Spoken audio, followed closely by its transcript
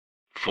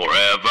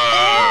Forever.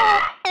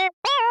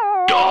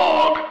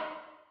 Dog.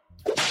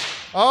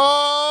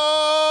 Oh!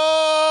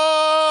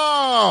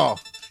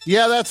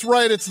 Yeah, that's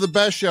right. It's the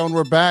best show, and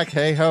we're back.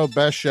 Hey ho,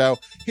 best show.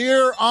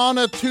 Here on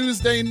a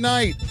Tuesday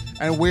night,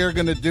 and we're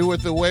going to do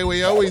it the way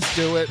we always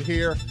do it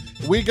here.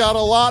 We got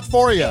a lot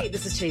for you. Hey,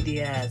 this is Che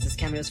Diaz. This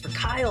cameo is for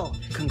Kyle.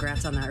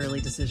 Congrats on that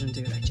early decision,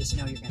 dude. I just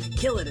know you're going to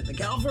kill it at the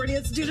California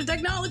Institute of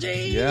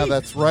Technology. Yeah,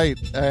 that's right.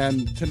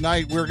 And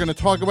tonight we're going to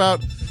talk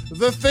about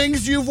the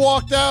things you've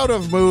walked out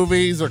of,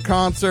 movies or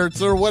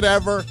concerts or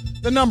whatever.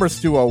 The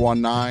number's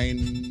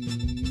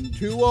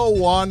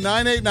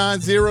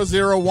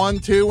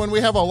 201-989-0012. And we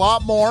have a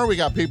lot more. We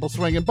got people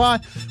swinging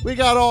by. We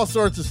got all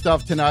sorts of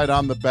stuff tonight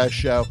on the best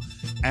show.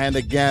 And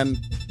again,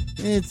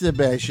 it's the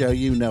best show.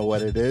 You know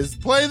what it is.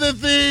 Play the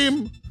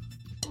theme.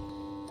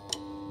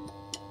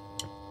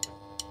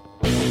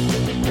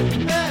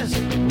 Best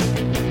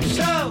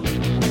show.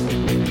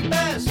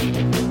 Best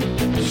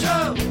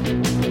show.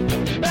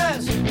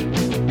 Best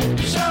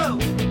show.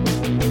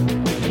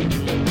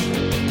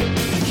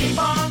 Keep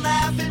on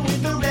laughing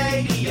with the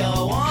radio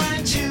on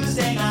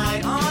Tuesday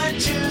night. On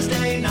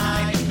Tuesday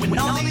night. When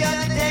all the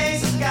other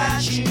days have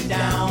got you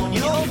down,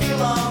 you'll feel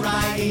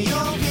alright.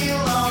 You'll feel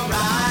alright.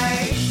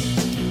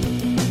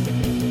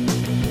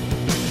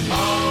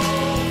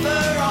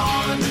 Over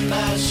on the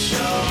best show.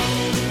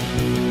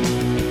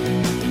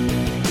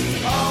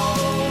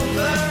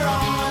 Over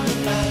on the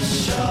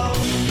best show.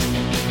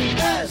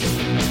 Best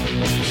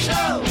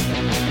show.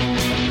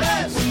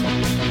 Best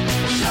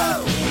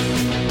show.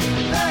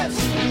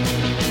 Best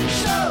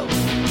show.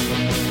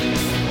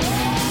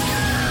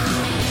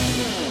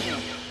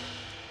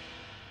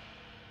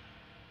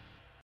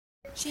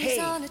 Hey,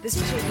 this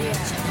is Che Diaz.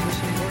 Wishing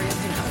Gloria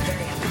a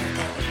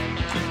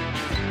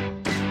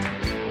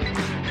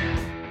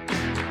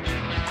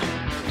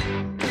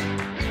very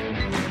happy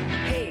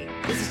birthday. Hey,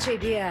 this is Che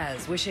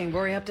Diaz. Wishing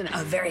Rory Upton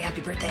a very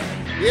happy birthday.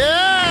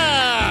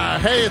 Yeah!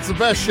 Hey, it's the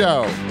best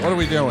show. What are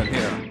we doing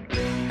here?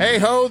 Hey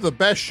ho, the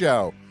best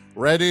show.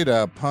 Ready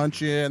to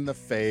punch you in the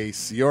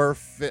face.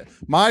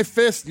 My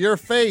fist, your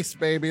face,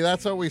 baby.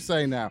 That's what we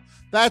say now.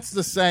 That's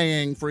the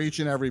saying for each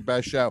and every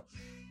best show.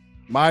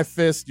 My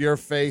fist, your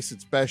face.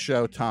 It's best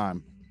show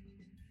time.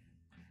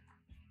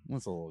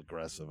 That's a little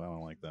aggressive. I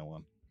don't like that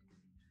one.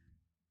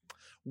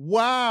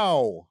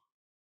 Wow.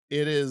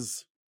 It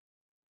is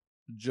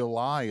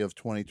July of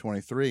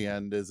 2023,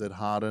 and is it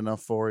hot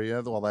enough for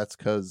you? Well, that's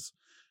because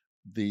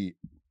the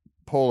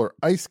polar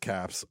ice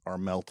caps are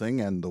melting,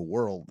 and the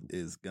world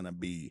is going to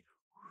be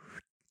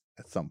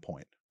at some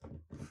point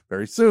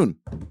very soon.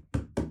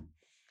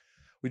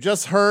 We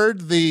just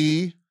heard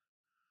the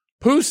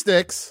Pooh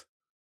Sticks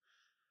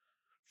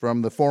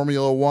from the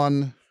Formula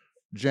One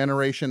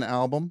Generation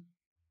album,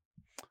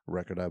 a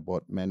record I've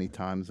bought many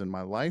times in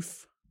my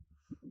life.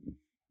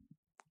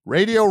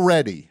 Radio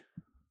Ready.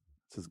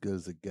 It's as good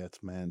as it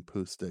gets, man.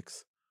 Pooh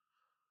Sticks.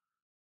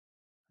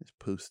 These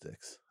Pooh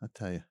Sticks. I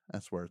tell you,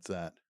 that's where it's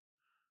at.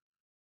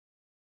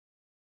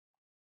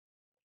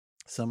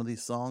 Some of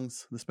these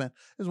songs, this band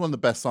is one of the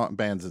best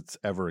bands that's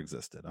ever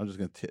existed. I'm just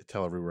going to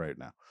tell everyone right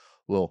now.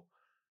 A little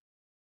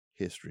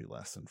history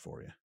lesson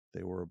for you.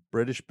 They were a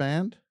British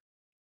band.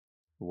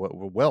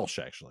 Welsh,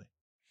 actually.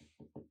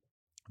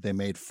 They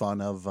made fun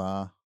of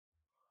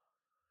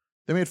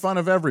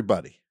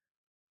everybody.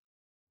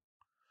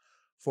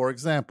 For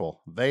example,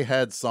 they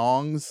had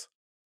songs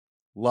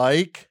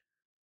like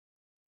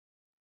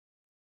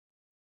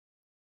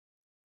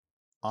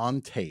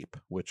On Tape,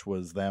 which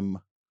was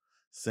them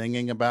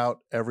singing about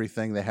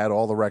everything. They had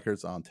all the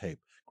records on tape.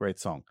 Great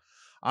song.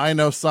 I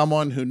Know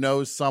Someone Who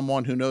Knows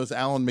Someone Who Knows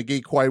Alan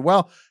McGee quite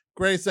well.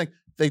 Great thing.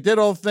 They did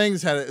all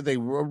things, they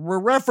were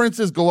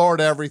references galore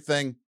to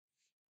everything.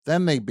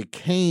 Then they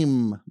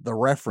became the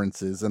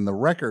references, and the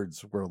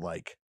records were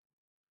like,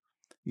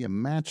 you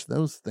match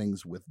those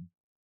things with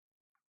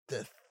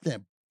the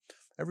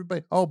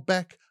everybody. Oh,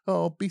 Beck,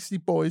 oh, Beastie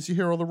Boys, you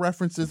hear all the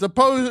references. The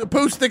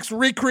Pooh Sticks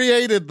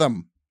recreated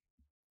them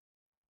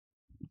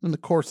in the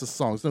course of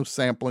songs. No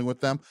sampling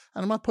with them.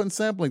 And I'm not putting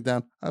sampling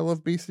down. I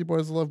love Beastie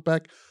Boys, I love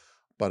Beck,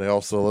 but I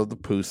also love the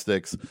Pooh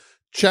Sticks.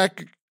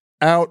 Check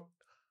out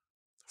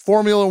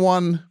Formula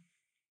One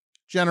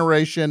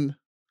Generation,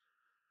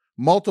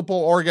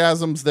 Multiple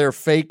Orgasms, their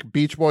fake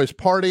Beach Boys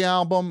party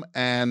album,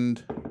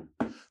 and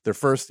their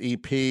first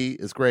EP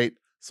is great.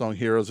 Song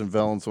Heroes and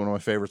Villains, one of my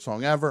favorite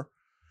songs ever.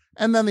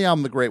 And then the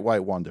album The Great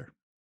White Wonder.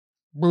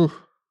 Boo.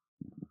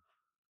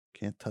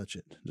 Can't touch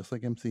it. Just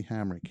like MC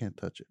Hammer, can't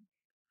touch it.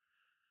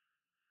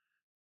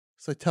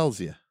 So it tells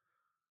you.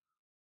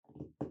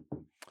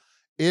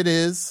 It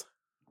is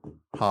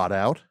hot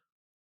out.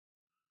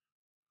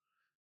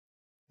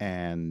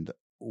 And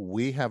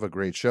we have a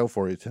great show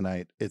for you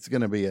tonight. It's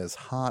going to be as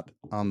hot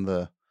on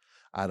the...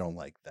 I don't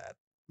like that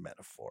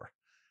metaphor.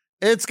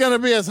 It's going to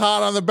be as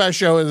hot on the best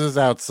show as is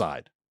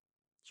outside.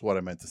 That's what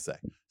I meant to say.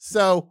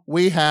 So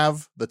we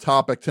have the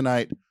topic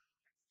tonight.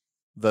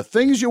 The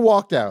things you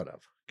walked out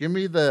of. Give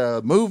me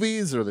the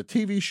movies or the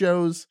TV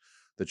shows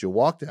that you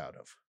walked out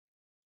of.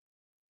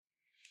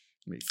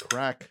 Let me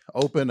crack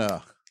open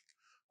a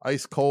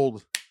Ice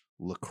cold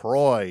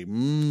LaCroix.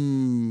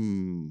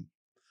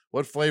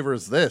 What flavor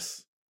is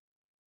this?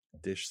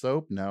 Dish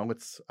soap? No,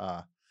 it's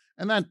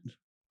and that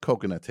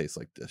coconut tastes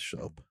like dish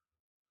soap.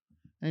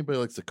 Anybody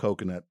likes a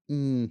coconut?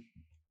 You're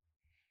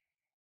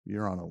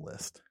on a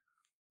list.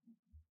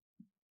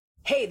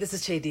 Hey, this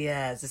is Che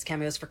Diaz. This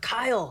cameo's for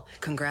Kyle.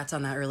 Congrats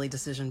on that early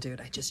decision,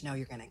 dude. I just know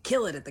you're going to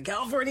kill it at the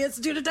California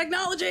Institute of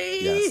Technology.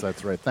 Yes,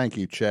 that's right. Thank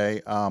you,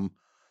 Che.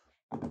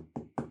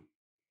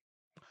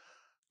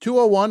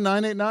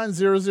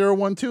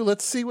 201-989-0012.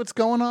 Let's see what's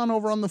going on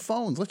over on the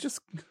phones. Let's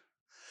just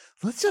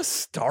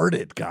start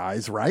it,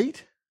 guys,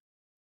 right?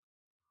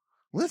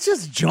 Let's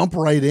just jump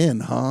right in,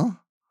 huh?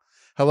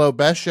 Hello,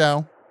 best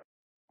show.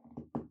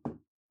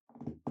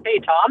 Hey,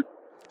 Tom.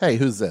 Hey,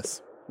 who's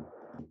this?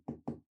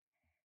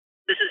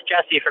 This is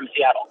Jesse from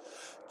Seattle.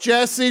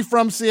 Jesse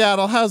from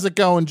Seattle. How's it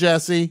going,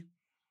 Jesse?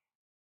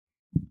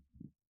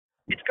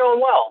 It's going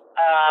well.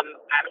 I'm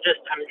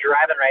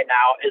driving right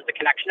now. Is the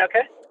connection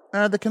okay?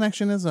 The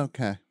connection is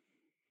okay.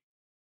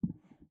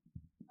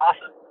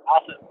 Awesome.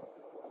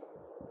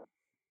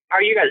 How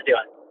are you guys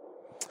doing?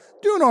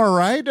 Doing all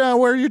right.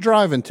 Where are you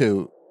driving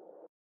to?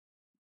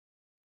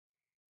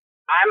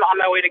 I'm on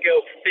my way to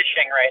go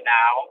fishing right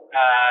now.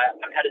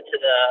 I'm headed to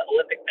the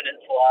Olympic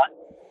Peninsula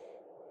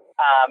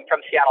from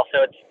Seattle,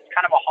 so it's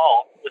kind of a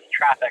haul with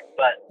traffic,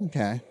 but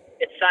okay.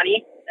 It's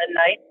sunny at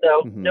night,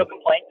 so no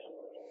complaints.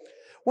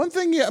 One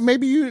thing,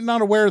 maybe you're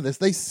not aware of this,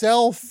 they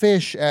sell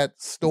fish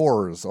at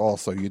stores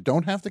also. You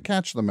don't have to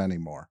catch them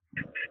anymore.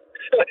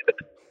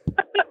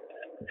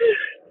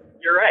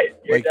 You're right.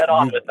 You're dead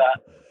on with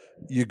that.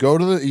 You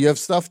have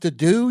stuff to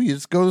do, you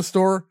just go to the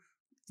store,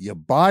 you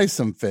buy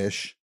some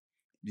fish.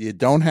 You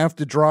don't have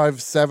to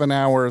drive 7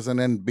 hours and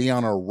then be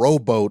on a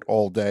rowboat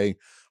all day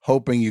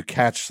hoping you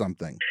catch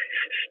something.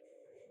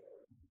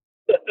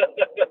 Do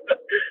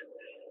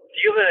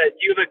you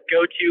have a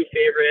go-to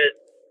favorite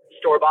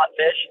store-bought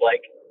fish,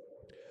 like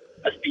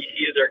a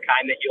species or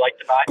kind that you like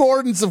to buy?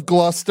 Gordons of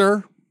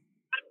Gloucester.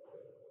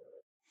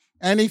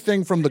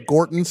 Anything from the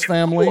Gortons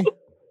family.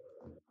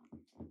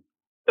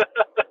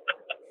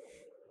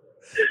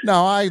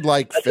 No, I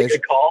like That's fish. A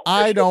good call.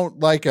 I don't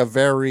like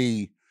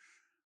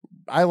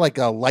I like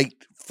a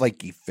light,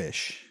 flaky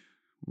fish.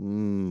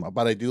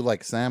 But I do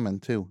like salmon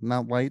too.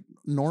 Not light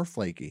nor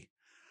flaky.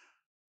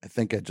 I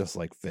think I just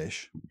like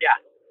fish. Yeah.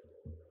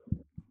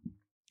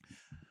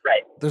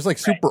 Right. There's like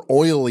super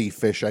oily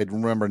fish I'd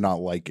remember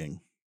not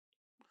liking.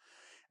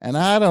 And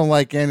I don't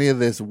like any of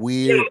this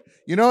weird.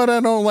 You know what? I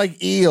don't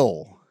like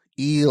eel.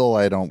 Eel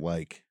I don't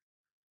like.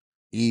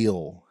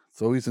 Eel.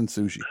 It's always in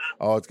sushi.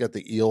 Oh, it's got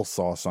the eel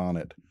sauce on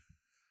it.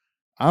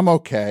 I'm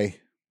okay.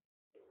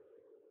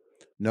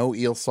 No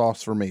eel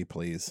sauce for me,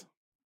 please.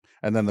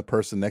 And then the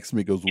person next to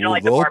me goes, you well,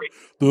 like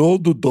they'll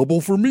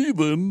double for me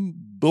then.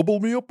 Double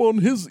me up on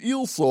his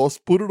eel sauce.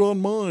 Put it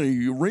on my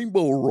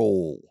rainbow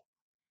roll.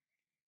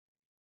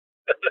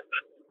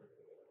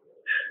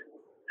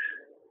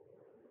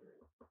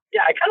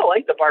 Yeah, I kind of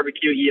like the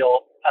barbecue eel,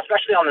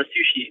 especially on the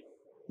sushi.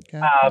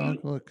 Okay,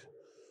 look.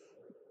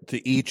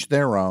 To each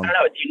their own. I don't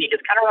know. It's unique.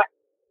 It's kind of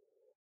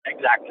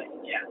exactly.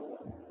 Yeah.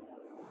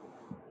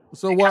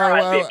 So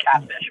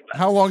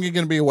how long are you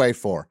going to be away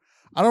for?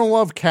 I don't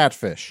love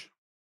catfish.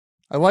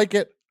 I like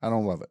it. I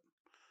don't love it.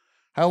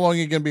 How long are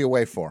you going to be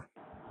away for?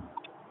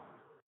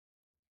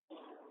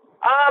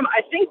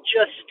 I think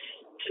just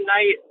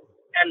tonight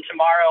and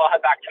tomorrow. I'll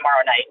head back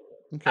tomorrow night.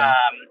 Okay.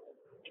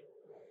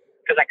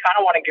 Because I kind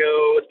of want to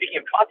go. Speaking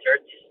of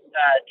concerts,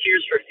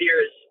 Tears for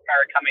Fears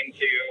are coming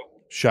to.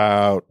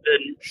 Shout. The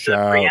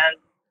pre-end.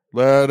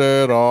 Let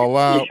it all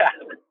out. Yeah.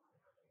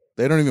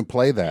 They don't even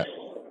play that.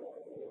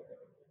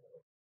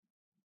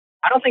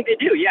 I don't think they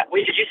do. Yeah.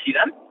 Wait, did you see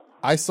them?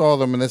 I saw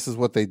them, and this is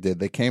what they did.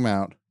 They came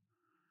out,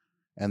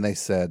 and they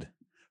said,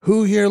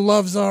 "Who here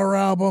loves our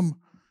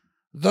album,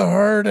 The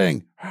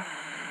Hurting?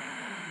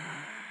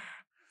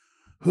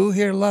 Who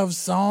here loves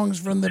songs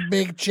from the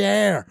big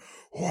chair?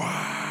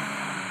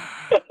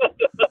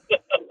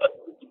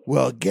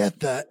 Well, get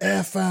the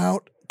F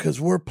out,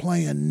 because we're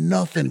playing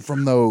nothing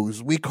from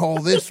those. We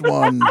call this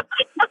one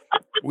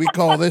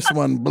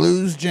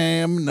Blues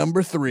Jam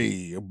number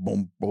 3.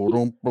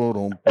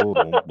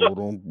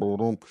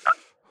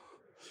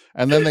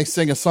 And then they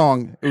sing a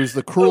song. It was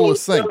the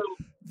cruelest thing.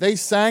 They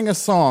sang a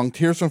song,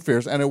 Tears from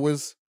Fears, and it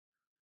was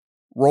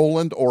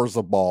Roland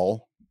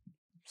Orzabal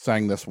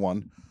sang this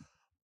one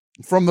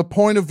from the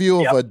point of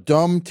view of a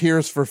dumb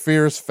Tears for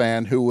Fears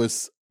fan who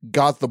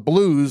got the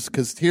blues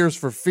because Tears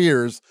for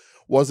Fears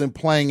wasn't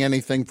playing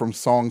anything from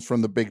songs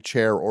from the Big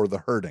Chair or The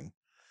Hurting.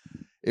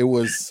 It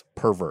was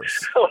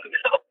perverse. Oh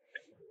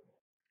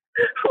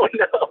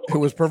no. It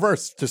was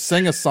perverse to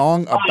sing a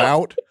song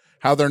about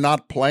how they're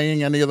not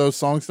playing any of those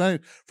songs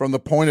tonight from the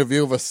point of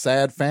view of a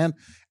sad fan.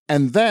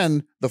 And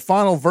then the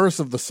final verse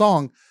of the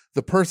song,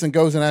 the person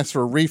goes and asks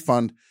for a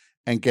refund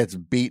and gets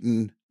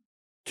beaten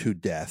to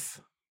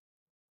death.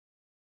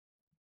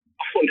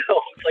 Oh no,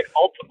 it's like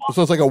ultimate.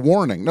 So it's like a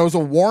warning. No, it was a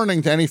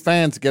warning to any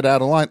fans to get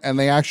out of line, and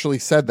they actually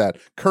said that.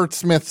 Kurt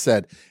Smith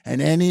said,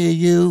 "And any of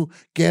you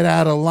get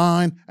out of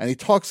line," and he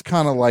talks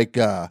kind of like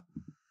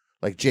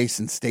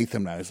Jason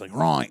Statham now. He's like,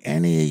 "Right,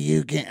 any of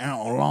you get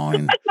out of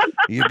line,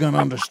 you're gonna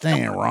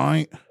understand,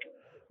 right?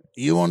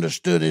 You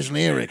understood his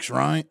lyrics,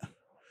 right?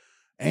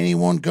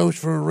 Anyone goes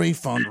for a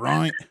refund,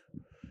 right?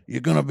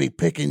 You're gonna be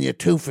picking your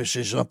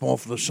toofuses up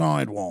off the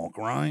sidewalk,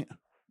 right?"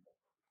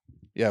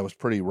 Yeah, it was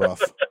pretty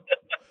rough.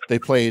 They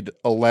played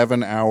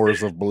 11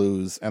 hours of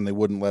blues, and they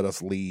wouldn't let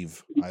us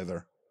leave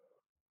either.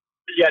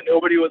 Yeah,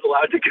 nobody was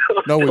allowed to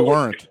go. No, we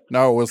weren't.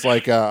 No, it was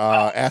like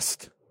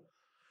Est.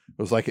 It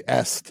was like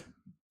Est.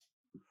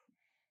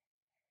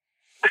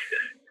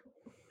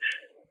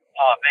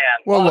 Oh, man.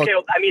 Well, okay,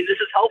 I mean, this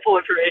is helpful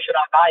information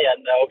on my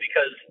end, though,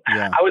 because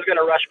I was going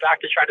to rush back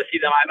to try to see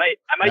them. I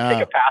might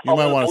take a pass. You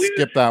might want to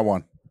skip that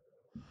one.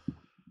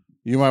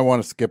 You might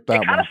want to skip that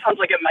one. It kind of sounds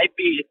like it might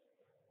be.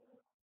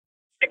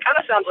 It kind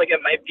of sounds like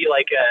it might be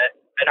like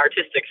an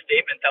artistic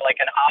statement that like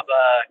an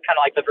ABBA, kind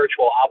of like the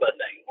virtual ABBA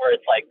thing, where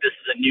it's like, this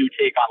is a new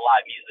take on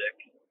live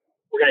music.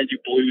 We're going to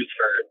do blues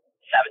for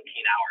 17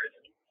 hours.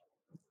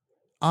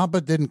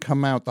 ABBA didn't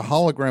come out. The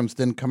holograms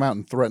didn't come out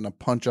and threaten to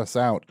punch us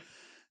out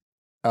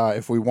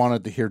if we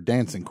wanted to hear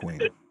Dancing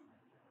Queen.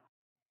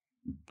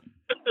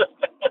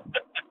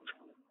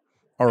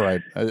 All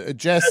right.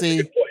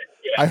 Jesse,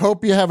 I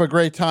hope you have a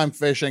great time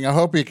fishing. I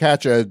hope you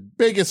catch a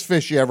biggest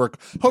fish you ever.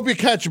 Hope you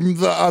catch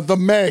the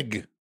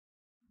Meg.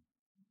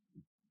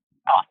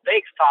 Oh,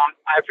 thanks, Tom.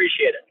 I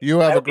appreciate it. You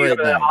have a great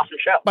night. An awesome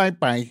show. Bye.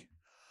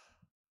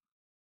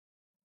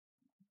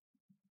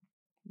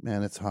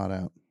 Man, it's hot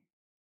out.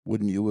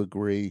 Wouldn't you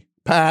agree?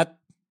 Pat?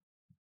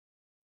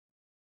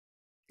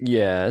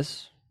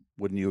 Yes.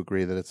 Wouldn't you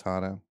agree that it's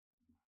hot out?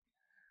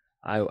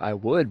 I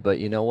would, but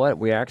you know what?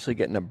 We're actually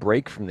getting a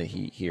break from the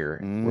heat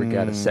here. We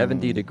got a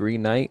 70-degree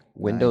night,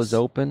 windows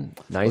open,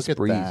 nice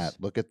breeze.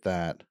 Look at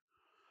that.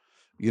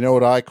 You know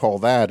what I call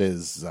that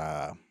is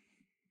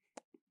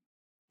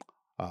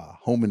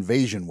home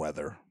invasion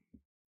weather.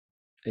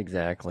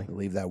 Exactly.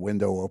 Leave that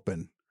window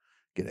open.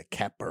 Get a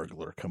cat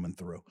burglar coming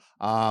through.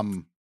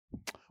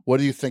 What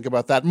do you think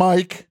about that,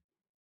 Mike?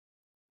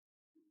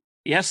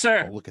 Yes,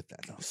 sir. Oh, look at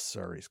that. No,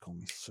 sir. He's calling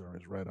me sir.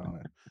 He's right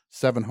on it.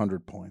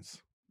 700 points.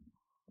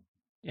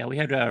 Yeah, we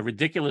had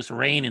ridiculous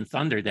rain and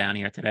thunder down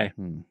here today.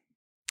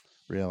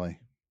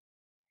 Really?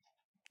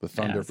 The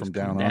thunder from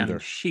down under.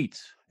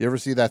 Sheets. You ever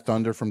see that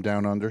Thunder from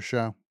Down Under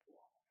show?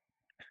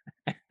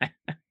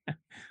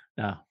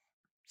 No.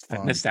 I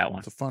missed that one.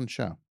 It's a fun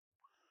show.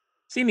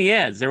 Seen the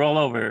ads. They're all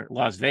over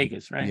Las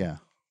Vegas, right? Yeah.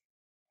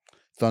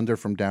 Thunder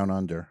from Down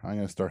Under. I'm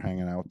going to start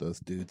hanging out with those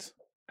dudes.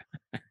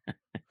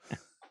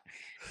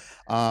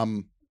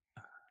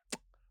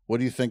 What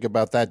do you think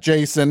about that,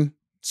 Jason?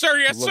 Sir,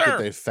 yes, Look sir.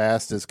 at as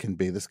fast as can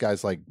be. This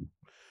guy's like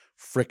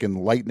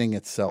freaking lightning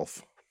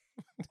itself.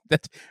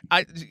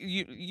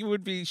 You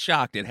would be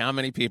shocked at how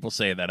many people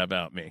say that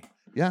about me.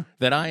 Yeah.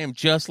 That I am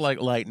just like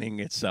lightning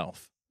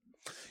itself.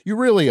 You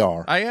really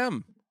are. I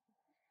am.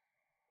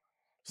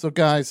 So,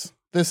 guys,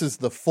 this is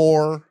the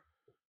 4.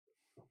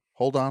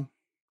 Hold on.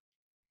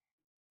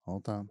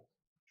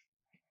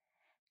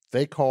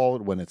 They call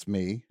it when it's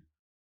me.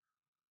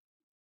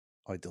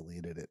 I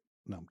deleted it.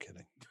 No, I'm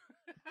kidding.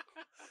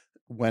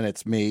 When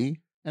it's me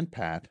and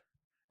Pat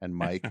and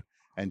Mike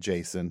and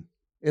Jason,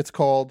 it's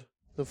called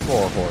the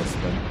 4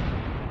 Horsemen.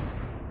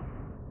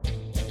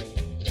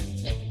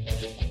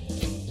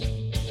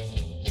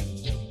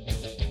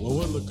 Well,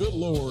 when the good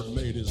Lord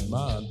made his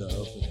mind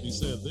up, he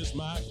said, this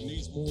mic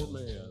needs more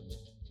men.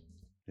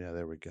 Yeah,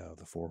 there we go.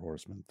 The 4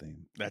 Horsemen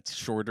theme. That's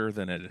shorter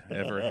than it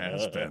ever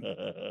has been.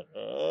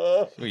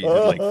 What, you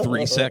did like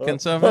 3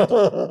 seconds of it?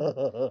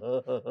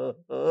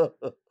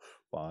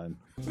 Fine.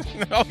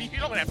 No, you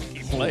don't have to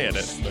keep playing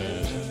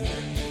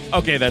it.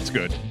 Okay, that's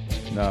good.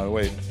 No,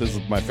 wait. This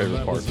is my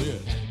favorite part. Here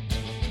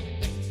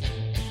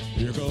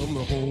come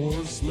the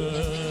horsemen,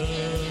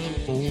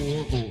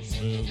 4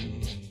 horsemen.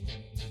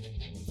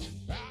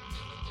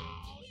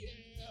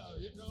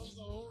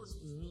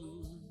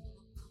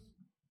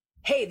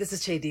 Hey, this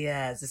is Che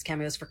Diaz. This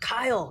cameo is for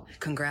Kyle.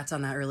 Congrats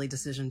on that early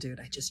decision, dude.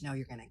 I just know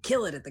you're going to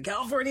kill it at the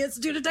California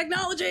Institute of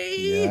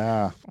Technology.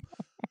 Yeah.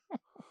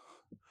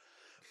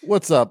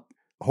 What's up,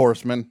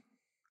 Horseman?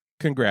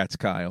 Congrats,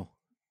 Kyle.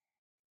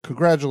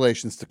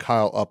 Congratulations to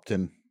Kyle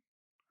Upton.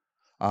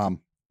 Are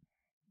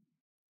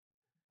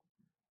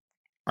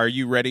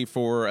you ready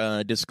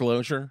for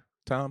disclosure,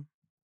 Tom?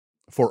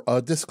 For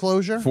a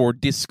disclosure? For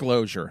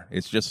disclosure.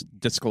 It's just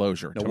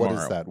disclosure tomorrow.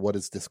 What is that? What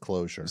is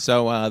disclosure?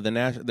 So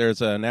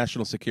there's a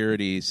national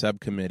security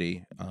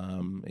subcommittee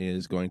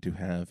is going to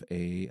have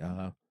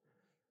a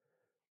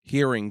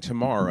hearing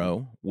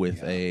tomorrow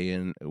with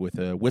a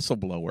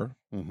whistleblower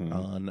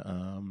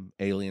on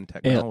alien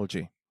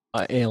technology.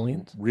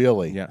 Aliens?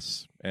 Really?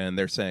 Yes. And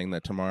they're saying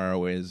that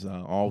tomorrow is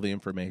all the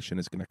information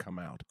is going to come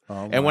out.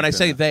 Oh, and when I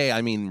say they,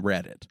 I mean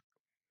Reddit.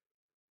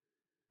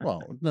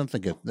 Well,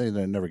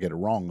 they never get it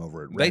wrong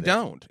over it. They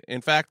don't.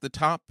 In fact, the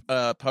top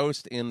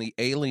post in the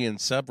alien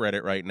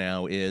subreddit right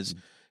now is,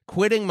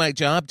 quitting my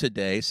job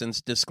today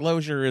since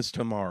disclosure is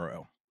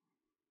tomorrow.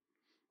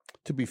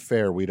 To be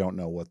fair, we don't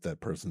know what that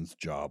person's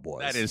job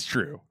was. That is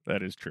true.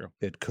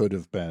 It could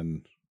have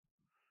been.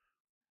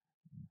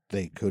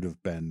 They could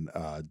have been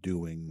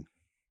doing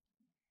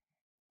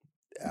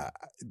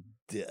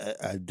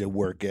to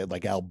work at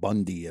like Al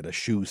Bundy at a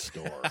shoe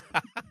store.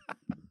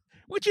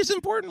 Which is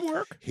important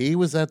work. He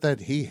was at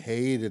that. He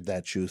hated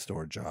that shoe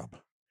store job.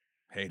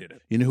 Hated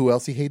it. You know who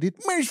else he hated?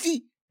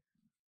 Mercy.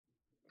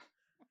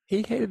 He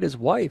hated his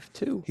wife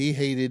too. He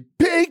hated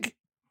Pig.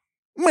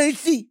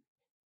 Mercy.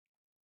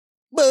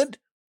 Bud.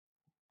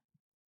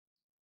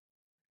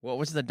 What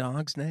was the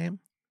dog's name?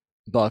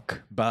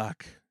 Buck.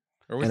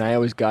 And I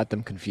always got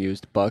them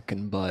confused, Buck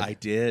and Bud. I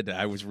did.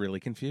 I was really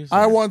confused.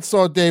 I once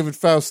saw David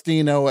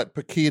Faustino at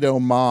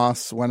Paquito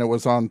Moss when it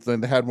was on.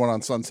 They had one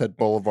on Sunset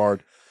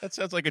Boulevard. That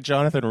sounds like a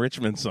Jonathan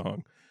Richman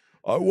song.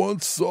 I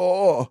once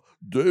saw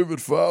David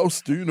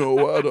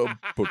Faustino at a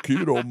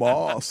Paquito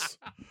Moss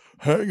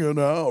hanging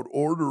out,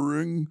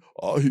 ordering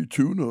ahi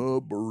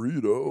tuna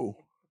burrito.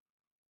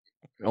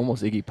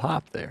 Almost Iggy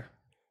Pop there.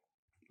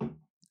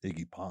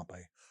 Iggy Pop.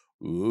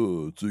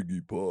 It's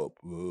Iggy Pop.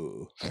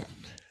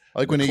 I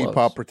like when We're Iggy close.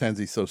 Pop pretends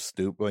he's so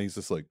stupid. He's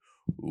just like,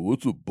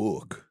 what's a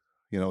book?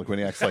 You know, like when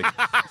he acts like,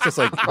 it's just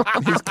like,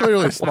 he's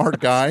clearly a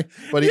smart guy,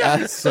 but he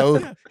acts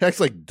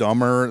like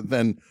dumber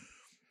than,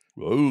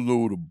 I don't know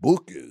what a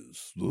book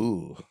is.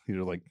 Ugh.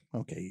 You're like,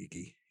 okay,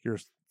 Iggy, you're a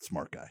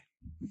smart guy.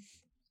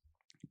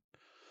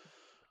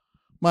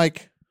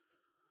 Mike.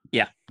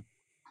 Yeah.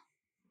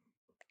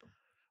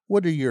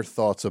 What are your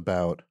thoughts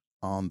about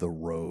On the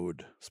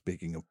Road,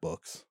 speaking of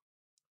books?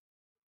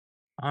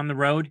 On the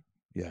Road?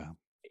 Yeah.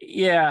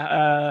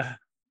 Yeah.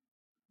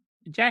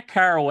 Jack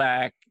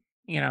Kerouac,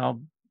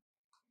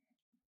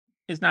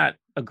 is not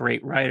a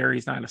great writer.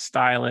 He's not a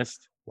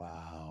stylist.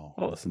 Wow.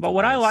 But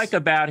what I like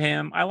about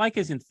him, I like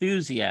his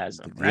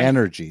enthusiasm. The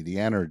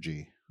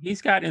energy.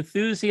 He's got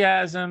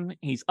enthusiasm.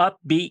 He's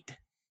upbeat.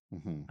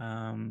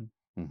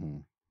 Mm-hmm.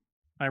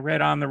 I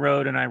read On the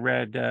Road and I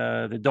read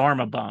the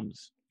Dharma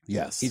Bums.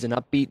 Yes. He's an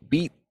upbeat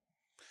beat.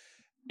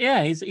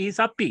 Yeah, he's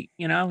upbeat.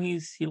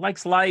 He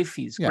likes life.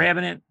 He's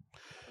grabbing it.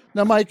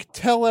 Now, Mike,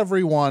 tell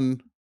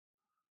everyone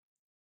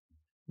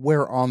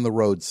where On the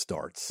Road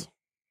starts.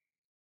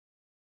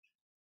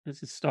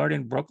 Does it start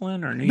in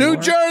Brooklyn or New New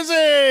York? Jersey?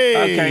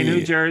 Okay,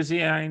 New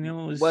Jersey. I knew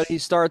it was. Well, he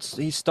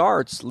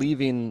starts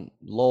leaving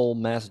Lowell,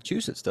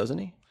 Massachusetts, doesn't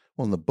he?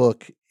 Well, in the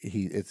book,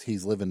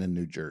 he's living in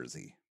New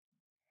Jersey.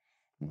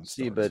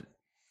 See, but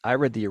I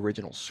read the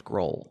original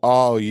scroll.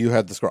 Oh, you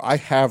had the scroll. I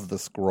have the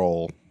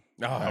scroll.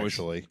 Oh,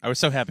 actually, I was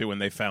so happy when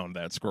they found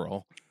that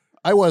scroll.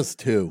 I was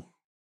too.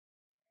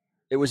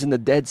 It was in the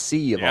Dead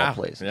Sea of all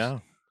places. Yeah.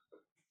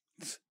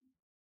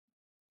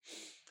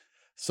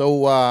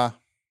 So,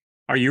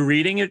 are you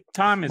reading it,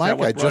 Tom? Is Mike, that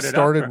what I brought just it up,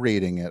 started or-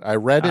 reading it. I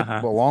read it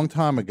a long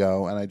time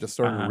ago, and I just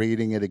started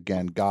reading it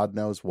again. God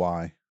knows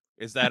why.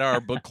 Is that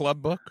our book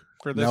club book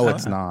for this? No, one?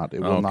 it's not.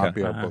 It will not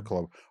be our book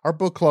club. Our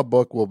book club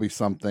book will be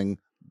something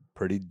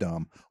pretty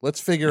dumb. Let's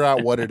figure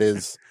out what it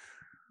is.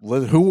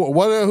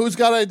 Who's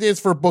got ideas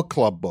for a book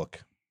club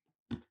book?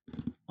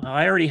 Well,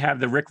 I already have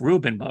the Rick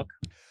Rubin book.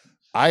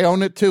 I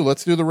own it too.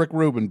 Let's do the Rick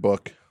Rubin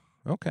book.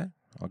 Okay,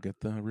 I'll get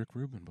the Rick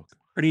Rubin book.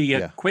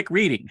 Pretty quick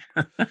reading.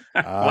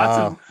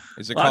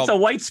 Lots of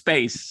white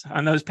space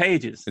on those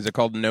pages. Is it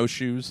called No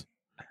Shoes?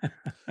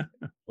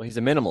 Well, he's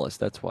a minimalist.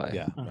 That's why.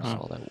 Yeah.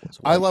 All that was.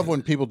 I love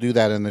when people do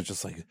that, and it's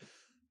just like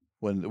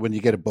when you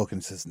get a book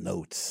and it says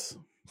notes.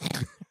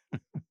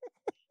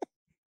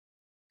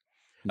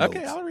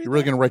 Okay, I'll read. You're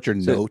really gonna write your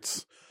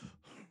notes.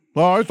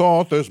 I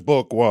thought this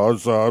book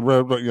was,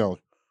 You're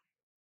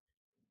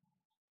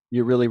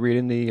really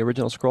reading the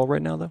original scroll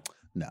right now, though?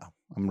 No,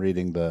 I'm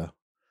reading the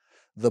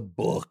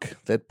book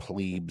that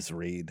plebes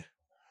read,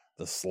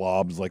 the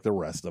slobs like the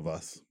rest of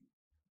us.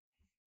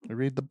 I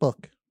read the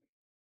book.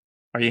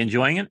 Are you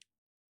enjoying it?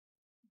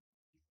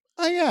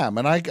 I am,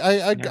 and I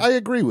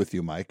agree with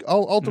you, Mike.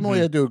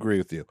 Ultimately, I do agree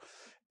with you.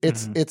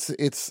 It's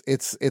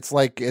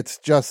like it's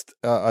just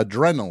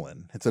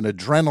adrenaline. It's an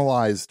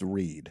adrenalized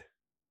read.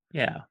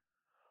 Yeah.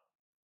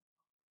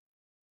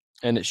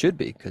 And it should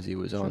be because he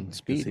was on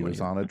speed. He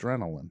was on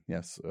adrenaline.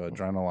 Yes,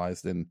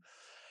 adrenalized in.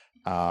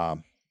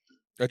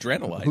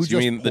 Adrenalized. You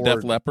mean the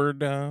Def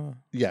Leppard?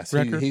 Yes,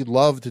 record? he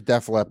loved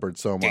Def Leppard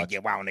so much. Do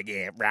you want to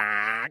get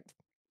rocked?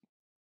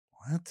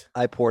 What?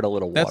 I poured a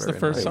little water. That's the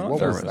first song.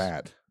 What was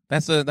that?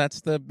 That's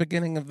the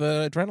beginning of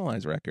the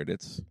Adrenalized record.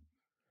 It's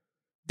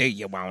Do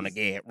you want to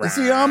get rocked?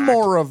 See, I'm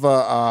more of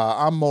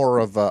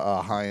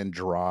a high and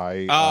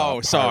dry.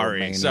 Oh,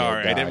 sorry.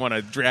 guy. I didn't want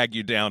to drag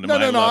you down to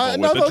No, my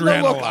level with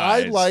Adrenalized. Look,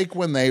 I like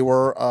when they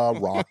were a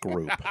rock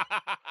group,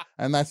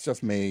 and that's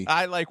just me.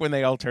 I like when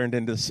they all turned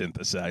into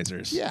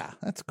synthesizers. Yeah,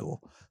 that's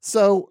cool.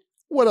 So,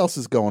 what else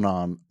is going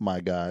on,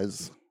 my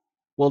guys?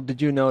 Well,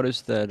 did you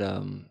notice that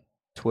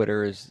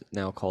Twitter is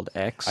now called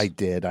X? I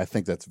did. I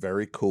think that's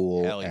very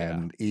cool. Hell yeah.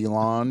 And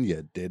Elon,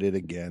 you did it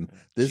again.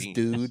 This Genius.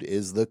 dude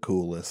is the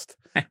coolest,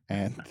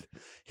 and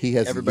he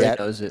has Everybody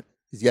knows it.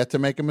 He's yet to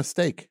make a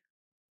mistake.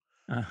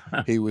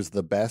 He was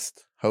the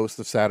best host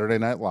of Saturday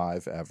Night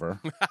Live ever.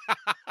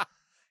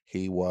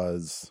 He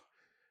was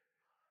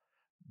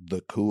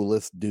the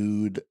coolest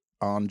dude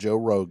on Joe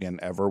Rogan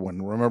ever.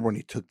 Remember when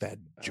he took that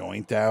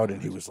joint out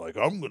and he was like,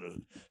 I'm going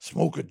to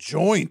smoke a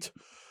joint.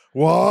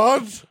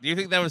 What? Do you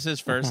think that was his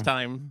first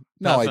time?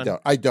 No, puffing?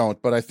 I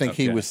don't. But I think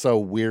he Okay. was so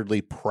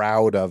weirdly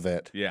proud of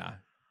it. Yeah.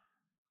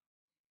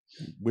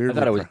 Weirdly I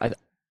thought it was.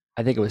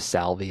 I think it was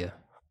salvia.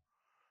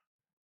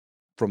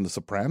 from The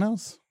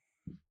Sopranos.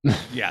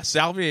 Yeah,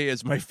 Salvia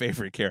is my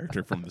favorite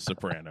character from The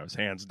Sopranos,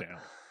 hands down.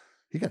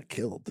 He got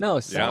killed. No,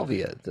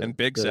 salvia. And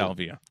big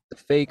salvia. The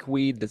fake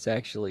weed that's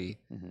actually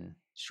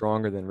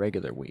stronger than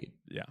regular weed.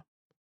 Yeah.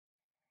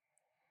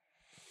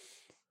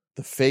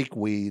 The fake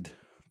weed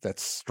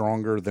that's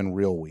stronger than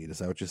real weed. Is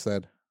that what you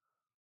said?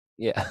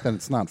 Yeah. Then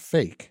it's not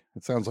fake.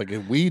 It sounds like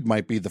weed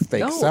might be the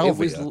fake No, salvia.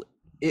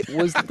 it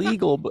was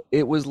legal. But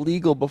it was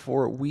legal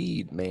before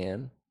weed,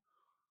 man.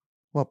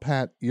 Well,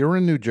 Pat, you're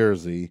in New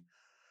Jersey.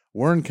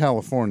 We're in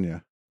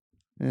California.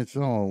 It's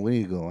all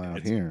legal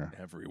out here.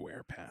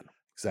 Everywhere, Pat.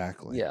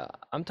 Exactly. Yeah,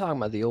 I'm talking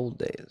about the old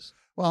days.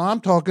 Well,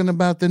 I'm talking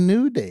about the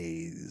new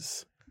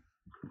days.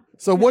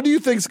 So what do you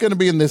think is going to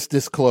be in this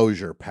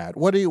disclosure, Pat?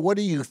 What do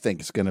you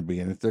think is going to be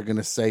in it? They're going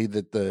to say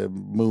that the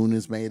moon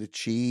is made of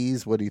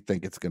cheese. What do you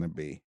think it's going to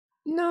be?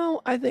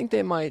 No, I think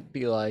they might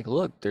be like,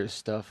 look, there's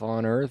stuff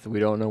on Earth. We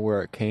don't know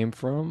where it came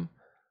from.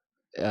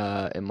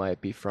 It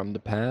might be from the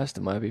past.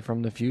 It might be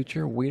from the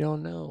future. We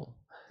don't know.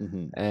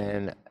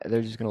 And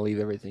they're just going to leave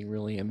everything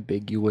really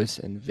ambiguous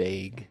and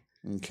vague.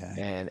 Okay.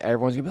 And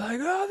everyone's going to be like,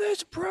 oh,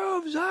 this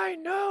proves I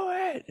know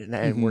it. And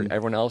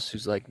everyone else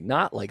who's like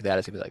not like that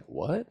is going to be like,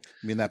 what?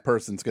 I mean, that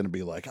person's going to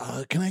be like,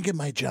 can I get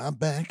my job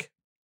back?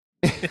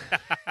 Yeah.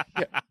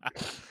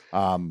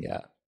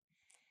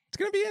 It's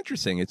going to be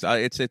interesting. It's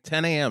at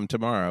 10 a.m.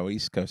 tomorrow,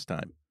 East Coast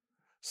time.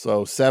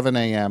 So 7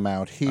 a.m.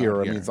 out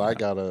here. It means I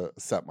got to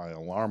set my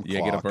alarm clock.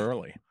 You get up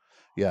early.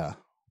 Yeah.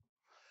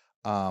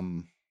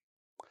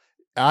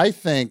 I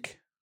think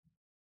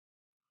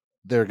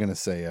they're going to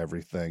say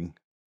everything.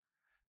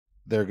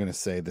 They're going to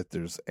say that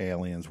there's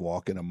aliens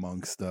walking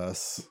amongst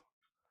us.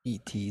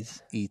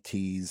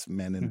 ETs,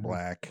 Men in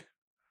Black,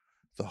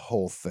 the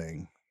whole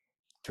thing.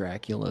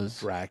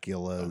 Draculas.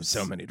 Oh,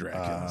 so many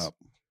Draculas.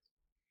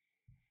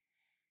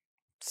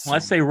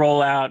 Unless they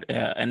roll out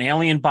an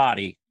alien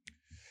body.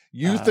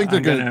 You think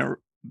they're going to...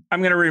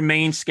 I'm going to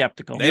remain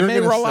skeptical. They may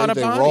roll out a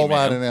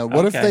body,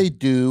 What if they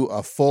do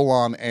a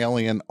full-on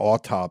alien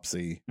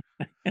autopsy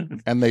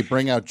and they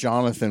bring out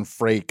Jonathan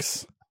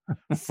Frakes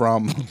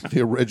from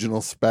the original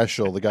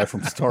special, the guy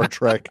from Star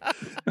Trek?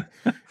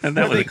 And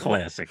that was a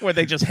classic. Where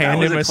they just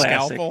hand him a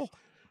scalpel?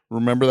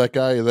 Remember that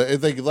guy?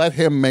 They let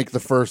him make the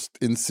first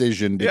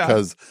incision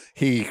because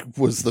he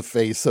was the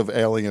face of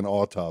Alien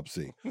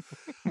Autopsy.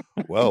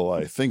 Well,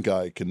 I think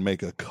I can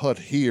make a cut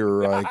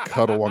here. I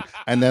cut along.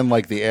 And then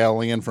like the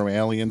alien from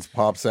Aliens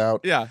pops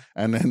out. Yeah.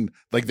 And then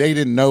like they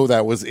didn't know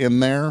that was in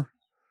there.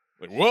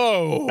 Like,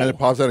 whoa. And it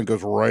pops out and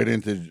goes right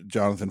into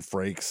Jonathan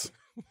Frakes.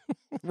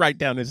 Right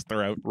down his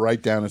throat.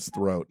 Right down his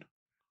throat.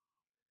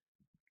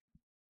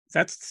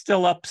 That's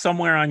still up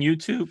somewhere on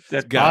YouTube.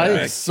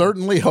 I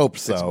certainly hope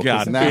so.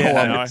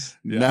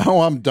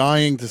 Now I'm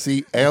dying to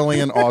see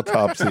Alien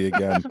Autopsy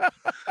again.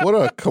 What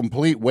a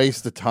complete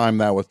waste of time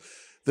that was.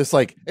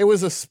 It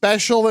was a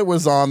special that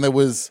was on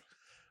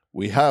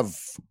we have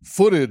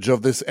footage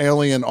of this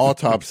alien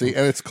autopsy,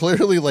 and it's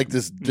clearly like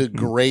this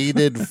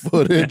degraded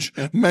footage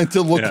meant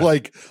to look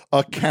like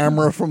a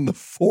camera from the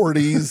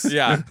 40s.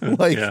 Yeah.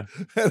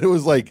 And it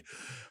was like,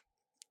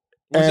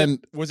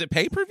 was it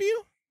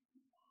pay-per-view?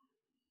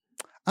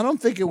 I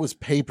don't think it was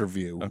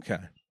pay-per-view. Okay.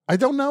 I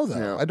don't know though.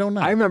 No. I don't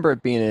know. I remember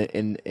it being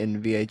in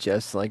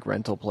VHS like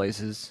rental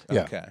places.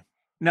 Yeah. Okay.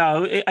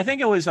 No, I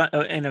think it was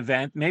an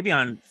event, maybe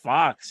on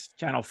Fox,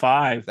 Channel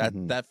 5.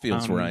 That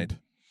feels right.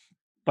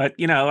 But,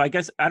 I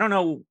guess, I don't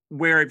know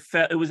where it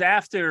fell. It was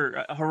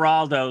after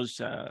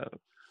Geraldo's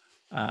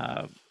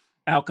Al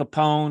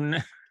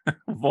Capone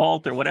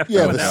vault or whatever.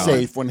 Yeah, the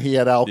safe, when he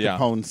had Al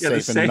Capone's safe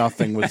and safe.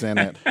 nothing was in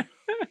it.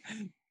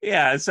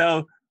 Yeah,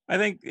 so I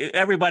think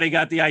everybody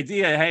got the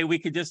idea, hey, we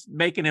could just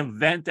make an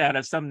event out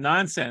of some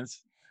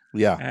nonsense.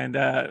 Yeah. And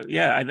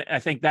I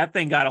think that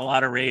thing got a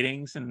lot of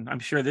ratings, and I'm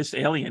sure this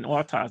alien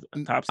autopsy.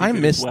 I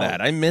miss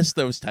that. I miss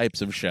those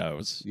types of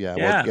shows. Yeah.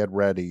 Well, get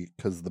ready,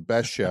 because the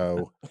best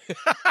show,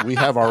 we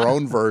have our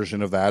own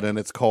version of that, and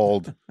it's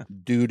called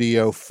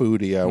Dudio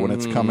Foodio, and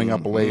it's coming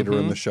up later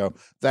in the show.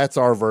 That's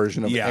our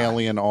version of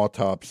Alien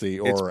Autopsy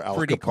or Al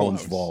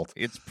Capone's vault.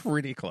 It's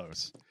pretty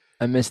close.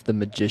 I missed the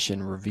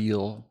magician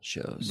reveal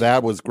shows.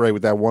 That was great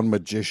with that one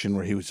magician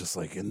where he was just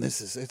like, and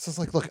it's just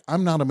like, look,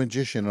 I'm not a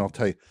magician, and I'll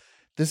tell you,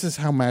 this is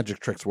how magic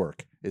tricks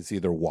work. It's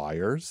either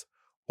wires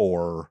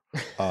or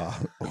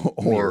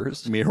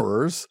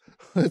mirrors.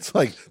 It's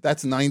like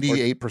that's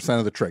 98%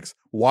 of the tricks.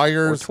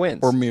 Wires or twins,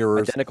 or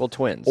mirrors, identical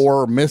twins,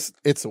 or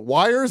it's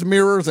wires,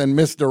 mirrors, and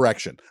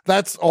misdirection.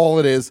 That's all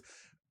it is.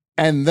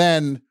 And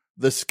then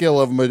the skill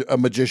of a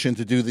magician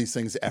to do these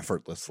things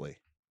effortlessly.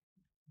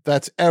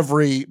 That's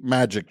every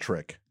magic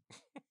trick.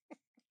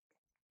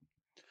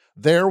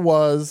 There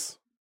was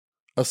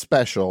a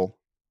special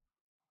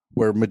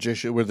where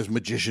this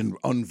magician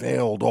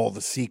unveiled all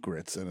the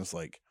secrets, and it's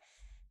like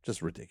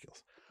just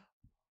ridiculous.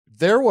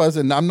 There was,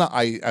 and I'm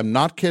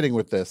not kidding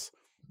with this.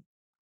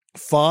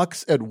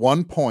 Fox at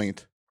one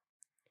point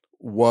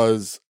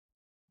was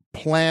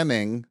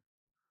planning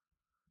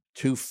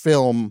to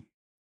film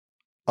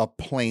a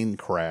plane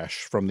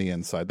crash from the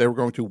inside. They were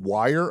going to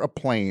wire a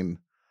plane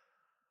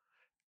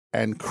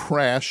and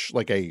crash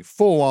like a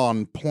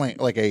full-on plane,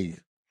 like a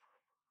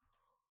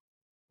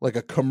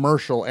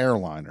commercial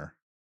airliner.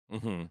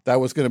 Mm-hmm. That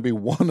was going to be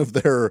one of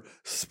their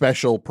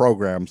special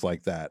programs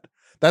like that.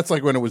 That's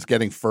like when it was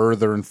getting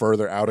further and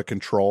further out of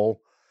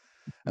control.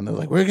 And they're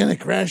like, we're going to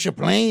crash a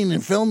plane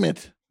and film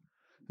it.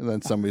 And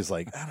then somebody's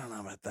like, I don't know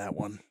about that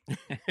one.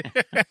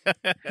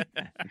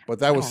 But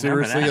that was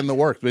seriously in the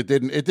works. It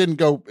didn't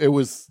go. It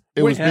was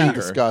being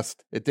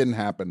discussed. It didn't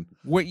happen.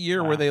 What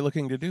year were they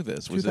looking to do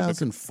this? Was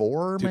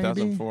 2004, maybe?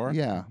 2004?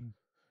 Yeah.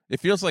 It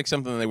feels like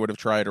something they would have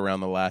tried around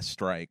the last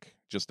strike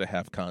just to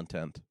have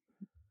content.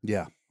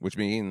 Yeah. Which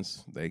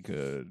means they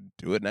could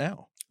do it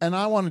now. And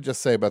I want to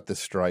just say about this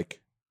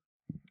strike.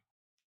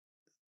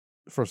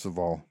 First of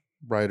all,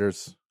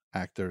 writers,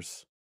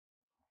 actors,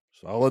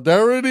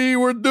 solidarity,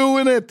 we're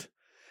doing it.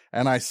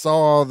 And I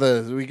saw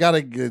the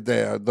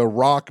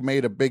Rock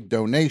made a big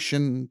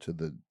donation to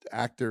the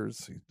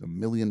actors, $1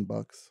 million.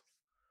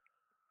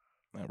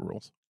 That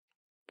rules.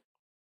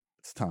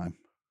 It's time.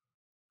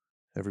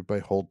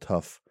 Everybody hold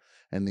tough.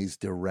 And these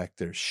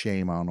directors,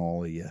 shame on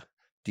all of you.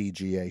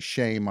 DGA,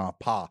 shame a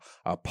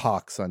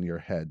pox on your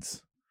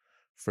heads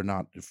for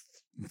not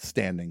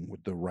standing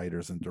with the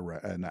writers and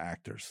the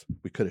actors.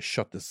 We could have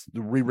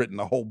rewritten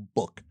the whole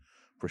book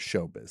for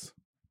showbiz.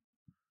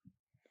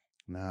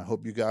 Now, I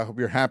hope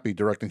you're happy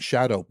directing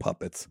shadow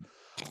puppets.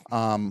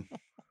 Doing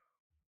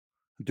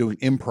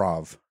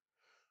improv.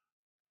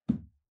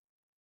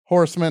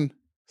 Horseman,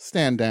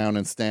 stand down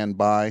and stand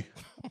by.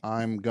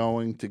 I'm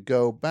going to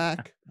go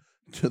back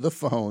to the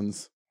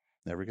phones.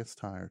 Never gets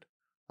tired.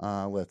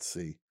 Let's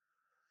see.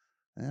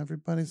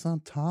 Everybody's on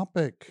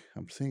topic.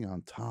 I'm seeing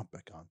on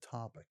topic.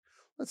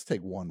 Let's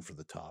take one for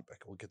the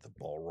topic. We'll get the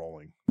ball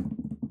rolling.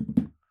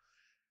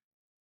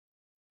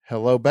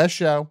 Hello, Best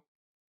Show.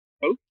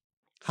 Oh.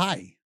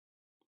 Hi.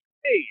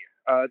 Hey,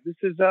 this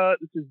is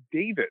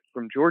David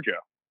from Georgia.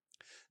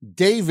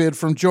 David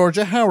from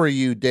Georgia. How are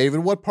you, David?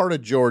 What part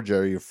of Georgia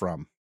are you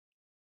from?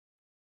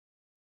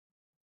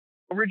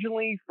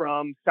 Originally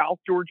from South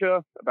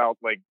Georgia, about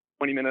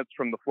 20 minutes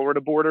from the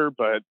Florida border,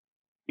 but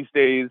these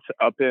days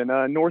up in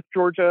North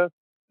Georgia,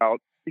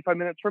 about 35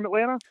 minutes from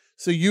Atlanta.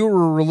 So you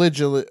were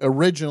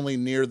originally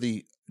near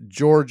the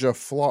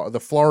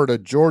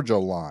Florida-Georgia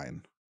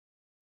line.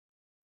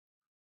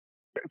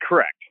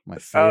 Correct. My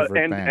favorite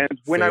band.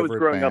 And when I was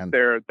growing up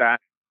there, that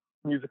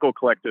musical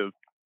collective,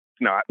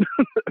 not.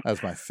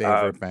 That's my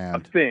favorite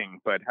band. A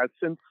thing, but has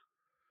since.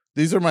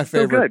 These are my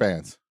favorite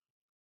bands.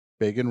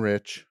 Big and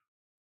Rich.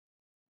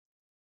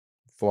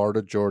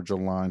 Florida-Georgia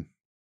line.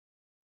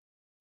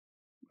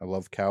 I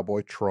love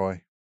Cowboy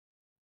Troy.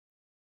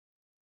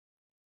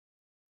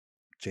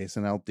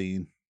 Jason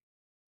Aldean.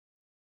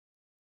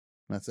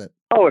 That's it.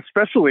 Oh,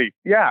 especially,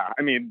 yeah.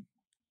 I mean,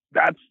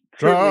 that's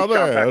try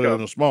that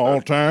in a small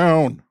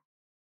town.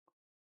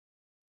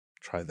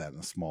 Try that in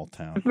a small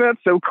town. Isn't that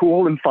so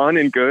cool and fun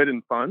and good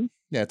and fun?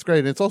 Yeah, it's great.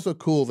 And it's also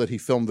cool that he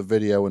filmed the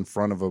video in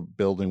front of a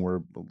building where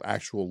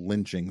actual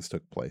lynchings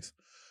took place.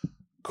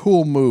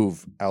 Cool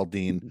move,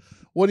 Aldean.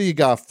 What do you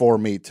got for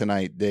me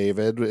tonight,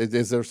 David?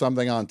 Is there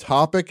something on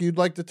topic you'd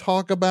like to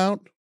talk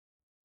about?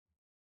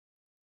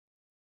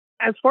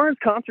 As far as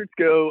concerts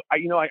go, I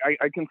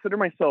consider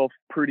myself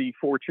pretty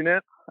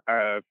fortunate.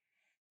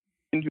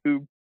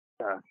 Into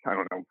I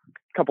don't know,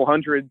 a couple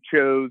hundred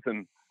shows,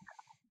 and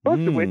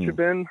most of which have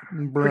been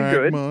pretty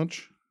good.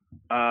 Much.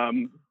 But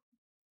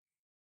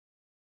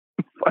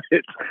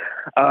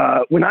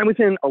when I was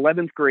in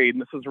 11th grade,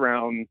 and this was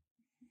around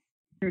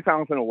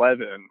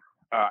 2011,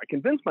 I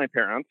convinced my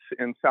parents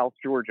in South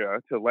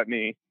Georgia to let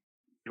me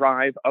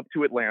drive up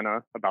to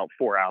Atlanta about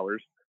 4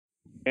 hours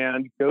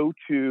and go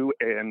to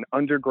an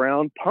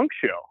underground punk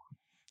show.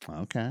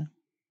 Okay.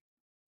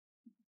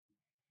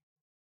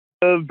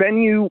 The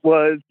venue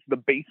was the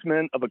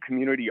basement of a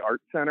community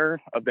art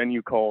center, a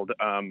venue called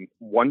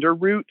Wonder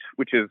Root,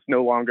 which is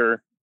no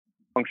longer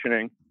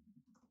functioning.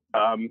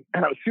 And I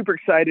was super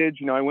excited.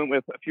 I went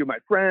with a few of my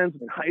friends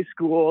in high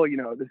school.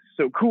 This is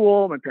so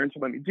cool. My parents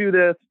will let me do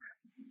this.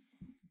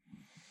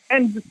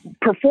 And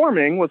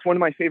performing was one of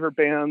my favorite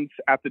bands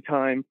at the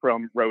time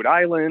from Rhode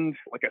Island,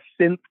 like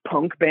a synth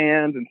punk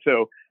band. And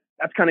so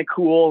that's kind of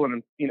cool. And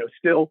I'm,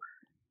 still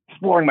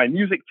exploring my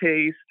music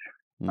taste.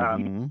 Mm-hmm. I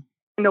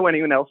didn't know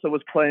anyone else that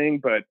was playing,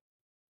 but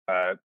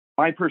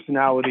my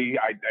personality,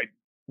 I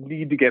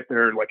need to get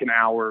there like an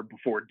hour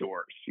before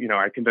doors.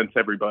 I convince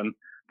everyone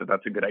that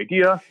that's a good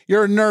idea.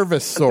 You're a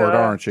nervous sort,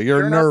 aren't you?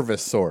 You're a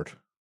nervous sort.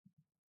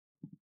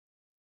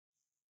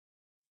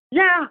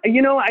 Yeah,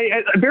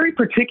 I'm very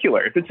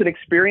particular. If it's an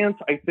experience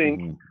I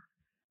think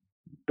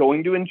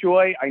going to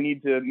enjoy, I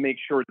need to make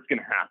sure it's going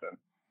to happen.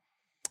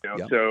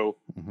 Yep. So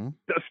Mm-hmm.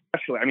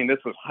 especially, I mean, this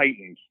was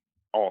heightened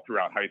all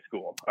throughout high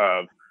school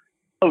of,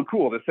 oh,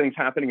 cool, this thing's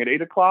happening at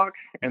 8 o'clock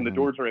and the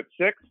doors are at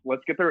 6.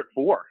 Let's get there at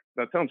 4.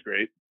 That sounds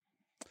great.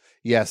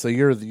 Yeah, so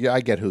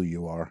I get who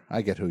you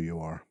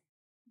are.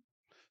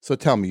 So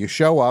tell me, you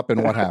show up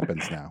and what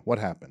happens now? What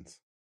happens?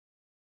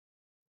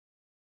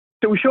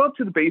 So we show up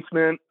to the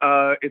basement.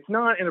 It's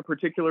not in a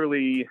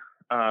particularly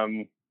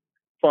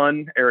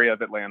fun area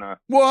of Atlanta.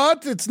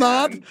 What? It's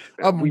not?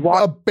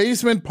 A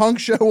basement punk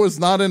show is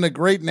not in a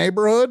great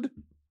neighborhood?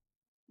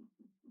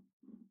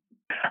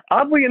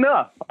 Oddly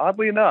enough.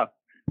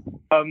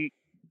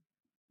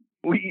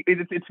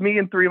 It's me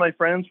and 3 of my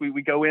friends.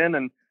 We go in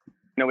and,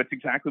 it's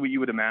exactly what you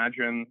would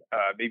imagine.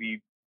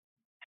 Maybe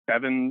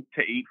 7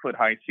 to 8 foot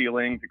high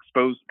ceilings,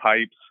 exposed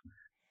pipes.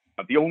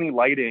 The only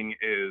lighting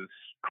is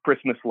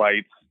Christmas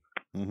lights.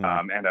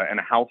 Mm-hmm. And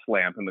a house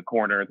lamp in the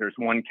corner. There's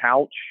one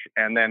couch,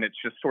 and then it's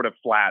just sort of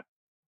flat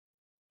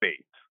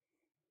space.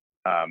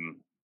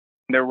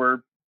 There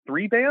were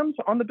 3 bands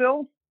on the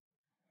bill.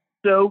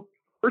 So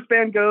first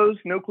band goes,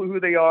 no clue who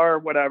they are,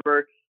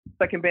 whatever.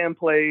 Second band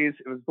plays.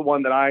 It was the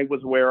one that I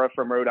was aware of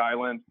from Rhode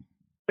Island.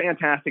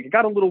 Fantastic. It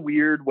got a little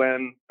weird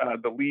when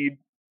the lead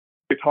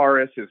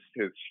guitarist, his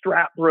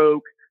strap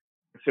broke.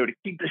 So to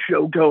keep the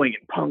show going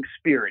in punk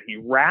spirit, he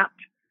wrapped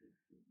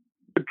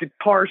the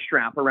guitar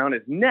strap around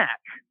his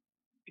neck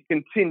to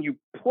continue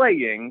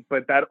playing,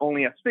 but that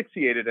only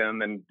asphyxiated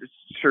him, and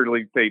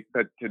surely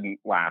that didn't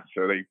last.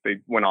 So they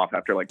went off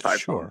after like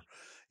 5 songs.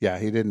 Yeah,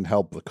 he didn't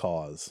help the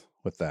cause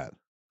with that.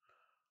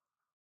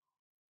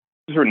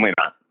 Certainly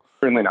not.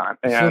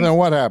 And, so then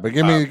what happened?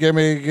 Give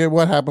me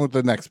what happened with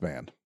the next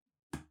band.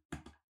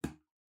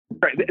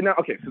 Right now,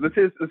 okay. So this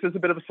is a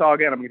bit of a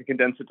saga, and I'm going to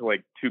condense it to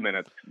like 2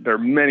 minutes. There are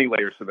many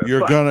layers to this.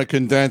 You're going to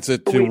condense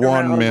it to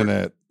 1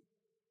 minute.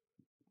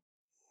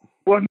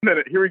 1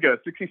 minute. Here we go.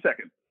 60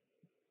 seconds.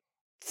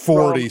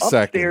 40 seconds.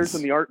 Upstairs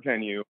in the art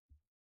venue,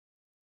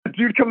 a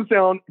dude comes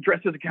down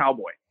dressed as a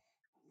cowboy.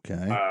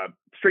 Okay.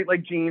 Straight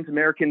leg jeans,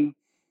 American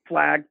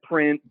flag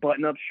print,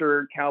 button-up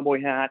shirt, cowboy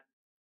hat.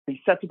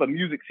 He sets up a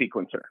music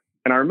sequencer.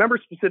 And I remember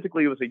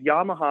specifically it was a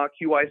Yamaha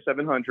QI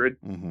 700.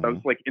 Mm-hmm. I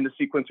was like into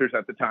sequencers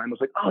at the time. I was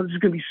like, oh, this is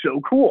going to be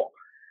so cool.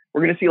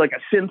 We're going to see like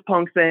a synth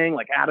punk thing,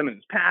 like Adam and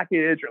his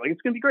package, or like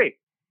it's going to be great.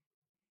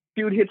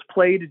 Dude hits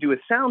play to do a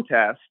sound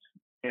test,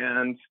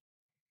 and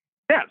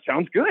yeah, it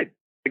sounds good.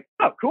 Like,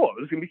 oh, cool.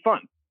 This is going to be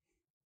fun.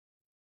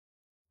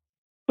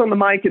 On the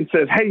mic and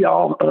says, hey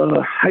y'all,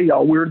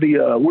 we're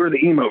the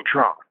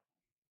Emotron.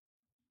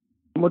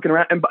 I'm looking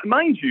around, and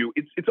mind you,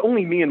 it's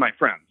only me and my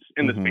friends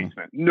in this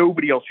basement.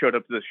 Nobody else showed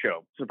up to this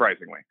show,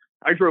 surprisingly.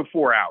 I drove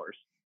 4 hours.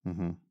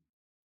 Mm-hmm.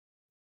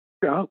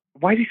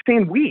 Why is he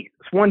saying we?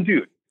 It's one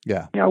dude.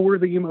 Yeah, we're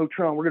the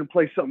Emotron. We're going to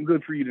play something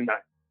good for you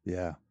tonight.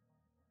 Yeah.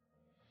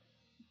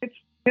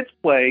 Hits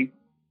play.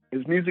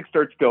 His music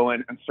starts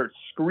going and starts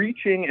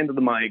screeching into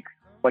the mic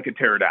like a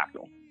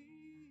pterodactyl.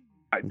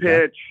 High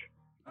pitch,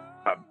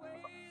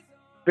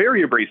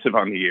 very abrasive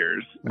on the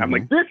ears. Mm-hmm. I'm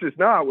like, this is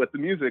not what the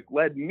music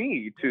led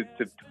me to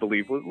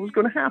believe was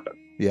going to happen.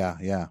 Yeah.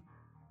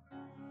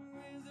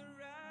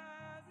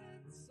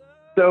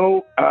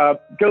 So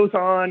goes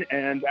on,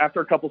 and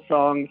after a couple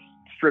songs,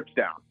 strips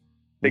down,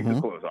 takes his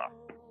clothes off.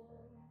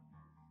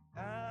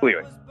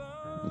 Clearly.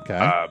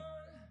 Okay.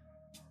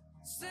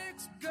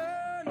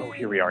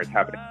 Here we are. It's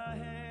happening.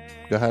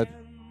 Go ahead.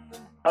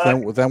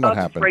 Then what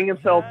happened? Spraying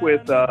himself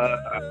with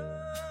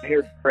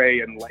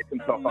hairspray and lights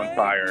himself on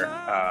fire,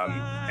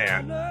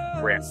 and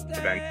ran to the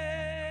event.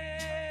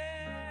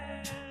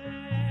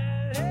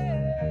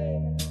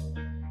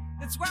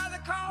 That's why they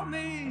call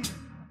me.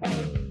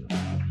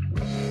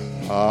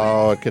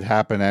 Oh, it could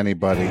happen to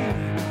anybody.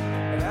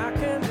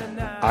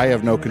 I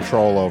have no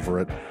control over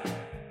it.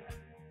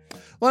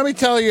 Let me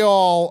tell you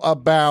all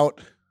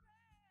about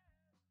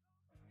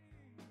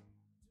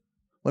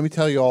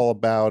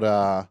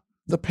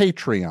the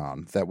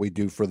Patreon that we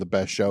do for the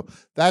best show.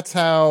 That's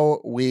how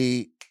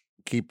we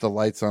keep the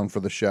lights on for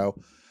the show.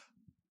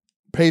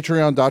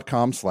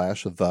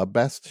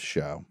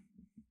 Patreon.com/thebestshow.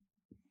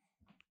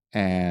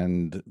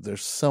 And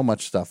there's so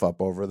much stuff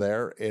up over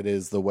there. It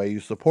is the way you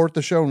support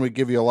the show, and we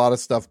give you a lot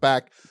of stuff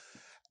back.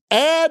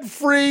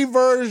 Ad-free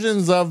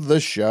versions of the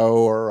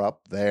show are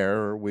up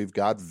there. We've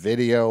got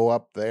video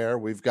up there.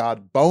 We've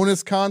got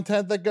bonus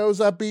content that goes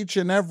up each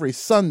and every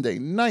Sunday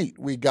night.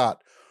 We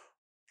got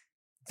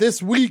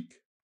this week,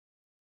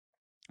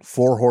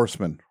 4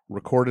 Horsemen.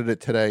 Recorded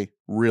it today.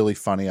 Really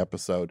funny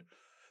episode.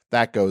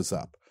 That goes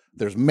up.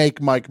 There's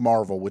Make Mike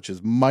Marvel, which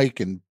is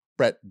Mike and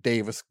Brett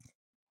Davis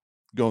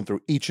going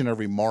through each and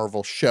every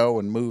Marvel show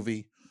and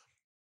movie.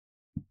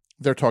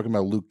 They're talking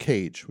about Luke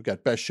Cage. We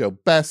got Best Show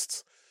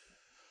Bests.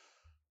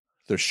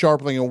 There's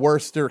Sharpling and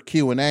Worcester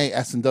Q&A,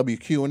 S&W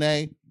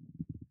Q&A.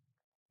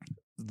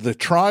 The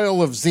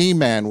Trial of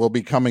Z-Man will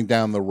be coming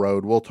down the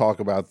road. We'll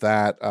talk about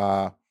that.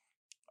 I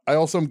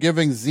also am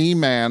giving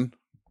Z-Man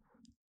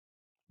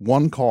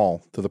one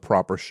call to the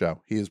proper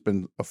show. He has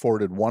been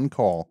afforded one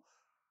call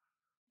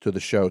to the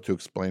show to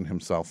explain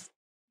himself.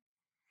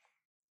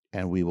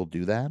 And we will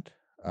do that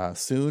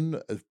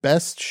soon.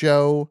 Best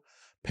show,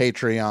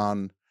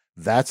 Patreon.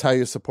 That's how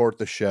you support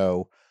the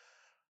show.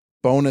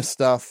 Bonus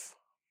stuff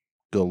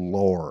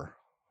galore.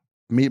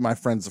 Meet My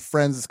Friends of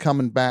Friends is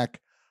coming back.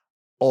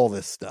 All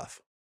this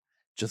stuff.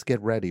 Just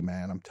get ready,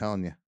 man. I'm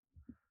telling you.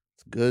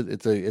 It's good.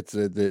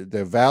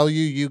 The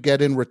value you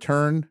get in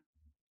return.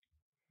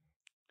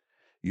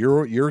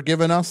 You're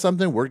giving us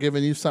something. We're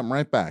giving you something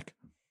right back.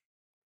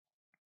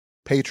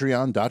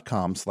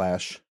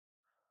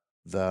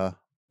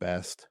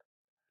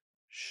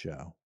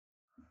 Patreon.com/thebestshow.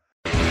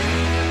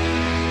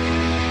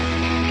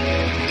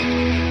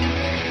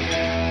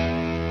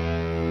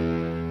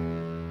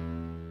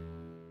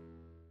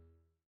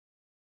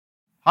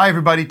 Hi,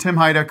 everybody. Tim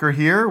Heidecker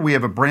here. We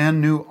have a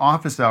brand new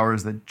office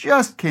hours that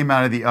just came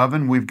out of the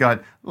oven. We've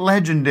got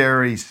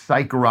legendary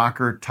psych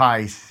rocker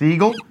Ty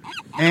Siegel.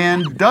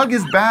 And Doug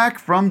is back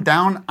from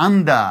down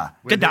under.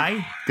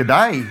 G'day.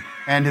 G'day.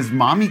 And his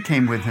mommy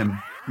came with him.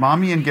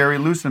 Mommy and Gary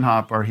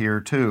Lucenhop are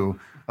here, too.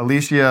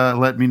 Alicia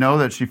let me know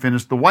that she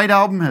finished the White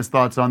Album, has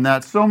thoughts on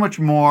that. So much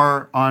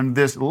more on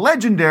this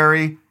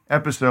legendary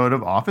episode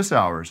of Office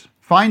Hours.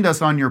 Find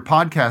us on your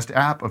podcast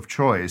app of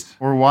choice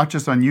or watch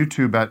us on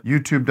YouTube at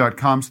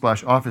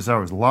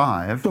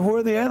youtube.com/officeHoursLive. So who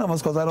are the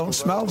animals? Because I don't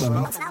smell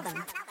them.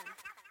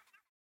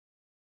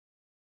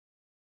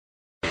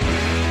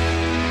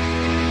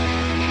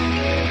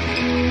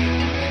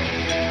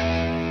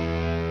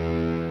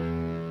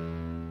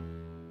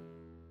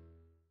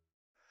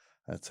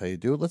 That's how you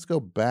do it. Let's go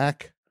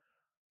back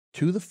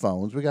to the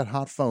phones. We got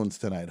hot phones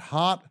tonight.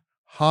 Hot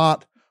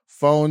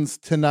phones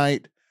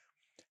tonight.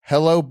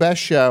 Hello,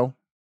 Best Show.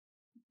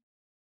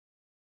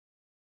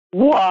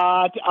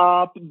 What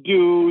up,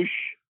 douche?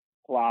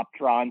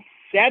 Ploppleton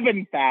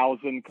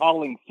 7000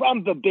 calling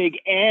from the Big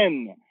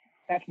N.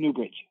 That's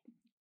Newbridge.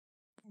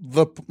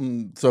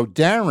 So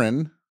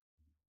Darren,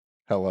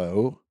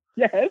 hello.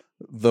 Yes.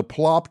 The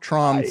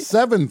Ploppleton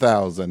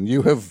 7000.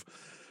 You have,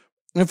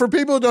 and for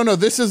people who don't know,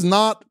 this is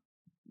not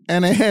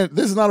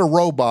a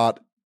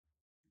robot.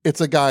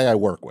 It's a guy I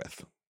work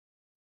with.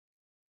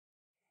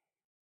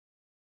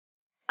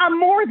 I'm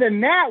more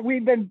than that.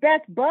 We've been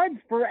best buds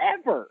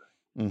forever.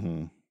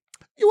 Mm-hmm.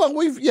 Well,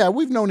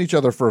 we've known each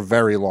other for a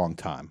very long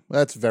time.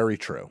 That's very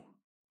true.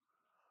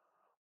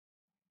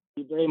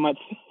 You very much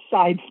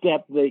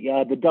sidestepped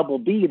the double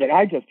B that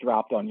I just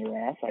dropped on your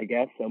ass, I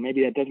guess. So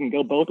maybe that doesn't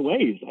go both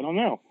ways. I don't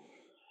know.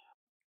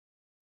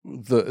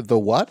 The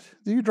what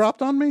that you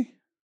dropped on me?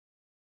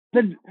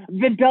 The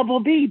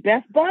double B,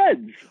 best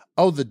buds.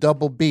 Oh, the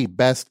double B,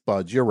 best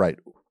buds. You're right.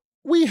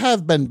 We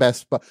have been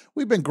best buds.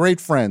 We've been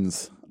great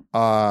friends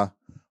for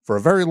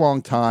a very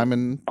long time,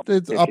 and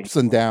it's ups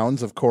and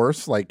downs, of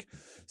course, like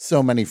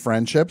so many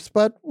friendships,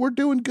 but we're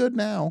doing good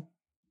now,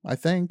 I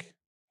think.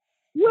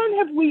 When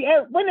have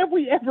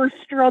we ever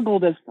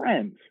struggled as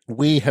friends?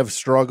 We have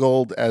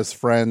struggled as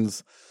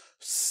friends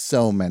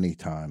so many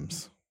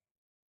times.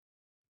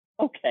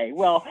 Okay,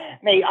 well,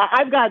 Nate,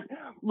 I've got,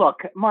 look,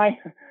 my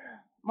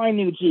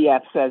new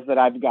GF says that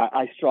I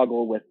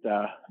struggle with,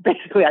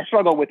 basically I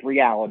struggle with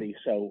reality.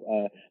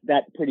 So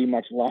that pretty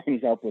much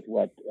lines up with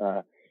what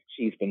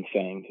she's been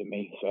saying to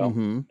me.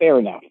 So fair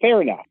enough.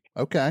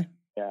 Okay.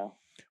 Yeah.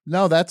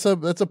 No, that's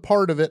a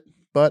part of it,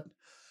 but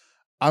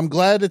I'm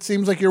glad it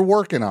seems like you're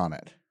working on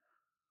it.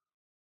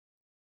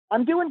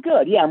 I'm doing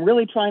good. Yeah. I'm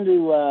really trying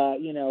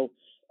to,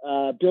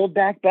 build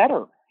back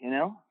better,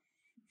 You're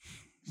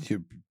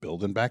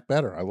building back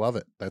better. I love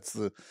it. That's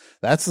the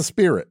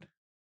spirit.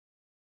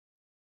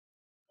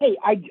 Hey,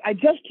 I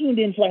just tuned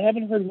in, so I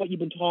haven't heard what you've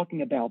been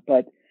talking about,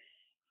 but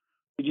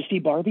did you see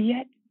Barbie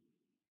yet?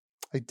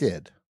 I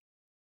did.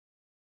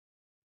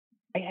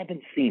 I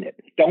haven't seen it.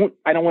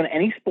 I don't want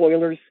any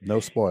spoilers. No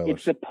spoilers.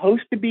 It's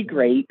supposed to be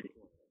great.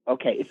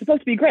 Okay, it's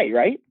supposed to be great,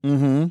 right?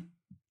 Mm-hmm.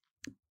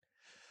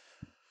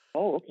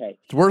 Oh, okay.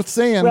 It's worth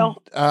seeing.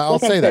 Well, I'll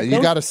say that.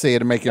 You got to see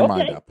it and make your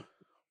mind up.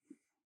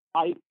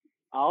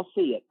 I'll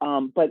see it.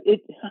 But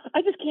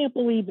I just can't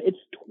believe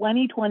it's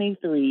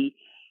 2023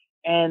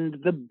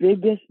 and the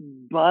biggest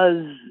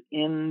buzz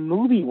in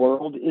movie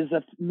world is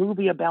a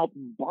movie about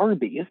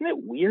Barbie. Isn't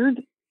it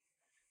weird?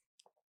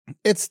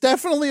 It's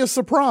definitely a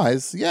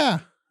surprise. Yeah.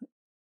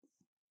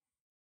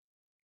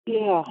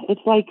 Yeah,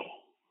 it's like,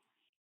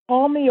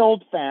 call me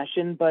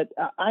old-fashioned, but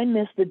I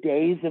miss the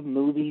days of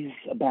movies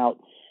about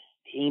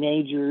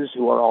teenagers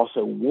who are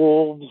also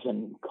wolves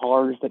and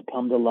cars that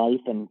come to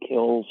life and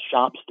kill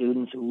shop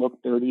students who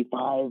look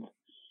 35.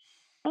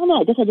 I don't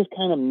know. I guess I just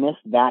kind of miss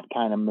that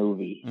kind of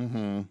movie.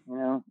 Mm-hmm. You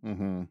know?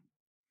 Mm-hmm.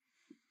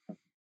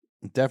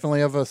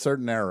 Definitely of a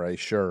certain era.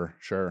 Sure.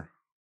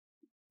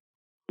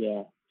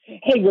 Yeah.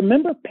 Hey,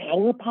 remember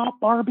Power Pop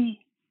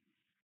Barbie?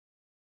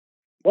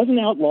 Wasn't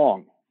out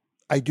long.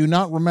 I do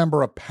not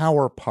remember a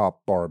Power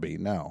Pop Barbie.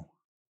 No.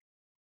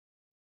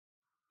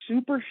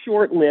 Super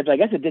short-lived. I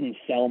guess it didn't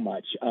sell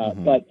much,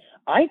 but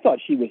I thought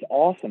she was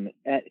awesome.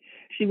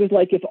 She was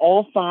like if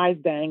all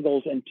 5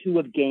 Bangles and 2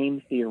 of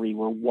Game Theory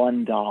were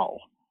one doll.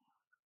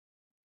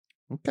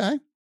 Okay.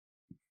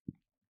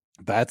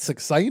 That's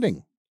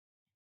exciting.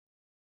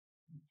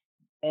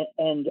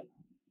 And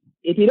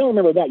if you don't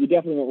remember that, you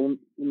definitely won't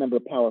remember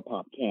Power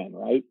Pop Ken,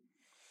 right?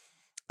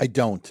 I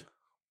don't.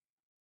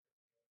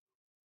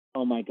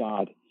 Oh my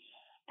God.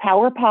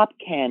 Power Pop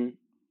Ken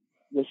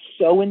was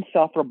so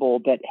insufferable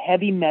that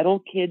heavy metal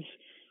kids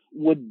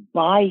would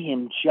buy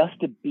him just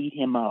to beat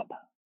him up.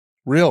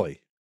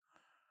 Really?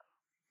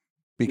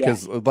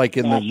 Because like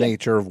in the Gotcha.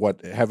 nature of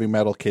what heavy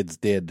metal kids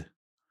did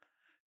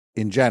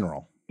in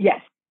general.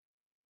 Yes.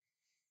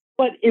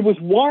 But it was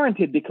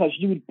warranted because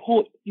you'd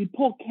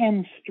pull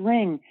Ken's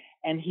string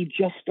and he'd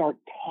just start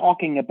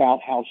talking about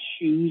how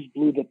Shoes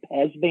blew the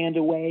Pez band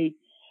away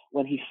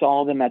when he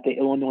saw them at the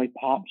Illinois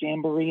Pop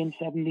Jamboree in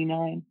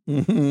 '79.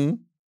 Mm-hmm.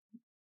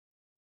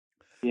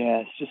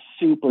 Yeah, it's just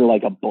super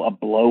like a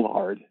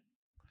blowhard.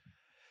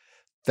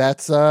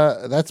 That's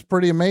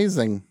pretty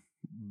amazing.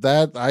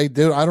 That I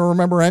don't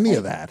remember any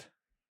of that.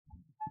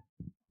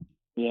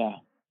 Yeah.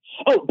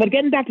 Oh, but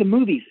getting back to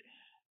movies,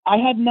 I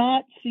had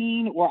not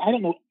seen, or I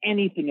don't know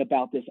anything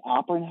about this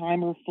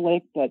Oppenheimer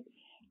flick, but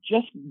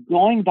just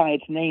going by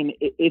its name,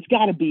 it's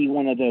got to be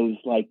one of those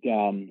like,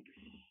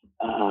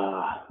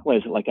 what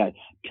is it, like a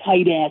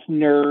tight ass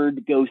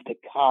nerd goes to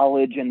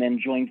college and then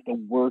joins the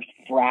worst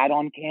frat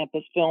on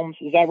campus films.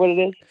 Is that what it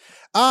is?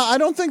 I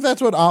don't think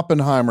that's what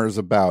Oppenheimer is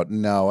about.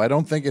 No, I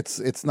don't think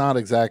it's not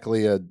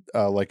exactly a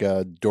like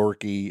a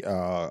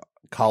dorky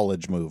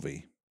college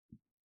movie.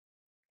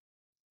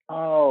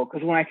 Oh,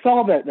 because when I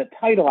saw the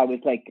title, I was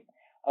like,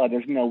 "Oh,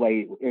 there's no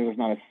way there's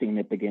not a scene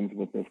that begins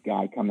with this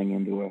guy coming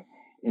into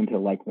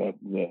like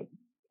the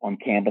on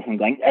campus and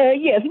going,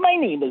 yes, my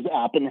name is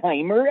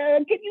Oppenheimer.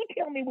 Can you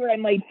tell me where I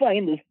might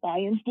find the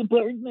science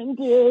department,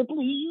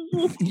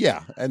 please?"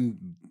 Yeah,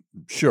 and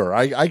sure,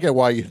 I get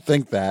why you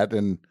think that,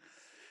 and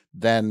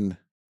then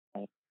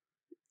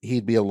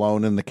he'd be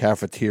alone in the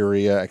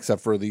cafeteria,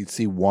 except for you'd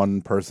see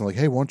one person like,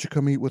 "Hey, why don't you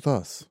come eat with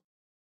us?"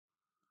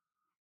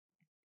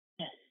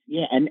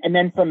 Yeah, and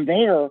then from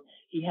there,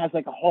 he has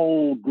like a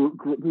whole group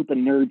of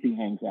nerds he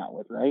hangs out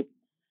with, right?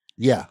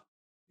 Yeah.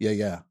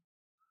 It's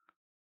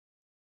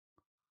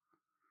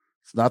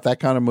not that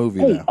kind of movie,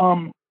 Hey,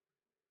 though.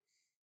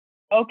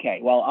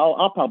 Okay, well,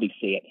 I'll probably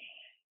see it.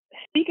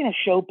 Speaking of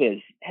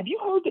showbiz, have you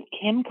heard that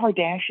Kim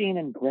Kardashian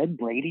and Greg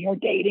Brady are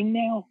dating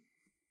now?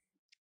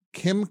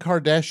 Kim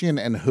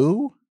Kardashian and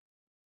who?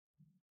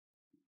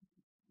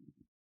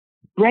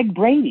 Greg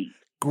Brady.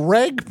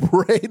 Greg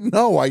Brady?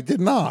 No, I did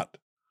not.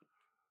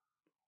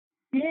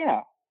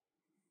 Yeah,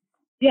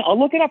 I'll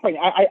look it up right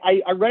now.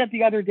 I read it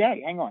the other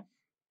day. Hang on.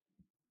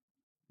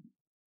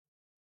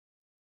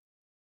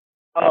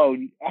 Oh,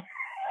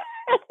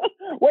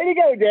 way to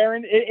go,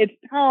 Darren! It's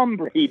Tom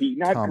Brady,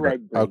 not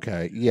Greg Brady.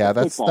 Okay, yeah,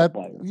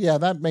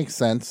 that makes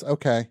sense.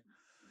 Okay,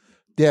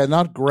 yeah,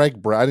 not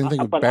Greg Brady. I didn't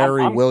think it was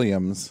Barry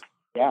Williams.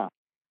 Yeah,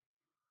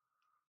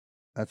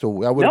 that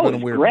would have been a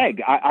weird.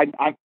 Greg.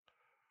 I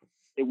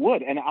it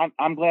would, and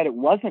I'm glad it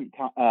wasn't.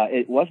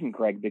 It wasn't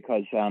Greg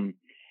because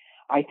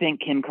I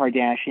think Kim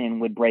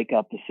Kardashian would break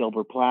up the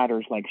Silver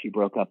Platters like she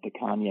broke up the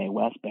Kanye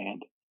West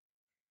band.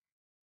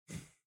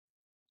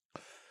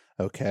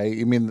 Okay,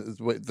 you mean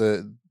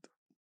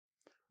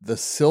the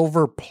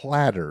Silver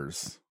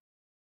Platters?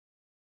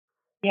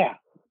 Yeah.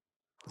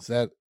 Is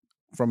that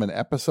from an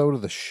episode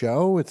of the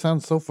show? It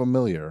sounds so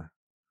familiar.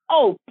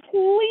 Oh,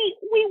 please!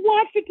 We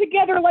watched it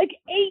together like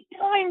 8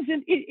 times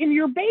in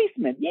your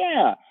basement.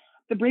 Yeah,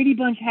 the Brady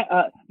Bunch,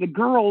 the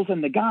girls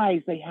and the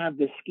guys, they have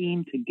this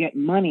scheme to get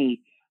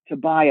money to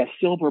buy a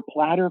silver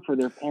platter for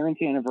their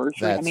parents'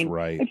 anniversary. That's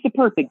right. It's the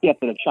perfect gift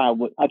that a child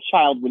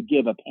would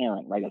give a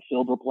parent, right? A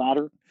silver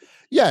platter.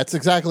 Yeah, it's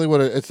exactly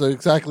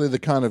exactly the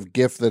kind of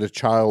gift that a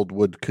child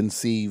would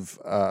conceive,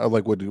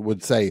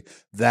 would say,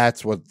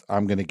 that's what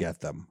I'm going to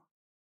get them.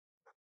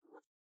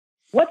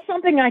 What's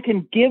something I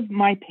can give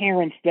my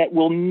parents that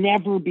will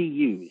never be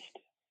used?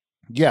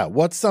 Yeah,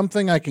 what's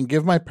something I can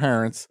give my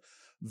parents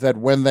that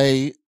when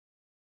they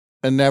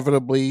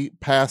inevitably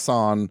pass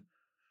on,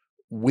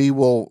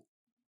 one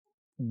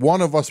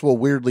of us will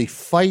weirdly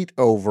fight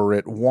over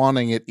it,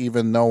 wanting it,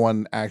 even no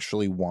one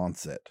actually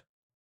wants it.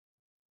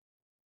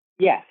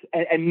 Yes,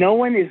 and no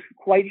one is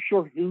quite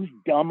sure whose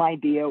dumb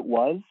idea it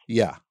was.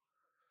 Yeah.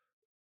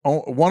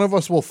 One of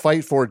us will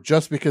fight for it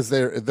just because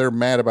they're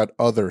mad about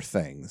other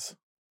things.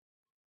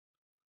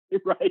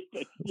 Right.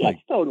 Yes,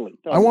 totally.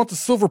 I want the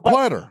silver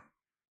platter.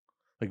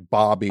 Like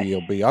Bobby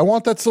will be, I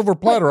want that silver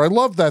platter. I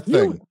love that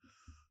thing.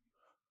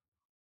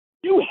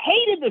 You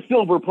hated the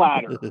silver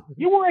platter.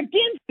 You were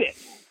against it.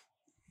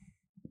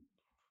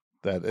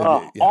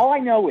 All I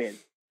know is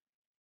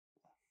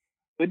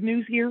good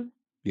news here.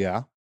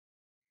 Yeah.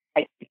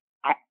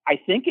 I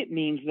think it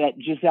means that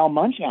Giselle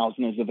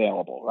Munchausen is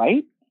available,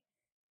 right?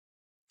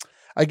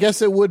 I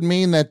guess it would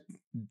mean that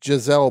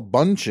Giselle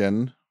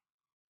Bundchen,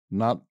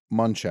 not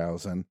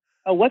Munchausen.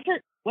 Oh, what's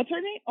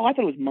her name? Oh, I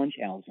thought it was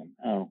Munchausen.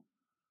 Oh.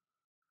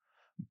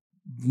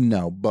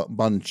 No, but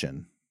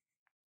Bundchen.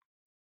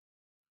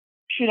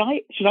 Should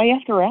I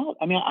ask her out?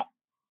 I mean,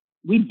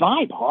 we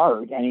vibe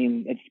hard. I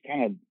mean, it's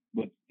kind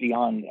of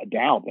beyond a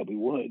doubt that we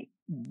would.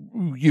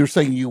 You're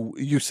saying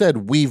you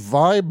said we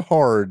vibe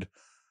hard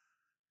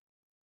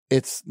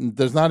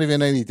there's not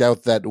even any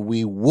doubt that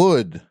we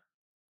would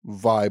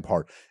vibe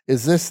hard.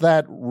 Is this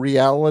that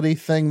reality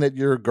thing that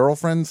your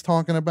girlfriend's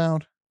talking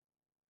about?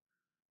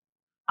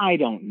 I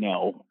don't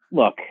know.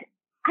 Look,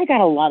 I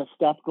got a lot of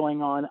stuff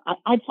going on.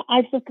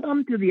 I've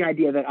succumbed to the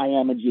idea that I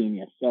am a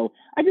genius, so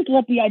I just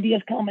let the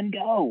ideas come and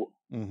go.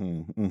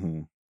 Mm-hmm.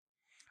 Mm-hmm.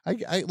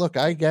 I look,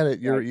 I get it.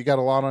 You got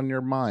a lot on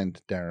your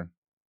mind, Darren.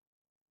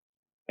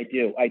 I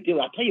do.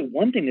 I'll tell you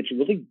one thing that's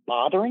really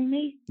bothering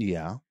me.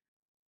 Yeah.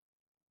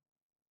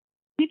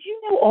 Did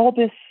you know all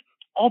the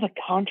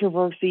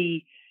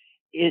controversy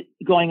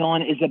going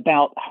on is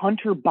about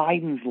Hunter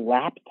Biden's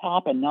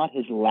laptop and not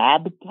his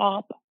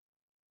laptop?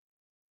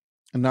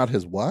 And not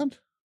his what?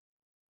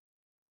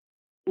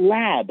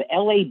 Lab,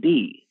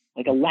 L-A-B,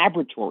 like a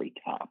laboratory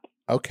top.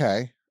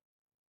 Okay.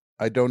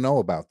 I don't know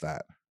about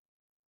that.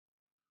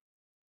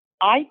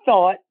 I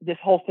thought this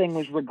whole thing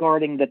was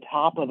regarding the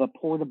top of a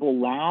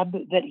portable lab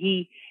that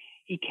he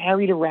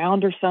carried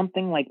around or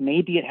something, like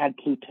maybe it had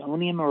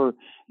plutonium or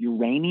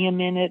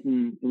uranium in it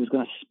and it was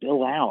going to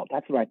spill out.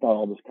 That's what I thought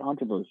all this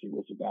controversy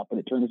was about. But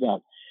it turns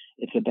out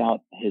it's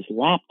about his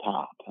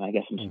laptop and I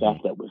guess some stuff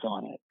that was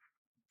on it.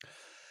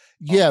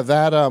 Yeah,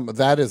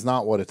 that is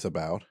not what it's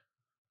about.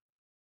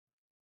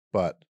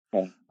 But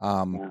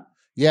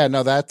yeah,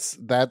 no,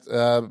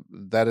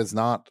 that is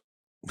not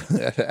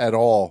at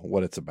all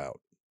what it's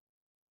about.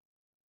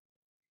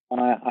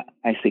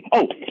 I see.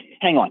 Oh,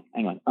 hang on.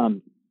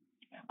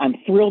 I'm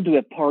thrilled to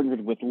have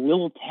partnered with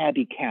Lil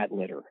Tabby Cat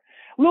Litter.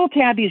 Lil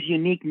Tabby's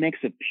unique mix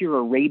of pure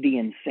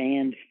Arabian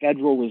sand,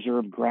 Federal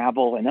Reserve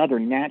gravel, and other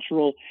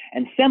natural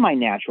and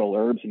semi-natural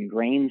herbs and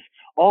grains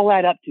all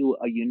add up to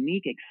a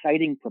unique,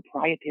 exciting,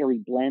 proprietary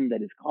blend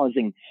that is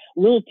causing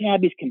Lil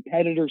Tabby's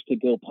competitors to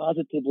go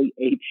positively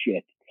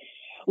apeshit.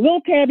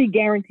 Lil Tabby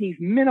guarantees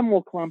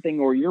minimal clumping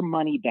or your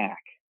money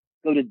back.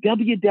 Go to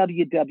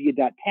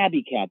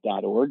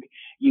www.tabbycat.org,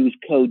 use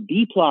code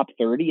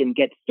DPLOP30 and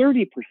get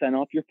 30%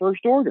 off your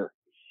first order.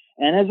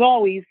 And as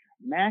always,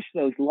 mash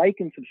those like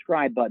and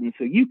subscribe buttons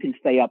so you can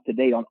stay up to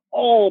date on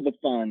all the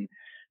fun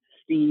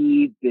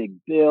Steve, Big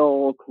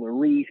Bill,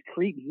 Clarice,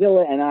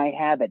 Creepzilla, and I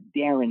have at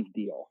Darren's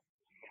deal.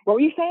 What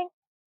were you saying?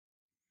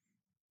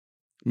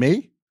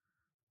 Me?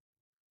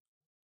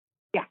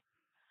 Yeah.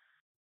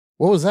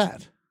 What was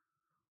that?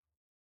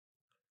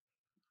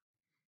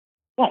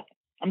 What?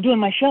 I'm doing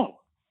my show.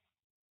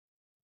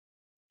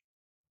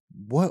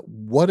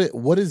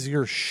 What is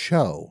your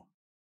show?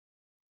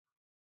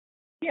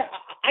 Yeah,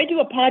 I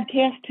do a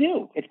podcast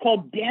too. It's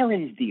called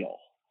Darren's Deal.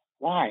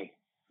 Why?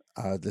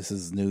 This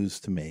is news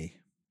to me.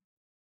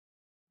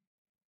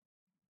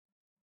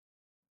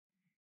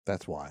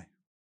 That's why.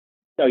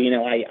 So,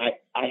 I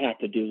have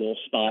to do little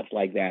spots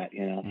like that,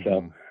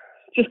 so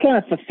just kind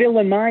of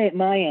fulfilling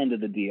my end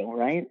of the deal,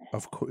 right?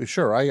 Of course.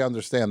 Sure. I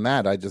understand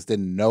that. I just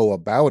didn't know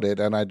about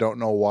it. And I don't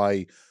know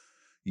why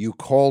you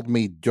called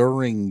me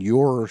during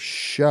your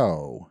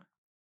show.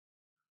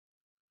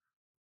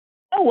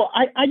 Oh, well,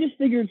 I just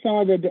figured some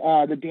of the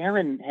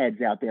Darren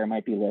heads out there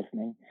might be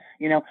listening.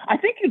 I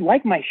think you'd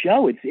like my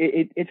show.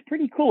 It's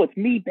pretty cool. It's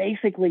me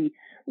basically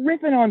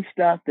riffing on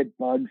stuff that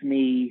bugs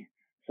me.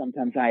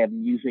 Sometimes I have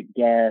music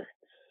guests.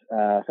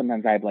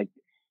 Sometimes I have like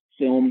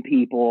film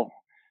people.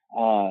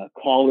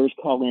 Callers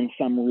call in,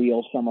 some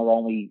real, some are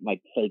only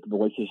like fake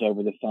voices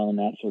over the phone,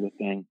 that sort of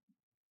thing.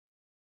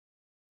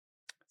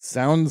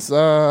 Sounds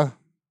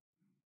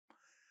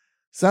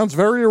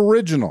very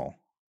original,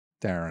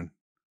 Darren.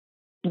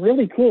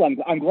 Really cool.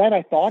 I'm glad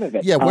I thought of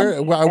it. Yeah,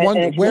 where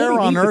really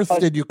on earth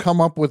because, did you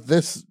come up with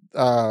this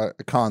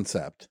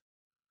concept?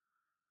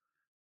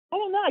 I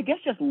don't know. I guess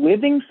just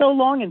living so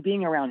long and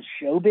being around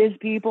showbiz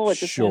people, it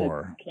just kind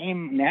of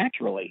came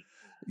naturally.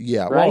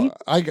 Yeah, right?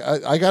 Well,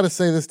 I got to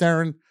say this,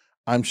 Darren.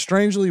 I'm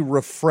strangely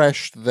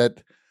refreshed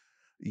that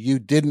you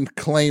didn't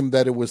claim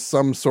that it was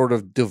some sort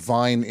of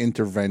divine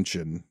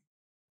intervention.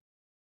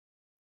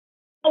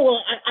 Oh,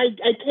 well,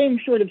 I came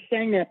short of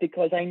saying that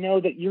because I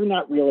know that you're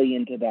not really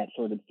into that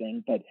sort of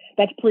thing, but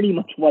that's pretty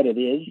much what it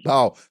is.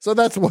 Oh, so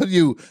that's what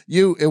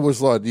it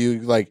was like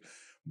you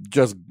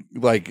just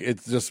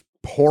it's just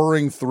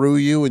pouring through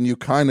you and you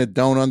kind of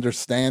don't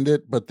understand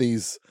it, but you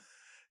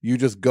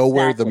just go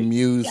where the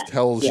muse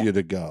tells you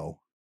to go.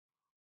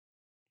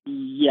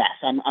 Yes,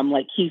 I'm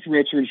like Keith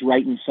Richards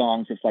writing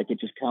songs. It's like it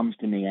just comes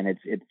to me and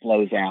it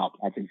flows out.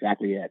 That's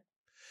exactly it.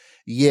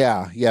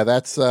 Yeah,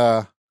 that's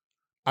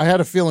I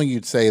had a feeling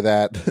you'd say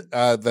that.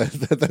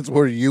 That's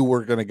where you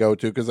were going to go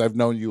to because I've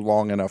known you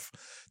long enough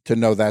to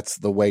know that's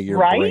the way your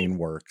brain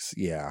works.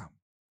 Yeah.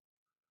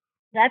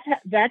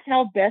 That's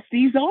how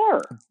besties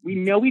are. We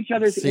know each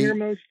other's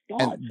innermost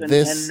thoughts.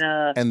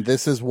 And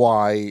this is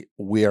why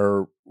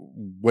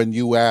when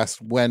you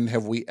asked, when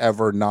have we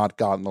ever not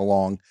gotten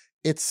along?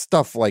 It's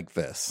stuff like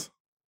this.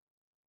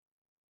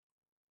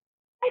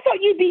 I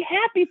thought you'd be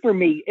happy for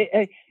me.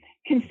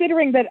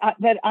 Considering that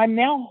I'm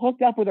now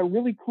hooked up with a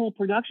really cool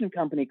production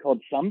company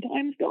called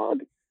Sometimes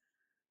Dog.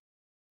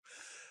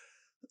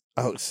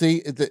 Oh,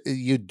 see,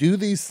 you do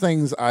these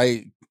things.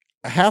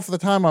 Half the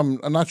time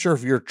I'm not sure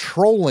if you're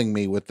trolling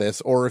me with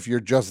this or if you're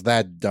just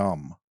that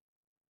dumb.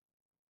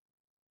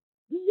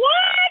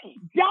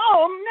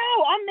 Oh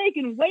no, I'm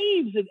making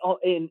waves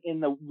in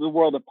the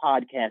world of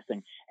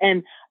podcasting,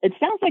 and it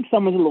sounds like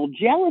someone's a little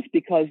jealous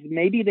because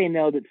maybe they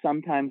know that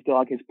sometimes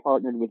Dog has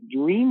partnered with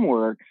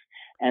DreamWorks,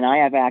 and I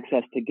have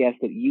access to guests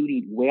that you'd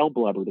eat whale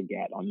blubber to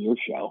get on your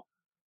show.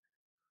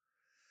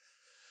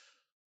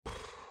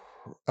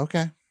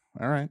 Okay,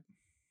 all right.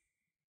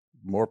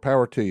 More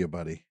power to you,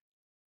 buddy.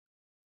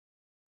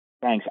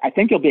 Thanks. I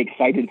think you'll be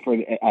excited for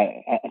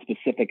a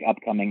specific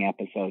upcoming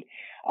episode.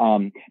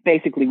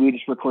 Basically, we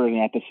just recorded an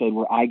episode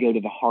where I go to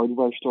the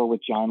hardware store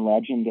with John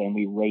Legend and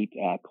we rate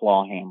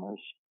claw hammers.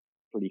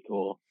 Pretty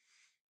cool.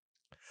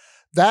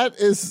 That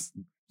is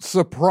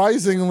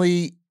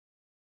surprisingly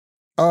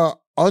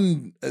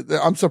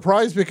I'm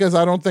surprised because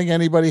I don't think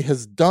anybody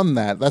has done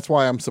that. That's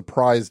why I'm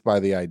surprised by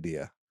the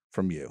idea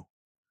from you.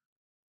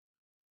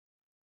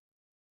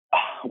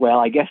 Well,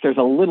 I guess there's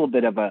a little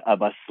bit of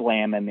a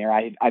slam in there.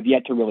 I've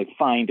yet to really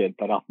find it,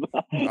 but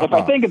if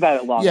I think about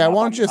it long enough,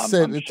 why don't you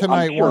sit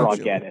tonight? I'm sure why I'll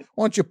get it.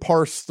 Why don't you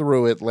parse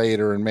through it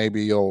later, and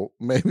maybe you'll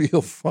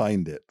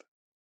find it.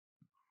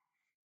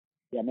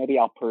 Yeah, maybe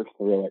I'll purse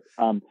through it.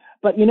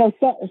 But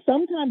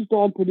sometimes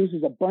Dog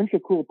produces a bunch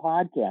of cool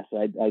podcasts.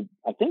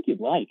 I think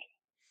you'd like.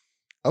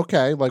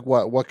 Okay, like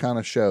what kind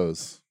of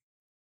shows?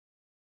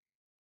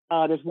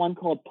 There's one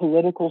called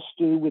Political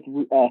Stew with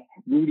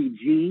Rudy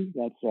G.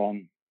 That's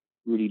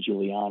Rudy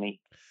Giuliani.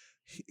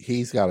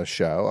 He's got a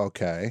show.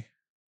 Okay,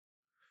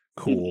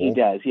 cool. He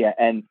does, yeah,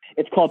 and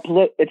it's called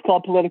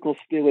Political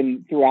Stew.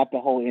 And throughout the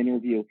whole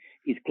interview,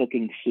 he's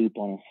cooking soup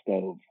on a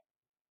stove.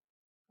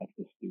 That's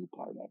the stew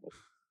part of it.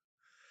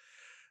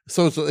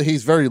 So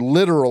he's very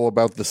literal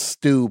about the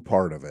stew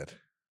part of it.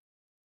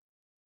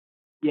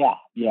 Yeah.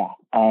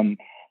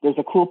 There's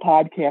a cool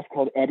podcast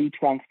called Eddie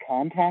Trunk's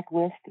Contact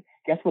List.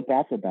 Guess what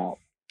that's about?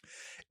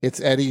 It's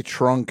Eddie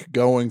Trunk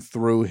going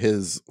through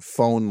his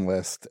phone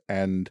list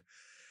and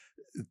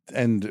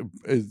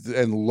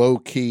low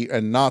key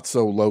and not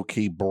so low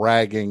key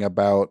bragging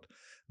about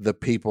the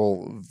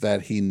people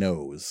that he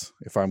knows.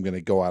 If I'm going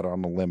to go out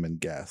on a limb and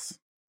guess.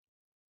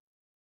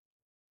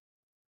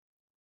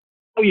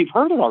 Oh, you've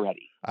heard it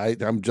already.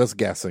 I'm just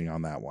guessing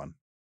on that one.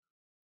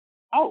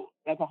 Oh,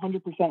 that's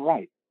 100%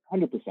 right.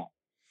 100%.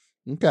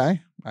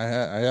 Okay. I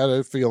had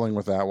a feeling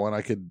with that one.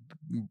 I could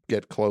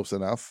get close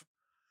enough.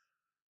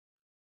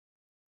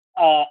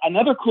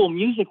 Another cool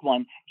music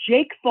one,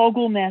 Jake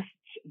Fogelnest's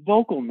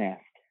Vocal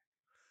Nest.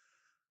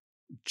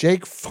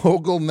 Jake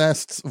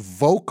Fogelnest's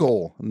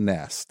Vocal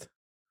Nest.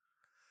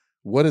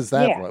 What is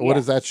that? Yeah, what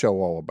is that show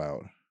all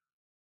about?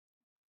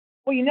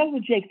 Well, you know who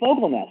Jake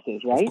Fogelnest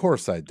is, right? Of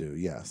course I do,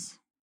 yes.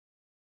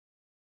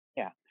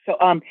 Yeah. So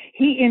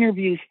he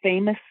interviews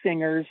famous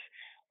singers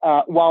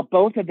while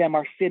both of them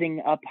are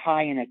sitting up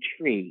high in a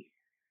tree.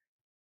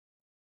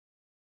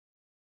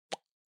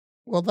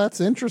 Well, that's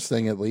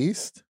interesting, at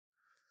least.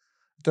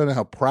 Don't know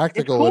how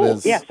practical cool. it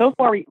is. Yeah, so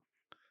far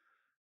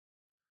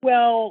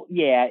well,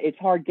 yeah, it's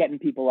hard getting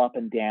people up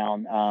and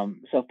down.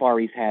 So far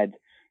he's had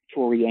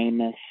Tori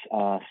Amos,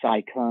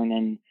 Cy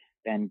Kernan,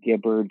 Ben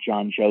Gibbard,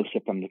 John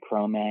Joseph from the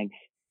Cro-Mags,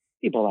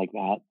 people like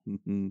that.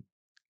 Mm-hmm.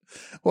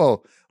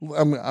 Well,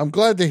 I'm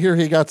glad to hear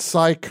he got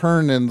Cy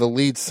Kernan, the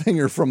lead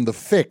singer from The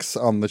Fix,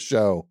 on the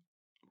show.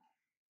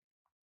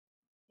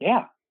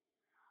 Yeah.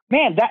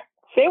 Man,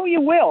 say what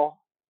you will.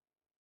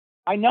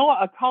 I know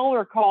a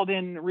caller called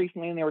in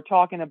recently and they were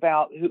talking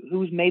about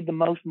who's made the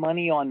most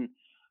money on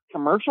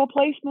commercial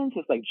placements.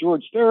 It's like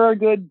George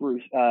Thorogood,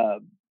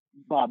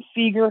 Bob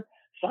Seger.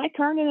 Cy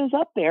Kernan is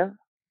up there.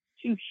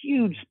 2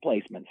 huge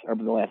placements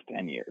over the last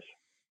 10 years.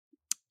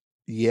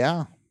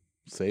 Yeah.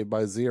 Saved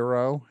by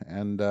Zero,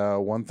 and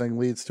one thing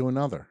leads to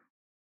another.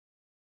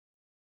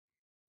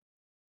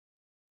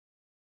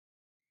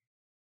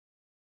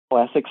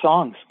 Classic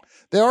songs.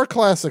 They are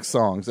classic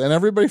songs, and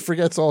everybody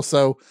forgets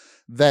also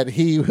that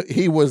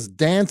he was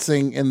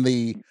dancing in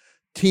the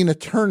Tina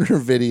Turner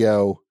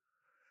video.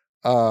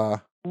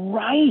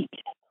 Right.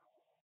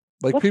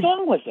 Like what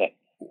song was it?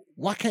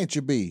 Why Can't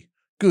You Be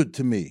Good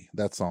to Me?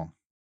 That song.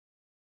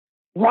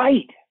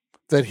 Right.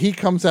 That he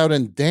comes out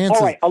and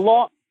dances. All right,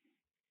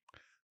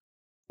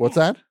 What's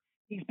that?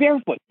 He's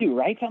barefoot too,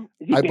 right?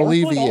 I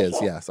believe he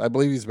is. Yes, I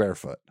believe he's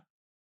barefoot.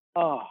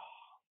 Oh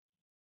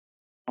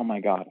my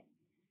God.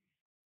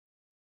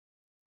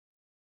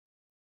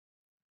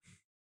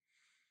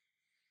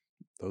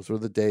 Those were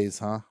the days,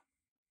 huh?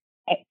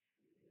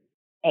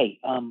 Hey,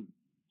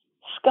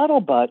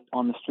 scuttlebutt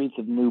on the streets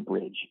of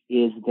Newbridge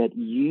is that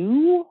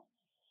you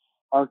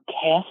are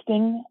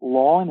casting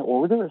Law and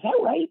Order. Is that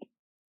right?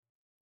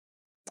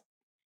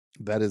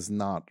 That is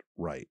not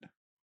right.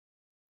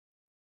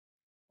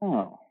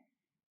 Oh,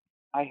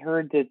 I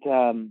heard that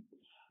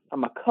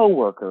from a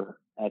coworker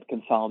at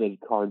Consolidated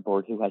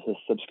Cardboard who has a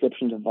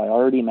subscription to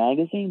Variety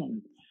magazine,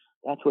 and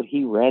that's what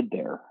he read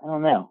there. I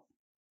don't know.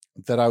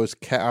 That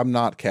I'm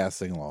not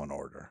casting Law and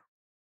Order.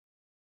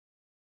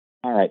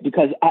 All right,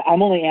 because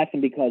I'm only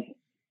asking because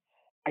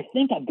I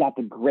think I've got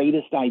the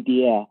greatest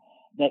idea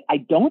that I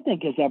don't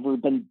think has ever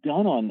been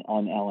done on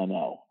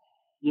LNO.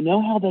 You know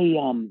how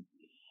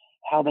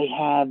they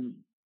have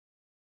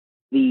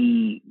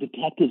the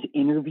detectives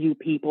interview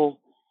people,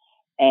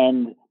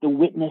 and the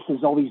witness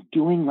is always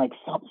doing like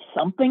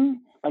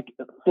something like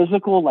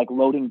physical, like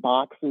loading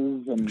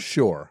boxes and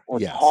Sure. or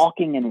Yes.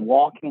 talking and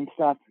walking and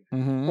stuff.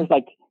 Mhm. There's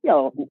like,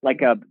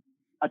 like a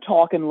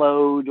talk and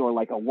load or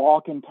like a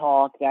walk and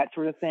talk, that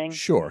sort of thing.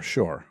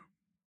 Sure.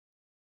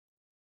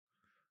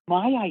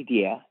 My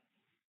idea,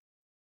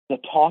 the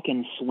talk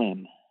and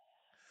swim.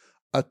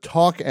 A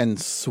talk and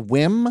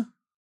swim?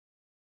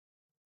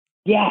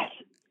 Yes.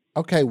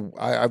 Okay,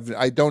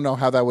 I don't know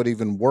how that would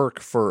even work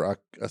for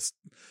a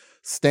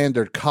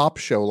standard cop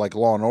show like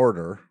Law and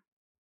Order.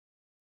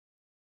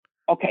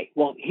 Okay,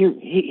 well,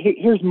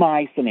 here's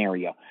my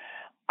scenario.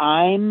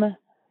 I'm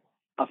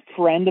a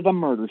friend of a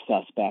murder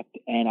suspect,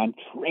 and I'm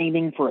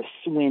training for a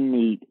swim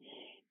meet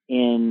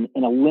in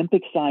an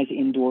Olympic-sized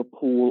indoor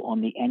pool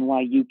on the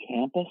NYU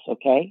campus,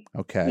 okay?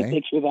 Can you Okay.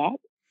 picture that?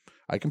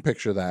 I can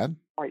picture that.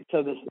 All right,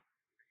 so the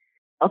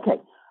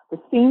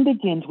scene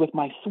begins with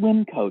my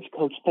swim coach,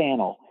 Coach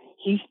Fannel.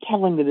 He's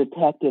telling the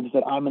detectives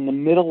that I'm in the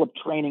middle of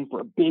training for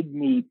a big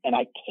meet and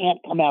I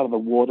can't come out of the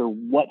water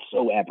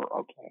whatsoever,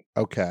 okay?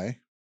 Okay.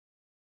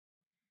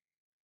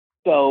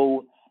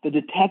 So the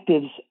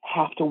detectives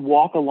have to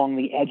walk along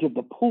the edge of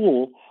the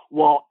pool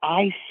while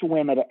I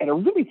swim at a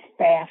really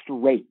fast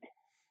rate.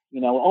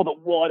 You know, all the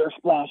water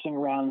splashing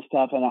around and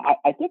stuff. And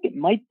I think it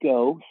might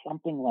go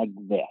something like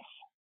this.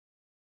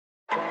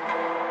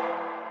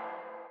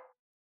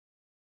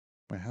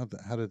 Wait, how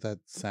did that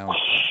sound?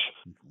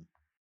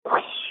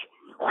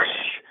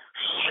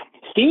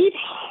 Steve?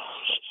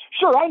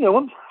 Sure, I know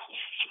him.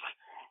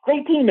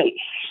 Great teammate.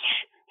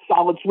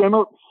 Solid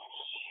swimmer.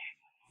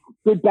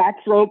 Good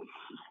backstroke.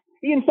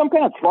 He in some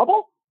kind of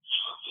trouble?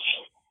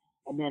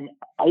 And then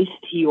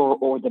Ice-T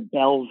or the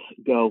bells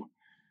go,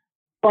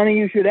 funny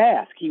you should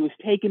ask. He was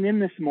taken in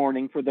this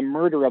morning for the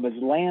murder of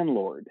his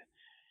landlord.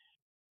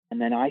 And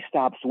then I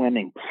stop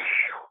swimming.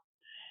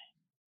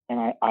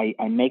 And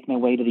I make my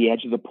way to the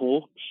edge of the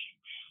pool.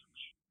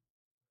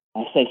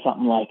 I say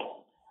something like,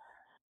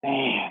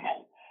 man,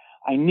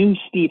 I knew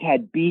Steve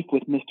had beef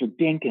with Mr.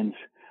 Dinkins,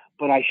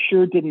 but I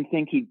sure didn't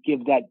think he'd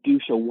give that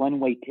douche a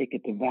one-way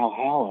ticket to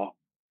Valhalla.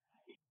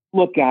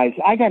 Look, guys,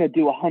 I got to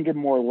do 100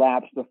 more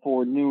laps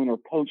before noon or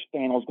Coach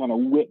Fannel's going to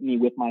whip me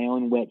with my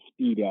own wet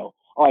Speedo.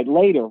 All right,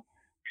 later.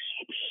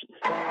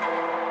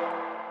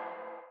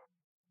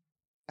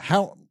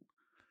 How?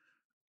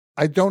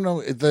 I don't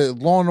know. The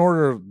Law and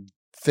Order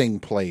thing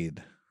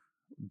played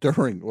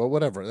during, well,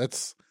 whatever.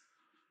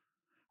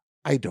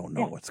 I don't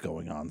know what's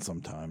going on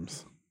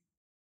sometimes.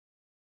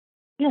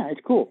 Yeah,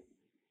 it's cool.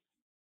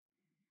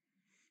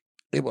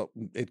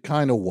 It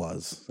kind of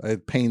was.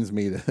 It pains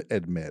me to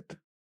admit.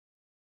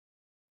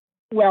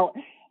 Well,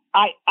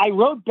 I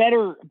wrote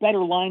better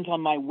lines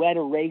on my wet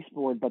erase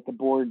board, but the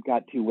board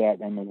got too wet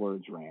and the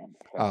words ran.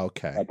 So,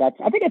 Okay. I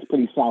think it's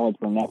pretty solid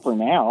for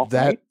now.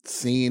 That right?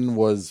 scene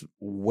was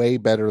way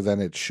better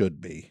than it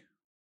should be.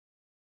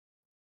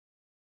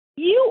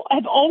 You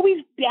have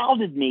always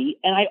doubted me,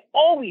 and I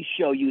always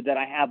show you that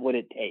I have what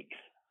it takes.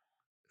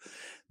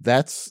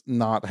 That's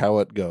not how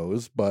it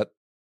goes, but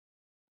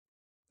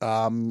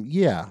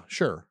yeah,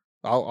 sure.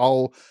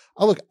 I'll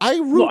look. I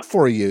root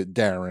for you,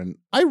 Darren.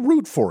 I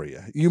root for you.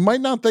 You might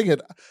not think it.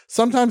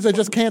 Sometimes I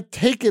just can't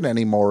take it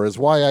anymore. Is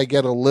why I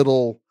get a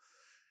little.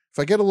 If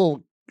I get a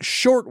little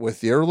short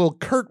with you or a little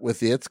curt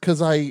with you, it's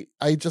because I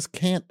just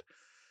can't.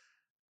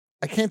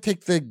 I can't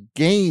take the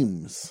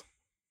games.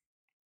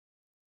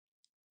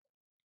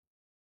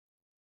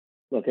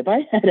 Look, if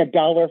I had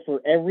 $1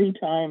 for every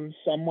time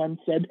someone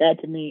said that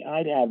to me,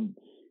 I'd have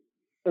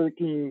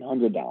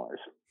 $1,300.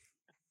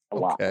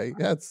 Okay,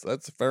 that's a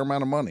fair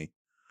amount of money.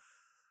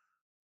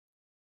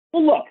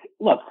 Well,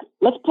 look,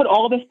 let's put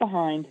all this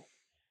behind.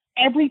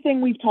 Everything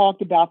we've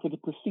talked about for the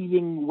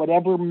preceding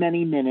whatever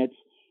many minutes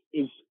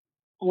is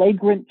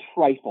flagrant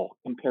trifle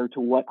compared to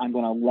what I'm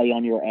going to lay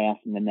on your ass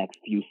in the next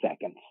few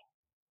seconds.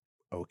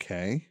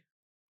 Okay.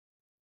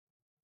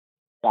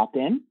 Strapped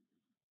in?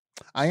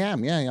 I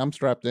am, yeah, I'm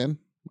strapped in.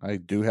 I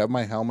do have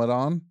my helmet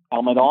on.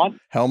 Helmet on?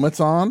 Helmet's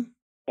on.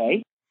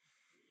 Okay.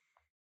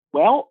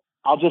 Well,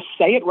 I'll just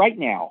say it right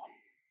now.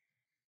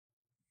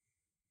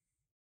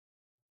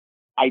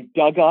 I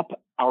dug up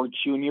our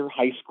junior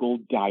high school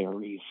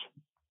diaries.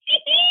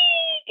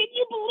 Can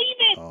you believe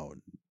it? Oh,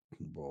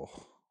 well,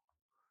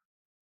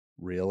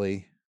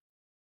 really?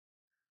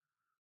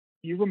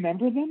 You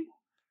remember them?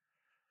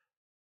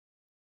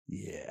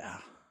 Yeah.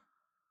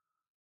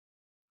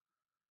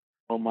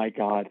 Oh my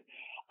God.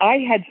 I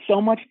had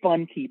so much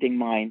fun keeping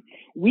mine.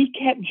 We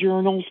kept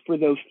journals for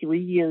those 3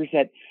 years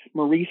at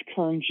Maurice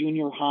Kern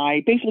Junior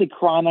High, basically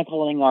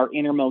chronicling our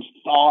innermost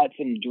thoughts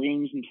and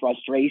dreams and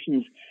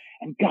frustrations.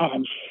 And God,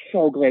 I'm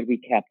so glad we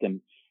kept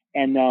them.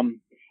 And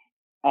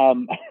I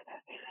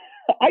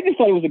just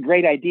thought it was a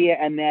great idea,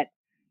 and that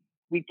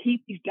we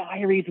keep these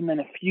diaries, and then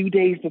a few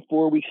days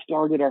before we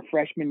started our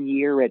freshman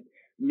year at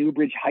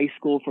Newbridge High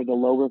School for the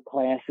lower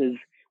classes,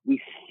 we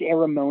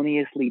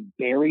ceremoniously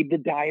buried the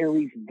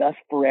diaries, thus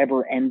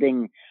forever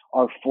ending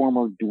our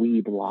former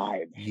dweeb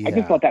lives. Yeah. I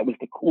just thought that was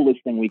the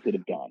coolest thing we could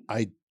have done.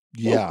 I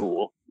Yeah. So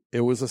cool.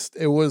 It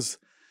was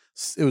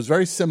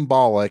very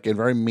symbolic and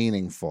very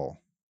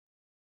meaningful.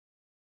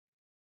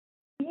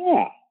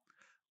 Yeah.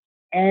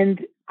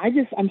 And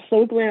I'm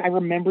so glad I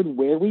remembered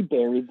where we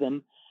buried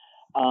them.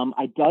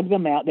 I dug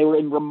them out. They were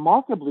in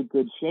remarkably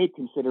good shape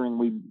considering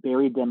we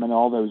buried them in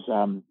all those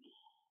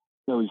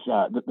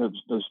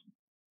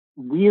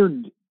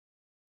weird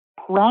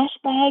trash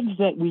bags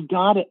that we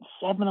got at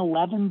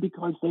 7-Eleven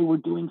because they were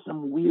doing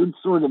some weird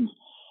sort of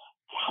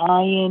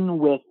tie-in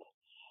with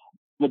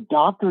the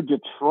Dr.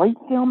 Detroit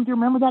film. Do you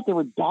remember that? They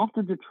were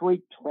Dr.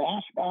 Detroit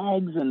trash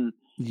bags, and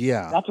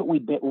Yeah. that's what we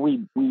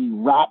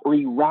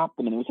rewrapped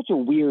them in. It was such a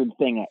weird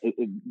thing.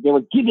 They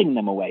were giving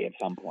them away at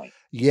some point.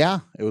 Yeah,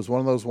 it was one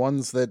of those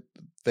ones that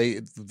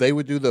they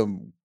would do the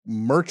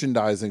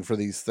merchandising for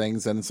these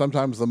things, and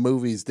sometimes the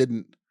movies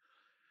didn't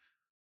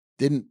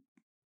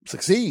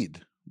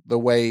succeed the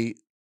way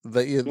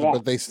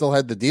but they still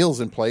had the deals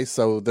in place.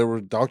 So there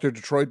were Dr.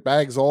 Detroit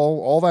bags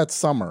all that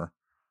summer.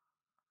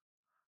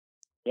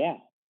 Yeah,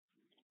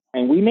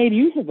 and we made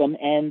use of them,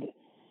 and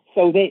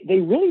so they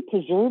really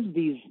preserved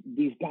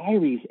these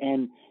diaries.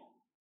 And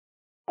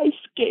I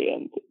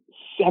scanned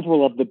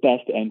several of the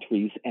best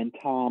entries, and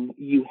Tom,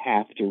 you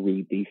have to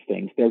read these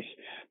things.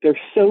 They're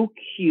so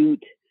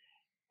cute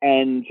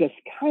and just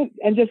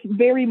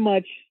very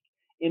much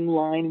in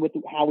line with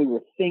how we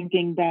were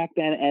thinking back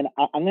then. And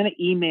I'm going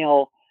to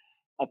email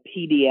a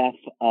PDF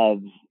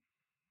of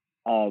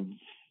a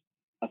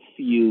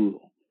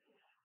few.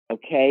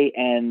 Okay.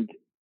 And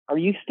are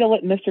you still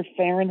at Mr.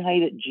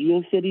 Fahrenheit at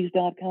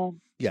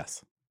geocities.com?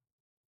 Yes.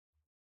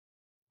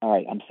 All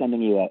right. I'm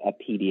sending you a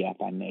PDF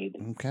I made.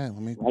 Okay.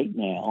 Let me right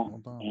now.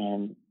 Hold on.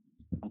 And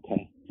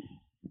okay.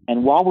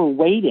 And while we're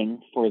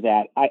waiting for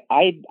that,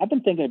 I've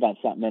been thinking about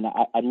something, and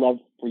I'd love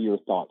for your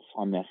thoughts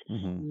on this.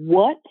 Mm-hmm.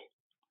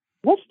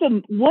 What's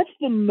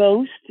the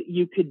most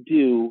you could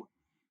do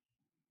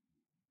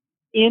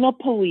in a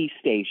police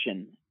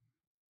station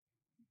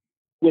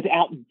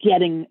without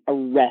getting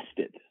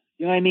arrested?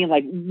 You know what I mean?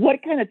 Like,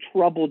 what kind of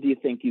trouble do you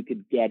think you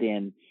could get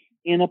in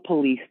a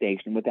police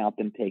station without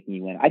them taking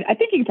you in? I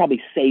think you could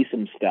probably say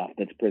some stuff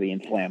that's pretty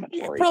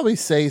inflammatory. You could probably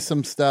say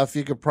some stuff.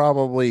 You could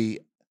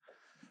probably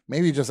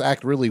maybe just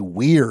act really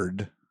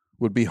weird.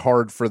 Would be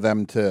hard for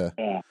them to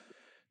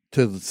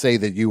say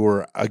that you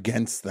were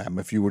against them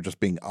if you were just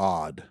being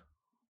odd.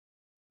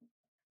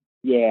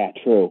 Yeah,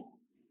 true.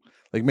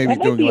 Like maybe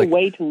that doing might be like a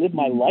way to live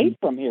my life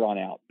from here on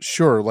out.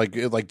 Sure, like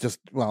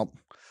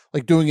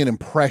doing an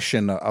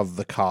impression of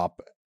the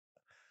cop,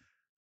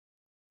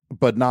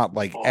 but not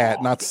like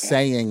not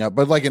saying,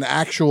 but like an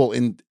actual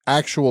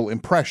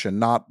impression,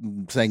 not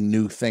saying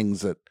new things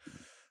that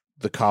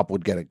the cop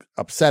would get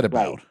upset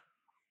about. Right.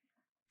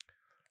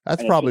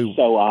 That's and probably it's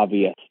so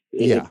obvious.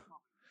 Yeah.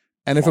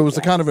 And if it was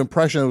the kind of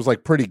impression that was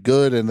like pretty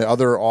good, and the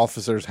other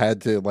officers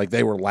had to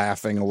they were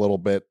laughing a little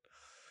bit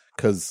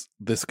because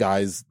this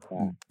guy's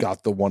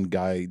got the one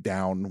guy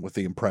down with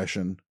the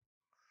impression.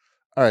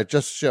 All right,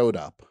 just showed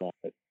up.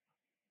 Okay.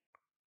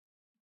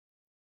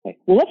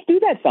 Well, let's do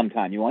that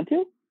sometime. You want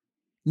to?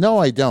 No,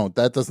 I don't.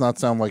 That does not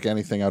sound like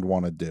anything I'd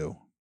want to do.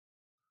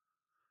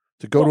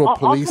 To go to a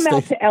police I'll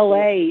come station. out to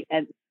LA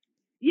and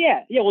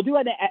we'll do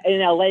it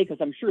in LA because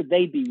I'm sure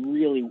they'd be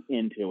really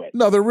into it.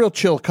 No, they're real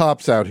chill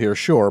cops out here,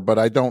 sure, but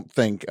I don't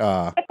think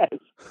I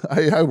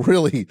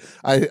really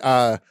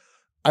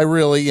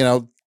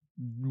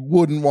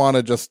wouldn't want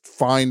to just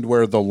find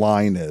where the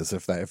line is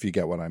if you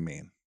get what I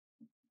mean.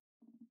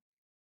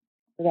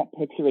 That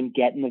picture in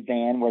Get in the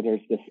Van where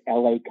there's this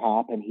LA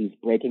cop and he's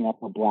breaking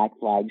up a Black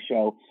Flag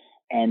show,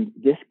 and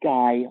this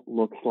guy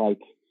looks like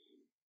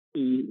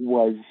he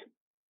was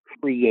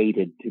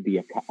created to be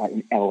an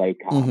LA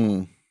cop.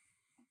 Mm-hmm.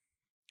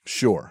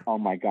 Sure. Oh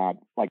my God.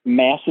 Like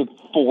massive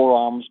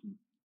forearms,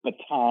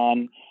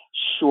 baton,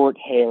 short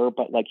hair,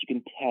 but like you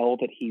can tell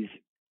that he's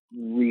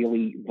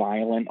really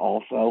violent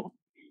also.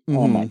 Mm-hmm.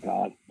 Oh my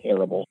God.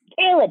 Terrible.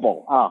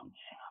 Oh.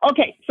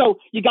 Okay. So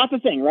you got the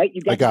thing, right?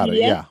 You got I got the it.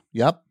 Yeah.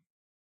 Yep.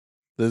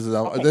 This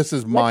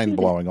is mind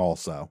blowing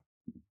also.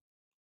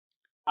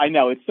 I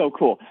know, it's so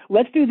cool.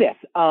 Let's do this.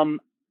 I'll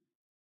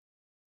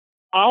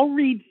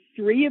read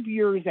 3 of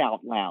yours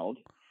out loud,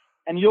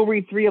 and you'll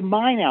read 3 of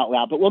mine out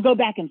loud, but we'll go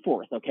back and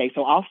forth, okay?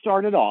 So I'll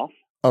start it off.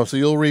 Oh, so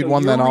you'll read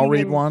one, then I'll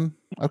read one?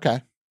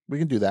 Okay, we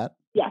can do that.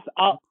 Yes,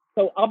 I'll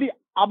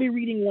be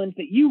reading ones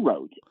that you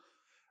wrote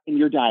in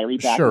your diary.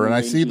 Sure, and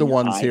I see the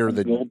ones here and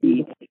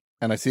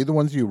I see the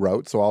ones you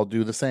wrote, so I'll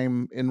do the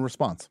same in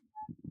response.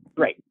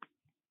 Great.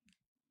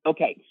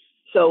 Okay,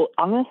 so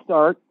I'm going to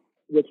start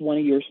with one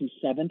of yours from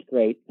 7th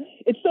grade.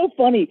 It's so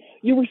funny.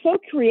 You were so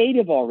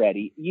creative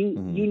already. You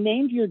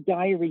named your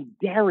diary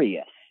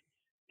Darius,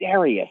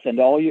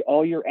 and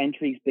all your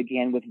entries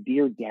began with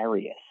 "Dear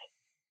Darius."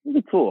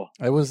 Really cool.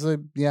 It was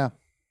yeah.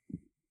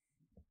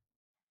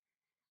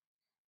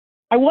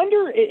 I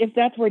wonder if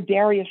that's where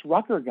Darius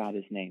Rucker got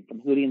his name, from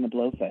Hootie and the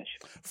Blowfish.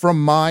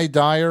 From my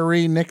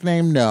diary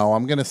nickname, no.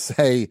 I'm going to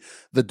say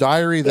the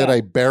diary that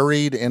I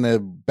buried in a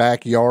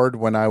backyard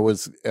when I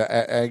was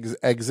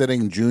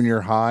exiting junior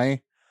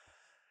high.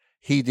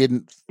 he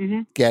didn't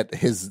get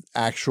his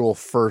actual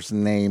first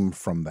name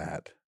from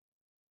that.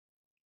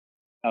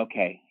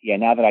 Okay. Yeah,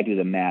 now that I do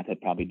the math, it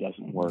probably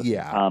doesn't work.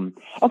 Yeah.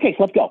 Okay,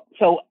 so let's go.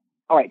 So,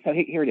 all right, so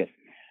here it is.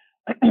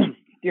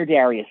 Dear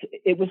Darius,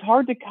 it was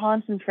hard to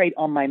concentrate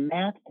on my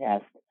math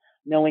test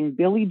knowing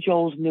Billy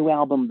Joel's new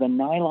album, The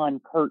Nylon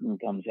Curtain,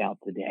 comes out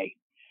today.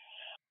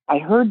 I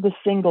heard the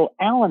single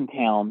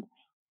Allentown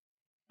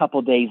a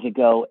couple days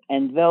ago,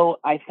 and though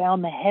I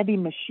found the heavy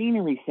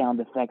machinery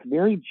sound effects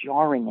very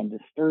jarring and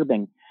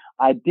disturbing,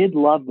 I did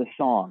love the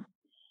song.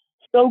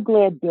 So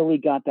glad Billy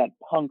got that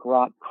punk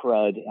rock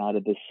crud out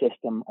of his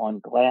system on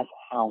Glass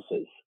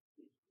Houses.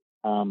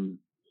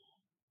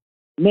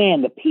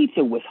 Man, the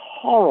pizza was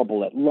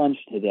horrible at lunch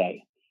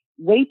today.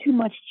 Way too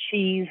much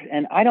cheese,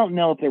 and I don't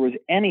know if there was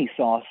any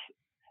sauce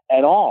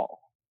at all.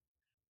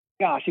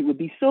 Gosh, it would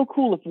be so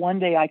cool if one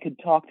day I could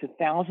talk to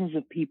thousands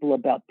of people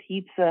about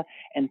pizza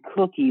and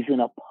cookies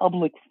in a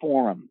public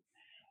forum.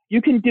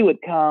 You can do it,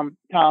 Tom.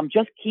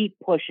 Just keep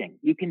pushing.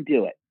 You can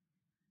do it.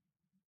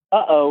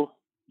 Uh-oh.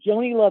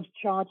 Joni Loves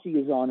Chachi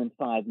is on in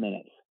 5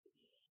 minutes.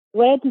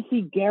 Glad to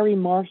see Gary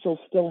Marshall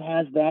still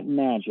has that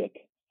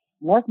magic.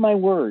 Mark my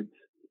words.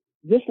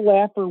 This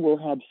laugher will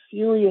have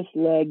serious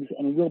legs,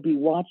 and we'll be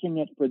watching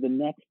it for the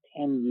next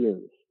 10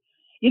 years.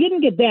 You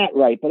didn't get that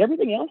right, but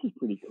everything else is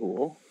pretty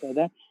cool. So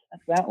that's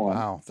that one.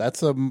 Wow,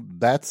 that's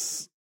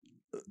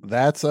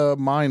a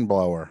mind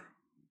blower.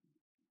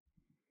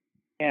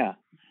 Yeah.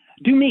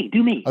 Do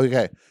me.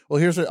 Okay.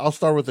 Well, I'll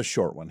start with a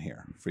short one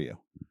here for you.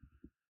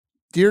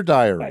 Dear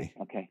Diary.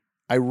 Okay.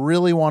 I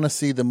really want to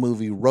see the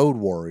movie Road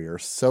Warrior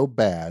so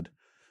bad,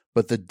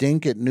 but the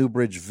dink at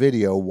Newbridge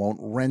Video won't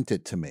rent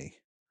it to me.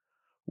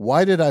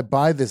 Why did I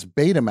buy this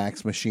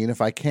Betamax machine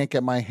if I can't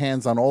get my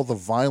hands on all the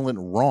violent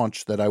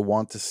raunch that I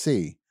want to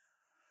see?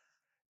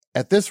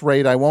 At this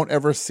rate, I won't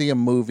ever see a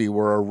movie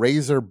where a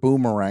razor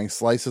boomerang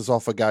slices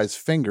off a guy's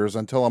fingers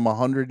until I'm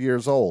 100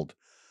 years old.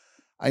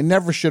 I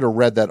never should have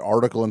read that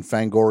article in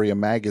Fangoria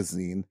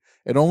magazine.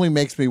 It only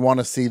makes me want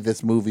to see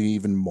this movie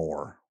even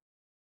more.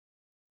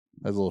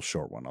 That's a little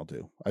short one I'll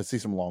do. I see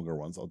some longer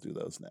ones. I'll do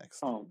those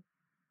next. Oh.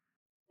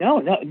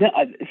 No.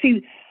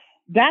 See,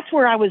 that's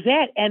where I was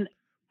at. And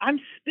I'm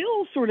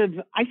still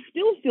I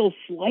still feel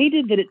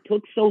slighted that it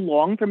took so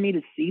long for me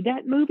to see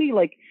that movie.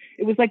 Like,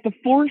 it was like the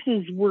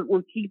forces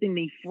were keeping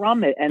me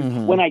from it.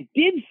 And when I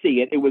did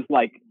see it, it was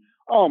like,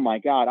 oh my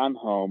God, I'm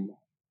home.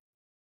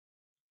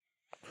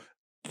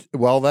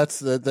 Well,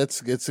 it's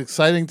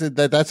exciting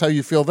that's how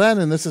you feel then.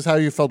 And this is how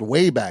you felt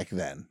way back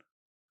then.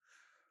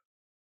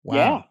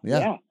 Wow.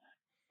 Yeah.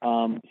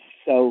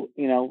 So,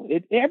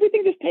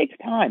 everything just takes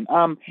time.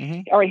 All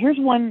right, here's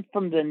one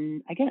from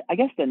I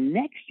guess the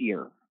next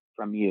year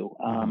from you.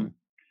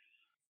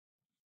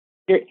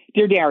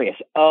 Dear Darius,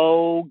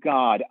 oh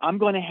God, I'm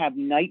going to have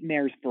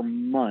nightmares for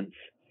months.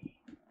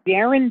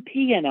 Darren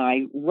P and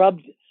I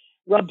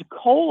rubbed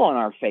coal on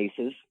our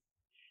faces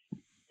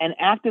and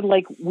acted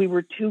like we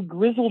were two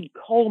grizzled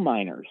coal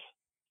miners.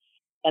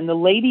 And the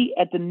lady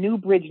at the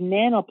Newbridge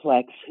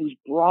Nanoplex, whose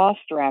bra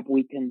strap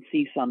we can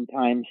see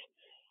sometimes,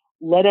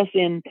 let us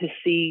in to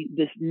see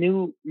this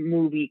new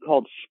movie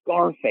called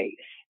Scarface.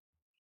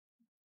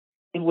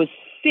 It was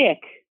sick,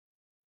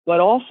 but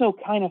also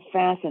kind of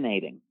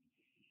fascinating.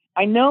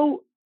 I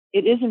know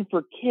it isn't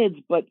for kids,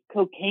 but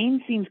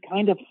cocaine seems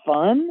kind of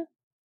fun.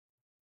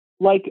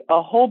 Like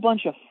a whole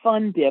bunch of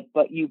fun dip,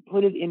 but you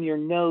put it in your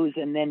nose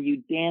and then you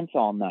dance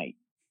all night.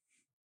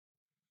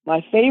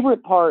 My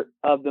favorite part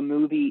of the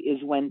movie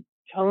is when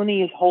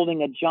Tony is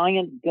holding a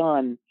giant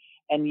gun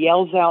and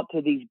yells out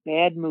to these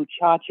bad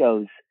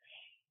muchachos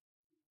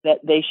that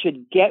they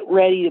should get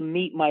ready to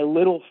meet my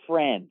little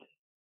friend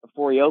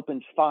before he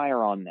opens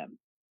fire on them.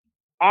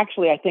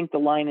 Actually, I think the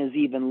line is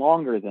even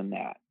longer than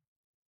that.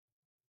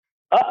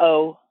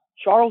 Uh-oh,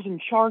 Charles in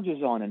Charge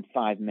is on in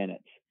 5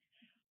 minutes.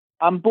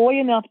 I'm boy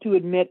enough to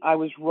admit I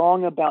was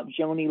wrong about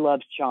Joni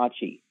Loves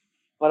Chachi,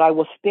 but I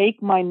will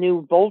stake my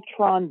new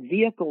Voltron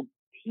vehicle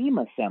team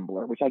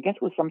assembler, which I guess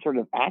was some sort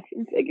of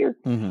action figure,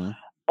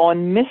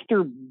 on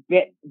Mr.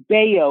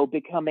 Bayo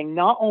becoming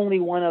not only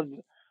one of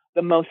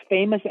the most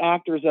famous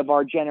actors of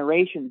our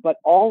generation, but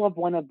also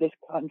one of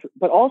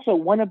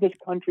this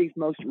country's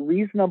most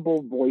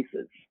reasonable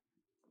voices.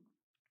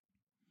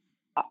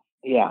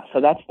 Yeah, so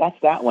that's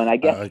that one. I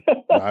guess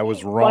I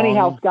was wrong. Funny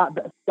how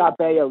Scott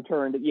Baio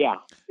turned. Yeah.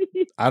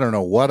 I don't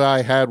know what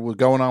I had was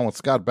going on with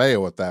Scott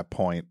Baio at that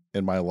point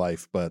in my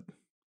life, but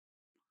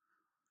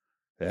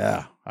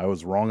yeah, I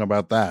was wrong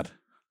about that.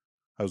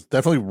 I was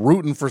definitely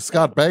rooting for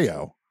Scott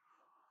Baio.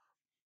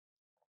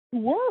 You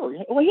were.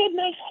 Well, he had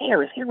nice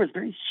hair. His hair was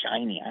very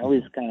shiny. I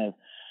always kind of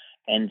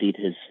envied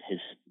his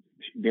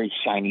very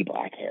shiny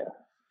black hair.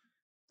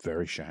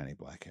 Very shiny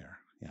black hair.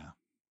 Yeah.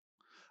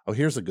 Oh,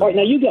 here's a good one. All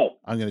right, one. now you go.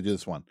 I'm going to do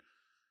this one.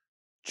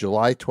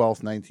 July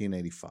 12th,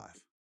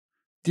 1985.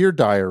 Dear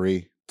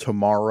Diary,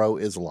 tomorrow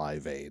is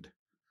Live Aid.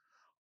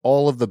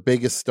 All of the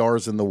biggest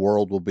stars in the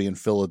world will be in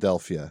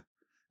Philadelphia.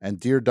 And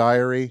dear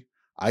Diary,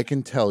 I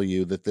can tell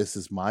you that this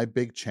is my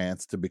big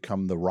chance to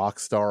become the rock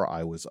star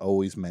I was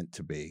always meant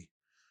to be.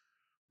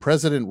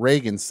 President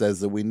Reagan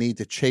says that we need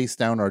to chase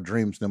down our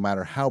dreams no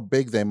matter how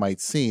big they might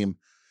seem.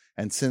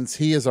 And since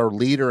he is our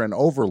leader and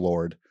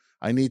overlord,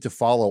 I need to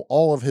follow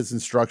all of his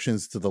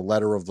instructions to the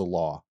letter of the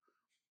law.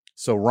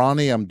 So,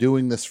 Ronnie, I'm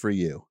doing this for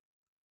you.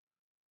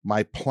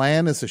 My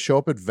plan is to show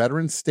up at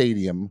Veterans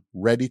Stadium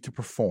ready to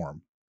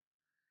perform.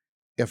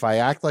 If I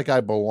act like I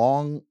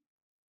belong,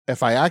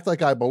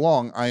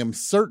 I am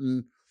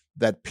certain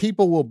that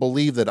people will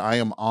believe that I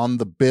am on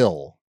the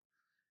bill.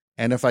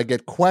 And if I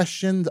get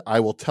questioned,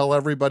 I will tell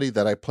everybody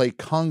that I play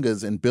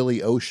congas in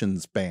Billy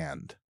Ocean's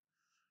band.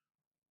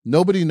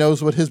 Nobody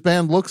knows what his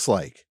band looks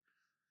like.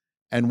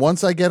 And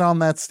once I get on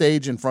that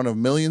stage in front of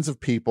millions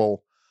of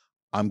people,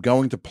 I'm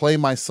going to play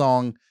my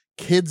song,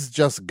 Kids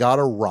Just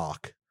Gotta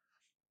Rock.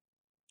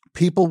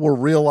 People will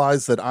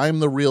realize that I'm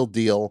the real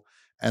deal,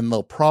 and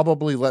they'll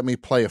probably let me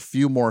play a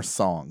few more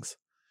songs.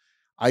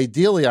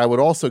 Ideally, I would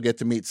also get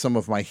to meet some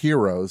of my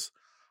heroes,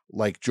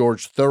 like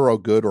George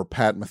Thorogood or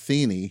Pat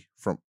Metheny,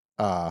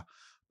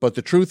 but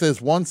the truth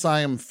is, once I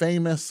am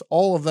famous,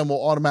 all of them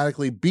will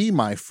automatically be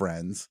my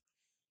friends.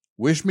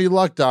 Wish me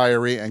luck,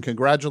 Diary, and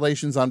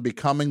congratulations on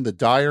becoming the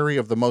diary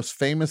of the most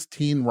famous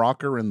teen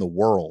rocker in the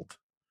world.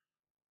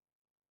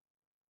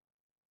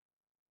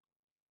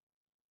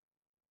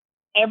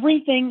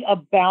 Everything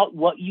about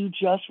what you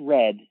just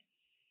read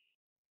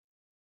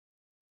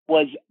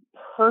was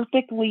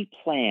perfectly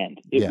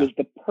planned. It was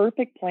the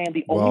perfect plan.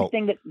 The only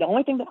thing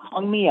that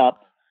hung me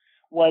up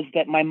was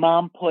that my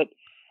mom put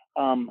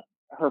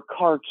her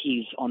car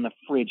keys on the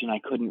fridge and I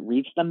couldn't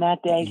reach them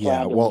that day, so I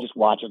had to just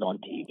watch it on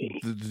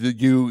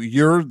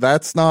TV.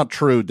 That's not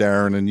true,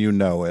 Darren, and you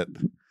know it.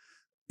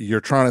 You're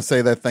trying to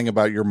say that thing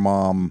about your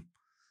mom,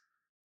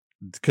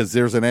 because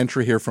there's an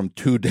entry here from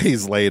 2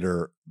 days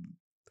later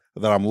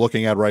that I'm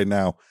looking at right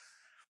now.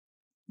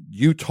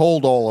 You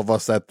told all of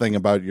us that thing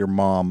about your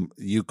mom.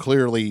 You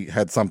clearly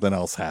had something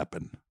else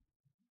happen.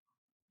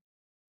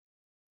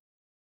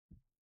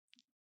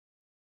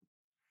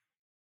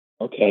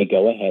 Okay,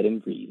 go ahead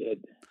and read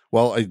it.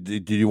 Well,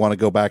 do you want to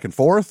go back and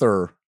forth,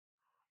 or?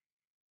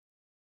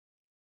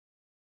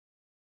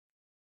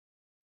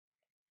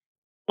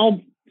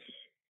 You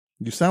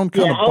sound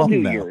kind of bummed I'll do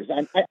now. yours.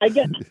 I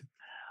guess.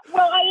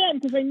 Well, I am,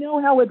 because I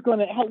know how it's going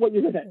to. What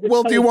you're going to.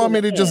 Well, do you want me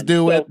to just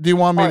do it? Do you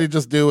want me to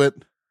just do it?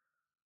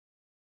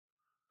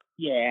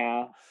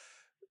 Yeah.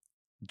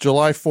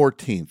 July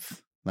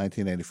 14th,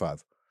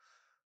 1985.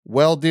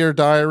 Well, dear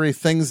diary,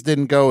 things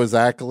didn't go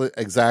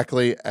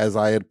exactly as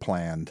I had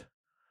planned.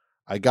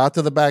 I got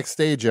to the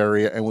backstage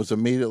area and was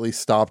immediately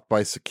stopped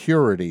by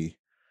security.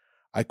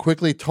 I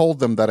quickly told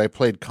them that I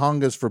played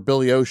congas for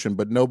Billy Ocean,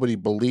 but nobody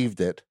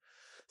believed it,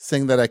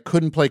 saying that I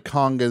couldn't play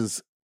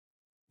congas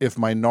if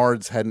my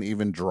nards hadn't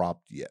even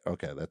dropped yet.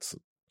 Okay, that's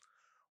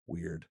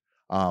weird.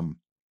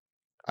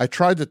 I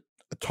tried to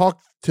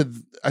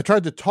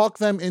talk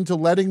them into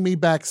letting me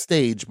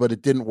backstage, but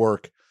it didn't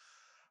work.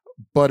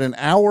 But an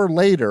hour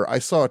later, I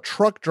saw a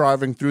truck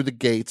driving through the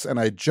gates, and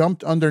I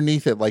jumped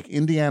underneath it like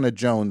Indiana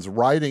Jones,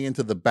 riding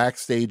into the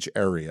backstage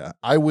area.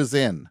 I was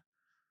in.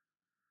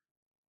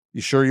 You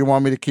sure you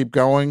want me to keep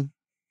going?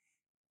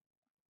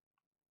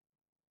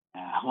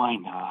 Why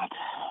not?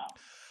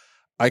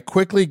 I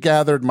quickly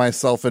gathered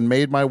myself and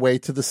made my way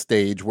to the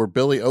stage where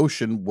Billy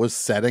Ocean was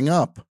setting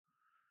up.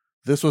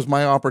 This was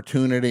my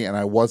opportunity, and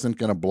I wasn't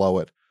going to blow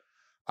it.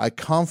 I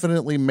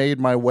confidently made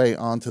my way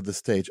onto the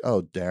stage.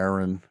 Oh,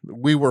 Darren.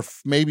 We were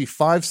maybe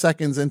 5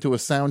 seconds into a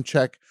sound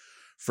check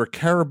for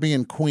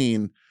Caribbean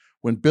Queen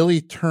when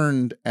Billy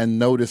turned and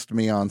noticed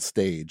me on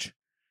stage.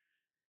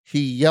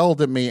 He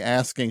yelled at me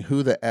asking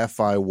who the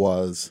F I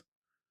was.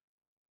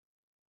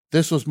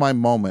 This was my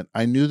moment.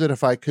 I knew that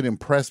if I could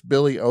impress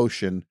Billy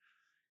Ocean,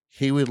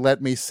 he would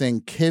let me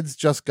sing Kids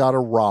Just Gotta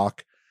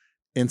Rock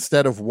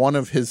instead of one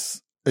of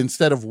his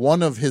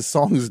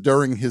songs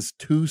during his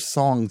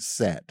 2-song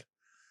set.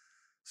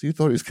 So you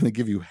thought he was going to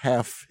give you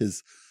half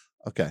his.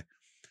 Okay.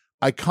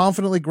 I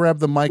confidently grabbed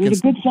the mic. It's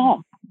a good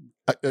song.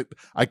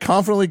 I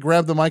confidently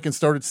grabbed the mic and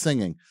started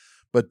singing.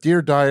 But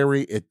dear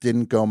diary, it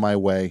didn't go my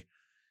way.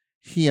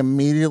 He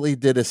immediately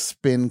did a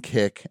spin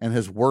kick and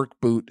his work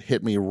boot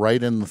hit me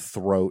right in the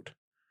throat.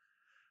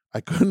 I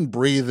couldn't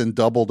breathe and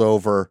doubled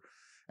over.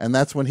 And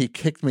that's when he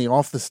kicked me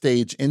off the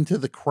stage into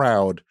the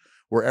crowd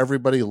where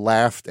everybody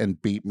laughed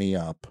and beat me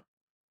up.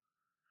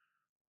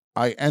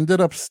 I ended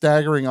up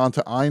staggering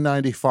onto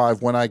I-95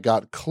 when I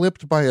got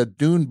clipped by a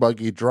dune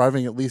buggy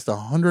driving at least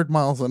 100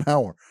 miles an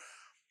hour.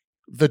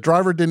 The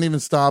driver didn't even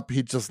stop.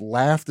 He just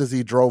laughed as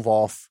he drove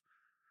off,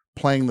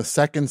 playing the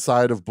second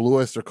side of Blue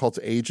Oyster Cult's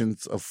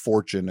Agents of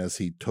Fortune as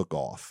he took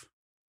off.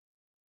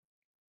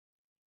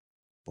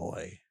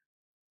 Boy.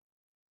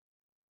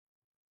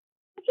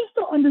 I just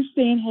don't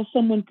understand how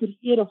someone could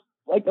hit a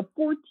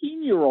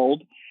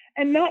 14-year-old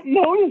and not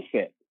notice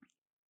it.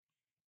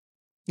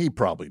 He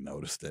probably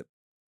noticed it.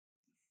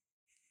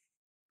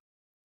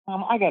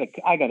 I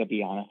gotta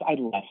be honest. I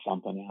left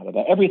something out of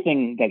that.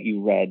 Everything that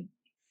you read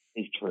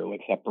is true,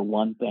 except for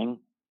one thing.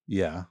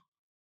 Yeah.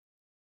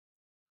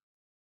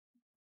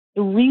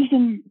 The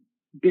reason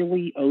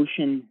Billy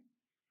Ocean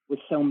was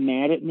so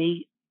mad at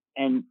me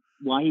and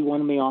why he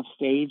wanted me off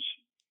stage.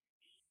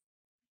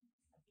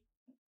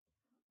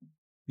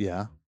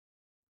 Yeah.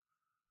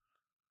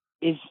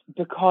 Is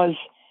because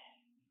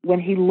when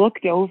he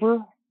looked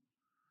over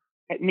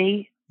at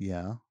me,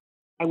 Yeah.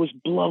 I was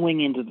blowing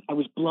into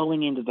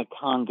the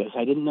congas.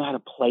 I didn't know how to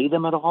play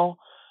them at all.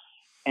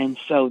 And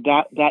so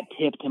that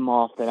tipped him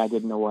off that I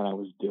didn't know what I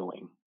was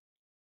doing.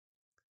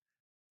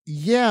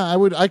 Yeah,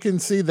 I can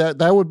see that.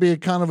 That would be a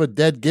kind of a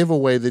dead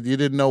giveaway that you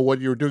didn't know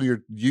what you were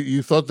doing.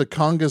 You thought the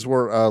congas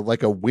were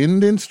like a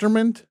wind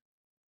instrument?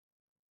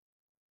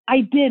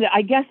 I did.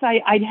 I guess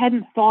I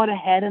hadn't thought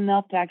ahead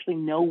enough to actually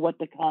know what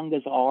the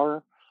congas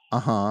are.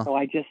 Uh-huh. So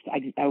I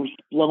was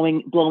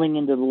blowing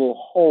into the little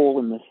hole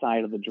in the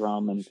side of the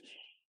drum, and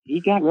he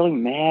got really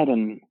mad.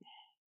 And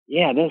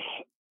yeah,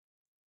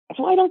 that's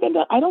why I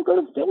don't go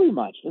to Philly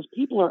much. Those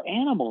people are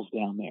animals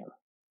down there.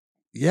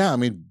 Yeah, I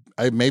mean,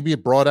 maybe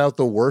it brought out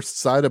the worst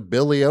side of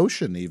Billy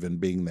Ocean even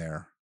being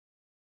there.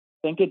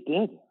 I think it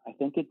did.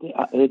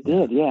 It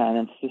did. Yeah,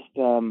 and it's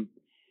just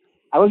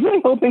I was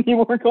really hoping you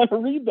weren't going to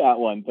read that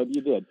one, but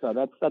you did. So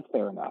that's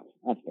fair enough.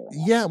 That's fair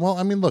enough. Yeah, well,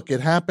 I mean, look,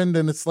 it happened,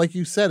 and it's like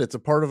you said, it's a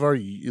part of our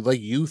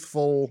like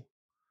youthful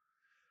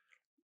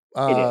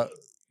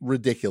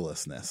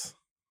ridiculousness.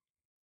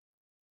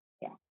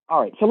 Yeah.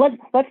 All right. So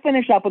let's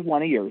finish up with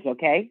one of yours,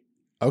 okay?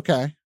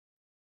 Okay.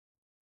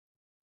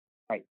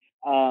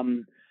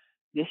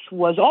 This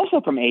was also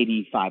from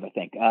 85, I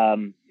think.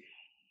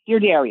 Dear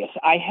Darius,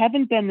 I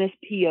haven't been this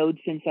PO'd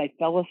since I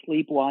fell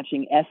asleep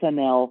watching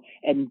SNL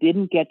and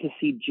didn't get to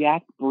see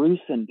Jack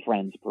Bruce and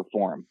friends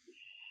perform.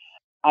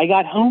 I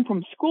got home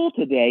from school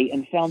today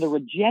and found a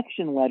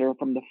rejection letter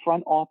from the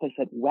front office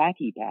at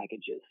Wacky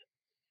Packages.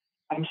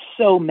 I'm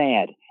so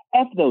mad.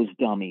 F those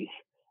dummies.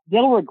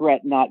 They'll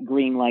regret not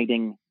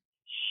greenlighting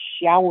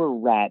Shower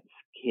Rats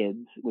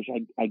Kids, which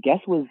I guess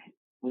was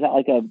that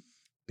like a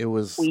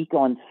tweak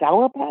on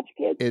Sour Patch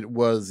Kids? It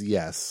was,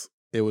 yes.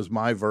 It was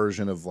my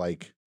version of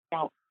like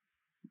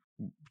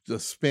the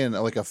spin,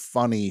 like a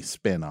funny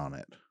spin on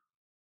it.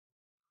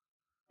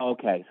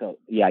 Okay, so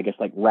yeah, I guess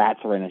like rats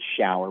are in a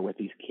shower with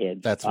these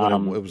kids. That's what it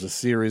was, a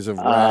series of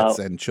rats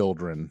and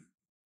children.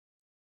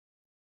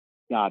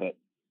 Got it.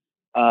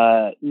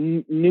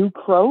 New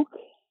Croak?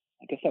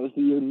 I guess that was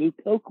the year New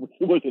Coke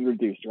was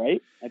introduced,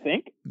 right? I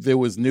think. There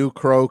was New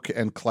Croak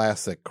and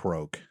Classic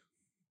Croak.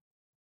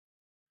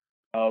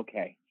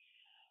 Okay.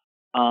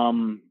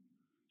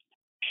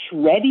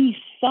 Shreddy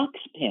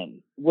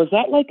Suckspin. Was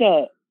that like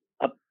a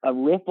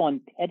riff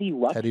on Teddy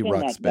Ruxpin? Teddy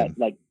Ruxpin.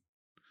 Like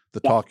the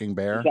talking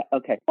bear?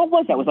 Okay. What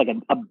was that? It was like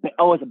it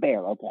was a bear.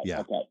 Okay.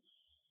 Yeah. Okay.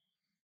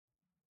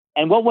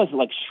 And what was it?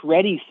 Like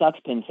Shreddy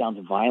Suckspin sounds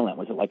violent.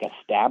 Was it like a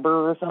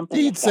stabber or something?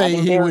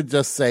 He would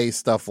just say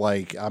stuff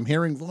like, I'm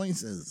hearing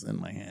voices in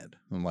my head.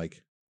 I'm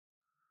like,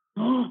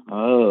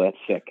 oh, that's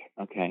sick.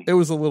 Okay. It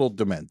was a little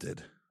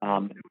demented.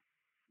 And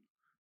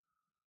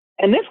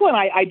this one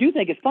I do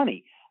think is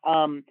funny.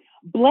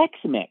 Blex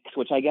Mix,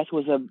 which I guess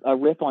was a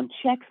riff on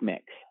Chex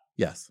Mix.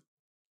 Yes.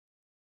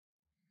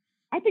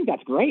 I think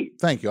that's great.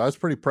 Thank you. I was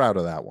pretty proud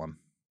of that one.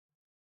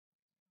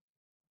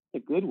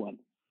 It's a good one.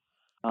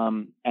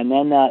 And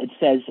then it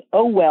says,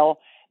 oh, well,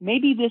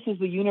 maybe this is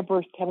the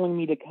universe telling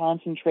me to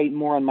concentrate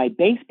more on my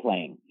bass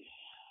playing.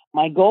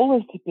 My goal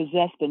is to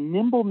possess the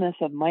nimbleness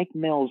of Mike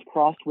Mills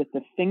crossed with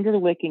the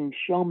finger-licking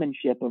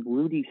showmanship of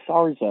Rudy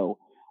Sarzo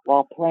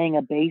while playing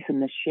a bass in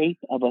the shape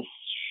of a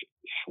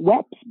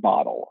Schweppes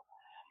bottle.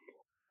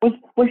 Was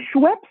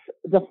Schweppes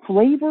the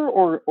flavor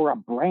or a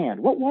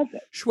brand? What was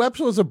it? Schweppes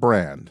was a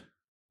brand.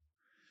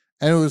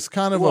 And it was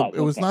kind of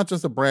it was not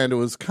just a brand, it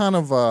was kind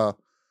of a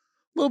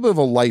little bit of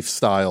a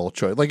lifestyle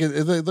choice. Like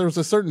there was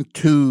a certain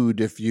tood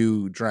if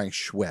you drank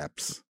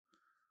Schweppes.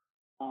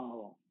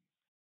 Oh,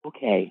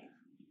 okay.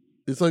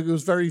 It's like it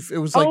was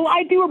like,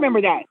 I do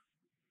remember that.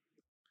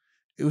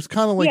 It was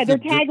kind of like their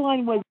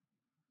tagline was.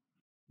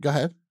 Go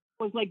ahead.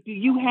 Was like, do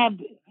you have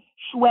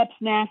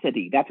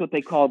Schweppes-nacity? That's what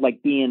they called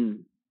like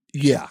being.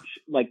 Yeah.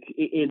 Like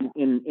in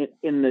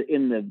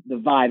the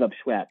vibe of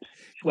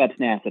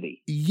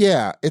Schweppes-nacity.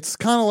 Yeah, it's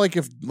kind of like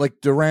if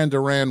like Duran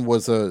Duran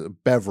was a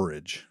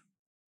beverage.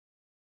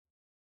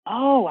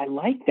 Oh, I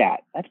like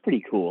that. That's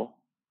pretty cool.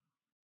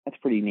 That's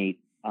pretty neat.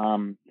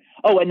 And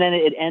then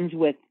it ends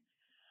with,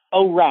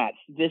 oh, rats,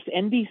 this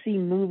NBC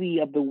movie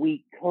of the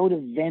week, Code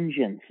of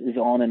Vengeance, is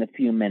on in a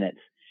few minutes.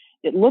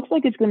 It looks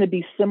like it's going to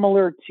be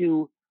similar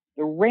to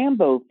the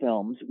Rambo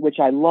films, which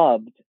I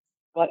loved,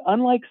 but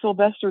unlike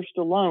Sylvester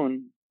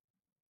Stallone,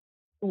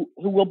 who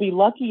will be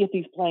lucky if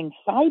he's playing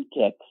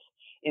sidekicks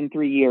in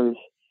 3 years,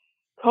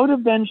 Code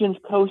of Vengeance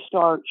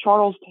co-star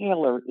Charles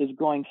Taylor is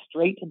going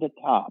straight to the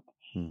top.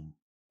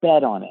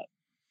 Bet on it.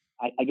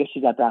 I guess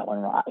you got that one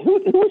right. Who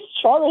is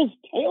Charles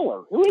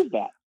Taylor? Who is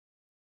that?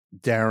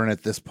 Darren,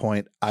 at this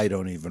point, I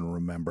don't even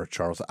remember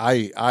Charles.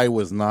 I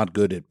was not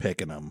good at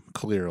picking him,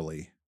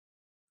 clearly.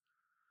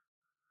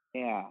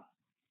 Yeah.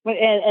 But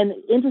and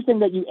interesting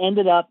that you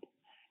ended up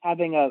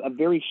having a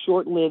very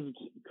short-lived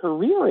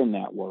career in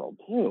that world,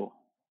 too.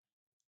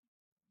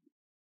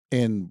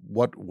 In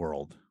what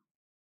world?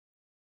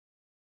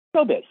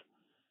 Showbiz.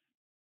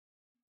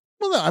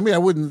 Well, no, I mean, I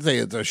wouldn't say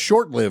it's a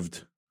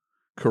short-lived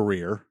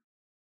career.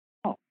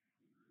 Oh.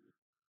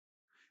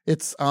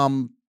 It's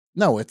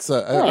no, it's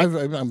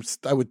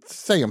I would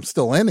say I'm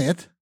still in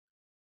it.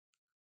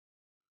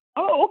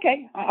 Oh,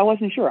 okay. I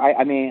wasn't sure.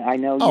 I mean, I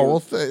know. Oh,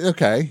 well,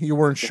 okay. You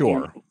weren't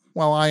sure.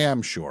 Well, I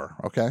am sure.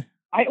 Okay.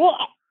 I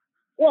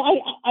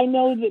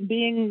know that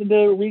being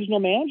the regional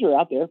manager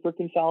out there for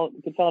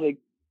Consolidated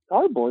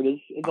Cardboard is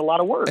a lot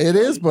of work. It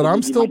is, but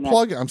I'm still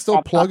plugging. I'm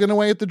still plugging time.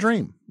 away at the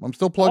dream. I'm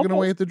still plugging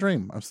away at the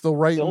dream. I'm still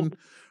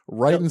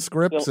writing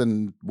scripts,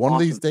 and one of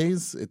these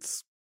days,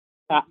 it's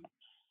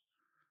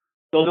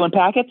still doing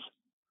packets.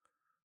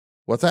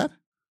 What's that?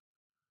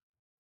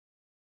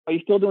 Are you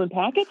still doing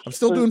packets? I'm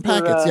still doing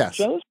packets. Yes,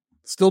 shows?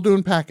 Still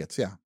doing packets.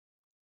 Yeah.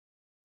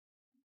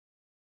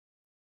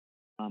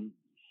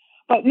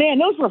 But man,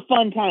 those were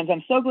fun times.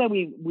 I'm so glad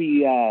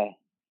we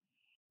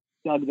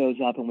dug those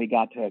up and we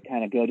got to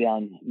kind of go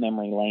down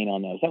memory lane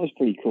on those. That was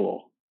pretty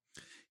cool.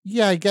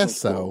 Yeah, I guess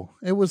so. Cool.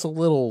 It was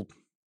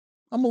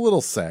I'm a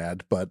little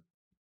sad, but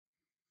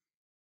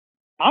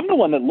I'm the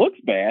one that looks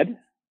bad.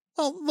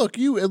 Well, look,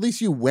 at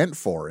least you went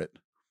for it.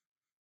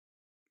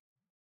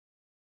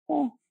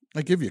 Well,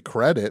 I give you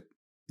credit.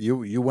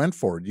 You went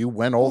for it. You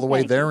went all the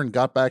way there and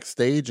got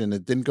backstage, and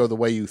it didn't go the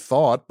way you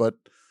thought, but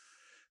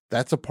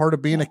that's a part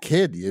of being a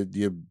kid.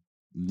 You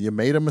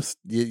made a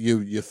mistake.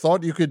 You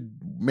thought you could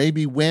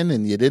maybe win,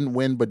 and you didn't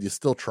win, but you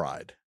still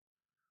tried.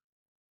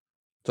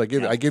 So I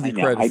give you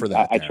credit for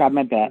that. I tried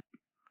my best.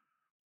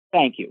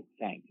 Thank you.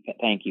 Thank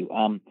you.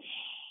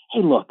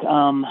 Hey, look.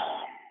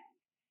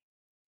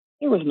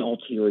 There was an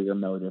ulterior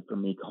motive for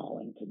me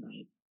calling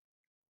tonight.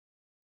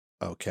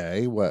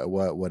 Okay.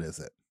 What is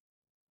it?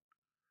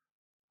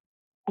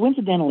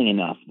 Coincidentally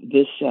enough,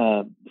 this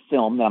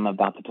film that I'm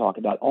about to talk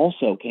about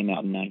also came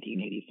out in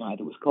 1985.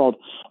 It was called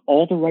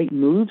All the Right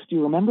Moves. Do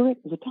you remember it?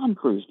 It was a Tom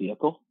Cruise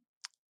vehicle.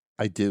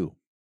 I do.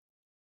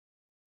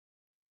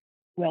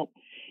 Well,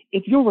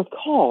 if you'll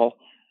recall,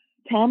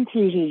 Tom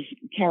Cruise's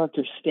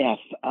character, Steph,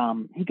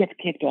 he gets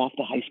kicked off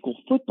the high school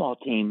football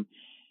team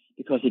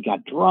because he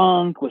got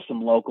drunk with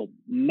some local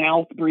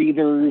mouth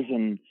breathers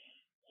and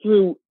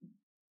through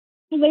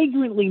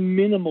flagrantly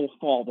minimal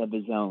fault of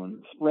his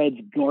own, spreads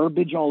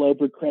garbage all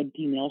over Craig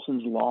T.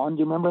 Nelson's lawn.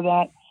 Do you remember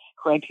that?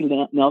 Craig T.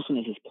 Nelson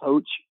is his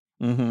coach.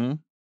 Mm-hmm.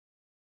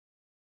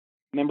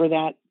 Remember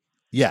that?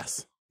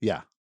 Yes.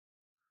 Yeah.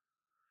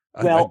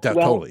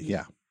 Totally.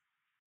 Yeah.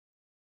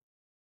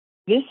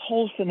 This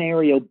whole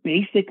scenario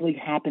basically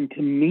happened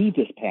to me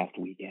this past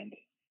weekend.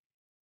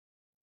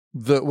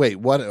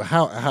 What?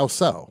 How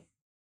so?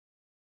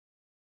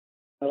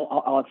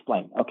 Well, I'll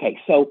explain. Okay,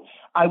 so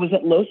I was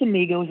at Los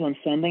Amigos on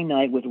Sunday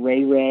night with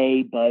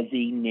Ray,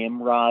 Buzzy,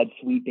 Nimrod,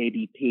 Sweet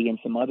Baby P, and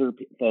some other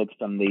folks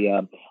from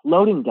the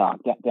loading dock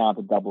down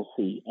to Double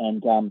C.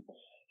 And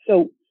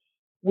so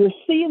we're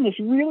seeing this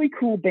really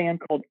cool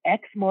band called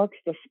X Marks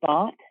the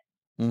Spot.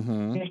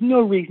 Mm-hmm. There's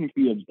no reason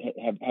for you to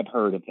have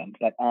heard of them,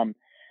 but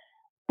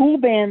cool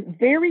band,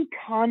 very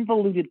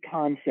convoluted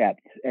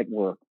concept at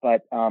work,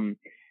 but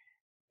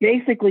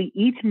basically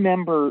each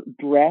member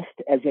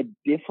dressed as a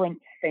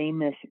different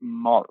famous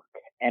mark,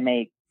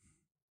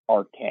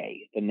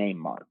 M-A-R-K, the name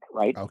Mark,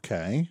 right?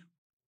 Okay.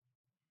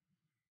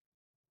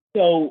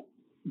 So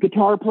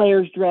guitar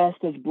players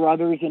dressed as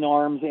Brothers in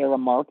Arms era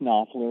Mark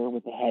Knopfler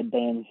with the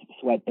headbands,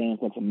 sweatbands,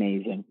 that's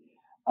amazing.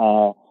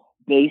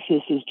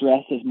 Bassist is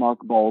dressed as Mark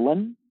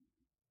Bolan,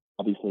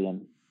 obviously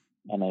in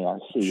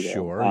M-A-R-C.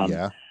 Sure,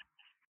 yeah.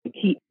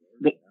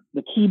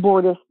 The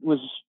keyboardist was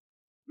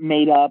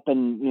made up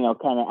and,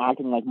 kind of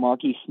acting like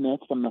Marky Smith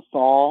from The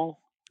Fall.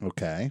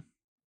 Okay.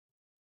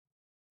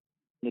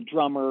 The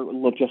drummer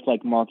looked just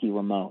like Marky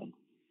Ramone.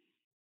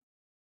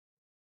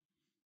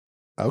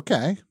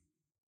 Okay.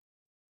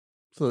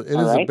 So it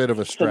is a bit of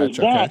a stretch.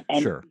 So okay,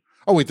 sure.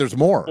 Oh wait, there's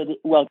more.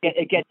 Well,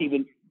 it gets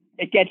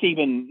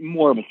even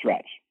more of a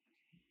stretch.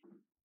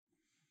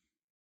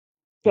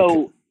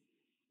 So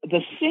the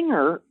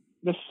singer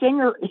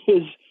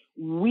is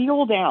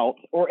wheeled out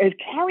or is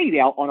carried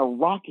out on a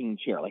rocking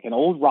chair, like an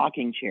old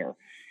rocking chair,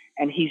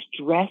 and he's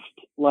dressed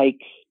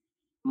like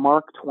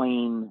Mark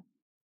Twain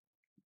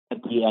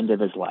at the end of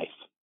his life.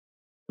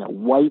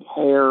 White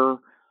hair,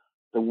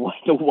 the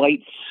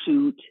white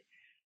suit,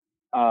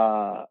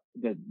 the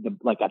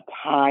like a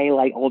tie,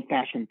 like old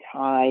fashioned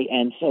tie,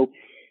 and so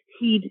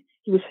he'd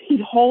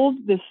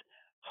hold this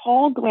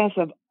tall glass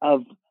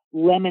of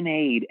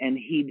lemonade, and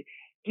he'd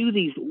do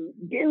these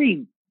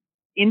very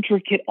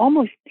intricate,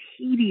 almost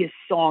tedious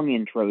song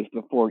intros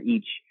before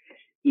each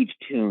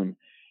tune.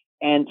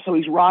 And so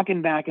he's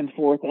rocking back and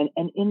forth, and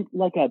in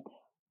like a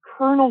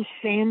Colonel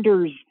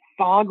Sanders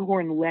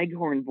foghorn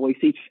leghorn voice,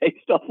 he'd say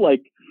stuff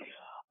like,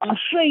 I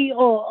say,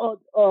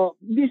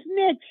 this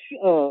next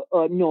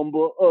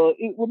number,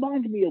 it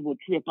reminds me of a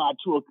trip I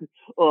took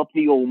up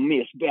the Ole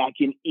Miss back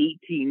in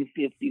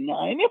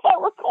 1859, if I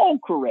recall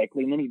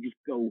correctly. And then he'd just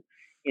go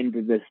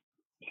into this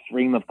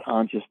stream of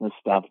consciousness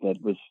stuff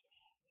that was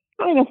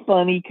kind of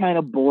funny, kind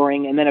of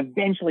boring, and then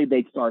eventually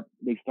they start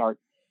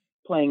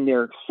playing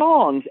their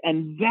songs,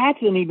 and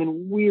that's an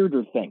even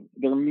weirder thing,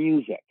 their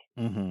music.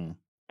 Mm-hmm.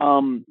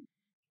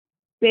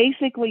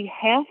 Basically,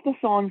 half the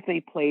songs they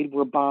played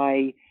were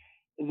by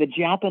the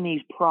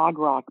Japanese prog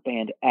rock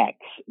band X.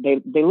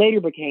 They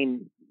later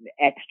became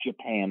X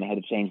Japan. They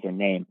had to change their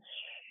name.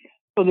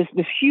 So this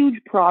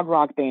huge prog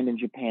rock band in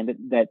Japan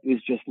that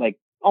is just like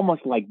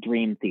almost like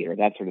Dream Theater,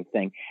 that sort of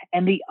thing.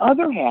 And the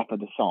other half of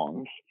the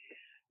songs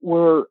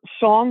were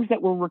songs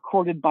that were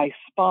recorded by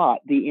Spot,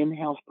 the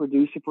in-house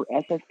producer for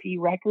SSP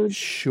Records.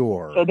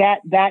 Sure. So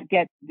that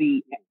gets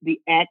the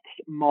X,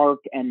 Mark,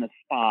 and the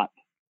Spot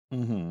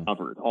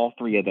covered, all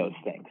three of those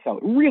things. So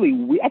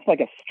really, that's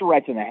like a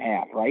stretch and a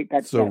half, right?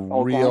 That's a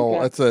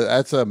real.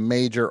 That's a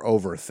major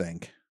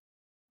overthink.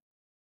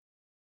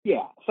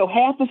 Yeah. So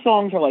half the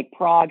songs are like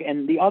prog,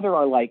 and the other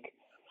are like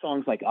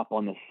songs like Up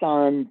on the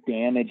Sun,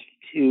 Damaged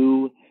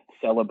 2,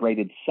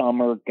 Celebrated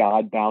Summer,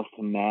 God Bows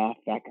to Math,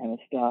 that kind of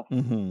stuff.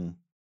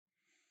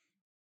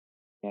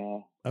 Yeah.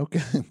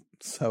 Okay.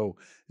 So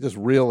just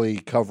really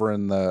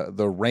covering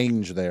the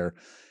range there.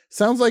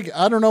 Sounds like,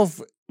 I don't know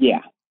if.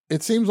 Yeah.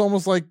 It seems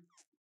almost like.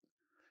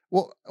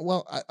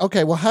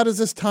 Okay. Well, how does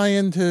this tie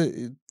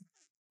into?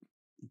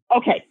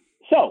 Okay.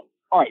 So,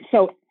 all right.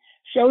 So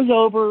show's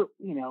over,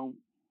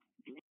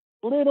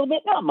 a little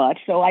bit, not much.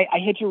 So I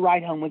hitch a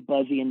ride home with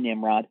Buzzy and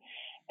Nimrod,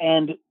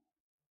 and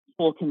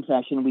full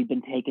confession, we've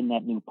been taking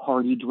that new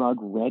party drug,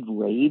 Red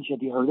Rage.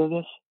 Have you heard of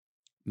this?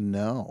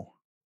 No.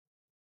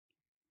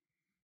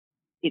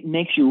 It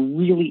makes you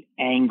really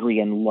angry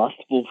and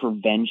lustful for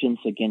vengeance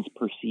against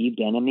perceived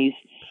enemies.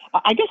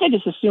 I guess I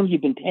just assumed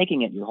you've been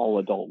taking it your whole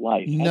adult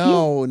life.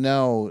 No.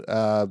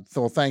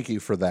 So thank you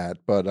for that,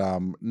 but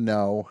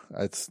no,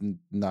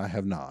 I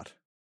have not.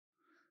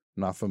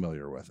 Not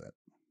familiar with it.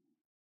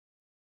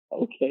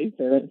 Okay,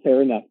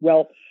 fair enough.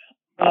 Well,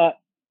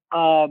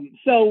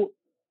 so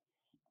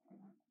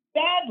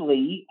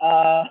sadly,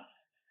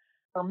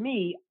 for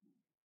me,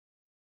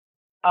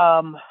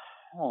 oh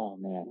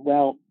man,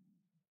 well,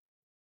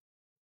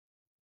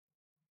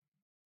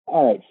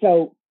 all right,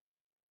 so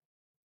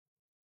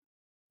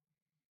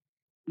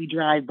we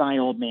drive by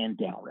old man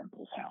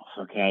Dalrymple's house,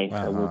 okay?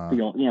 So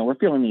we're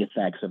feeling the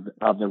effects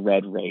of the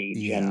Red Rage,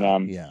 and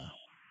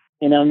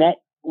that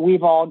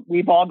we've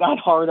all got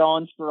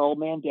hard-ons for old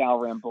man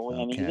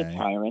Dalrymple, and he's a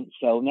tyrant.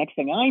 So next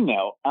thing I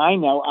know,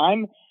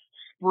 I'm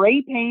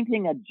spray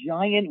painting a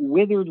giant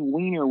withered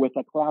wiener with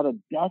a cloud of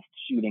dust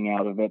shooting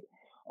out of it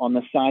on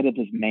the side of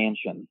his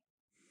mansion.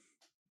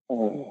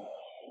 Oh.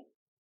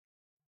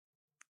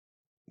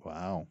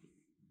 Wow.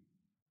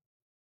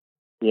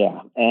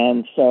 Yeah,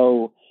 and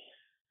so,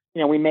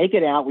 we make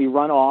it out, we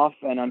run off,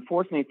 and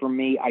unfortunately for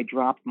me, I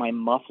dropped my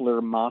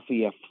Muffler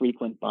Mafia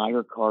frequent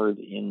buyer card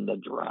in the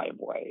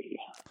driveway.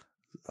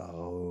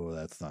 Oh,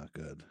 that's not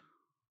good.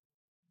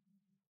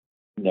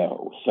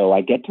 No. So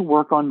I get to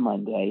work on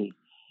Monday,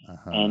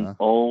 and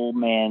old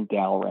man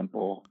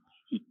Dalrymple,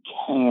 he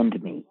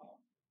canned me.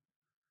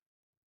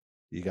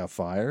 You got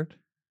fired?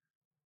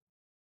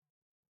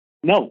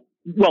 No.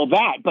 Well,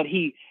 but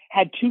he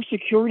had two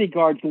security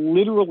guards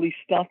literally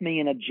stuff me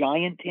in a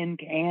giant tin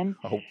can,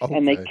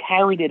 and they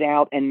carried it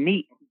out, and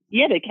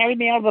they carried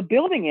me out of the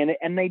building in it,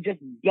 and they just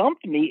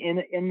dumped me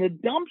in the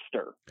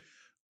dumpster.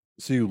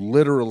 So you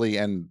literally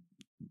and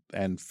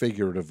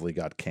figuratively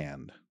got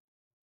canned.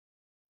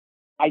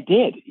 I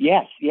did.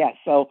 Yes.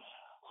 So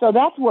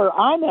that's where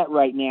I'm at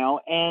right now,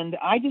 and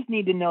I just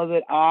need to know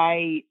that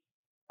I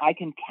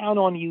can count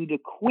on you to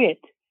quit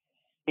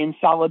in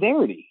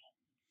solidarity.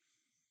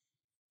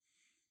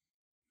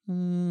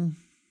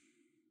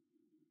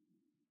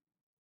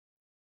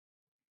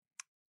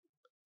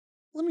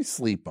 Let me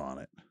sleep on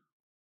it.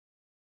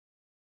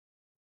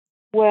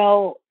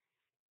 Well,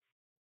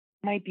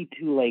 might be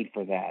too late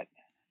for that.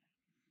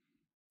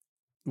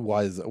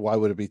 Why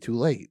would it be too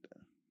late?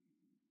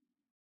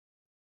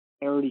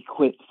 I already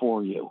quit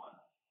for you.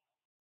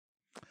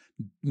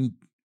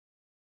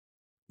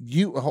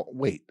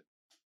 Wait.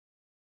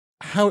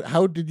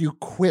 How did you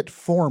quit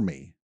for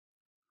me?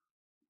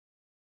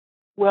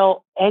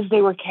 Well, as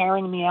they were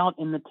carrying me out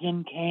in the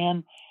tin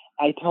can,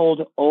 I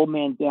told old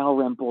man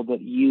Dalrymple that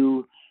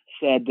you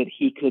said that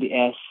he could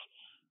S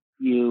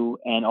you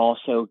and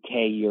also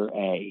K your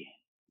A.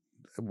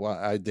 Well,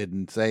 I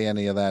didn't say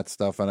any of that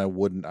stuff, and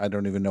I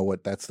don't even know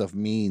what that stuff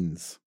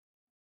means.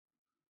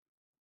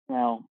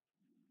 Well,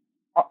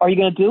 are you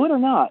going to do it or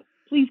not?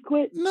 Please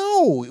quit.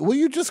 No. Well,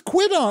 you just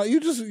quit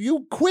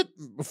you quit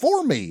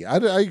for me.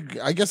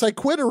 I guess I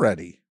quit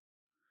already.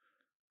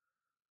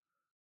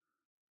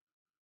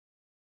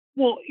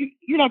 Well,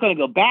 you're not going to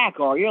go back,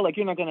 are you? Like,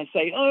 you're not going to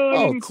say,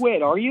 I didn't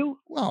quit, are you?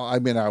 Well, I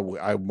mean, I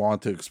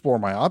want to explore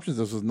my options.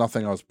 This was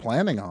nothing I was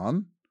planning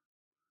on.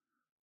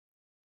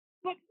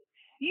 But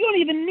you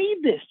don't even need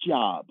this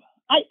job.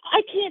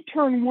 I can't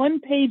turn one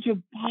page of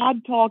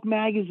Pod Talk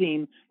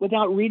magazine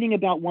without reading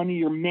about one of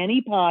your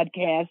many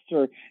podcasts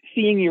or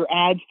seeing your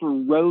ads for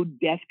Rode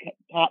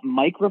desktop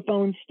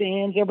microphone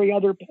stands every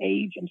other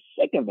page. I'm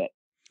sick of it.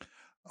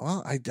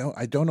 Well, I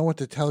don't know what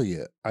to tell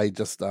you. I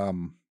just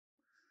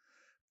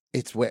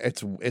it's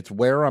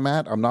where I'm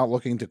at. I'm not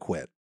looking to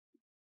quit.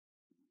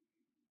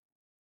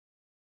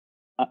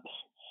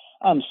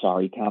 I'm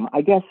sorry, Tom.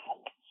 I guess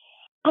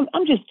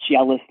I'm just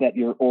jealous that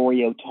your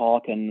Oreo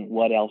Talk and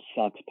What Else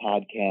Sucks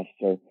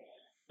podcasts are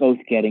both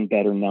getting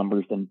better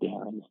numbers than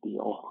Darren's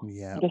deal.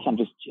 Yeah. I guess I'm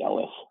just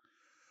jealous.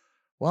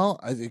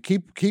 Well,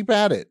 keep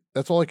at it.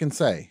 That's all I can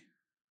say.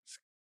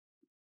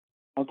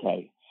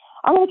 Okay.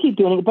 I'm going to keep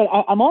doing it, but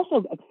I'm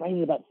also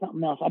excited about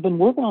something else. I've been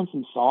working on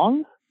some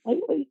songs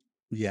lately.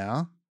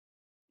 Yeah.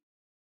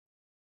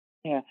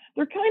 Yeah.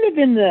 They're kind of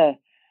in the,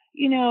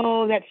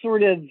 that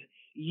sort of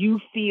you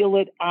feel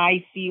it,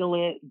 I feel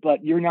it,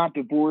 but you're not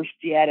divorced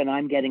yet and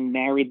I'm getting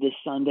married this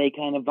Sunday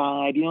kind of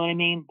vibe. You know what I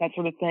mean? That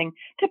sort of thing.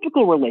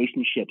 Typical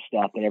relationship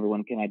stuff that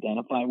everyone can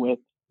identify with.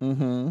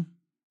 Mm-hmm.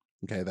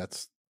 Okay,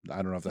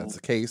 I don't know if that's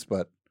the case,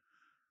 but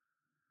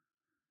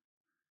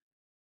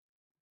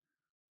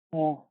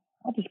well,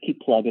 I'll just keep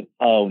plugging.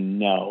 Oh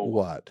no.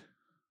 What?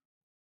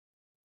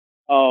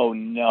 Oh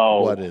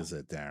no. What is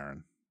it,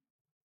 Darren?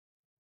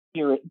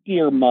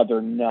 Dear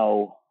mother,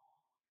 no.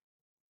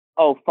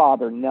 Oh,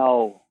 Father,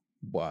 no.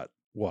 What?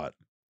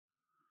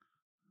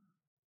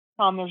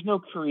 Tom, there's no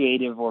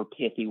creative or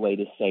pithy way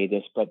to say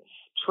this, but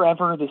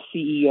Trevor, the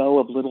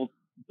CEO of Little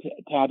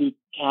Tabby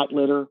Cat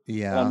Litter,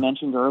 that I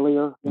mentioned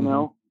earlier,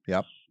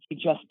 Yep. He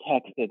just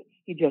texted.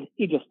 He just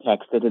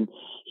texted, and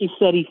he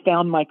said he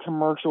found my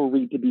commercial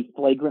read to be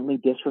flagrantly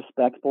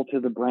disrespectful to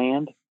the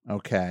brand.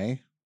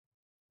 Okay.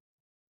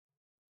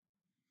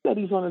 Said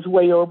he's on his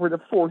way over to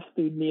force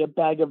feed me a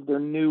bag of their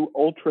new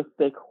ultra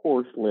thick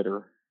horse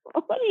litter. I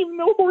didn't even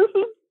know horses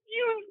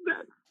use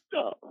that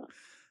stuff.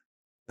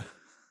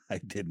 I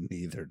didn't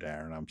either,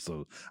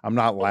 Darren. I'm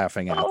not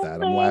laughing at that.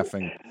 Man. I'm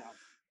laughing.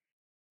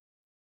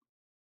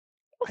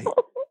 He said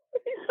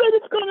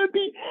it's going to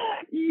be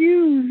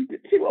used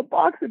to a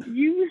box of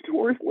used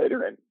horse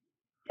litter, and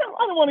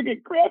I don't want to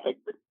get graphic,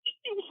 but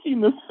you've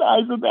seen the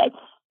size of that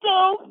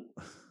stuff.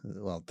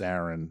 Well,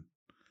 Darren.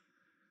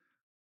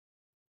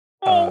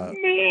 Oh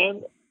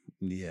man.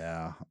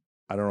 Yeah,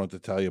 I don't know what to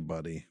tell you,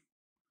 buddy.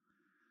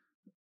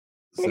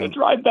 I'm going to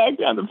drive back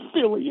down to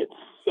Philly. It's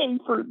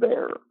safer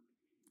there.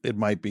 It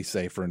might be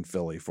safer in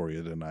Philly for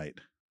you tonight.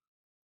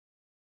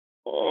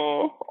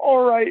 Oh,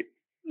 all right.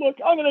 Look,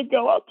 I'm going to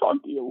go. I'll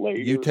talk to you later.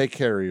 You take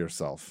care of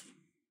yourself.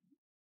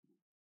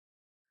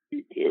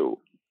 You too.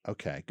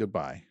 Okay,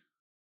 goodbye.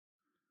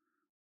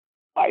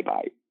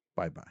 Bye-bye.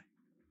 Bye-bye.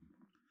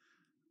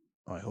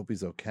 Oh, I hope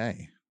he's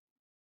okay.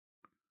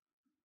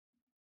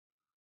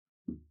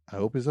 I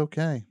hope he's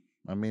okay.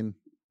 I mean,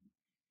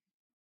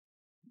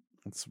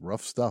 it's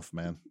rough stuff,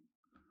 man.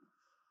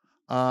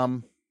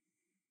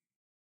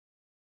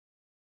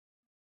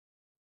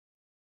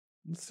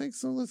 Let's take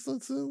some. Let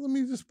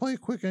me just play a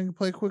quick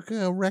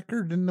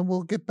record, and then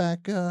we'll get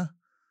back to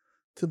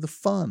the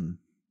fun.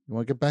 You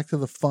want to get back to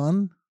the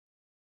fun?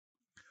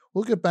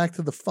 We'll get back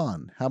to the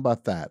fun. How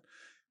about that?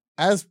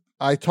 As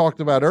I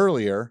talked about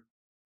earlier,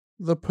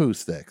 the poo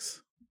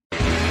sticks.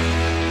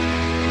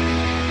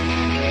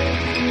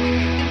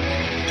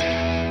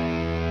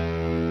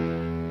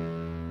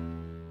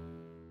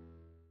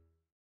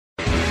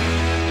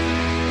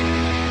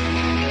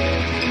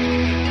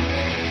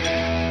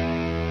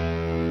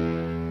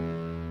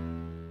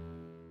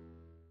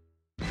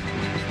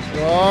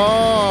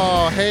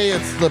 Oh, hey,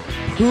 it's the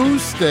poo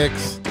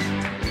sticks.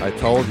 I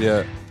told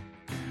you.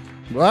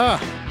 Why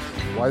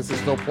is this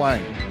still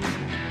playing?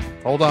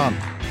 Hold on.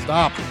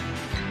 Stop.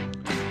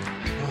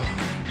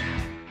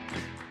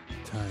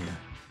 Tell you.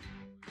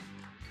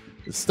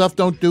 This stuff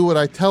don't do what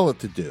I tell it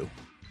to do.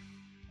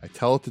 I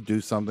tell it to do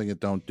something, it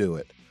don't do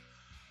it.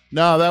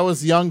 No, that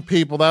was Young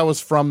People. That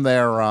was from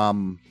their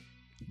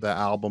the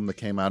album that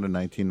came out in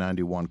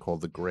 1991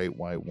 called The Great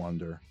White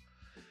Wonder.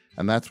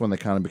 And that's when they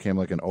kind of became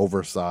like an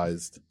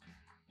oversized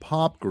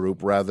pop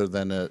group rather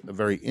than a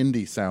very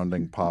indie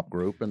sounding pop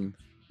group. And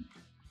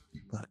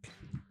look,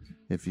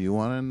 if you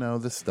want to know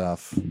the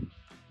stuff,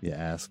 you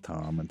ask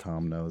Tom, and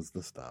Tom knows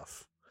the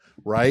stuff.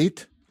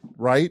 Right?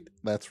 Right?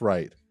 That's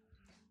right.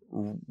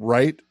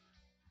 Right,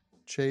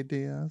 Che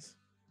Diaz?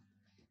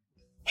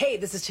 Hey,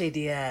 this is Che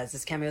Diaz.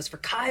 This cameo's for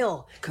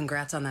Kyle.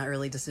 Congrats on that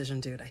early decision,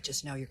 dude. I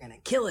just know you're going to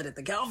kill it at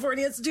the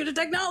California Institute of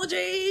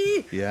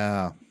Technology.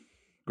 Yeah.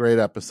 Great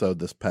episode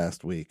this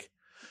past week.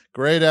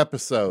 Great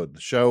episode. The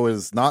show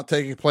is not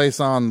taking place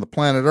on the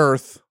planet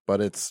Earth,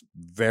 but it's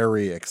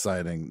very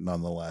exciting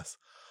nonetheless.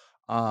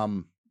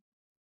 Because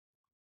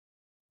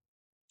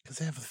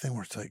they have a thing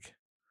where it's like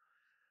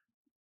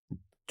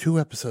 2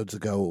 episodes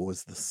ago, it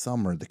was the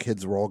summer. The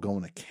kids were all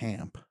going to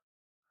camp.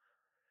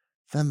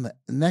 Then the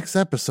next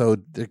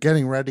episode, they're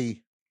getting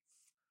ready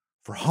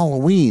for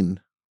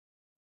Halloween.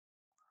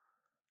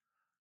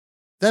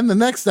 Then the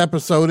next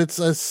episode, it's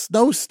a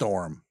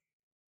snowstorm.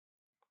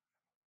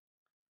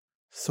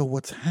 So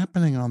what's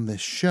happening on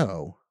this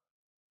show?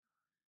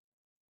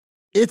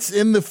 It's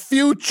in the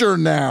future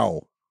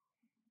now.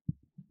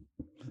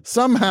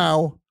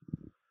 Somehow,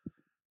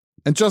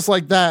 and just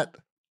like that,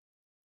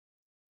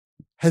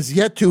 has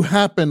yet to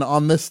happen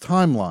on this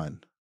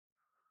timeline.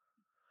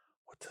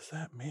 What does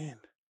that mean?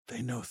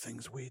 They know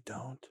things we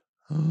don't.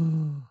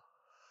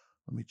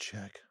 Let me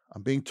check.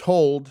 I'm being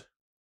told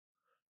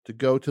to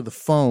go to the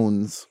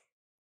phones.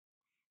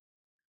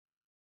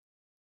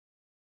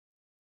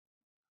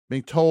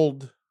 Being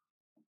told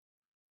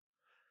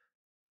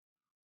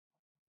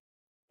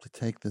to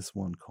take this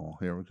one call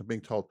here.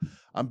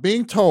 I'm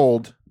being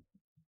told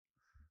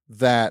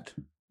that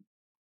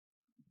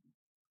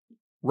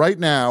right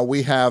now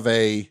we have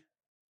a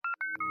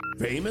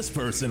famous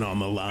person on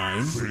the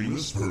line.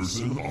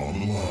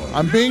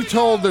 I'm being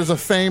told there's a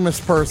famous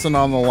person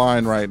on the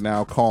line right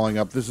now calling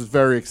up. This is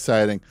very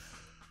exciting.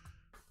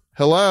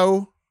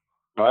 Hello?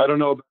 I don't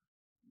know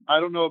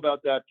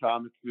about that,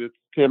 Tom. It's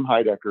Tim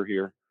Heidecker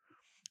here.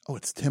 Oh,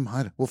 it's Tim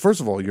Heidecker. Well,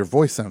 first of all, your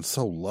voice sounds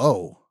so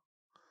low.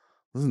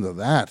 Listen to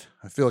that.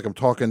 I feel like I'm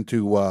talking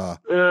to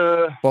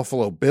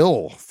Buffalo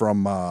Bill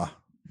from I'm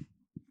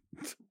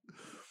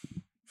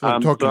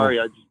sorry.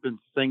 I've just been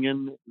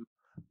singing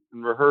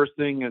and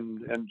rehearsing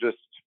and just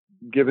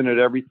giving it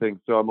everything,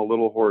 so I'm a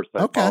little hoarse.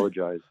 I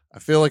apologize. I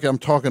feel like I'm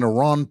talking to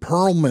Ron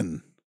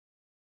Perlman.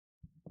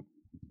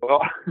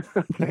 Well,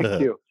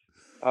 thank you.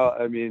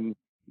 I mean,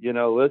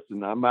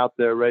 listen, I'm out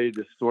there ready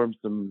to storm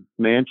some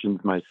mansions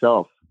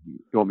myself. You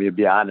want me to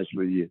be honest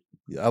with you?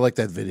 Yeah, I like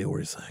that video where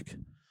he's like,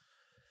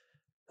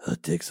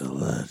 it takes a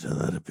lot. A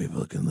lot of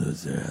people can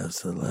lose their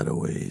house. A lot of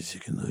ways you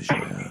can lose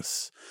your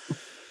house.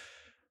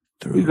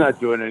 He's not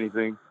doing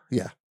anything.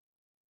 Yeah.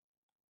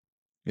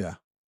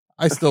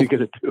 What's he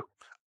gonna do?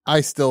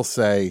 I still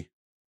say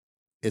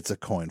it's a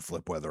coin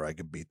flip whether I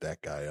could beat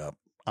that guy up.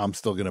 I'm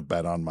still gonna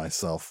bet on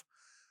myself.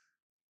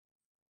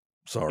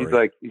 Sorry. He's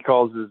like, he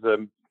calls his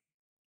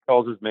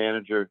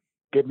manager,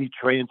 get me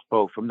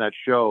transpo from that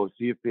show.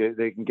 See if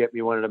they can get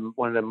me one of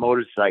them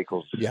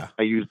motorcycles. Yeah.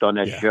 I used on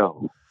that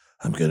show.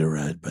 I'm gonna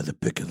ride by the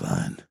picket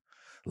line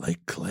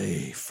like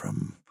Clay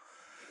from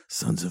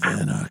Sons of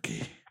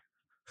Anarchy.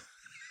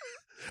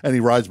 And he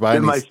rides by.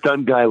 And my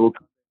stunt guy will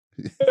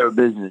their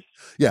business.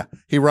 Yeah,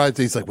 he rides.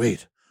 He's like,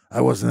 wait,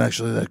 I wasn't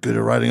actually that good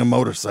at riding a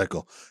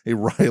motorcycle. He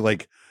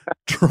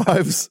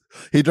drives.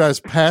 He drives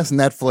past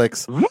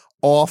Netflix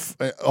off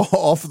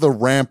the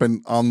ramp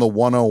and on the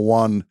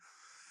 101,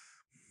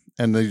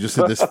 and they just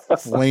hit this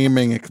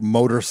flaming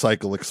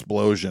motorcycle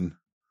explosion.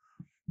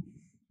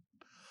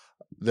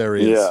 There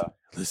he is. Yeah.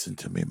 Listen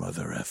to me,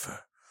 mother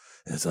effer.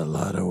 There's a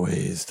lot of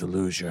ways to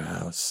lose your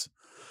house.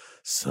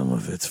 Some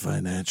of it's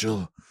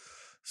financial.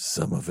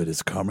 Some of it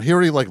is karma. He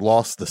already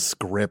lost the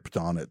script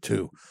on it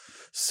too.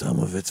 Some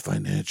of it's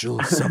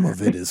financial. Some of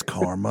it is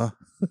karma.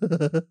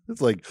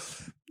 It's like,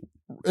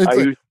 I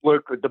used to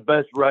work with the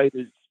best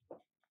writers.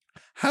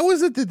 How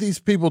is it that these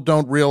people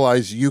don't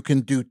realize you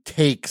can do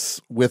takes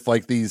with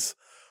these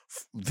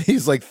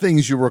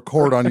things you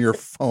record on your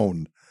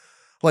phone?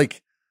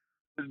 Let's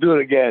do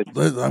it again.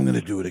 I'm going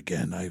to do it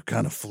again. I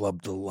kind of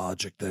flubbed the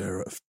logic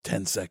there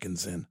 10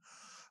 seconds in.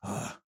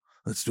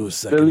 Let's do a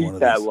second Delete one of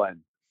that these.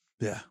 one.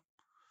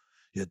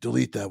 Yeah,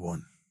 delete that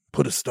one.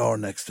 Put a star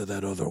next to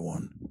that other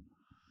one.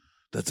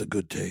 That's a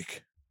good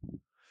take.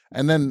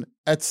 And then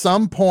at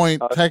some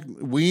point,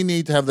 we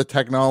need to have the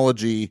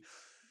technology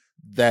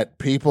that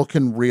people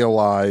can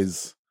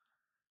realize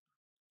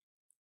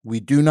we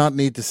do not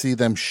need to see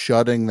them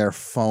shutting their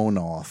phone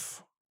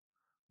off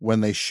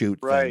when they shoot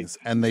things.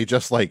 And they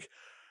just and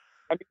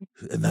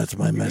that's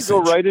my message.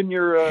 You go right in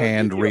your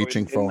hand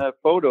reaching phone. In the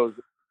photos.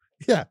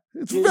 Yeah,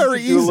 it's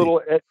very easy. Do a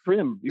little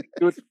trim. You can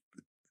do it.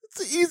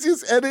 It's the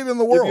easiest edit in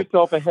the world. Give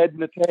yourself a head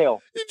and a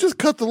tail. You just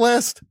cut the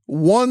last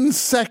 1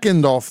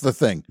 second off the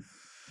thing.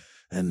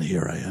 And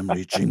here I am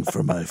reaching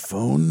for my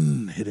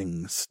phone,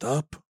 hitting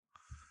stop.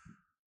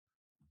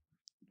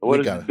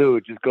 What does it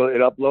do? Just go,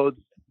 it uploads?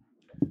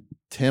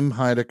 Tim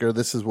Heidecker,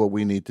 this is what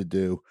we need to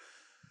do.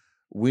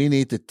 We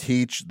need to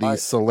teach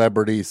these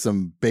celebrities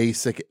some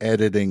basic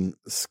editing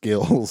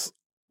skills.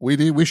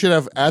 We should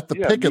have at the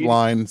picket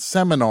line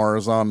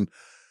seminars on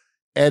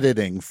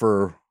editing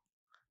for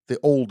the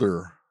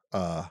older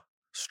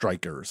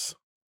strikers.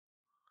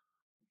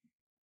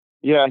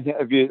 Yeah,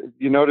 have you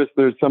noticed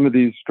there's some of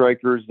these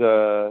strikers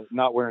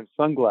not wearing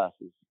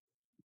sunglasses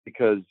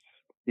because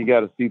you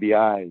got to see the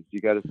eyes. You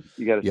got to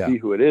see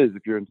who it is.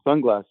 If you're in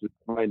sunglasses, it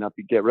might not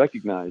get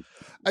recognized.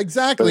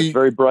 Exactly. But it's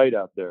very bright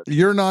out there.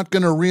 You're not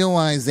going to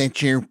realize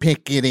that you're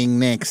picketing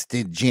next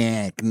to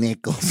Jack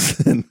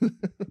Nicholson.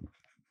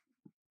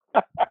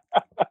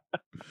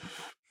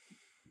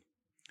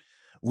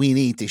 We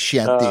need to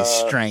shut this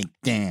strike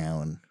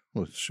down.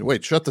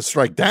 Wait, shut the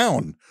strike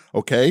down.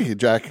 Okay,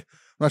 Jack.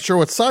 I'm not sure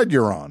what side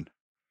you're on.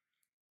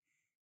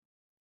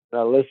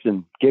 Now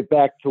listen, get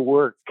back to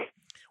work.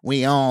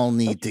 We all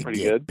need to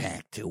get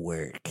back to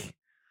work.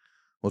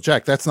 Well,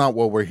 Jack, that's not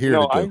what we're here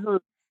to do.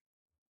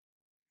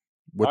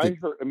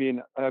 I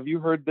mean, have you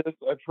heard this?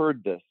 I've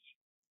heard this.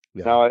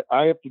 Yeah. Now,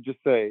 I have to just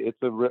say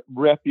it's a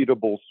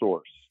reputable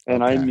source,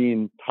 and I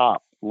mean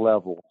top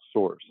level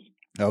source.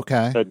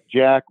 Okay. That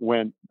Jack's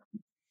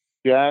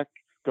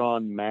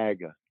gone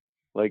MAGA,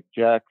 like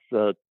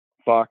Jack's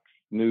Fox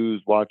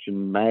News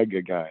watching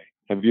MAGA guy.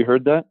 Have you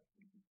heard that?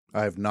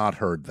 I have not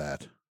heard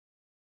that.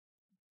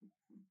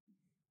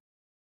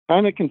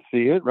 Kind of can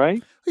see it,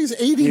 right? He's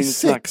 86.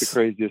 It's not the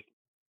craziest.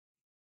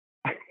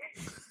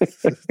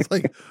 It's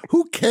like,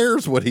 who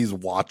cares what he's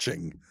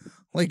watching?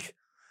 Like,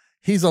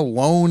 he's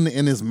alone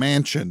in his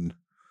mansion.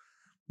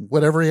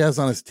 Whatever he has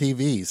on his TV,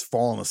 he's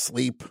falling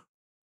asleep.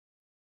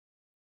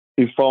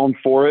 He's fallen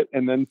for it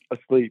and then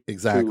asleep.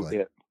 Exactly.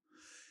 To it.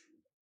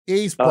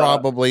 He's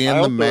probably in I the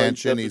also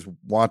mansion. accepted- He's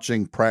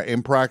watching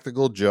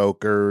Impractical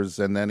Jokers,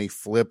 and then he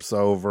flips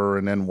over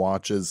and then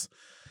watches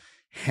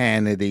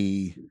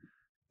Hannity,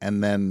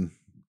 and then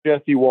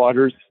Jesse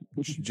Waters.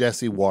 Which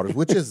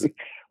is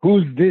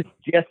Who's this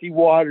Jesse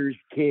Waters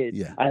kid?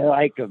 Yeah. I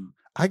like him.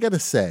 I gotta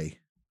say,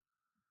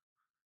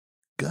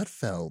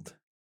 Gutfeld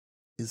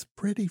is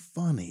pretty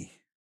funny.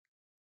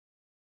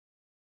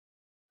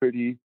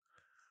 Pretty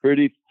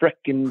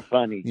Frickin'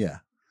 funny. Yeah.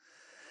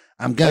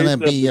 I'm gonna used to have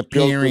be this joke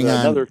appearing with on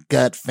another-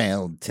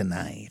 Gutfeld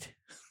tonight.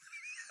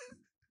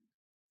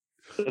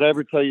 Did I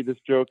ever tell you this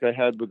joke I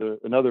had with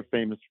another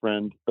famous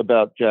friend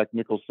about Jack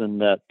Nicholson?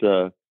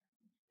 That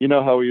you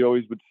know how he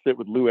always would sit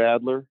with Lou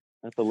Adler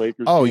at the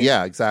Lakers. Oh game?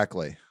 yeah,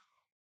 exactly.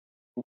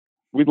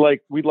 We'd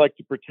like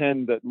to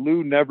pretend that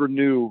Lou never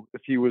knew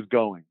if he was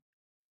going,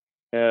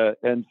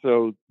 and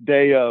so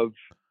day of,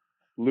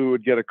 Lou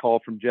would get a call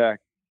from Jack.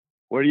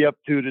 What are you up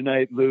to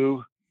tonight,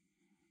 Lou?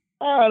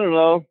 I don't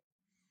know.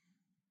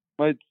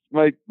 Might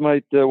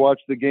watch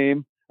the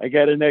game. I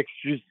got an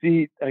extra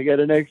seat. I got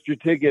an extra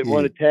ticket.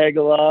 Want to tag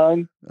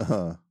along?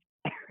 Uh-huh.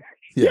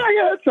 Yeah,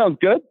 that sounds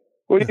good.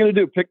 What are you going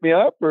to do? Pick me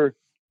up? Or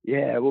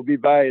yeah, we'll be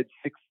by at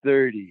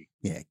 6:30.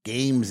 Yeah,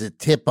 games at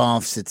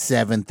tip-offs at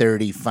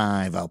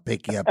 7:35. I'll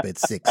pick you up at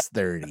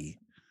 6:30.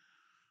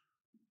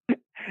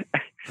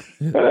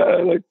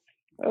 I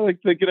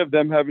like thinking of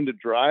them having to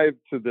drive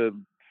to the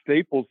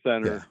Staples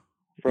Center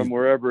from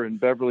wherever in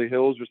Beverly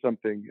Hills or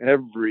something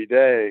every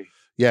day.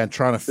 Yeah, and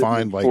trying to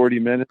find 40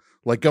 minutes.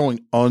 Like going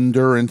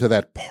under into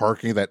that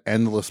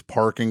endless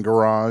parking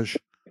garage.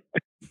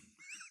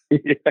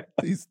 Yeah.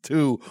 These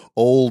two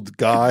old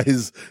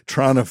guys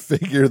trying to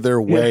figure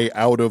their way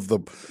out of the.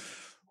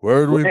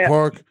 Where do we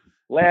park?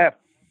 Left.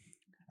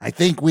 I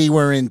think we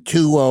were in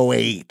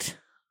 208.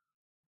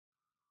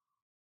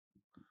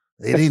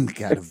 They didn't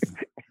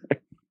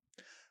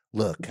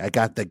Look, I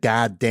got the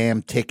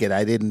goddamn ticket.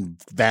 I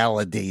didn't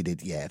validate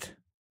it yet.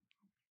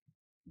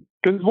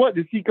 Because what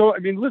does he go? I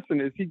mean,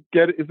 listen, is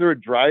there a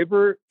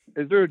driver?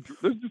 There's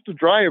just a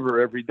driver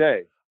every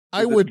day.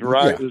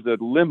 There's a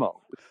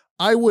limo.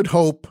 I would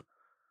hope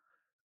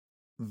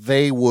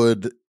they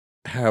would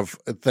have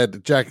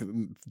that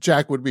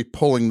Jack would be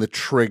pulling the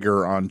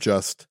trigger on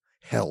just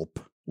help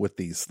with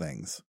these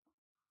things.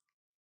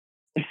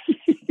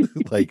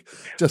 Like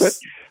just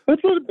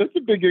that's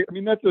a big. I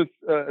mean, that's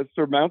a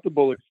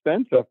surmountable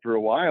expense after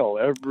a while.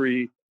 How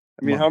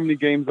many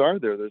games are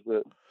there?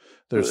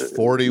 There's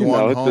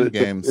 41 home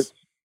games.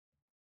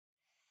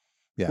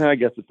 Yeah, I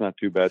guess it's not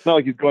too bad. It's not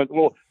like he's going.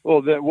 Well.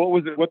 What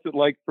was it? What's it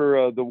like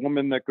for the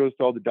woman that goes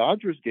to all the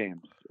Dodgers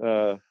games?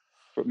 For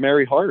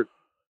Mary Hart.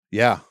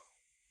 Yeah,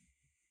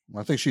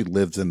 I think she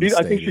lives in the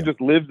stadium. I think she just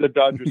lives at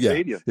Dodger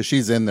Stadium. Yeah,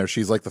 she's in there.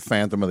 She's like the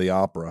Phantom of the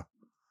Opera.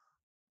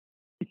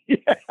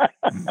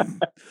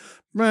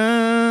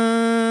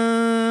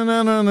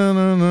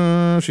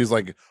 She's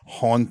like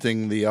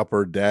haunting the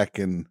upper deck.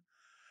 And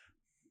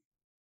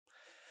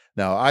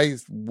now I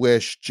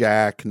wish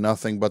Jack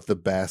nothing but the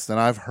best. And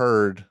I've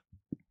heard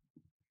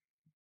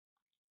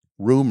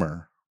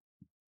rumor.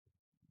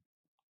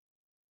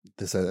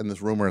 This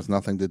rumor has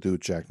nothing to do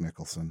with Jack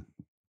Nicholson.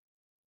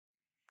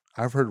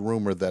 I've heard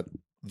rumor that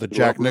the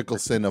Jack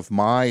Nicholson of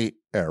my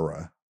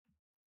era,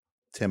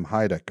 Tim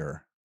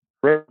Heidecker.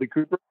 Bradley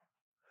Cooper?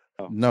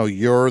 Oh. No,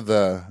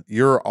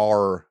 you're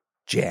our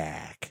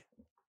Jack.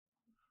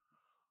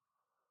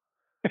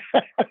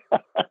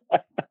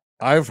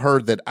 I've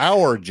heard that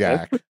our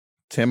Jack,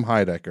 Tim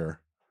Heidecker,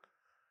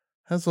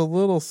 has a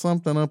little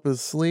something up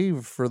his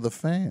sleeve for the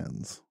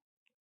fans.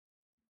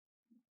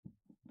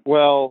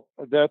 Well,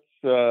 that's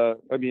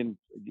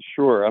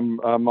sure. I'm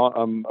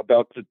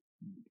about to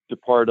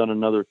depart on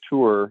another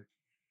tour,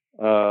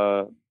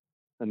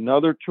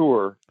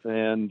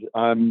 and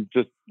I'm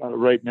just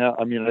right now.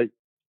 I mean,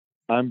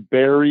 I'm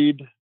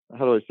buried.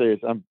 How do I say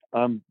this?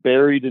 I'm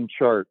buried in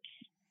charts.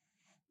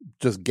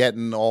 Just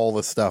getting all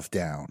the stuff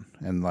down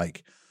and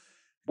like.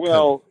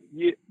 Well,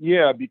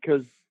 yeah,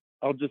 because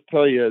I'll just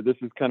tell you, this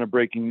is kind of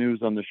breaking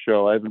news on the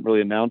show. I haven't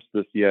really announced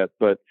this yet,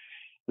 but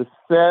the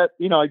set,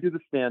 I do the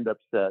stand-up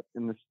set,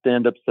 and the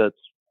stand-up sets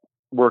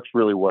works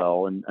really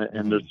well, and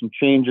there's some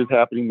changes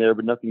happening there,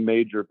 but nothing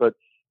major. But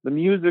the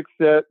music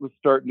set was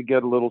starting to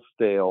get a little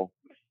stale,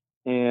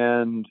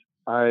 and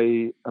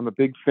I'm a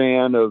big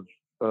fan of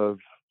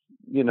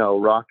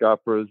rock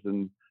operas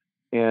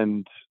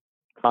and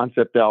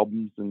concept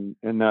albums and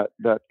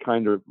that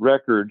kind of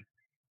record.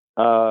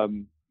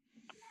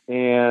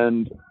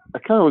 And I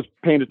kind of was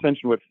paying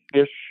attention to what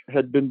Fish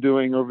had been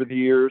doing over the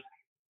years.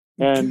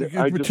 And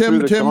Tim,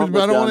 I don't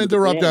want to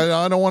interrupt you.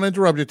 I don't want to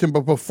interrupt you, Tim,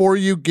 but before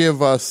you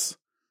give us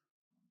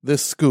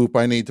this scoop,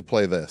 I need to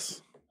play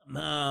this. Come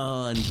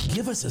on,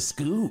 give us a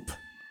scoop.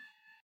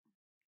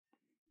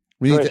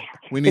 We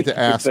need to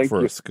ask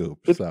for a scoop.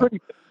 It's so.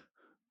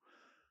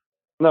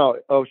 No,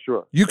 oh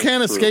sure. You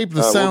can't escape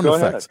the sound go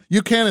effects. ahead.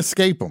 You can't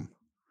escape them.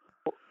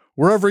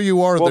 Wherever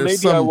you are, Well,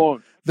 there's maybe I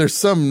won't. there's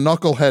some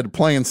knucklehead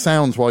playing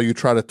sounds while you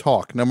try to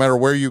talk, no matter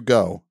where you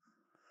go,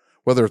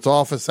 whether it's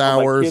office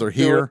hours or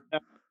here.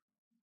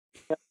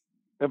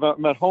 If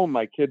I'm at home,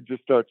 my kid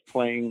just starts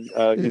playing,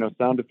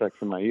 sound effects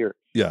in my ear.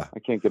 Yeah, I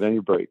can't get any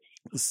breaks.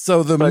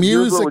 So the But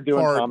here's what we're music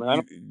doing, part,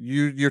 Tom.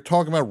 you're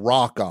talking about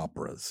rock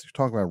operas. You're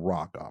talking about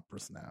rock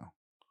operas now.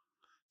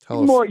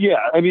 Tell us. More,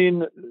 yeah. I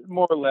mean,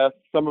 more or less.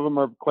 Some of them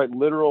are quite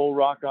literal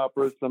rock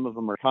operas. Some of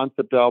them are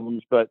concept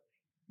albums. But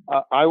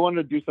I want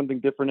to do something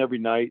different every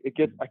night.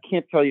 I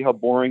can't tell you how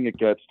boring it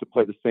gets to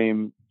play the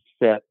same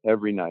set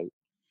every night.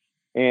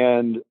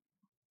 And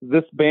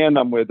this band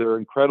I'm with, they're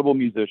incredible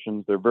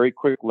musicians. They're very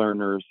quick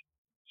learners.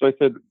 So I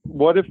said,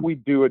 what if we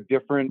do a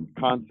different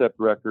concept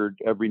record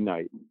every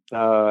night?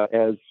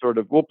 As sort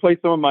of, we'll play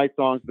some of my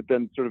songs, but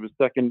then sort of a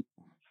second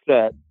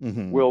set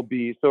will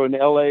be, so in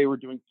LA, we're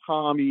doing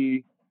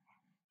Tommy,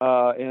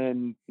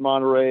 in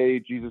Monterey,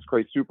 Jesus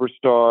Christ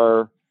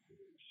Superstar,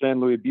 San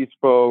Luis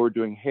Obispo, we're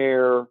doing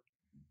Hair,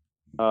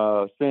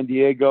 San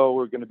Diego,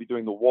 we're going to be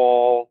doing The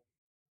Wall,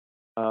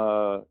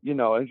 and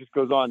it just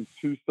goes on.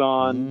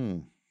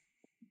 Tucson,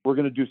 we're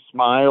going to do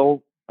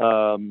Smile,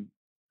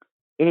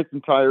 in its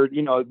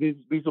entirety.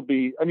 These will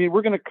be,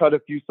 we're going to cut a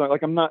few songs.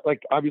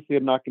 Obviously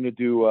I'm not going to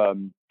do,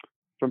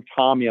 from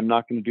Tommy, I'm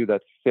not going to do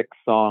that sick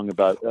song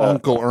about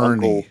Uncle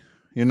Ernie.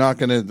 You're not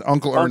going to,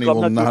 Uncle Ernie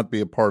will not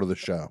be a part of the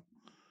show.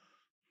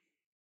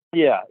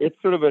 Yeah, it's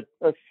sort of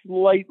a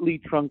slightly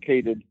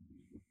truncated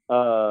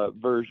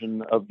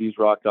version of these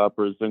rock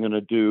operas. I'm going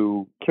to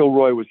do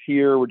Kilroy Was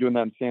Here. We're doing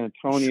that in San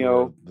Antonio.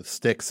 Sure. The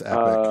Styx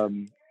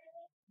epic.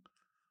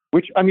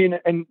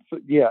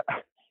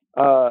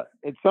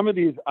 And some of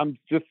these,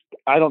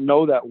 I don't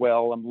know that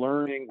well. I'm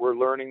learning. We're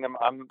learning them.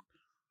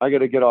 I got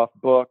to get off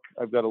book.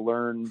 I've got to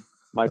learn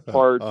my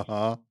parts.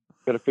 Got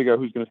to figure out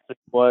who's going to sing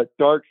what.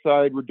 Dark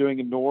Side, we're doing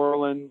in New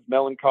Orleans.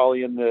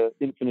 Melancholy and the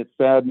Infinite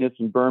Sadness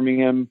in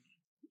Birmingham.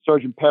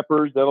 Sgt.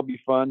 Pepper's, that'll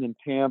be fun in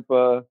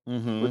Tampa.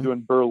 We're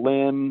doing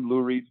Berlin,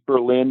 Lou Reed's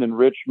Berlin and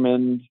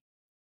Richmond.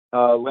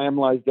 Lamb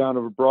Lies Down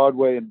over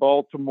Broadway in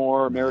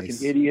Baltimore. American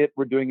Idiot,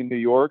 we're doing in New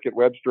York at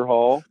Webster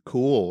Hall.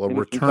 Cool. A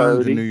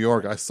return to New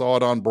York. I saw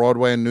it on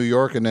Broadway in New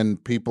York, and then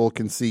people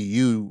can see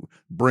you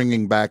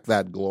bringing back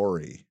that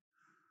glory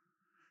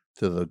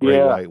to the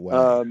Great White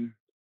Way.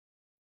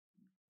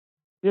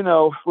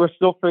 We're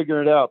still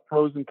figuring it out.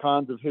 Pros and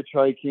cons of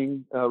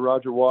hitchhiking.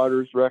 Roger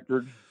Waters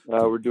record.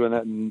 We're doing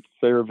that in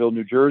Sayreville,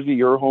 New Jersey,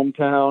 your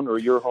hometown, or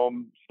your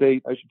home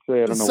state, I should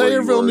say. I don't know.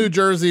 Sayreville, New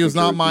Jersey is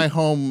not my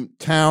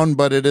hometown,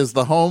 but it is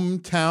the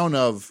hometown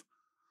of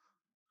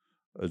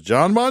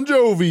John Bon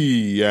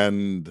Jovi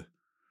and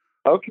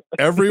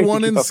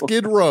everyone in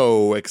Skid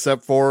Row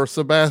except for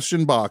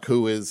Sebastian Bach,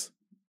 who is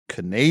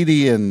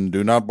Canadian.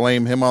 Do not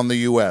blame him on the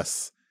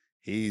U.S.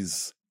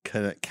 He's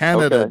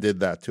Canada did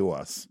that to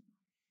us.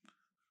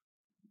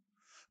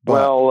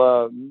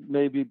 But,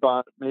 maybe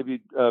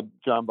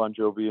John Bon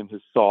Jovi and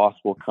his sauce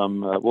will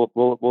come.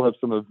 We'll have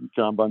some of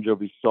John Bon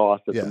Jovi's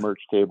sauce at the merch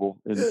table.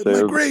 It's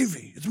my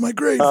gravy. It's my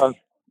gravy.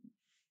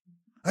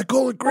 I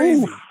call it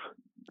gravy.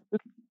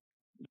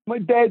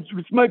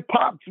 It's my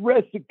pop's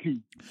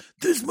recipe.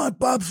 This is my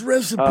pop's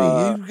recipe.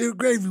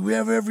 Gravy. We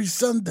have every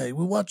Sunday.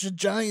 We watch a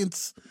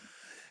Giants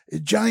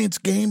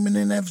game and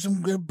then have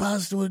some good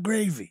pasta with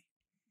gravy.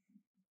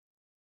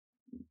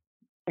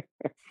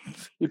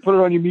 You put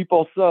it on your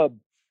meatball sub.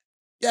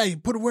 Yeah, you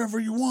put it wherever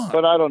you want.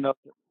 But I don't know.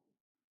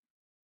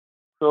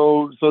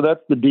 So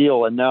that's the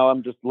deal. And now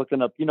I'm just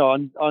looking up,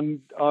 on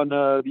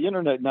the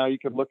internet now you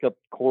can look up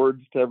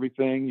chords to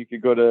everything. You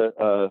could go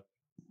to,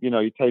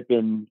 you type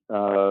in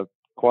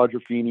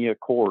quadrophenia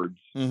chords,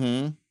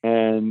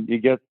 and you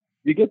get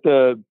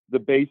the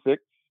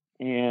basics.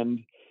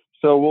 And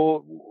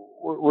so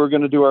we're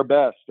going to do our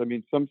best.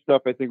 Some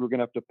stuff I think we're going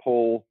to have to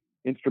pull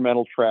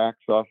instrumental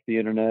tracks off the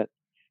internet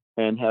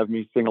and have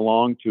me sing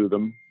along to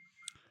them.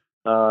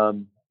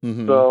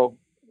 So,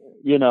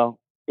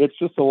 it's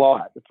just a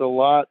lot. It's a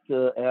lot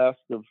to ask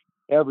of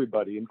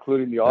everybody,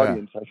 including the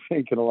audience, I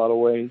think, in a lot of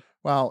ways.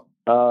 Well,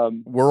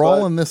 we're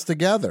all in this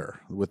together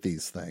with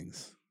these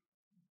things.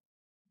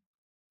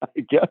 I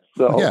guess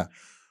so.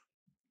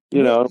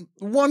 Yeah.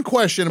 One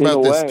question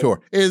about this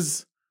tour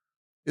is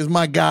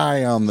my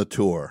guy on the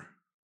tour?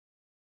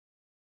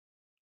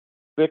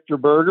 Victor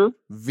Berger?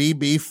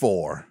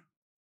 VB4.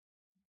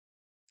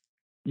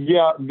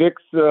 Yeah,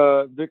 Vic's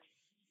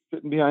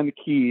sitting behind the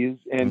keys,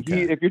 and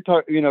if you're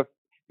talking, if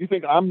you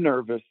think I'm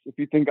nervous, if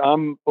you think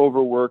I'm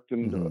overworked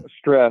and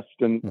stressed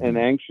and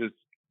anxious,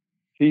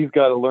 he's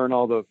got to learn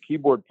all the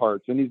keyboard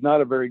parts, and he's not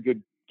a very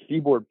good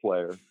keyboard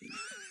player.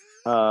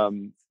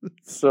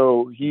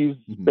 So he's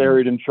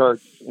buried in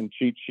charts and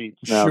cheat sheets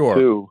now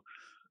too.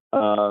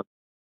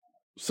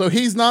 So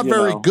he's not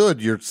very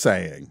good, you're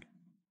saying?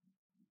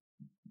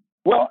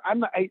 Well,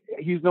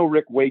 he's no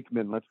Rick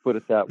Wakeman. Let's put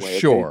it that way.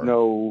 Sure. He's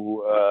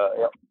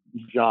no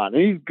John.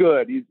 He's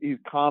good. He's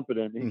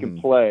competent. He can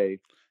play.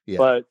 Yeah.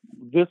 But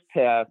this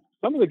task,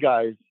 some of the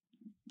guys,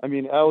 I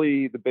mean,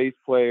 Ellie, the bass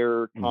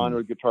player, Connor,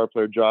 the guitar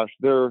player, Josh,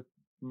 they're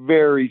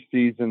very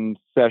seasoned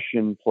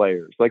session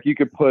players. Like you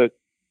could put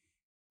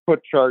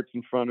charts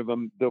in front of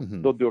them.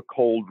 They'll do a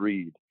cold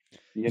read.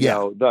 You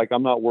know, like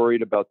I'm not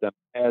worried about them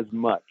as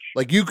much.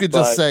 Like you could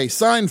just say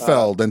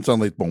Seinfeld and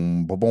suddenly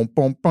boom, boom, boom,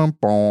 boom, boom,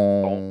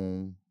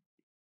 boom.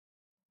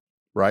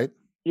 Right?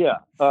 Yeah.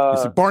 You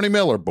see Barney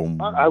Miller,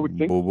 boom. I would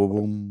think. Boom,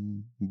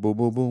 boom, boom, boom,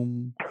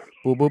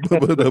 boom, boom,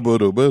 boom, boom,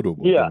 boom, boom.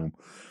 Yeah.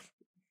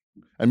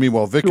 And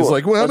meanwhile, Vic is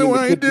like, what do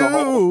I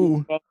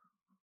do?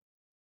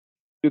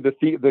 Do the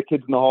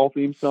Kids in the Hall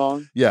theme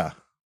song? Yeah.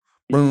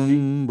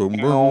 Boom, boom,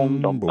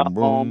 boom, boom,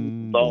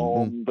 boom,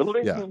 boom.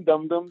 Yeah.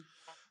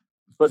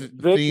 But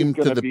Vic is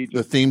going to be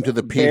the theme to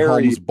the Pete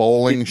Holmes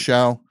bowling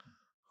show.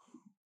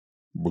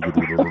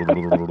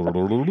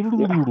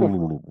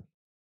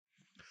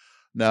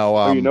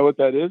 Now, you know what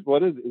that is?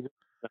 What is it? Is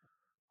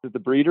it the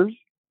Breeders?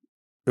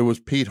 It was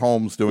Pete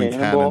Holmes doing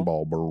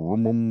Cannonball.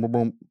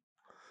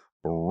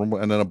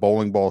 And then a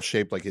bowling ball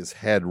shaped like his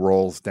head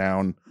rolls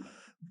down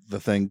the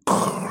thing.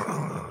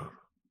 Are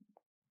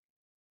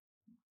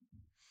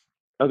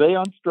they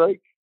on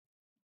strike?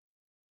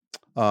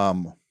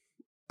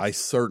 I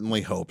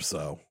certainly hope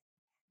so.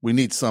 We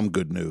need some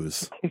good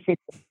news. I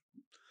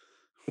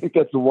think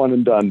that's the one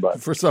and done, but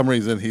for some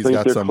reason he's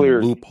got some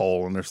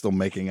loophole and they're still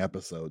making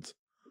episodes.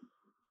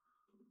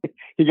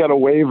 He got a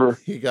waiver.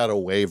 He got a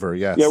waiver,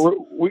 yes. Yeah,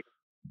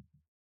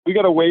 we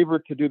got a waiver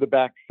to do the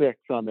back six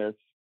on this,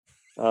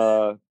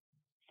 so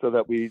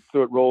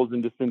it rolls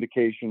into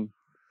syndication.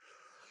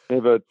 They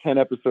have a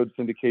 10-episode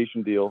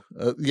syndication deal.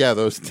 Yeah,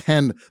 those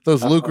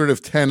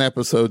lucrative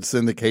 10-episode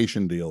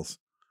syndication deals.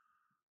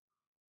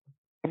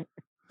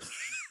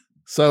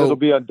 So it'll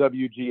be on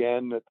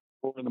WGN at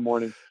 4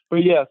 a.m. But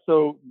yeah,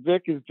 so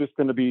Vic is just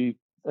going to be.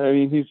 I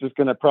mean, he's just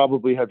going to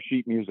probably have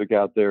sheet music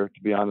out there.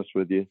 To be honest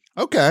with you.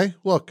 Okay,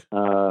 look.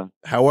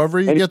 However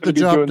you get the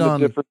job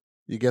done,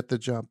 you get the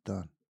job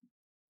done.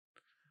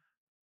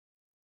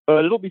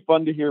 But it'll be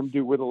fun to hear him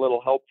do with a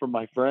little help from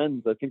my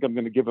friends. I think I'm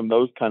going to give him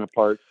those kind of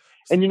parts.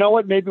 And you know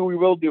what? Maybe we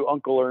will do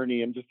Uncle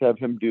Ernie and just have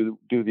him do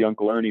the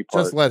Uncle Ernie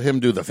part. Just let him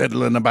do the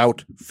fiddling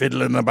about,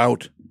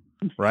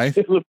 right?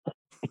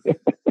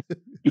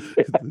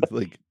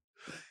 Like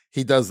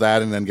he does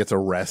that and then gets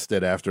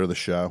arrested after the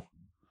show.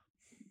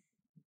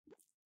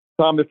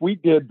 Tom, if we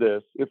did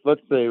this,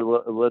 let's say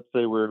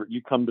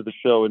you come to the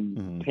show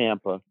in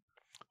Tampa,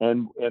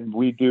 and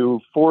we do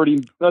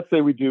 40. Let's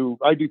say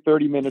I do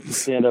 30 minutes of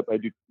stand up. I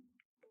do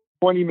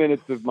 20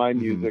 minutes of my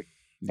music.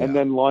 Yeah. And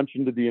then launch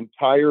into the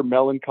entire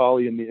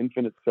melancholy and the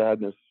infinite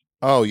sadness.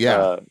 Oh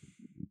yeah,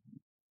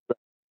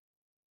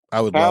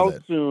 I would love it. How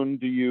soon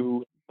do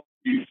you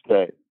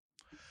stay?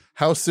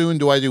 How soon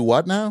do I do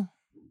what now?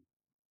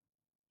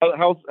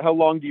 How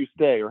long do you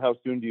stay, or how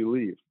soon do you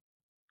leave?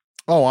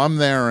 Oh, I'm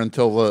there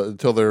until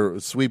they're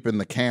sweeping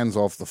the cans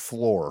off the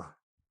floor,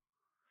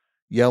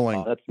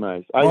 yelling. Oh, that's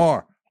nice.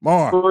 More.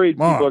 Worried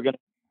people are going to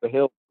the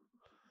hill.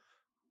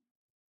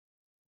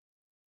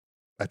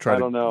 I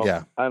don't know.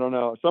 Yeah. I don't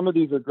know. Some of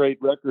these are great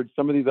records.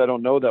 Some of these I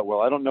don't know that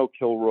well. I don't know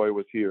Kilroy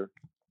was here.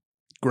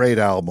 Great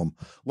album.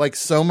 Like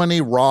so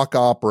many rock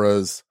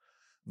operas,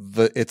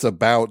 it's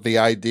about the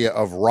idea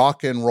of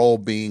rock and roll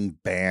being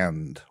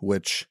banned,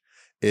 which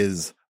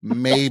is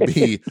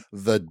maybe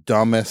the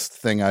dumbest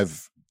thing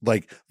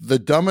the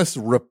dumbest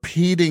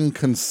repeating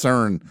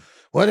concern.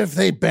 What if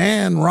they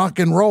ban rock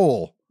and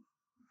roll?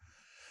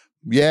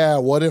 Yeah,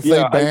 what if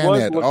they ban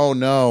it? Oh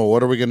no,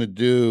 what are we going to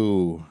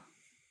do?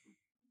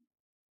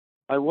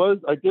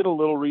 I did a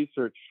little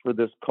research for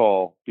this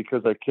call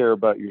because I care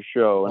about your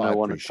show and I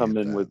want to come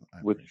in with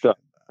stuff.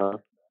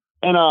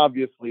 And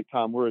obviously,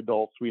 Tom, we're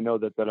adults. We know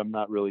that I'm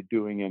not really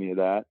doing any of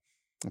that.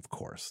 Of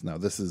course. No,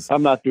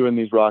 I'm not doing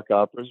these rock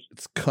operas.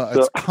 It's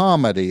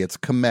comedy. It's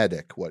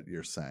comedic, what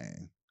you're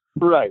saying.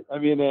 Right. I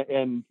mean,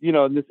 and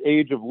in this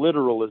age of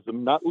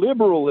literalism, not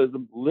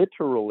liberalism,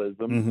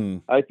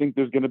 literalism, I think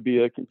there's going to be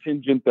a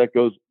contingent that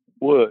goes,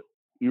 what?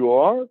 You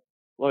are?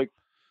 Like,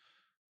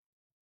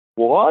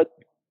 what?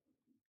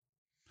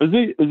 Are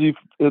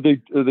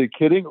they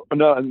kidding? Or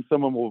no, and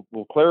someone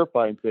will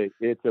clarify and say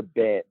it's a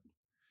bit.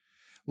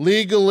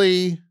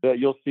 Legally, that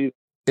you'll see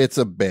it's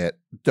a bit.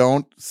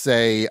 Don't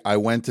say I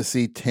went to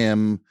see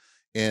Tim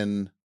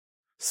in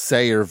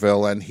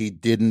Sayreville and he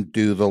didn't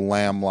do The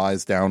Lamb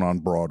Lies Down on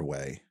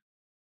Broadway.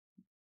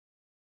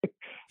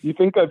 You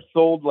think I've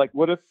sold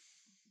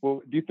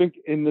do you think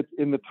in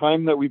the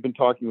time that we've been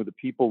talking with the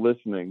people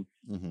listening,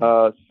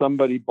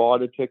 somebody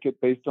bought a ticket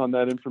based on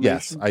that information?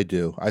 Yes, I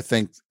do. I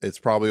think it's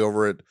probably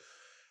over at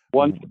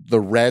the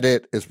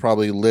Reddit is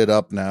probably lit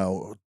up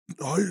now.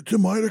 Oh,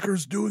 Tim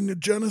Heidecker's doing a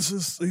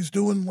Genesis. He's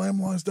doing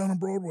Lamb Lies Down on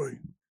Broadway.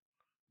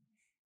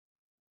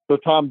 So,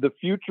 Tom, the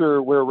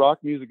future where rock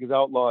music is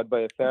outlawed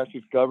by a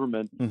fascist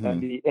government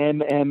and the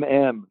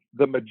MMM,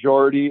 the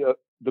majority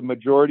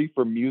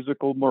for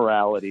musical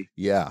morality.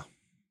 Yeah.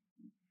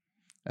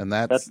 And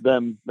that's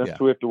them. That's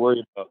what we have to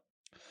worry about.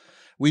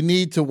 We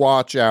need to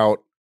watch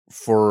out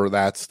for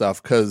that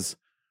stuff because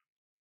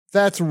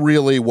that's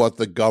really what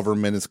the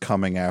government is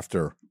coming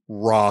after.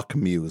 Rock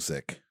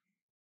music.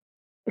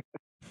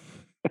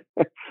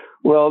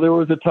 Well, there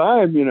was a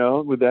time,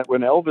 with that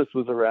when Elvis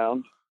was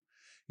around.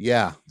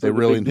 Yeah, they It was a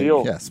really big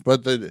deal. yes.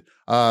 But the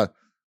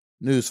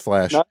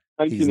newsflash, Not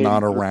he's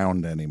not 1983.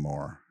 around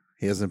anymore.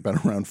 He hasn't been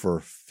around for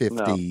 50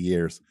 No.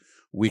 years.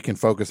 We can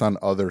focus on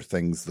other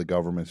things the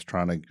government's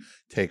trying to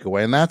take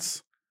away. And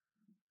that's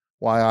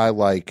why I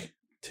like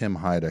Tim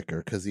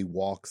Heidecker, because he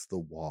walks the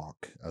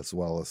walk as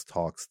well as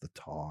talks the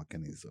talk.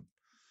 And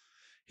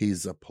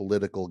he's a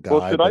political guy.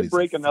 Well, should but I he's a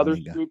break another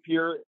funny guy. scoop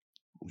here?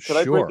 Should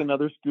Sure. I break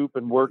another scoop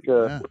and work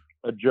a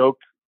joke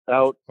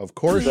out? Of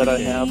course that you I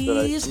can. have.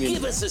 That Please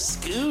give us a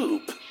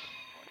scoop.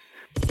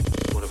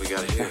 What have we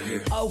got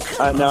here? Oh,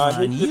 come now I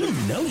on. hate You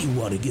know you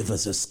want to give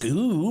us a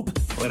scoop.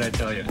 What'd I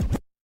tell you?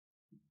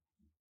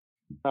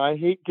 I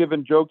hate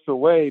giving jokes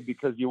away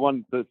because you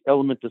want the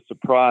element of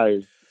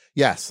surprise.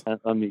 Yes.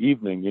 On the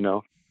evening,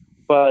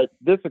 But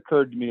this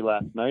occurred to me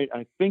last night.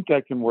 I think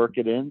I can work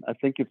it in. I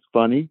think it's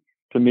funny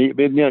to me.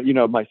 But,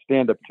 my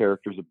stand-up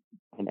character's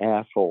an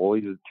asshole.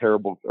 He's a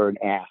terrible, or an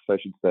ass, I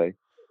should say.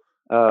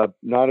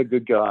 Not a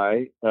good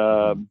guy.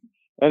 And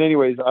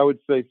anyways, I would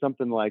say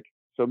something like,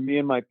 so me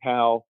and my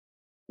pal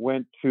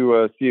went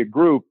to see a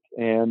group,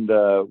 and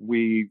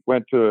we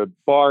went to a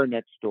bar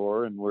next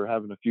door, and we're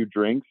having a few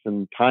drinks,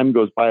 and time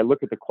goes by. I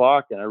look at the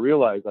clock, and I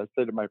realize, I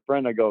say to my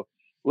friend, I go,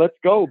 let's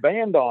go,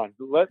 band on.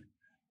 I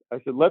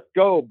said, let's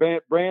go,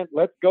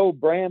 let's go,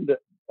 Brandon.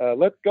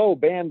 Let's go,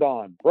 band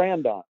on,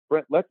 Brandon.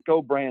 Let's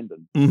go,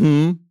 Brandon.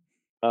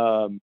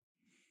 Mm-hmm.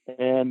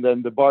 And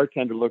then the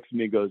bartender looks at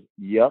me and goes,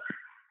 yep.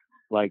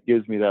 Like,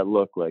 gives me that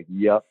look like,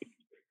 yep.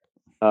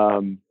 So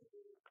I'm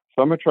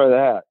going to try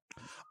that.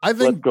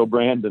 Let's go,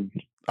 Brandon.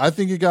 I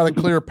think you got a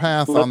clear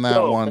path on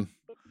that one.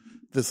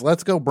 This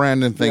Let's Go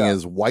Brandon thing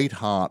is white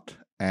hot,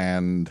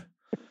 and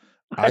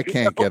I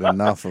can't get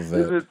enough of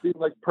it. It seems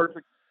like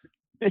perfect.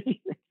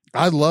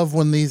 I love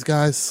when these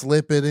guys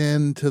slip it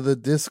into the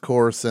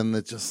discourse and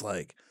it's just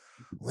like,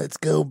 let's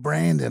go,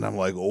 Brandon. I'm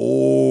like,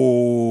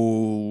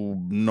 oh,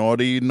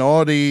 naughty,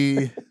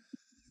 naughty.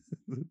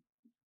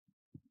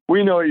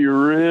 We know what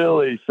you're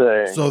really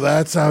saying. So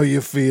that's how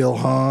you feel,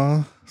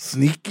 huh?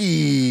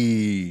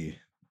 Sneaky.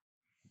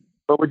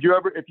 But would you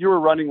ever, if you were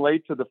running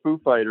late to the Foo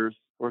Fighters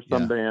or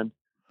some band,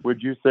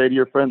 would you say to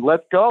your friend,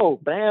 let's go,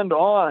 band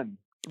on?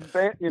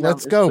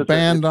 Let's go,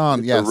 band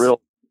on. Yes.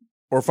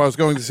 Or if I was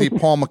going to see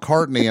Paul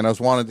McCartney and I was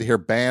wanted to hear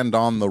Band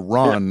on the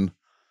Run,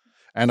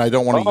 and I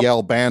don't want to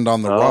yell Band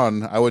on the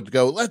Run, I would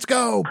go, let's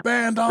go,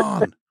 Band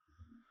on.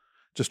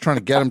 Just trying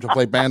to get him to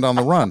play Band on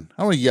the Run.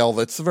 I don't want to yell.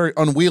 That's a very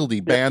unwieldy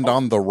Band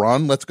on the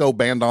Run. Let's go,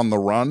 Band on the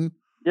Run.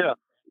 Yeah.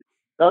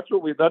 That's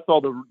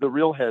all the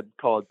real heads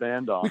call it,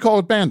 Band on. We call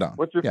it Band on.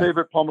 What's your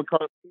favorite Paul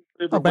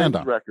McCartney Band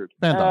on record?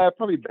 Band on.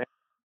 Probably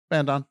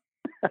Band on.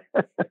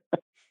 I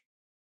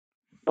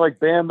like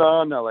Band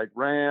on. I like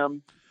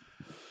Ram.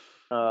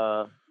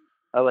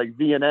 I like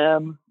V&M.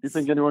 Do you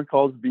think anyone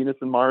calls Venus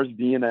and Mars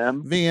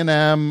V&M?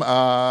 V&M.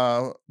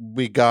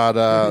 We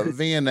got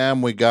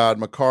V&M. We got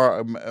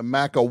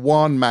Maca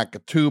 1,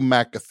 Maca 2,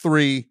 Maca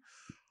 3,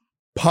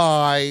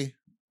 Pie,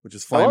 which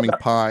is Flaming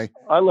Pie.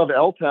 I love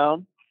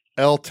L-Town.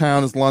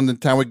 L-Town is London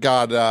Town. We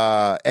got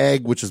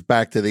Egg, which is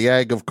Back to the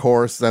Egg, of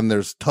course. Then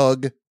there's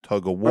Tug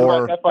of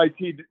War.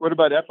 What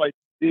about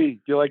FITD? Do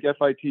you like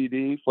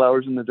FITD,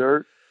 Flowers in the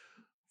Dirt?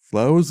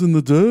 Flowers in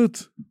the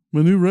Dirt.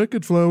 My new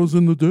record, Flowers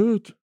in the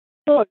Dirt.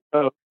 With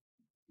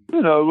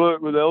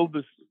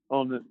Elvis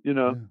on it,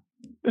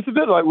 It's a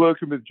bit like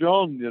working with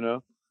John,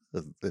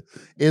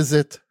 Is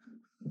it?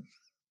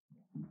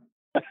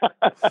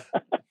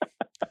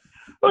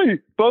 Well, you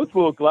both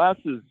wore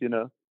glasses,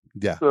 Yeah.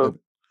 So,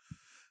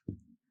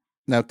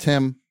 now,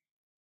 Tim.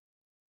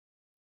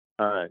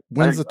 All right.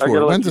 When's the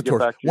tour? When's the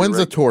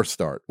tour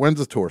start? When's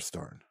the tour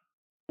start?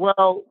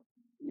 Well,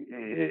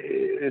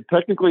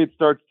 technically it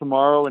starts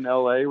tomorrow in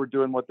LA. We're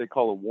doing what they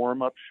call a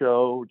warm-up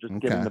show. Just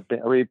getting the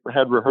band. We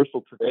had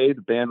rehearsal today.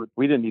 The band,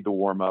 we didn't need to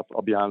warm up.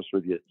 I'll be honest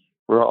with you.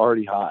 We're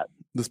already hot.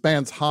 This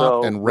band's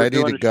hot and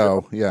ready to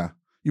go. Yeah.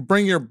 You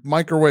bring your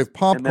microwave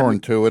popcorn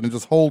to it and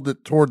just hold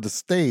it toward the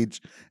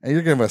stage, and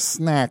you're going to have a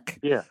snack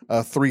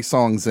 3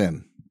 songs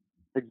in.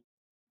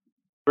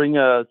 Bring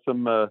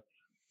some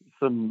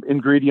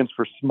ingredients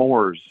for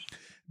s'mores.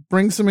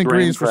 Bring some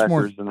ingredients for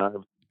s'mores.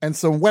 And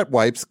some wet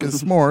wipes,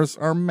 because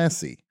s'mores are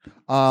messy.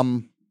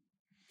 So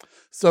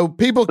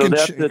people can...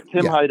 that's at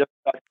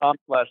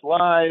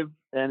timheidecker.com/live,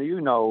 and you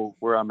know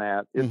where I'm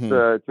at.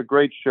 It's a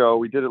great show.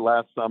 We did it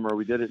last summer.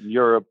 We did it in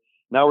Europe.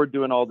 Now we're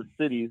doing all the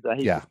cities. I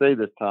hate to say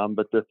this, Tom,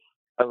 but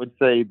I would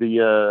say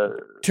the...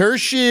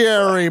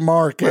 tertiary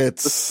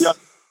markets.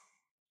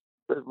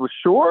 Well,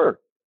 sure.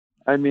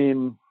 I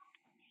mean,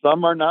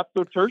 some are not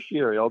so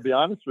tertiary, I'll be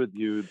honest with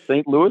you.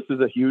 St. Louis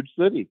is a huge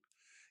city.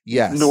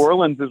 Yes. New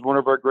Orleans is one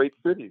of our great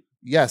cities.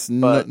 Yes,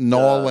 New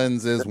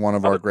Orleans is one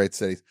of our great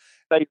cities.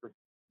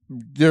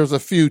 There's a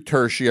few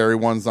tertiary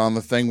ones on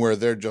the thing where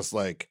they're just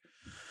like,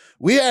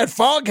 we had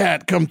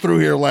Foghat come through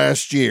here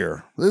last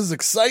year. This is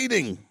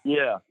exciting.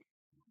 Yeah.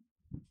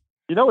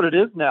 You know what it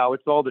is now?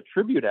 It's all the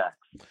tribute acts.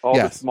 All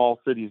the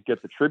small cities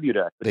get the tribute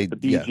acts. The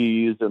Bee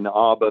Gees and the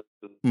ABBA.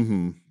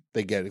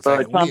 They get it.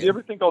 Tom, do you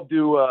ever think I'll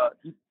do?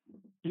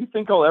 Do you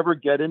think I'll ever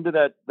get into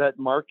that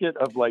market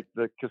of like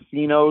the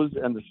casinos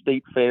and the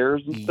state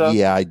fairs and stuff?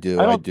 Yeah, I do.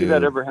 I don't see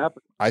that ever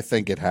happen. I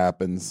think it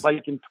happens.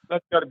 Like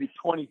that's got to be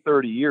 20,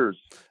 30 years.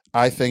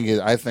 I think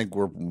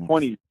we're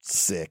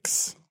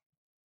 26.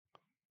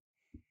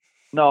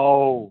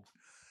 No.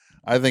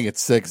 I think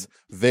it's 6.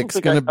 Vic's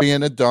going to be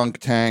in a dunk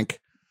tank.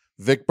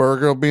 Vic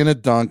Berger will be in a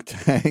dunk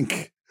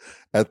tank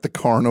at the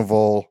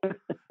carnival.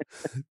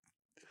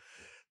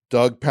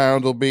 Doug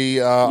Pound will be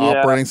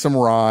operating some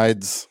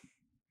rides.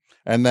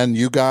 And then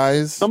you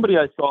guys. Somebody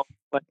I saw.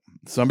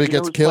 Somebody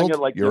gets killed.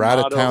 You're out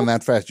of town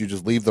that fast. You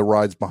just leave the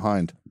rides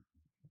behind.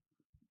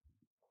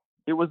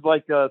 It was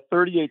like a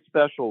 38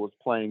 Special was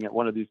playing at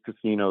one of these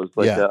casinos,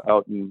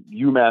 out in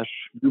UMass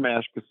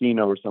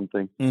Casino or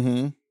something.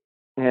 Mm-hmm.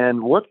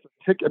 And what's the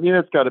ticket? I mean,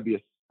 that's got to be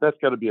a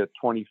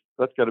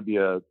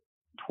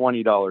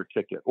 $20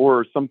 ticket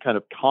or some kind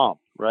of comp,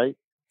 right?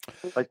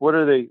 Like, what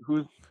are they?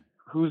 Who's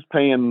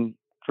paying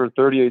for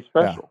 38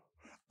 Special? Yeah.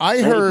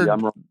 I heard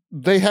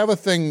they have a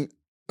thing.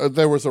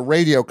 There was a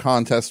radio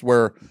contest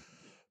where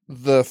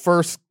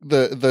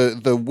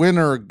the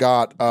winner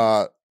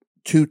got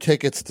 2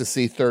 tickets to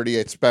see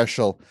 38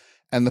 Special,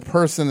 and the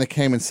person that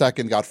came in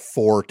second got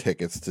 4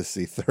 tickets to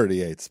see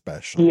 38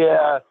 Special.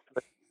 Yeah.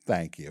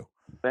 Thank you.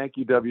 Thank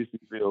you, W.C.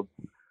 Field.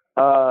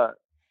 The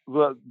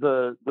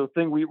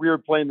thing we were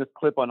playing this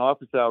clip on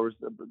Office Hours,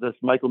 this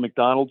Michael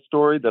McDonald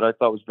story that I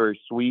thought was very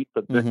sweet,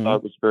 but Vic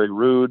thought was very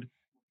rude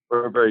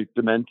or very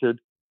demented.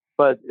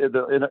 But as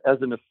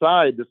an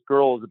aside, this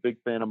girl is a big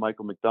fan of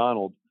Michael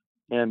McDonald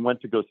and went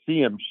to go see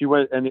him. She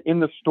went, and in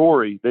the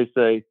story, they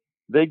say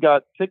they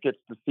got tickets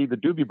to see the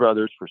Doobie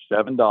Brothers for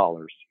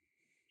 $7.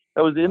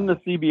 That was in the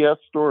CBS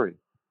story.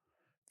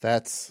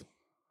 That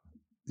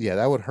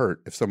would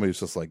hurt if somebody was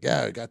just like,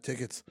 yeah, I got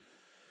tickets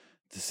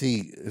to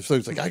see. If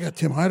somebody's like, I got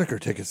Tim Heidecker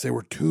tickets, they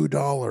were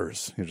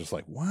 $2. You're just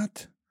like,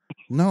 what?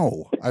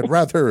 No, I'd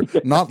rather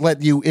not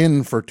let you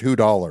in for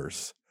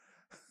 $2.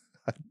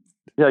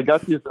 Yeah, I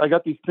got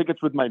these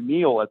tickets with my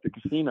meal at the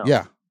casino.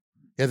 Yeah,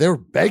 they were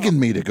begging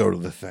me to go to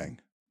the thing.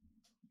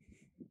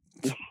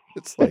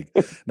 It's like,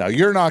 now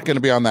you're not going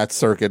to be on that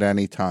circuit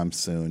anytime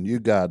soon. You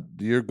got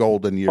your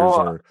golden years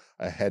are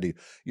ahead of you.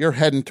 You're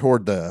heading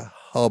toward the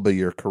hub of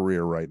your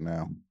career right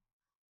now.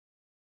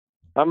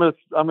 I'm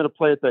gonna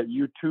play at that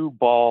U2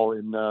 ball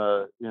in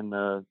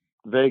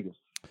Vegas.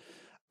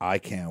 I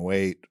can't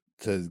wait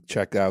to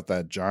check out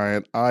that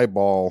giant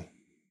eyeball.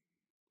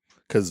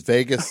 Because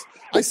Vegas,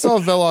 I saw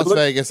Las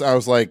Vegas. I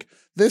was like,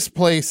 this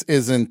place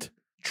isn't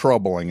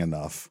troubling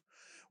enough.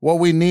 What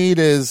we need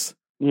is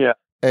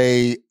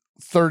a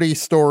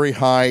 30-story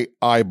high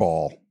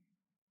eyeball,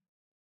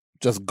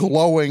 just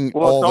glowing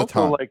all the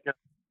time.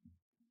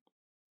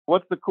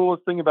 What's the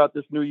coolest thing about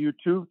this new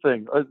U2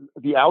 thing?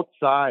 The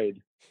outside.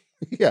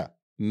 Yeah,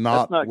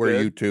 not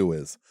where good.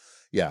 U2 is.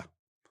 Yeah.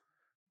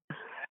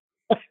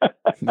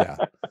 Yeah.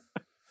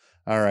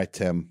 All right,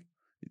 Tim.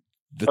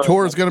 The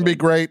tour is going to be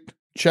great.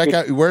 Check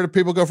out, where do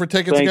people go for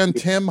tickets again?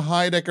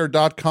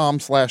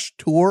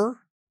 TimHeidecker.com/tour.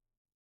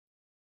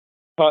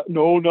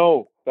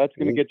 No. That's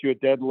going to get you a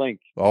dead link.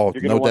 Oh,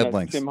 no dead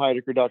links.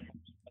 TimHeidecker.com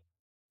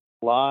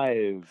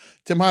live.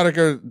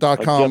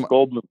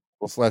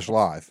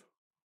 TimHeidecker.com/live.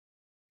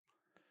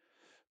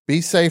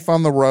 Be safe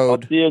on the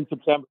road. I'll see you in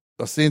September.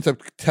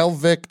 Tell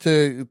Vic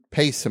to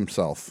pace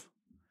himself.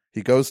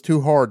 He goes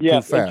too hard,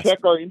 too fast. And check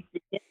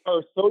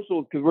our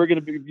socials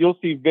because you'll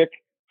see Vic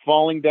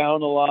falling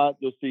down a lot.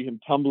 You'll see him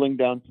tumbling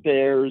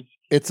downstairs.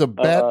 It's a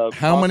bet.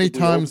 How many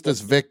times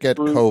does Vic get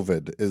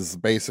COVID is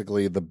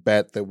basically the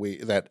bet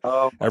that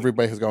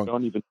everybody has gone.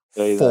 Don't even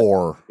say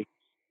 4.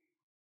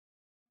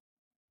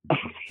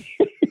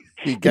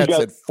 He gets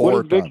it 4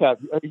 what does Vic times.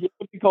 have?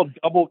 He called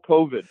double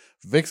COVID.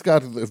 Vic's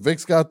got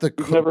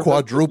the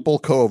quadruple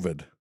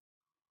COVID.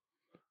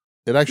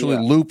 It actually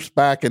loops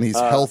back, and he's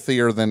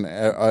healthier than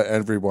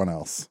everyone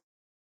else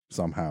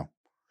somehow.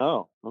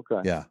 Oh,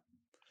 okay. Yeah.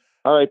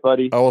 All right,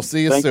 buddy. I will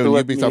see you Thanks soon. for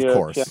You be, letting of me,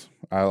 course. chat.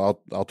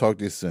 I'll talk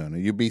to you soon.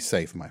 You be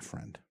safe, my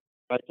friend.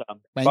 Bye,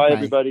 Tom. Bye, Bye, bye.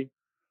 everybody.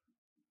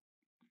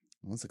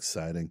 That's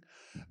exciting.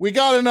 We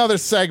got another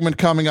segment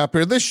coming up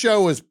here. This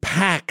show is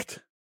packed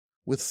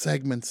with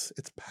segments.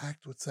 It's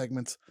packed with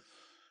segments.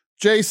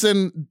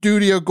 Jason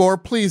Dudio Gore,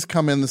 please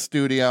come in the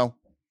studio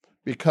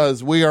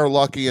because we are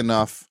lucky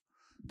enough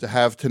to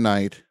have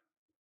tonight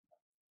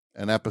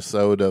an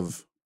episode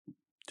of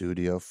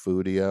Dudio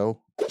Foodio.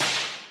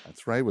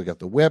 That's right. We got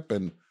the whip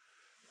and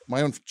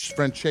my own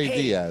friend Che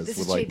Diaz. This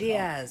is Che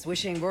Diaz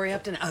wishing Rory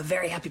Upton a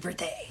very happy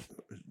birthday.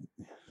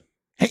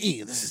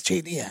 Hey, this is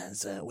Che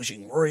Diaz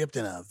wishing Rory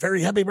Upton a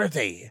very happy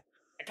birthday.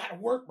 I gotta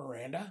work,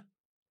 Miranda.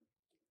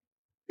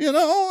 You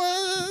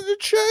know,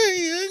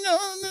 Che,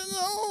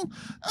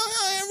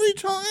 every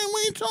time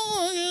we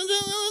talk.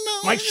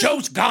 My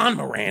show's gone,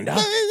 Miranda.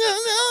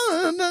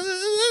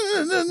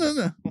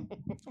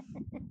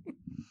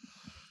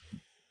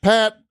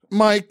 Pat,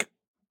 Mike,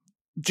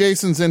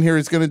 Jason's in here.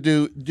 He's going to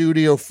do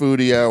Dudio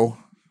Foodio.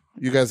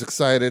 You guys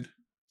excited?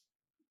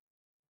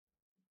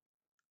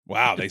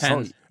 Wow,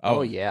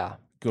 Oh yeah.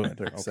 Good.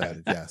 They're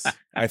excited. Yes.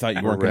 I thought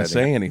you We're weren't going ready. to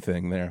say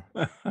anything there.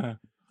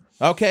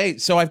 Okay,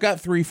 so I've got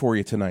 3 for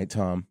you tonight,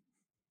 Tom.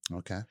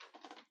 Okay.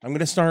 I'm going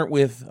to start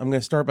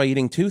by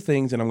eating 2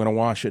 things, and I'm going to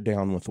wash it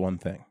down with 1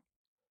 thing.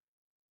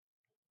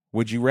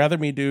 Would you rather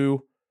me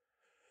do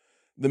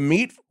the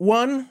meat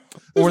one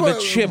or the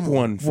chip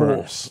one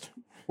first?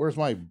 Where's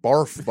my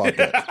barf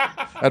bucket?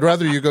 I'd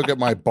rather you go get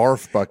my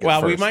barf bucket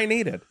Well, first. we might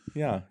need it.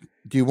 Yeah.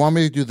 Do you want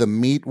me to do the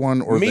meat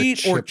one or meat the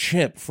chip? or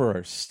chip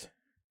first?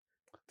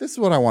 This is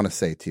what I want to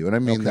say to you, and I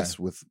mean Okay. this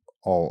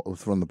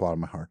from the bottom of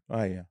my heart.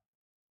 Oh, yeah.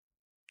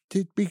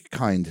 Be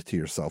kind to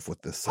yourself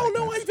with this Oh,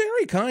 segment. no, I'm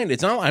very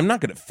kind. I'm not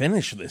going to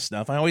finish this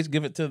stuff. I always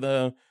give it to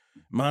the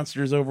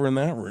monsters over in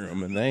that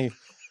room, and they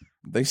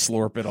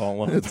slurp it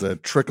all up. It's a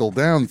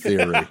trickle-down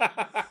theory.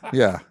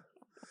 Yeah.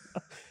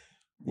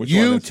 Which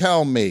you one is-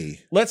 tell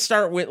me. Let's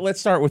start with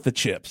the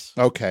chips.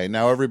 Okay,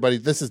 now everybody,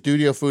 this is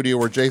Dudio Foodio,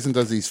 where Jason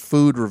does these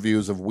food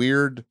reviews of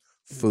weird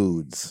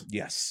foods.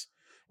 Yes.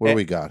 What do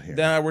we got here?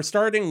 We're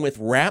starting with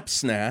wrap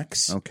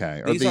snacks.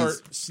 Okay. These are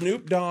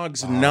Snoop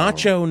Dogg's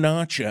Nacho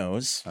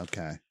Nachos.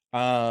 Okay.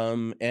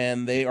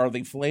 And they are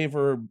the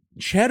flavor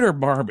cheddar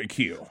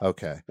barbecue.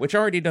 Okay. Which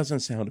already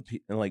doesn't sound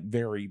like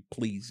very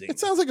pleasing. It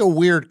sounds like a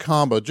weird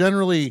combo.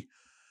 Generally,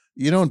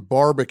 you don't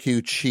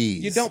barbecue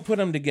cheese. You don't put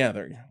them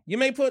together. You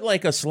may put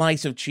like a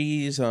slice of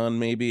cheese on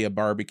maybe a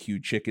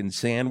barbecue chicken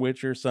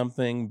sandwich or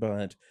something,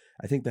 but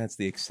I think that's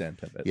the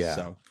extent of it. Yeah.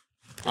 So.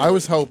 I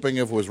was hoping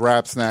if it was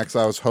wrap snacks,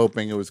 I was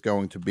hoping it was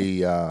going to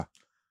be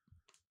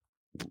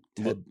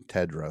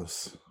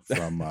Tedros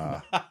from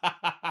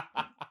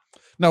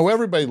No,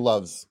 everybody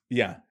loves.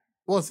 Yeah.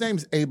 Well, his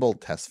name's Abel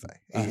Tesfaye,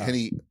 and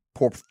he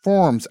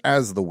performs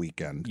as The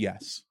Weeknd.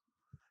 Yes.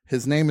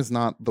 His name is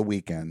not The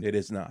Weeknd. It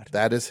is not.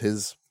 That is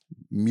his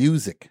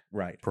music.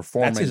 Right.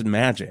 Performing. That's his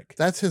magic.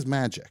 That's his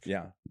magic.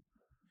 Yeah.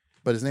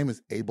 But his name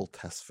is Abel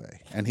Tesfaye,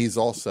 and he's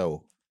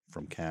also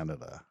from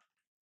Canada.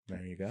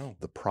 There you go.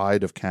 The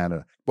pride of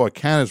Canada. Boy,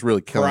 Canada's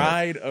really killing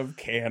Pride of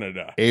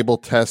Canada. it. Abel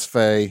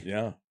Tesfaye.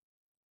 Yeah.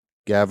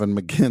 Gavin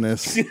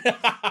McGinnis.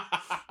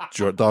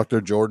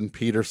 Dr. Jordan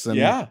Peterson.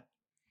 Yeah.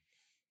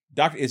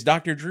 Is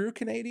Dr. Drew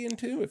Canadian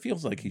too? It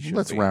feels like he should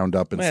Let's be. round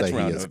up and Let's say he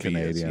round is up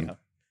Canadian. yeah.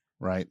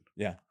 Right?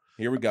 Yeah.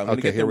 Here we go. I'm going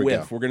to Okay, get here the we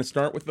whiff. go. We're going to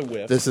start with the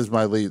whiff. This is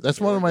my least.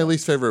 That's one of my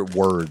least favorite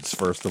words,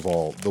 first of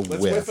all. The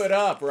Let's whiff. whiff it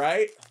up,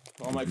 right?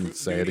 All my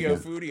Say it Dudio again.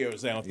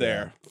 Foodios out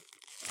there.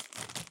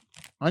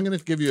 I'm going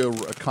to give you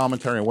a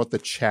commentary on what the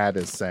chat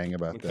is saying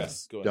about Okay,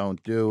 this. go ahead.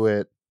 Don't do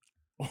it.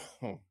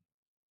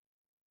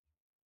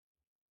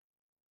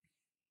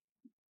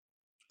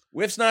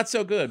 Whiff's not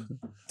so good,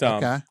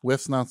 Tom. Okay.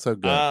 Whiff's not so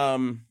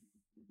good.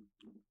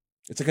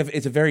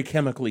 It's a very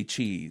chemical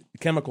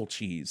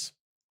cheese.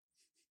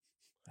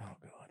 Oh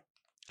god.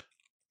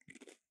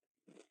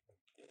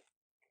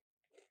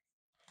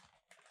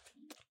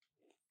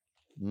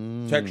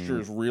 Texture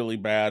is really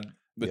bad.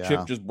 The Yeah.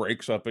 chip just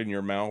breaks up in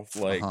your mouth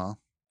like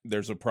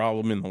there's a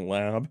problem in the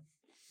lab.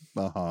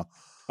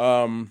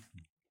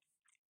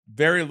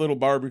 Very little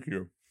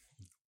barbecue.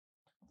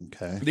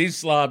 Okay. These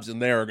slobs in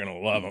there are gonna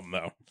love them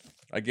though.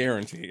 I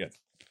guarantee it.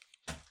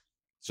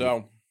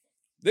 So,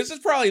 this is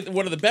probably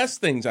one of the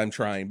best things I'm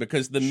trying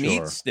because the meat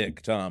Sure.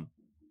 stick, Tom.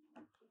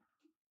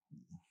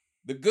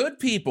 The good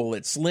people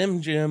at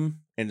Slim Jim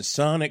and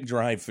Sonic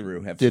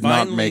Drive-Thru have Did not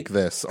finally make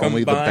this.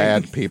 Only the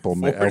combined bad people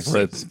over at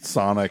forces.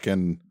 Sonic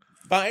and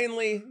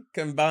Finally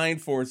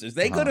combined forces.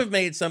 They could have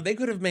made some. They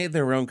could have made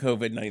their own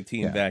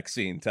COVID-19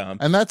 vaccine, Tom.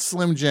 and that's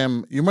Slim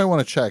Jim. You might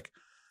want to check.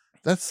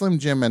 That's Slim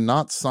Jim and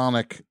not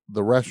Sonic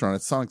the restaurant.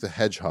 It's Sonic the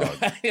Hedgehog.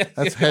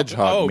 That's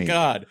hedgehog meat.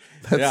 God.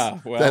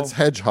 That's, that's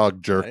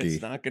hedgehog jerky.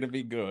 It's not going to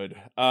be good.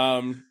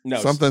 No.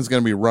 Something's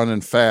going to be running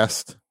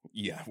fast.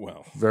 Yeah,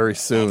 well. Very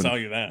soon. I'll tell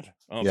you that.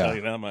 I'll tell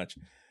you that much.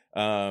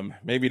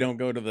 Maybe don't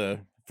go to the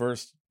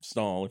first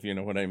stall, if you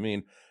know what I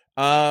mean.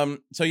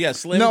 So yeah,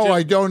 Slim No, Jim.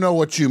 I don't know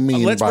what you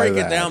mean. Let's by break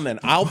that. it down then.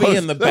 I'll be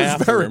in the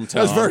bathroom,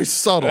 Tom. That's very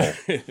subtle.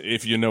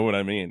 If you know what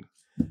I mean.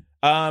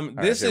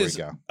 This here we is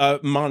go.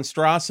 a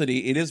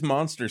monstrosity. It is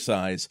monster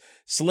size.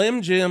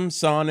 Slim Jim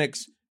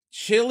Sonic's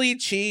chili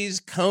cheese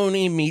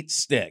coney meat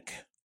stick.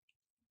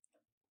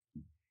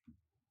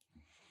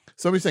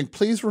 Somebody's saying,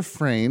 please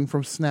refrain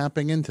from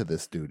snapping into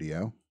this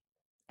studio.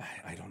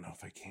 I don't know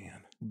if I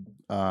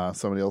can.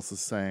 Somebody else is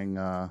saying,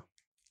 oh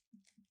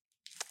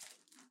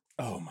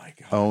my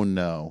god. oh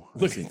no.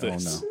 Look at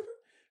this. Oh no.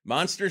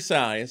 Monster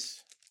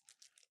size.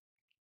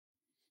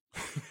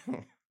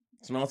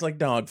 Smells like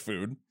dog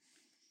food.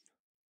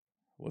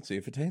 Let's see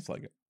if it tastes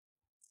like it.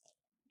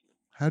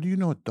 How do you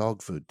know what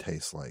dog food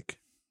tastes like?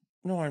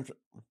 No,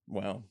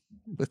 well.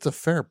 It's a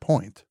fair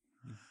point.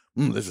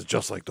 This is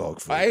just like dog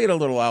food. I ate a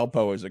little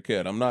Alpo as a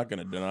kid. I'm not going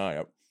to deny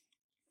it.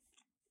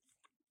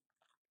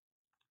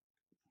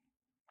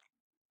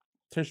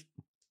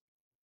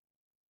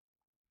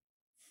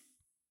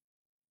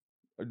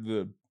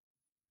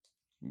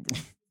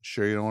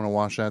 Sure you don't want to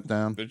wash that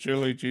down? The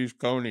chili cheese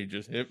coney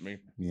just hit me.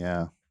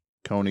 Yeah.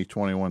 Coney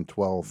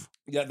 2112.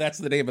 Yeah, that's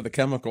the name of the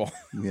chemical.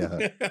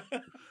 Yeah.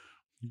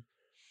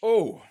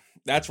 Oh,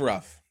 that's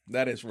rough.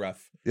 That is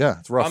rough. Yeah,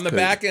 it's rough. On the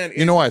back end,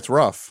 you know why it's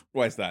rough?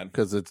 Why is that?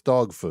 Because it's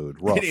dog food.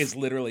 Rough. It is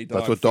literally dog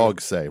That's what food.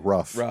 dogs say.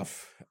 Rough.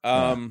 Rough.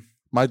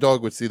 My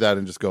dog would see that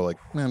and just go like,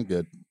 I'm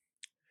good.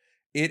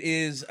 It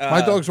is.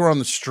 My dogs were on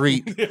the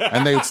street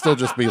and they would still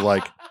just be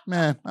like,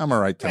 man, I'm all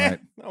right tonight.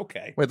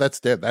 Okay. Wait, that's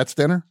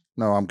dinner?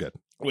 No, I'm good.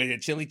 Wait, a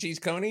chili cheese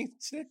coney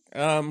stick?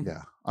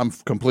 Yeah, I'm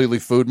completely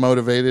food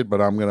motivated,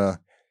 but I'm going to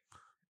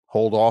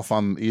hold off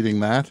on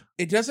eating that.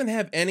 It doesn't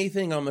have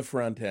anything on the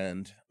front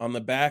end. On the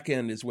back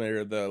end is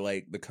where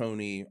the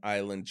Coney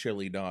Island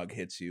chili dog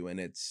hits you, and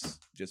it's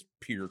just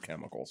pure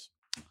chemicals.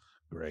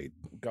 Great.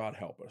 God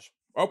help us.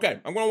 Okay,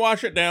 I'm going to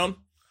wash it down.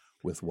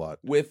 With what?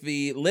 With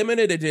the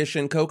limited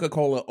edition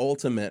Coca-Cola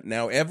Ultimate.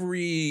 Now,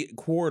 every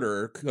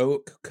quarter,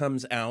 Coke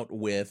comes out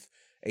with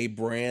a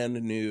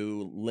brand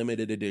new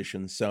limited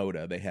edition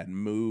soda. They had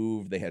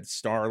Move, they had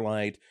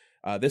Starlight.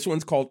 This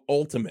one's called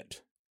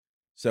Ultimate.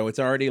 So it's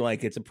already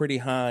it's a pretty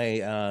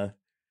high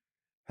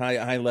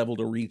level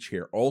to reach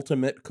here.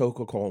 Ultimate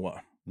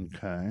Coca-Cola.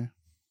 Okay.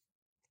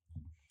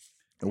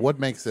 And what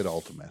makes it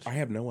ultimate? I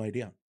have no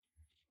idea.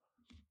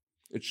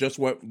 It's just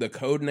what the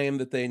code name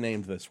that they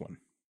named this one.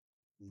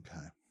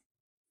 Okay.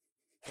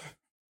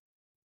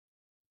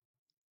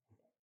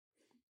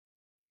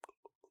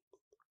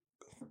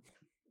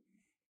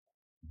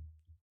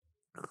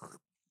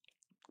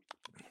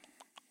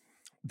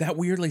 That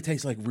weirdly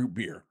tastes like root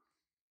beer.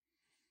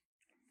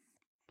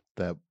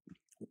 That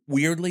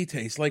weirdly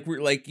tastes like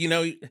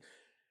you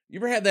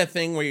ever had that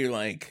thing where you're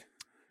like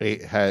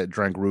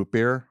drank root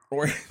beer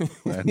or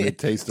and it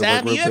tasted Tom,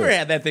 like root you ever beer.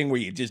 had that thing where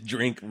you just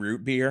drink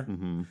root beer?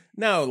 Mm-hmm.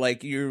 No,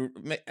 like you're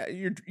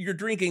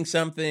drinking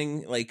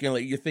something like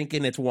you're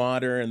thinking it's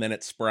water and then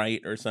it's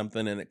Sprite or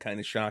something and it kind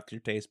of shocks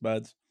your taste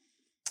buds.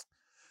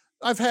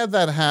 I've had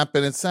that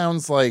happen. It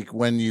sounds like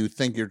when you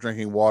think you're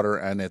drinking water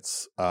and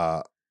it's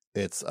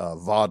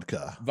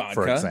vodka,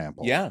 for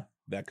example. Yeah,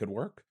 that could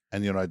work.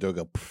 And I do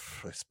go,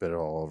 I spit it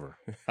all over.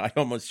 I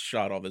almost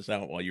shot all this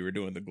out while you were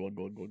doing the glug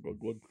glug glug glug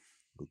glug.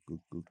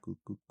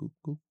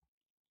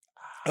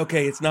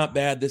 Okay, it's not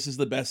bad. This is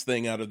the best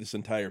thing out of this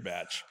entire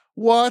batch.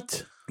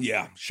 What?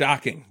 Yeah,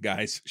 shocking,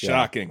 guys.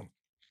 Shocking.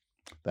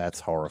 Yeah. That's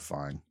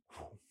horrifying.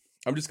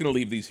 I'm just going to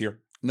leave these here.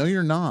 No,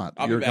 you're not.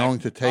 You're going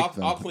to take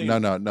them. I'll clean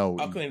no.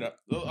 I'll clean it up.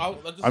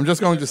 I'm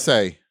just going to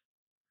say,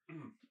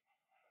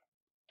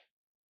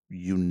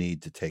 you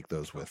need to take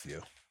those with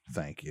you.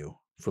 Thank you.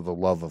 For the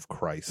love of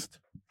Christ.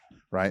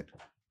 Right?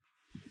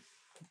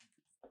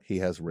 He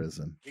has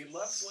risen. He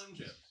loves Slim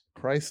Jims.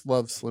 Christ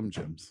loves Slim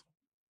Jims.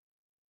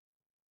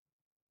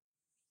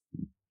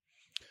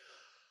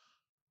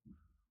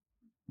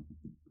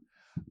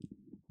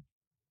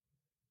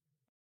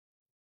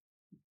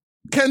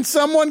 Can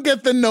someone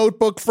get the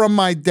notebook from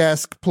my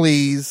desk,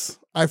 please?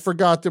 I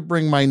forgot to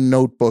bring my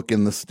notebook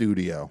in the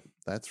studio.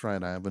 That's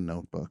right, I have a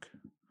notebook.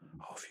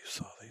 Oh, if you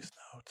saw these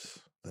notes,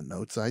 the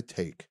notes I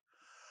take.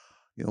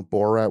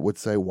 Borat would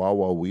say wah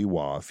wah wee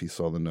wah if he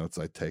saw the notes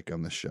I take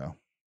on the show.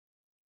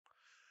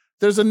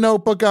 There's a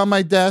notebook on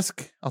my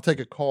desk. I'll take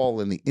a call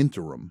in the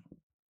interim.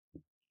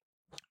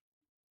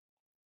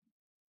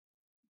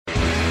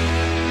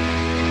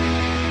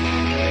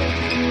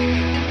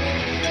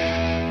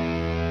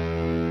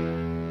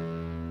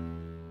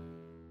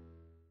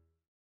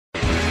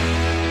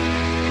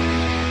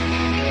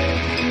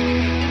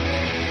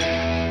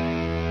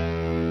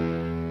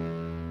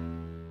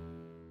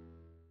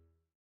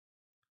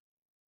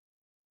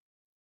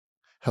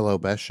 Hello,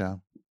 Best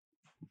Show.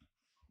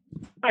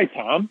 Hi,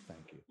 Tom.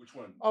 Thank you. Which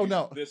one? Oh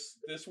no! This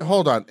one?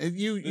 Hold on.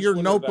 Your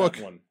notebook.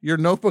 Your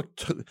notebook.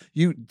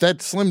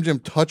 That Slim Jim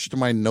touched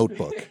my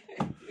notebook.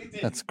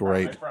 That's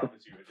great. I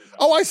promise you it did not.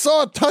 Oh, I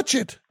saw it touch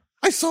it.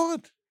 I saw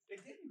it.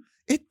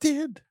 It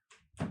did.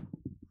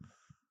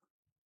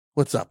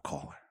 What's up,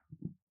 caller?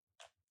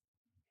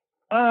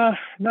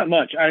 Not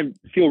much. I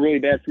feel really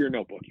bad for your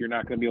notebook. You're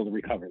not going to be able to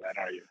recover that,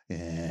 are you?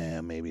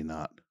 Yeah, maybe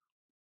not.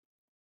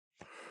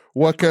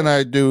 What can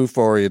I do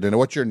for you then?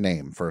 What's your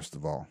name, first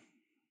of all?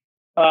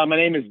 My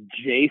name is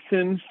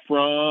Jason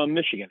from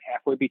Michigan,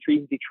 halfway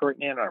between Detroit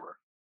and Ann Arbor.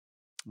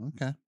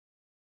 Okay.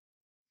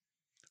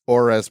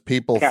 Or as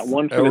people Got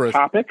one for the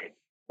topic.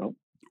 Oh.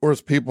 Or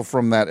as people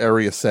from that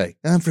area say,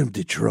 I'm from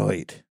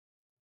Detroit.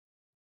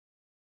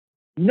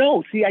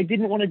 No, see, I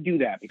didn't want to do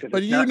that because.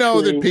 But you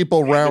know that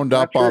people round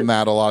up on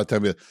that a lot of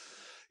times.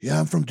 Yeah,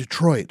 I'm from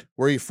Detroit.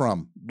 Where are you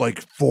from? Like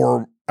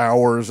 4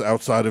 hours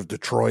outside of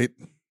Detroit.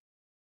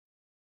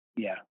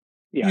 Yeah.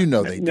 You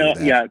know they do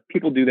that. Yeah,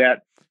 people do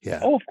that.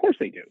 Yeah. Oh, of course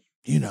they do.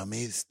 You know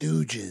me, the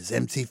Stooges,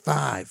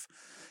 MC5,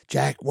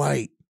 Jack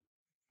White.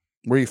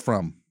 Where are you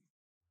from?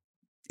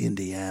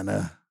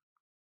 Indiana.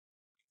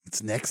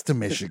 It's next to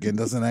Michigan.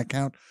 Doesn't that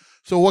count?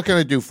 So what can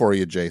I do for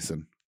you,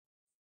 Jason?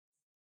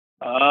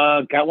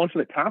 Got one for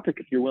the topic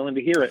if you're willing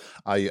to hear it.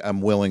 I am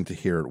willing to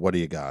hear it. What do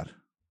you got?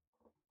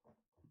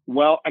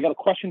 Well, I got a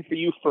question for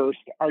you first.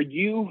 Are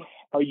you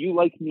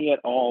like me at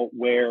all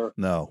where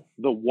No.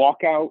 the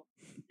walkout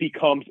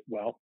becomes,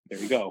 well, there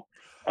you go,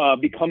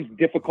 becomes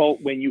difficult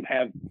when you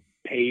have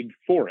paid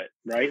for it,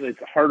 right? It's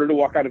harder to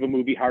walk out of a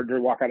movie, harder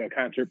to walk out of a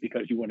concert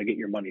because you want to get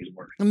your money's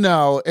worth.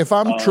 No, if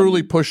I'm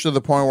truly pushed to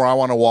the point where I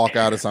want to walk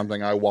out of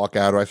something, I walk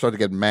out. Or I start to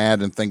get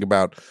mad and think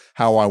about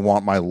how I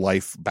want my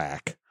life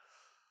back.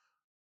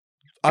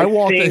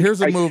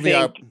 Here's a movie.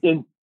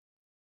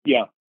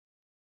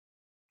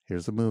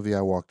 Here's a movie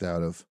I walked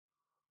out of.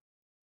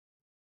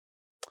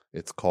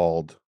 It's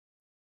called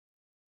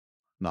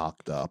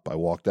Knocked Up. I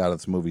walked out of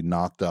this movie,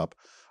 Knocked Up.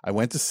 I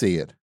went to see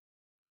it.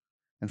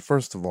 And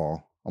first of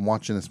all, I'm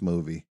watching this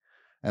movie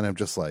and I'm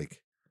just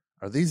like,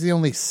 are these the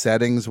only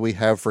settings we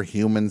have for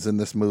humans in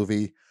this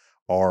movie?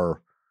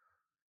 Are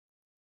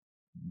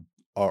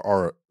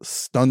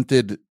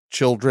stunted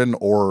children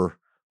or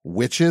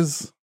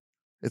witches?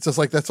 It's just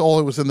like, that's all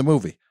it was in the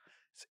movie.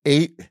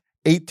 It's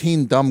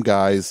 18 dumb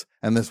guys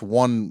and this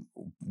one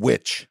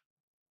witch.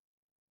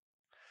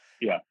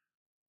 Yeah.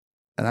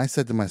 And I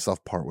said to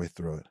myself partway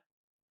through it,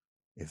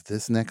 if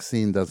this next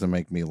scene doesn't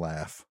make me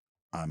laugh,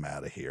 I'm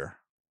out of here.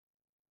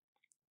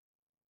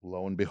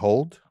 Lo and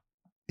behold,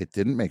 it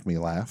didn't make me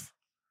laugh.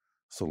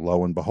 So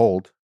lo and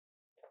behold,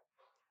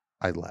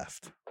 I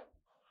left.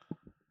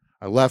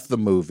 I left the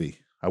movie.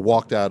 I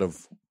walked out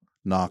of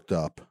Knocked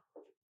Up.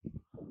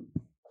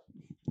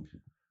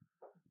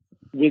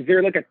 Was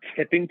there like a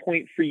tipping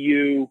point for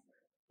you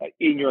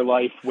in your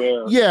life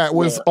where? Yeah, it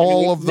was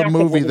the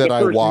movie that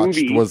I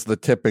watched was the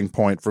tipping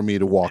point for me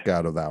to walk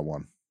out of that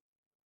one.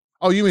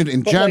 Oh, you mean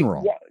in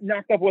general? Like,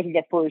 Knocked Up wasn't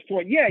the first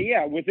one.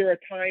 Yeah. Was there a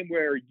time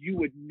where you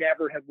would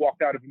never have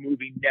walked out of a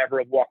movie, never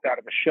have walked out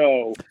of a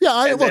show?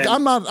 Yeah,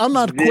 I'm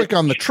not quick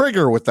on the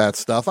trigger with that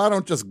stuff. I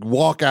don't just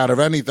walk out of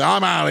anything.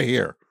 I'm out of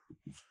here.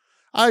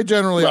 I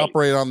generally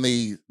operate on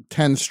the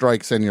 10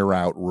 strikes and you're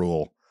out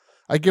rule.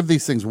 I give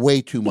these things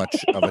way too much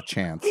of a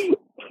chance.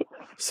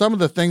 Some of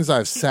the things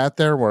I've sat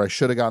there where I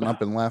should have gotten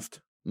up and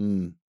left.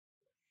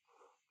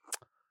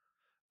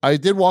 I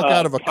did walk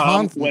out of a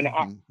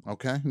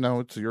okay,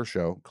 no, it's your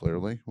show.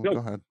 Clearly, well, go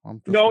ahead.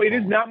 It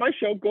is not my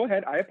show. Go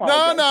ahead. I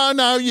apologize.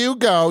 No, you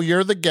go.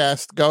 You're the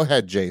guest. Go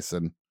ahead,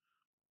 Jason.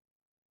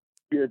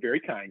 You're very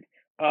kind.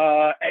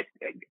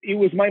 It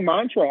was my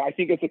mantra. I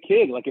think as a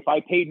kid, like if I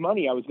paid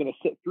money, I was going to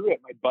sit through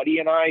it. My buddy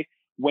and I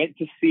went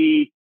to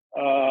see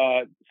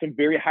some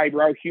very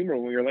highbrow humor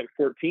when we were like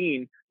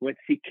 14. We went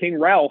to see King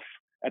Ralph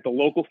at the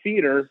local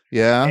theater.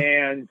 Yeah,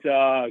 and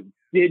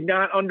did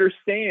not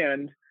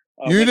understand.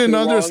 You didn't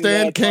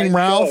understand King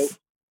Ralph? Show.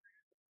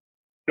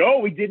 No,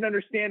 we didn't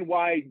understand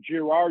why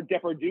Gerard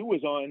Depardieu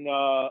was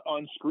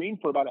on screen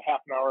for about a half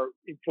an hour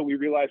until we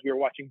realized we were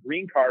watching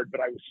Green Card. But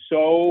I was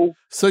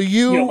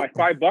my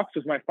 $5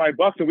 was my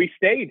 $5, and we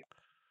stayed.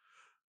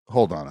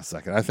 Hold on a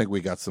second. I think we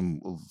got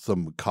some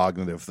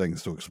cognitive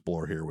things to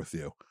explore here with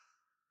you.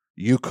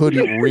 You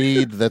couldn't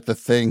read that the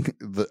thing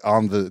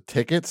on the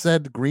ticket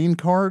said Green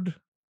Card,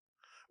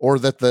 or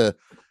that the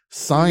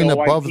sign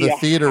above the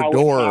theater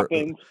door.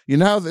 You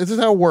know, this is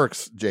how it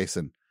works,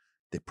 Jason.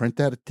 They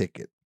print out a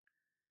ticket.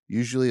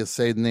 Usually it'll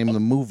say the name of the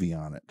movie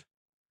on it.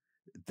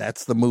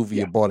 That's the movie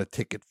you bought a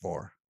ticket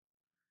for.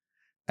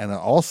 And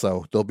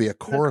also there'll be a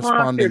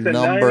corresponding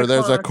number.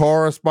 There's a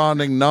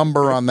corresponding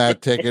number on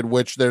that ticket,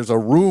 which there's a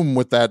room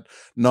with that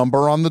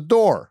number on the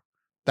door.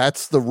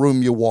 That's the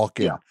room you walk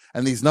in.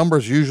 And these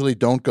numbers usually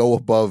don't go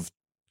above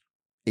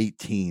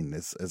 18,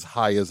 as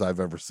high as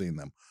I've ever seen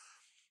them.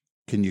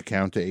 Can you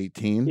count to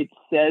 18? It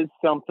says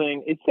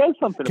something.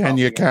 Can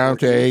you count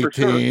to 18?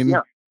 Sure.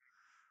 Yeah.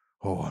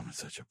 Oh, I'm in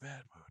such a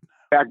bad mood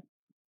now.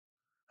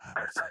 I'm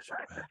in such a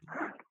bad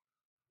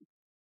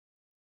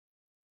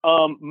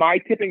mood. My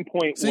tipping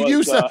point was.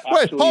 You said,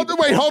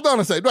 hold on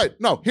a second. Right.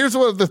 No, here's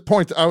what the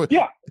point.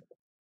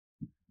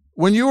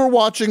 When you were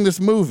watching this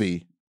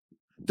movie,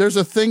 there's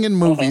a thing in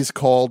movies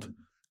called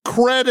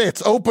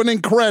credits,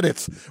 opening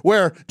credits,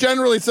 where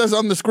generally it says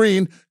on the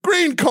screen,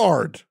 Green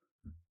Card.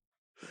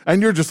 And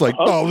you're just like,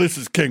 oh, this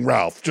is King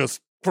Ralph.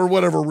 Just for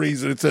whatever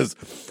reason, it says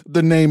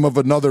the name of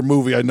another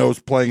movie I know is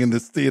playing in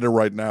this theater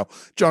right now.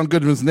 John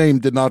Goodman's name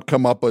did not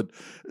come up, but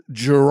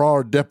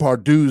Gerard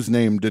Depardieu's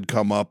name did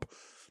come up.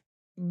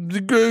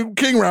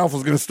 King Ralph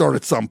was going to start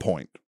at some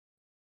point.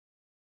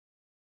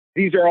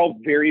 These are all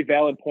very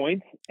valid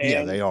points. And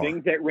yeah, they are.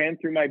 Things that ran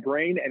through my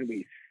brain, and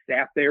we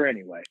sat there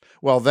anyway.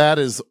 Well, that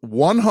is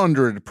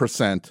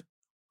 100%,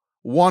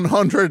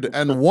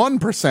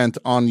 101%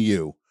 on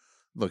you.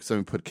 Look, so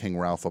we put King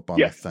Ralph up on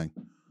the thing.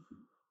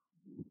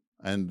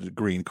 And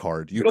Green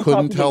Card. You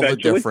couldn't tell the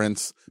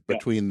difference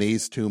between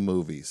these two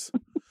movies.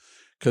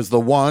 Because the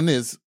one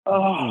is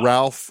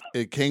Ralph,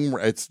 King,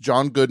 it's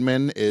John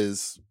Goodman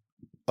is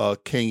a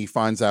king. He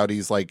finds out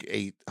he's like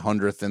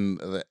 800th in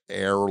the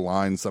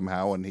airline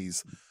somehow, and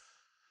he's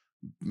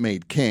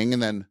made king.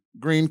 And then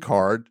Green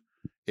Card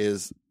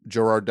is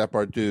Gerard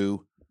Depardieu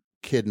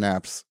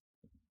kidnaps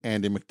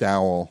Andy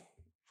McDowell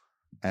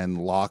and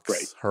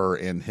locks her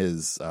in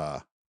his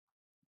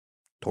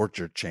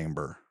torture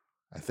chamber.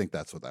 I think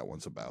that's what that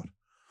one's about.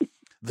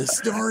 The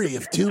story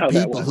of two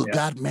people who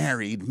got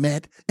married,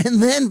 met,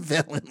 and then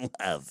fell in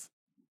love.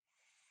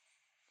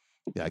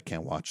 Yeah, I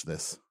can't watch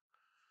this.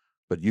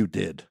 But you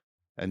did.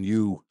 And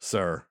you,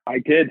 sir. I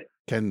did.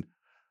 Can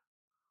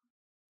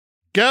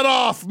Get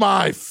off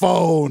my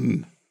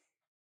phone.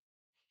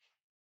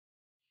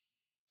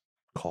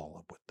 Call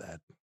up with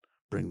that.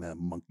 Bring that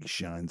monkey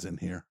shines in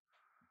here.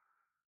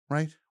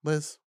 Right,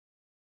 Liz?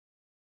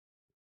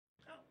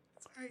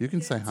 You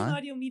can say It's hi. an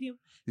audio medium.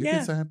 You Yeah.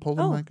 can say hi. Pull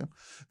the Oh. mic up.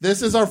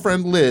 This is our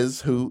friend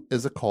Liz, who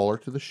is a caller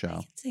to the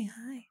show. Say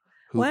hi.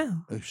 Who-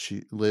 Wow.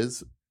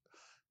 Liz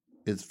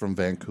is from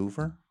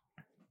Vancouver.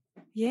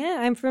 Yeah,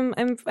 I'm from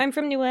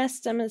New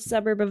West. I'm a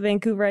suburb of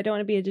Vancouver. I don't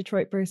want to be a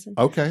Detroit person.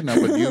 Okay, no,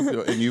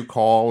 but you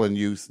call and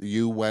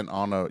you went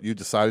on you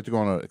decided to go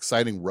on an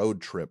exciting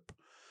road trip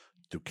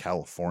to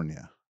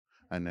California,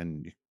 and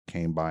then you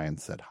came by and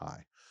said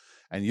hi,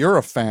 and you're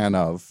a fan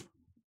of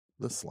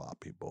the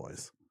Sloppy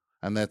Boys,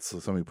 and that's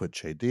somebody put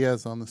Che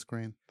Diaz on the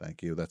screen.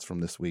 Thank you. That's from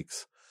this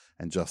week's,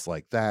 and just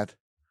like that.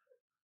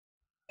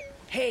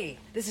 Hey,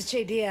 this is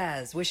Che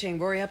Diaz wishing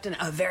Rory Upton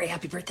a very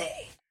happy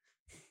birthday.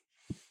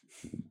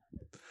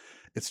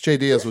 It's Che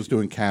Diaz was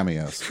doing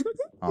cameos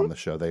on the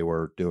show. They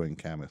were doing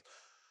cameos.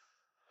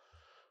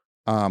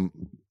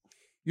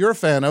 You're a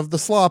fan of the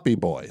Sloppy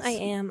Boys. I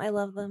am. I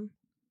love them.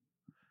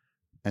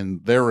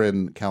 And they're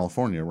in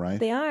California, right?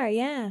 They are,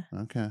 yeah.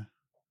 Okay.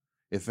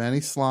 If any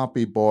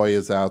sloppy boy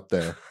is out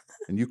there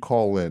and you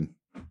call in,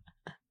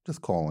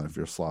 just call in if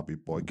you're a sloppy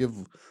boy. Give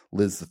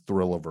Liz the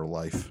thrill of her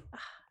life.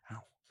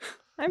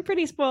 I'm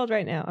pretty spoiled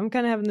right now. I'm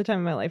kind of having the time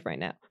of my life right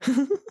now.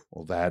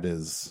 Well, that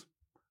is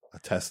a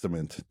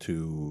testament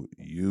to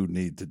you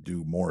need to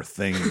do more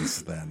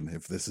things then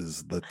if this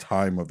is the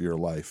time of your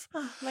life.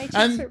 Oh, my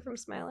cheeks hurt from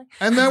smiling.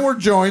 And then we're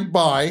joined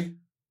by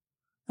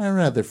our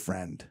other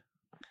friend,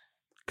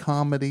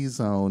 Comedy's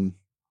own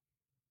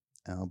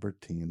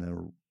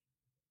Albertina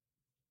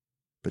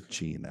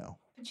Pacino.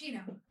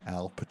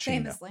 Al Pacino.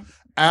 Famously.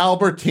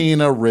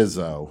 Albertina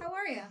Rizzo. How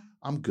are you?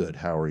 I'm good.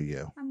 How are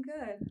you? I'm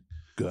good.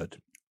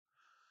 Good.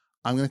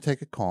 I'm going to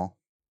take a call.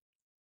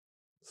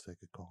 Let's take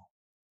a call.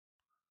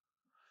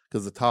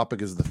 Because the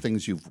topic is the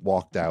things you've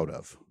walked out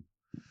of.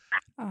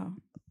 Oh.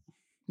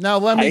 Now,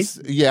 let me...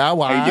 Yeah,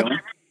 well, How you doing?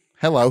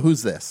 Hello,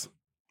 who's this?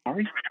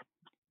 Sorry.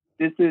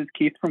 This is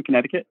Keith from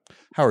Connecticut.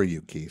 How are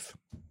you, Keith?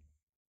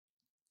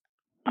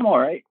 I'm all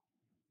right.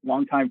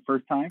 Long time,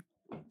 first time.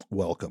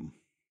 Welcome.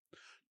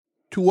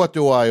 To what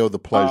do I owe the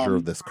pleasure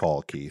of this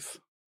call, Keith?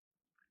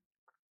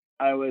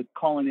 I was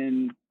calling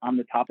in on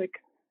the topic.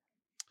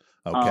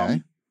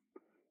 Okay.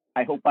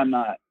 I hope I'm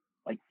not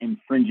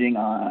infringing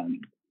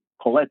on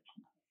Colette's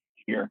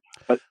here,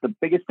 but the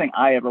biggest thing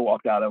I ever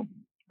walked out of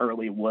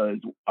early was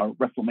a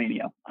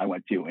WrestleMania I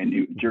went to in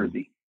New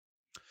Jersey.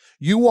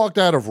 You walked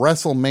out of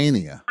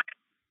WrestleMania.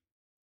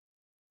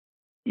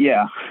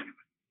 Yeah.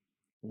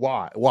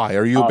 Why?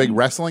 Are you a big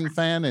wrestling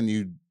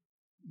fan,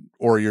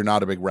 or you're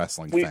not a big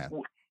wrestling fan?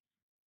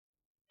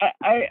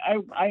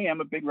 I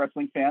am a big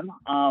wrestling fan.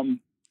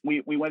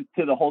 We went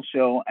to the whole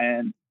show,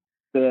 and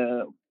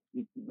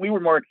we were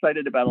more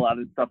excited about a lot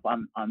of stuff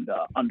on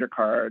the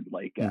undercard,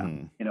 like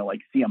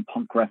CM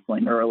Punk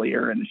wrestling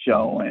earlier in the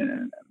show,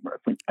 and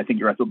wrestling. I think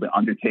he wrestled the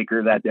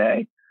Undertaker that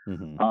day,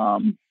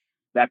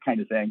 that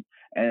kind of thing.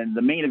 And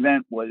the main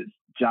event was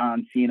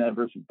John Cena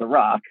versus The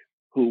Rock,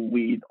 who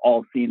we'd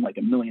all seen like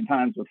a million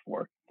times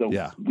before. So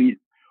we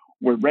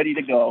were ready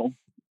to go,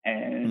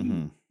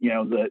 and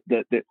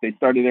they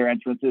started their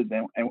entrances,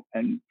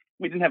 and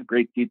we didn't have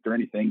great seats or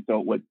anything, so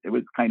it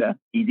was kind of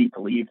easy to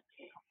leave.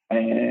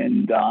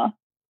 And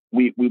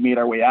we made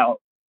our way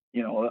out,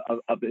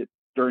 of it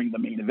during the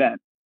main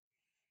event.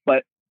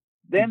 But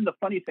then the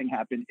funny thing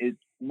happened is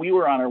we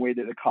were on our way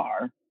to the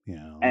car,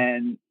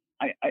 and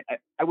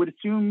I would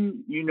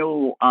assume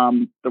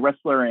the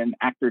wrestler and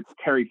actor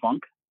Terry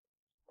Funk.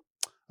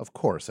 Of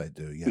course I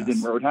do, yes. Who's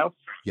in Roadhouse?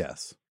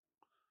 Yes.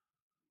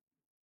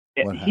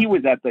 He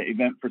was at the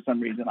event for some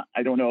reason.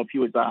 I don't know if he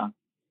was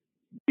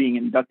being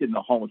inducted in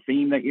the Hall of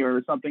Fame that year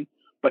or something,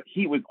 but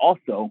he was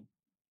also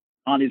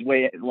on his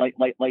way, like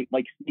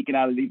sneaking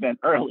out of the event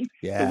early.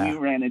 Yeah. So we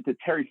ran into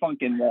Terry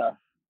Funk in the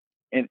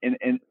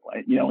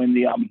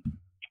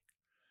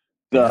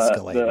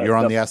escalator. You're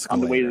on the escalator.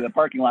 On the way to the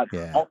parking lot,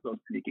 Yeah. also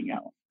sneaking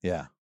out.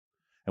 Yeah.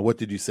 And what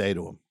did you say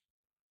to him?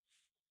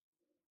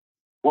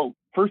 Well,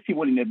 first he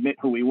wouldn't admit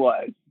who he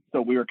was,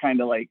 so we were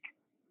kind of like,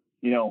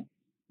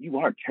 you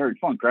are Terry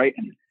Funk, right?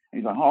 And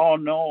he's like, oh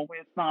no,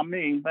 it's not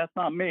me. That's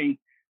not me.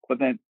 But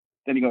then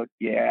he goes,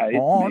 yeah, it's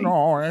me.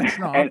 No, it's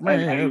not me.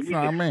 And it's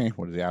not me.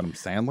 What is he, Adam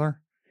Sandler?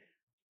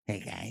 Hey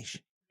guys,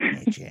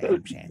 it's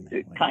Adam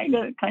Sandler. Kind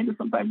of.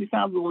 Sometimes he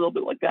sounds a little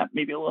bit like that.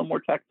 Maybe a little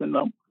more Texan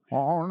though.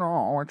 Oh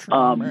no, it's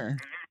not me.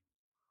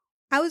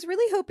 I was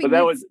really hoping. But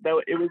it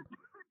was.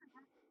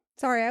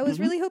 Sorry, I was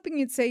really hoping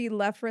you'd say you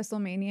left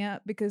WrestleMania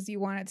because you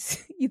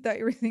thought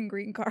you were seeing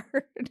Green Card.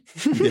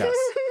 Yes,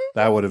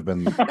 that would have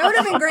been. That would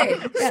have been great.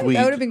 Yeah, Sweet.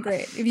 that would have been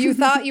great if you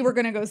thought you were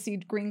going to go see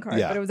Green Card,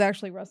 Yeah. but it was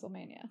actually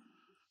WrestleMania.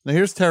 Now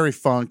here's Terry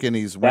Funk, and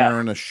he's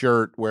wearing a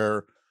shirt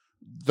where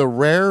the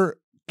rare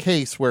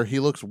case where he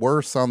looks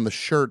worse on the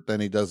shirt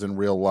than he does in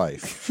real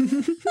life.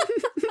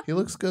 He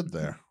looks good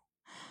there.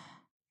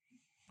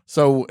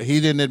 So he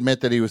didn't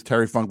admit that he was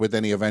Terry Funk, but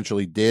then he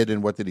eventually did.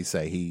 And what did he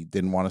say? He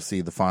didn't want to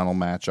see the final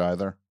match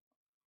either?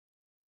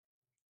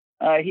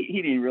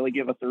 He didn't really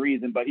give us a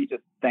reason, but he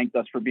just thanked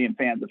us for being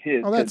fans of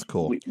his. Oh, that's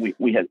cool. We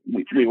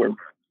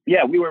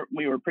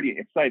were pretty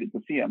excited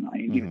to see him. I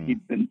mean, he's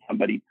been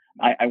somebody.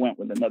 I went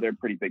with another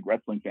pretty big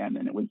wrestling fan,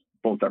 and it was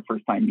both our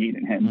first time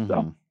meeting him.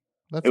 So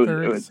that's it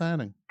very was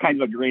exciting.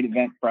 Kind of a great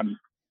event from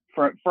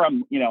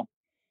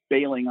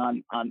bailing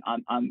on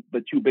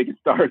the two biggest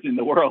stars in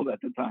the world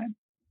at the time.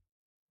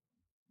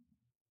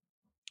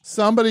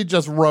 Somebody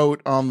just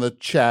wrote on the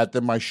chat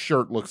that my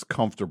shirt looks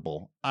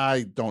comfortable.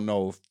 I don't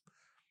know if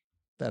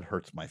that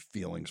hurts my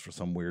feelings for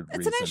some weird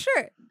reason. It's a nice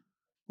shirt.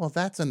 Well,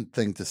 that's a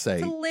thing to say.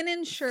 It's a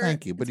linen shirt.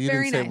 Thank you, but It's you didn't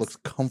very say nice. it looks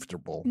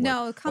comfortable.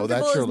 No, like,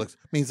 comfortable that shirt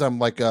means I'm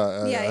like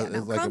a No,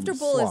 like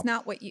comfortable a is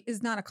not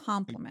is not a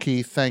compliment.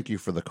 Keith, thank you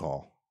for the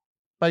call.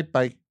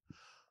 Bye.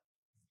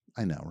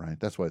 I know, right?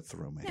 That's why it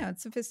threw me. Yeah,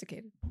 it's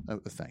sophisticated.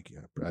 Thank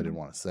you. I didn't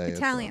want to say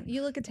Italian. it.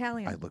 You look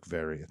Italian. I look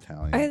very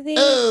Italian. Are they?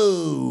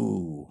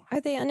 Oh, Are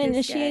they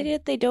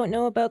uninitiated? They don't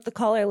know about the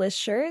collarless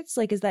shirts.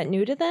 Like, is that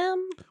new to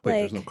them? Wait,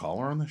 like, there's no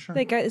collar on the shirt.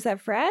 Like, is that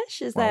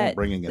fresh? Is Well, I'm that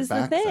bringing it is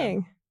back the then.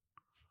 thing?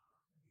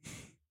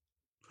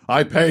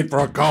 I paid for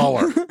a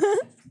collar.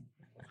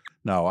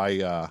 No,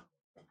 I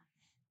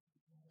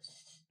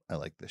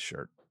like this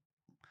shirt.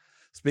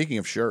 Speaking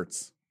of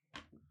shirts,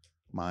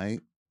 my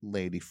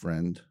lady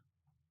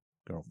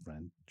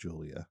girlfriend,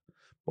 Julia,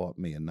 bought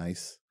me a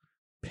nice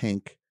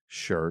pink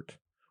shirt.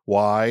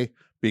 Why?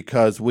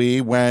 Because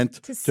we went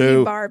to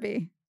see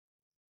Barbie.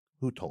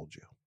 Who told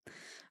you?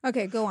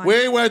 Okay, go on.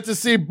 We went to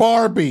see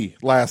Barbie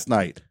last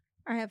night.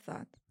 I have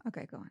thoughts.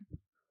 Okay, go on.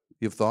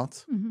 You have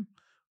thoughts? Mm-hmm.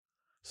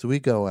 So we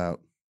go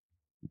out.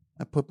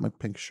 I put my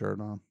pink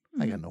shirt on.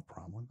 I got no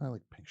problem. I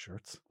like pink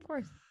shirts. Of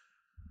course.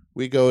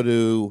 We go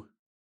to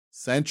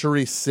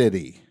Century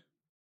City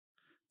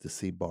to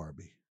see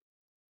Barbie.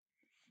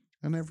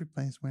 And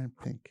everybody's wearing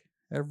pink.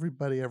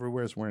 Everybody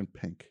everywhere is wearing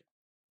pink.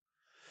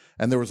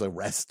 And there was a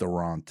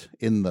restaurant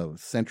in the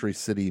Century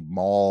City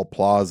Mall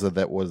Plaza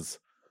that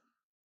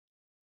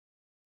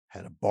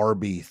had a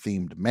Barbie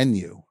themed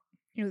menu.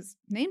 It was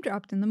name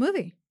dropped in the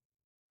movie.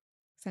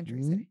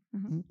 Century City.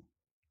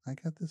 I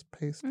got this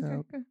paced Okay,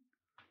 out. good.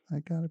 I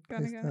got it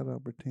paced out,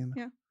 Albertina.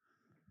 Yeah.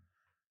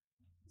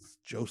 It's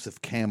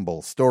Joseph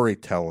Campbell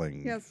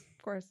storytelling. Yes,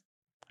 of course.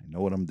 I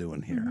know what I'm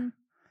doing here.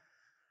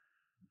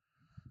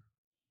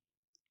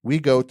 We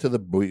go to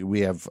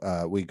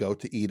we go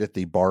to eat at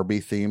the Barbie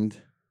themed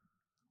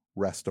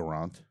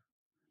restaurant,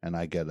 and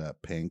I get a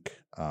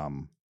pink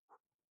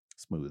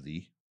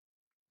smoothie,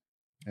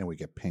 and we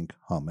get pink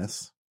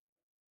hummus.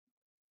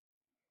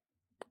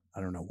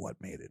 I don't know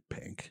what made it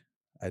pink.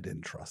 I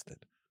didn't trust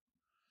it.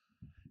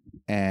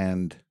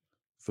 And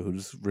food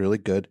is really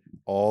good.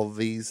 All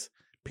these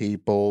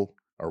people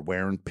are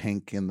wearing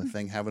pink in the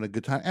thing, having a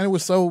good time. And it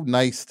was so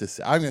nice to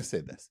see. I'm going to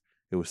say this.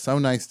 It was so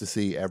nice to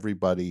see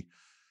everybody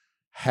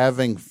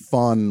having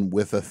fun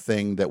with a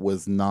thing that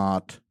was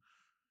not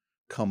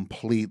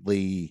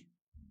completely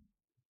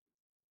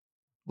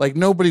like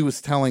nobody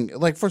was telling,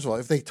 like, first of all,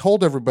 if they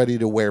told everybody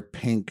to wear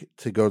pink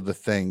to go to the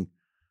thing,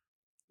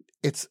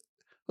 it's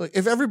like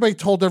if everybody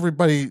told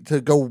everybody to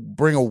go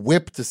bring a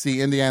whip to see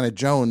Indiana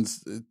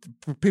Jones,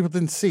 people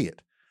didn't see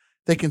it.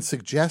 They can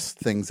suggest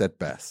things at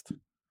best,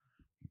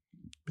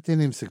 but they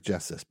didn't even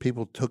suggest this.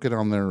 People took it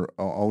on their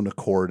own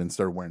accord and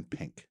started wearing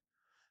pink.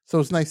 So it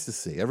was nice to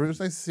see. It was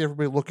nice to see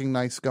everybody looking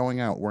nice, going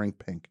out wearing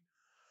pink.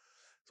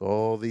 So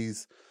all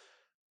these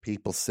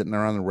people sitting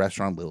around the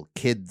restaurant, little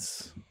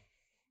kids,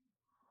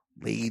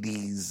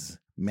 ladies,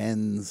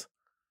 men's.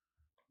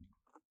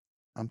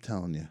 I'm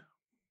telling you,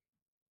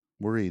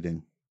 we're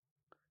eating.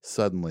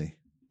 Suddenly,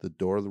 the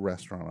door of the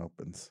restaurant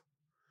opens.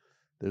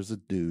 There's a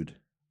dude,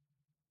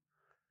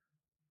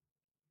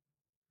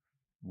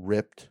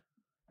 ripped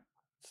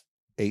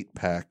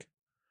 8-pack,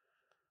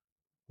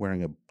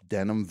 wearing a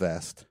denim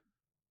vest,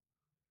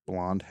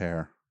 blonde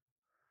hair,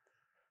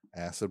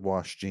 acid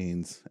wash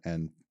jeans,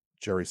 and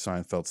Jerry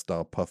Seinfeld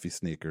style puffy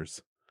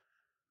sneakers.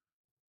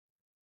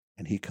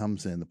 And he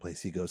comes in the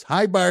place. He goes,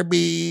 "Hi,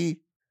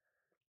 Barbie."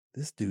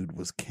 This dude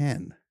was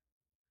Ken.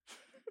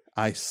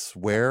 I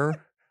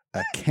swear,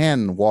 a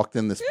Ken walked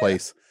in this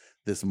place,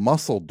 this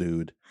muscle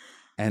dude,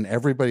 and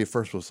everybody at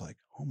first was like,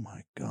 "Oh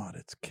my God,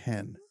 it's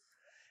Ken."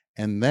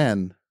 And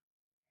then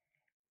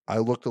I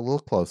looked a little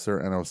closer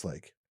and I was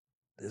like,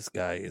 this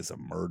guy is a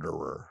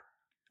murderer.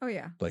 Oh,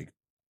 yeah. Like,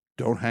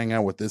 don't hang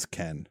out with this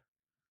Ken.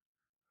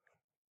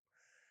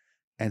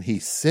 And he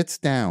sits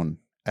down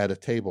at a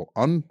table,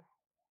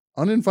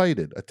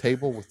 uninvited, a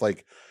table with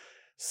like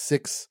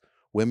 6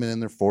 women in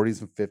their 40s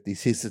and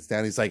 50s. He sits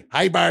down. He's like,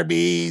 "Hi,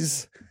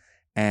 Barbies."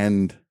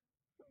 And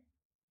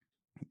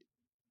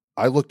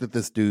I looked at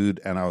this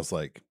dude and I was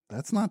like,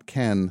 that's not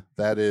Ken.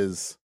 That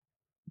is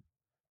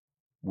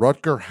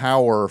Rutger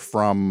Hauer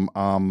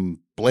from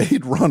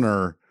Blade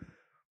Runner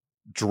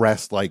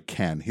dressed like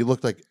Ken. He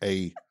looked like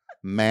a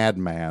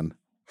madman.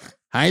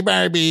 "Hi,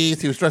 Barbies."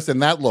 He was dressed in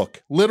that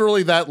look.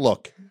 Literally that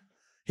look.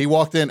 He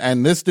walked in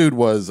and this dude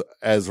was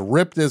as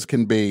ripped as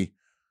can be.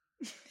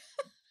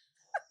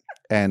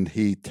 And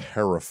he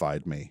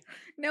terrified me.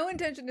 No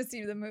intention to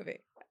see the movie.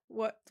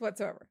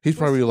 whatsoever. He's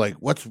probably like,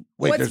 what's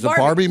there's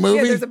Barbie? a Barbie movie?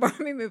 Yeah, there's a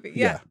Barbie movie.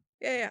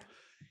 Yeah.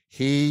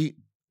 He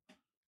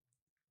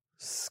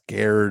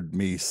scared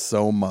me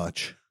so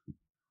much.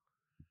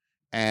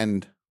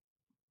 And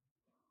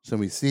so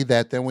we see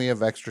that, then we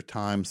have extra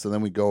time. So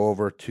then we go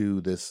over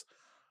to this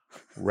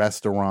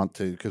restaurant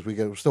because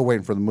we're still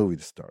waiting for the movie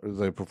to start. It was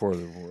like before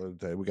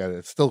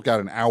still got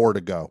an hour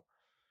to go.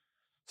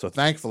 So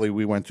thankfully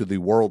we went to the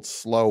world's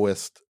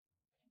slowest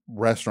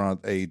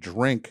restaurant. A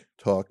drink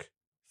took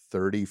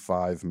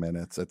 35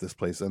 minutes at this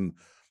place. And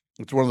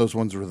it's one of those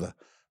ones where the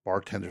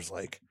bartender's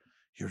like,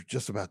 you're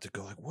just about to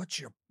go like,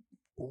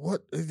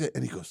 what?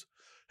 And he goes,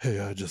 hey,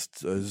 this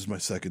is my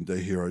second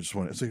day here. I just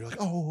want to, so you're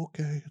like, oh,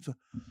 okay.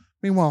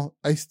 Meanwhile,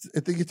 I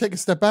think you take a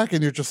step back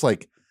and you're just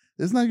like,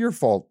 it's not your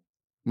fault,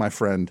 my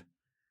friend.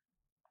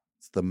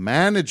 It's the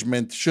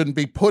management shouldn't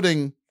be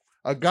putting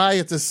a guy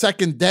at the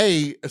second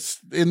day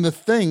in the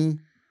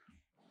thing.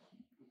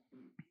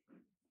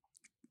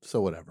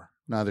 So whatever,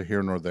 neither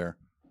here nor there.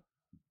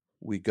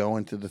 We go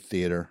into the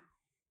theater.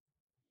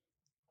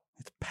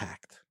 It's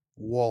packed,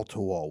 wall to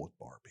wall with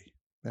Barbie.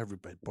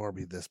 Everybody,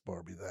 Barbie this,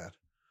 Barbie that.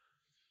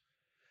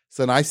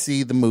 So then I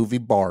see the movie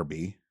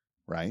Barbie,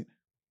 right?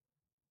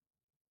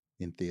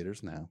 In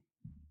theaters now.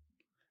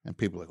 And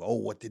people are like, oh,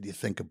 what did you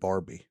think of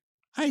Barbie?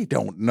 I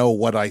don't know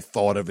what I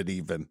thought of it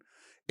even.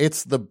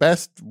 It's the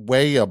best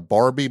way a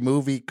Barbie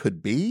movie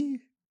could be.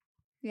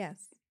 Yes.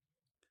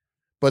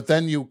 But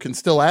then you can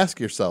still ask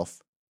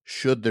yourself,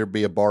 should there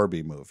be a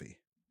Barbie movie?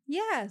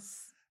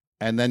 Yes.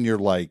 And then you're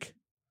like,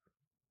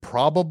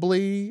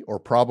 probably or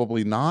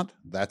probably not.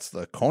 That's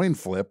the coin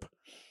flip.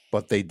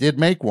 But they did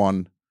make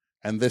one.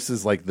 And this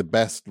is like the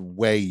best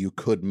way you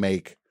could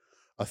make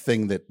a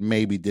thing that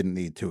maybe didn't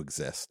need to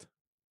exist.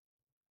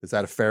 Is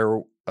that a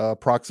fair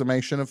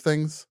approximation of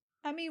things?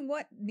 I mean,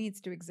 what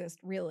needs to exist,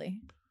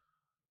 really?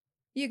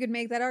 You could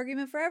make that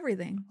argument for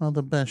everything. Well,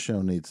 the best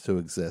show needs to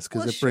exist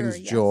because it brings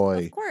yes,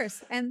 joy of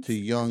course. And to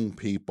young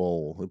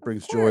people. It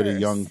brings joy to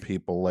young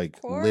people like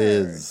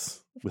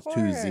Lizz with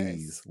two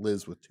Z's.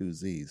 Liz with two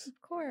Z's.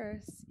 Of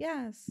course,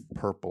 yes.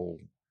 Purple.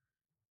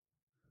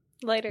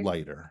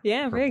 Lighter.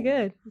 Yeah, very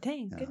good.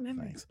 Dang, Yeah, good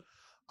memory.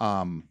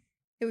 Thanks.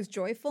 It was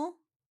joyful.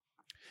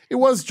 It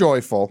was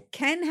joyful.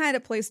 Ken had a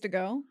place to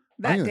go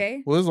that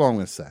day. Well, this is all I'm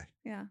going to say.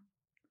 Yeah.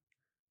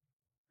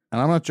 And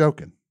I'm not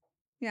joking.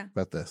 Yeah.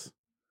 About this.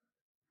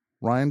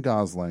 Ryan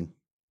Gosling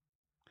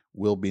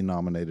will be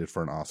nominated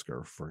for an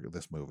Oscar for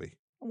this movie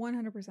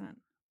 100%.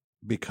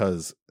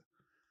 because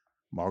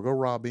Margot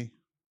Robbie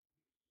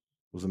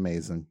was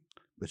amazing,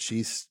 but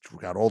she's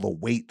got all the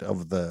weight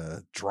of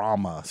the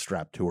drama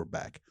strapped to her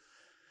back.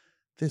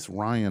 This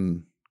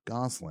Ryan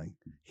Gosling,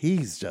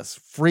 he's just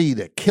free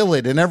to kill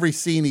it in every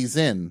scene he's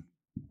in.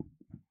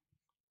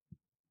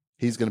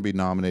 He's going to be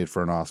nominated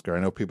for an Oscar. I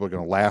know people are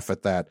going to laugh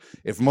at that.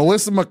 If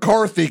Melissa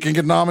McCarthy can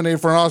get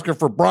nominated for an Oscar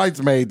for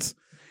Bridesmaids,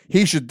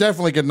 he should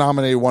definitely get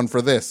nominated one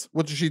for this.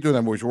 What did she do in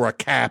that movie? She wore a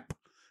cap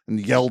and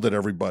yelled at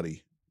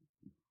everybody.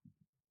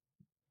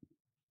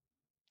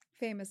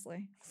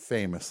 Famously.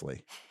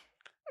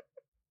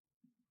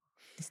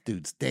 This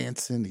dude's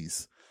dancing.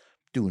 He's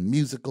doing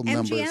musical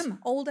numbers.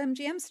 Old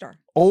MGM star.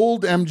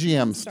 Old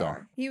MGM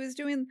star. He was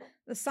doing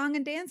the song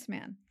and dance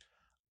man.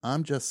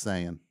 I'm just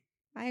saying.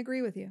 I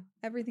agree with you.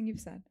 Everything you've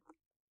said.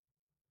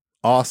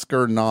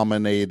 Oscar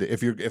nominated.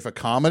 If a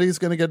comedy is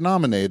going to get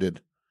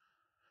nominated,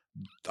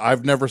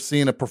 I've never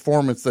seen a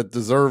performance that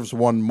deserves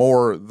one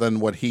more than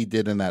what he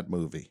did in that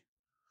movie.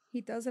 He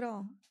does it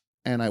all.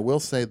 And I will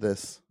say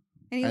this.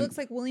 And he looks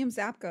like William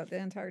Zabka the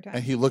entire time.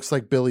 And he looks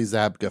like Billy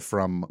Zabka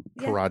from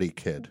Karate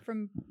Kid.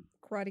 From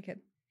Karate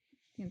Kid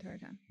the entire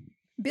time.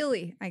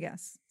 Billy, I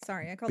guess.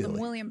 Sorry, I called him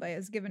William by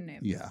his given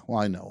name. Yeah, well,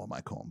 I know him. I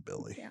call him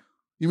Billy. Yeah.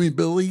 You mean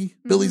Billy?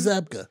 Mm-hmm. Billy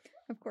Zabka.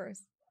 Of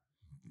course.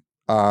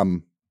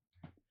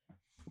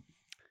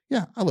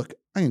 Yeah,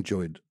 I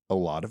enjoyed a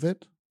lot of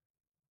it.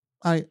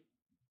 I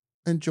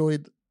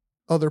enjoyed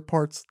other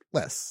parts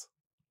less.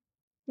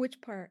 Which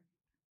part?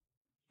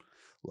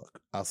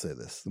 Look, I'll say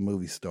this. The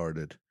movie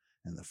started,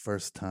 and the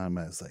first time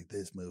I was like,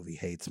 this movie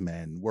hates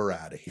men. We're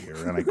out of here.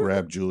 And I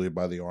grabbed Julia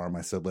by the arm.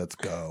 I said, let's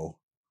go.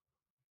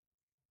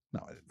 No,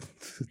 I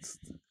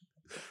didn't.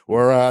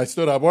 I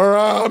stood up.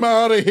 I'm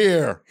out of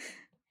here.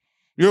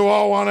 You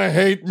all want to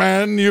hate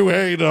men? You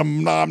hate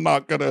them. I'm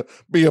not going to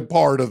be a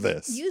part of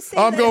this.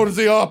 I'm going to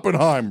see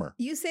Oppenheimer.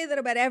 You say that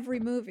about every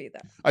movie,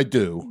 though. I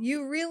do.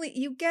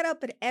 You get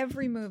up at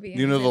every movie.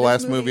 You know the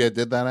last movie I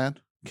did that at?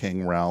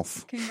 King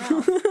Ralph. King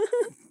Ralph.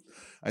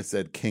 I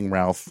said King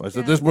Ralph. I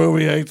said, this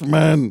movie hates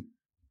men.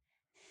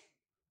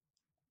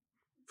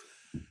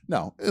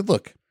 No,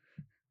 look.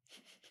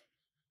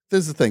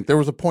 This is the thing. There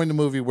was a point in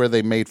the movie where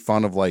they made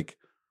fun of like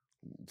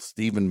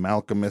Stephen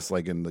Malcolmus,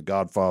 like in The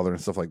Godfather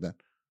and stuff like that.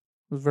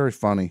 It was very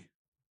funny.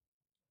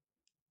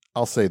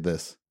 I'll say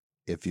this.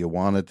 If you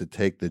wanted to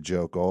take the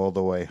joke all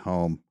the way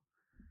home,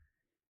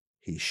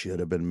 he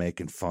should have been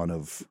making fun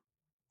of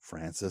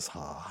Frances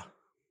Ha.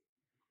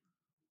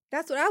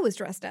 That's what I was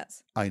dressed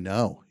as. I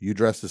know. You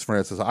dressed as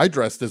Frances. I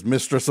dressed as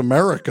Mistress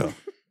America.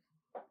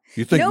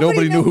 You think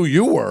nobody knew who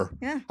you were?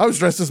 Yeah. I was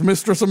dressed as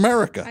Mistress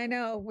America. I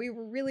know. We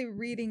were really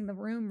reading the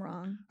room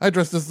wrong. I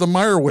dressed as the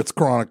Meyerowitz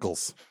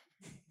Chronicles.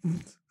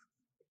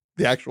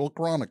 The actual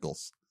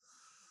Chronicles.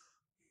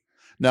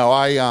 No,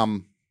 I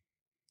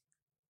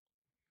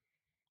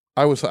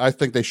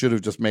think they should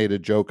have just made a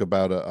joke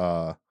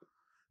about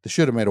they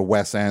should have made a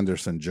Wes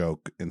Anderson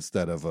joke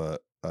instead of a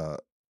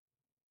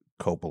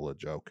Coppola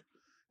joke.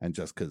 And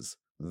just because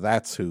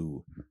that's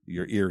who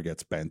your ear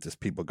gets bent is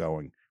people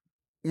going,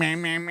 meh,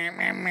 meh, meh,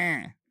 meh,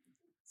 meh.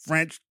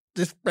 French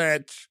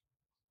Dispatch.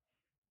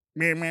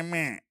 Meh, meh,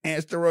 meh.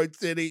 Asteroid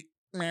City.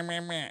 Meh, meh,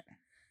 meh.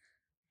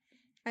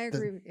 I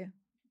agree with you.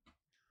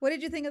 What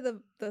did you think of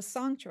the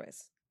song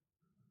choice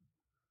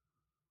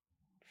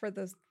for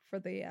the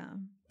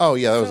Oh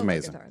yeah, that was solo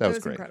amazing. guitar? That was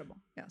great. Incredible.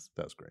 Yes.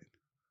 That was great.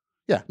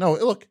 Yeah, no,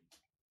 look.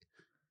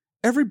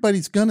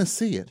 Everybody's gonna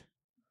see it.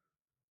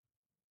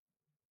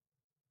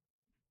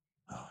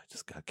 Oh, I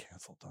just got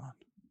canceled on.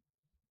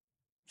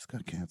 Just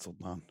got canceled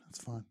on.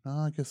 That's fine. No,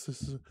 I guess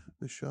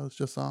this show is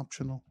just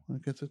optional. I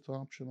guess it's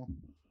optional.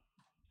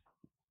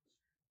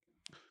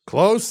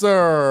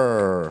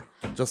 Closer,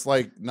 just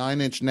like 9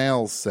 Inch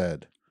Nails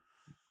said.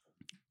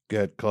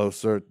 Get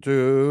closer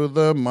to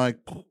the mic.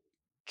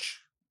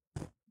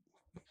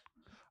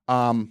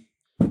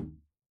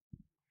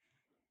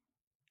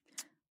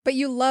 But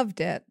you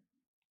loved it.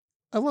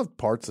 I loved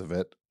parts of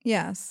it.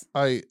 Yes.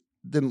 I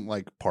didn't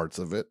like parts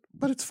of it,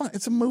 but it's fine.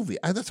 It's a movie.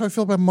 That's how I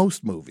feel about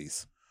most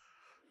movies.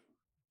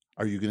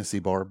 Are you going to see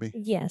Barbie?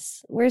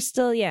 Yes, we're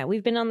still. Yeah,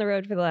 we've been on the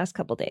road for the last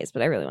couple days,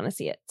 but I really want to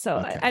see it. So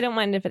Okay. I don't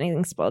mind if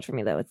anything's spoiled for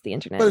me, though. It's the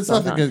internet. But it's all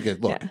nothing gone. going to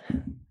get. Look,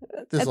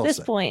 Yeah. At this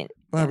point,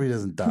 Barbie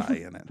doesn't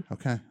die in it.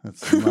 Okay,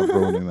 I'm not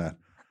ruining that.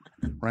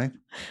 Right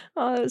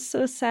oh, it was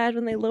so sad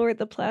when they lowered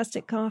the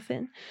plastic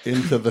coffin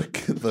into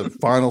the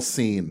final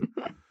scene.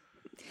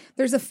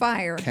 There's a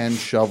fire. Ken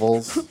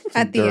shovels some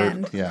At the dirt.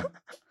 end. Yeah,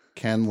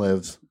 Ken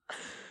lives.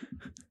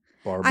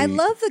 Barbie. I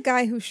love the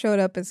guy who showed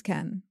up as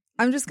Ken.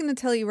 I'm just going to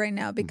tell you right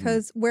now,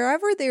 because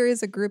wherever there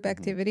is a group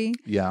activity,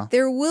 Yeah.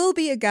 there will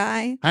be a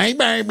guy Hi,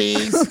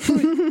 Barbies.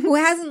 who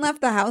hasn't left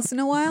the house in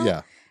a while.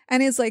 Yeah.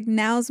 And is like,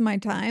 now's my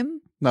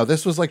time. No,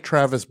 this was like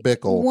Travis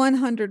Bickle.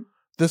 100.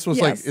 This was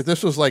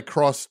Yes. like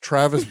cross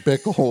Travis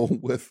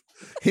Bickle with.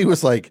 He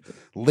was like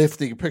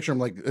lifting. Picture him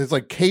like it's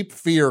like Cape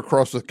Fear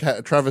crossed with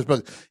Travis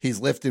Bickle. He's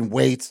lifting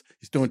weights.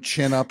 He's doing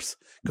chin ups,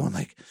 going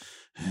like,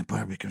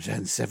 Barbie comes out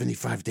in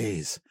 75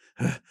 days.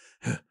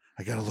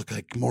 I gotta look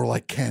like more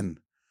like Ken,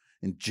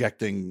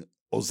 injecting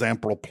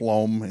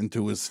Ozamproploam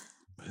into his.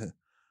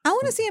 I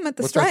want to see him at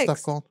the What's strikes. that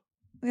stuff called?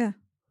 Yeah.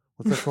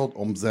 What's that called?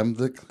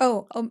 Ozempic.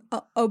 Oh,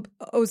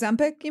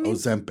 Ozempic, you mean?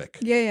 Ozempic.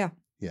 Yeah.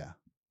 Yeah.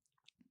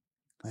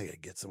 I gotta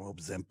get some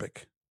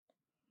Ozempic.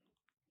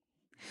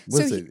 So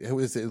What's it?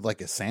 Is it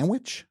like a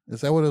sandwich? Is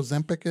that what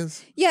Ozempic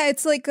is? Yeah,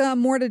 it's like a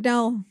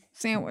mortadell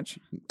sandwich.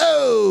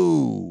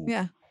 Oh!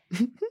 Yeah.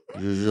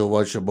 You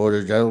watch the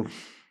mortadell,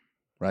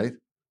 right?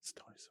 It's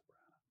Tony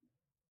Soprano.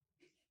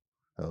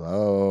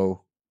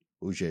 Hello.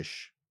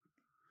 Ujish.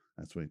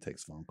 That's when he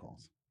takes phone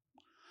calls.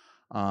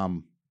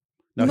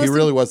 No, he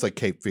really was like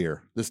Cape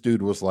Fear. This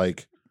dude was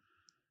like,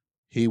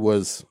 he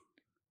was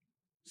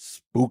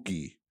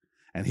spooky.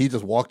 And he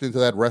just walked into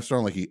that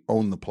restaurant like he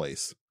owned the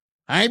place.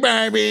 Hi,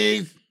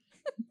 Barbie.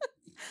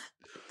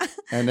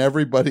 And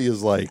everybody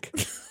is like,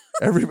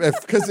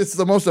 because it's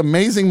the most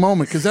amazing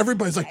moment. Because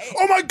everybody's like,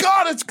 "Oh my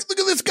God! Look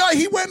at this guy.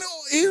 He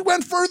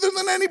went further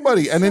than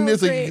anybody." And then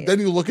there's like, then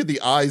you look at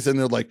the eyes, and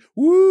they're like,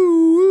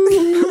 "Woo!"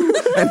 woo.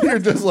 And you're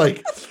just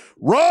like,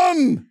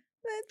 "Run!"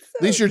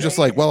 At least you're just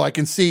like, well, I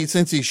can see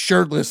since he's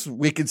shirtless,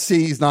 we can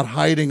see he's not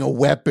hiding a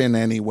weapon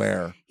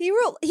anywhere. He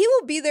will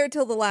be there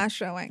till the last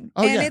showing.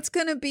 Oh, and yeah. it's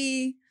going to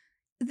be,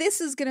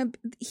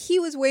 he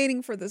was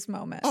waiting for this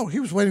moment. Oh, he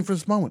was waiting for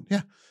this moment.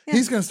 Yeah.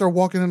 He's going to start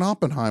walking in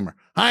Oppenheimer.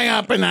 Hi,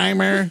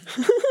 Oppenheimer.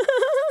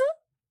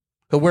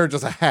 He'll wear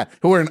just a hat.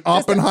 He'll wear an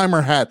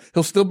Oppenheimer hat.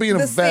 He'll still be in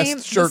a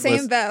vest, shirtless. The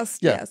same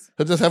vest, Yeah. yes.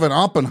 He'll just have an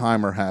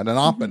Oppenheimer hat.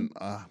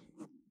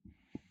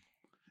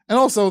 And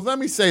also, let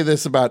me say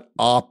this about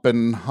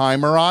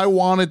Oppenheimer. I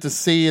wanted to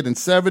see it in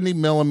 70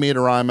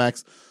 millimeter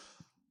IMAX.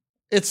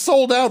 It's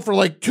sold out for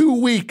like 2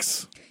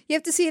 weeks. You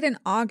have to see it in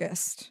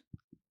August.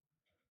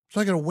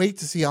 So I got to wait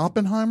to see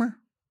Oppenheimer?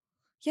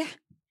 Yeah.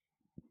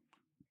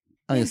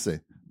 I can see.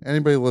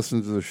 Anybody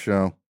listening to the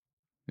show,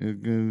 you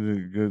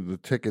get the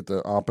ticket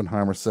to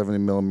Oppenheimer 70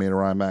 millimeter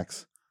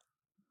IMAX.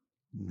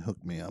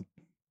 Hook me up.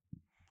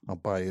 I'll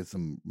buy you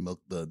some milk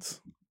duds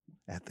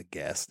at the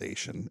gas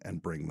station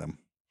and bring them.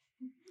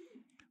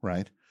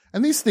 Right?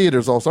 And these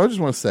theaters also, I just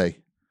want to say,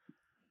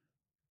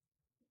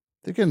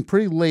 they're getting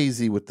pretty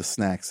lazy with the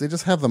snacks. They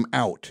just have them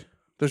out.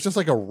 There's just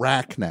like a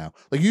rack now.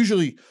 Like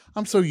usually,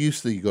 I'm so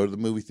used to you go to the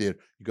movie theater,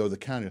 you go to the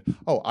counter.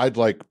 Oh, I'd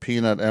like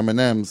peanut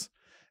M&Ms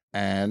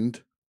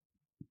and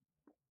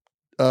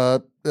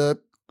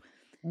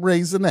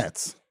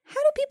Raisinets. How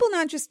do people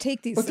not just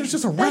take these But there's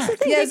things? just a That's the rack.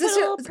 thing. Yeah, Yeah, is they this put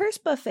a your- little purse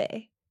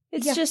buffet.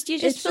 It's Yeah. just you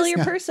It's just fill your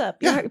yeah. purse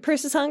up. Yeah. Your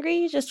purse is hungry.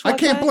 You just I walk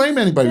can't by. blame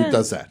anybody Yeah. who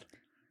does that.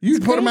 You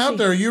put them out crazy.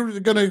 there, you're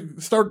going to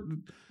start,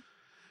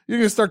 You're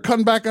going to start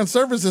cutting back on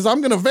services.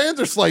 I'm going to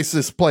Vanderslice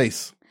this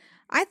place.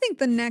 I think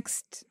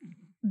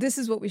this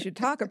is what we should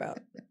talk about,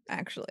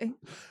 actually.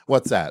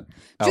 What's that?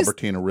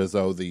 Albertina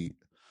Rizzo, the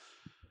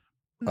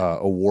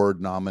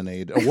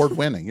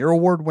award-winning. You're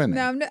award-winning.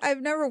 No, I've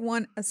never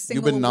won a single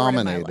You've been award in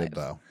my nominated,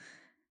 life.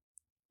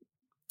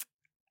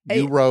 though.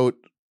 You wrote,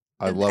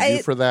 I love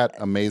you for that.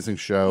 Amazing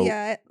show.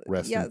 Yeah.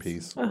 Rest in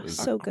peace. Oh,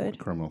 so good.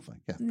 Criminal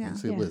thing. Yeah.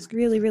 See, Liz.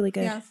 Really, really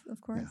good. Yes, of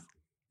course.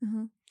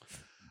 Uh-huh.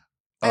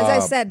 As I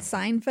said,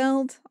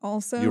 Seinfeld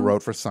also. You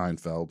wrote for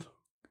Seinfeld.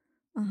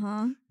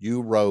 Uh-huh.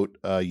 You wrote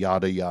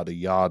yada, yada,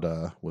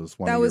 yada was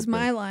one That of was your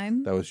my big-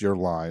 line. That was your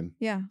line.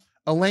 Yeah.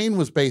 Elaine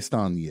was based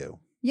on you.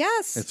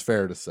 Yes. It's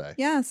fair to say.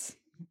 Yes.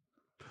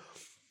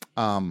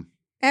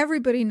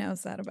 Everybody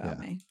knows that about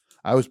me.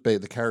 I was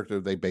the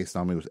character they based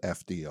on me was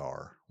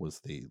FDR, was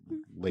the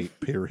late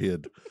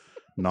period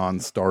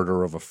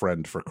non-starter of a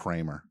friend for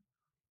Kramer.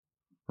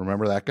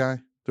 Remember that guy?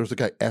 There was a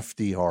guy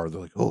FDR.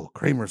 They're like, oh,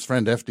 Kramer's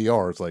friend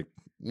FDR. It's like,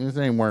 this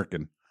ain't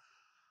working.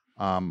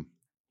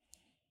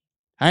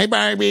 Hey,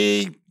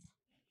 Barbie.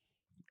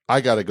 I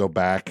got to go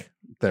back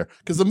there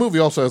because the movie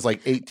also has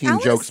like 18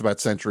 jokes about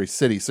Century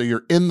City. So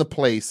you're in the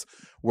place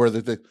where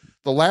the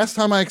last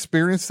time I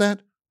experienced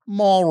that,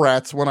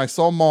 Mallrats, when I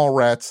saw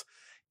Mallrats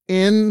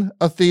in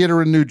a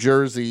theater in New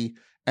Jersey,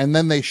 and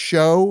then they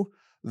show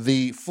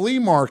the flea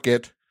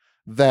market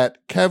that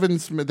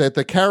that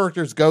the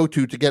characters go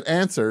to get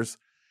answers,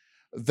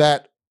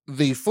 that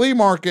the flea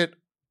market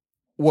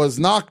was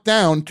knocked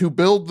down to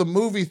build the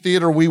movie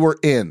theater we were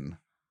in.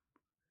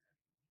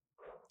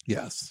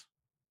 Yes.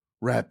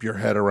 Wrap your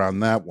head around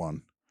that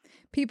one.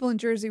 People in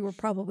Jersey were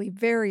probably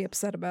very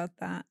upset about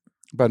that.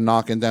 About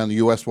knocking down the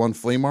US 1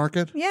 flea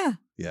market? Yeah.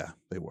 Yeah,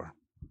 they were.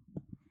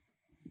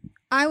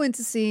 I went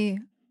to see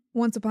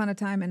Once Upon a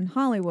Time in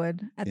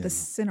Hollywood at the Don't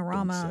say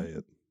Cinerama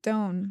it.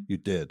 Dome. You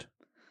did.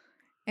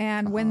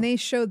 And when they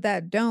showed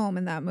that dome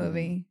in that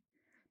movie,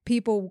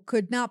 people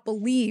could not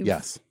believe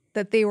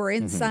that they were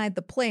inside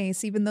the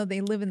place, even though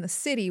they live in the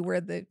city where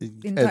the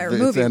entire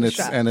movie was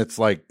shot. And it's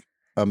like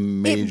a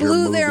major It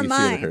blew movie their theater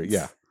minds. here.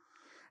 Yeah.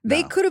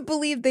 They could have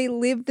believed they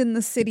lived in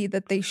the city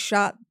that they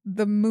shot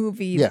the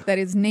movie that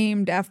is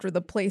named after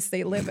the place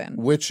they live in.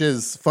 Which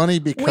is funny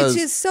because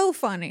Which is so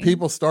funny.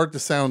 people start to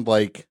sound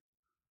like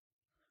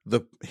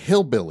the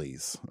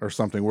hillbillies or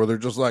something, where they're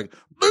just like,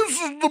 this is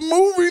the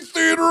movie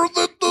theater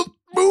that the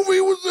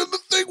movie was in, the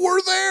thing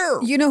we're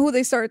there. You know who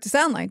they started to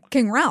sound like?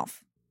 King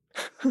Ralph.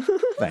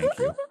 Thank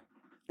you.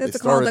 That's They a call.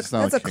 started to That's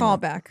sound a like King Ralph.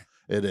 callback.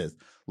 It is.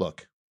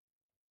 Look,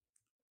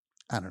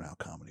 I don't know how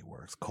comedy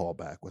works.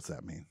 Callback. What's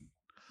that mean?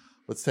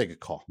 Let's take a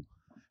call.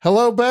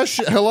 Hello,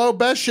 Best. Hello,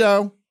 Best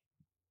Show.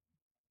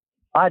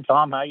 Hi,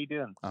 Tom. How you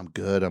doing? I'm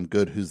good. I'm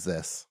good. Who's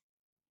this?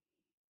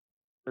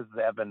 This is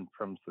Evan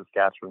from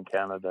Saskatchewan,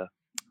 Canada.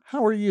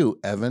 How are you,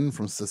 Evan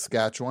from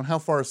Saskatchewan? How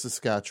far is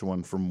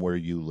Saskatchewan from where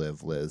you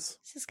live, Liz?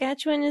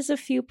 Saskatchewan is a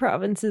few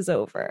provinces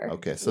over.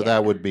 Okay, so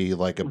that would be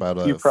like about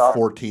a You prob-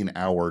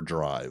 14-hour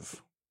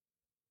drive.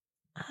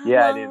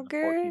 Yeah, it is.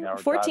 Longer? 14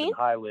 hours. 14?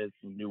 Hi, Liz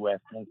from New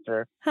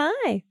Westminster.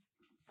 Hi.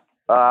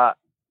 I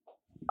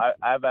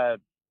have a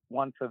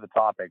one for the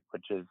topic,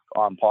 which is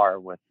on par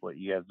with what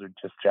you guys are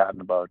just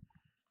chatting about.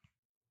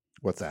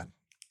 What's that?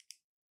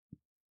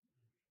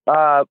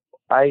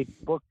 I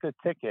booked a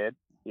ticket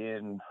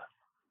a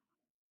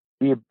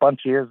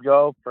bunch of years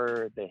ago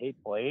for the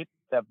Hateful Eight,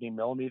 70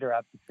 millimeter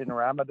at the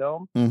Cinerama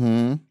Dome.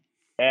 Mm-hmm.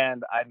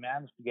 And I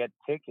managed to get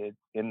tickets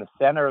in the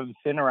center of the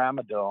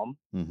Cinerama Dome.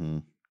 Mm-hmm.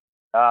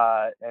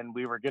 And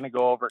we were going to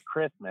go over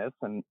Christmas,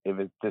 and it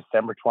was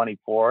December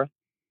 24th,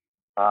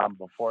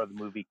 before the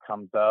movie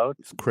comes out.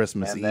 It's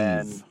Christmas And Eve.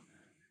 then-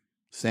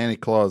 Santa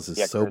Claus is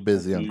so Christmas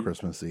busy on Eve.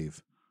 Christmas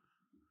Eve.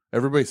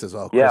 Everybody says,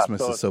 oh, Yeah, Christmas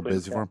so is it's so pretty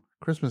busy for sad. him.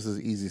 Christmas is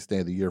the easiest day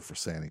of the year for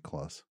Santa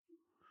Claus.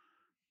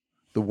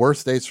 The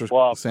worst dates for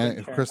Well,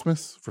 Santa pretty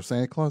Christmas for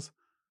Santa Claus?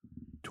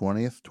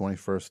 20th,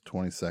 21st,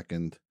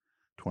 22nd,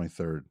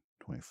 23rd,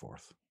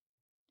 24th.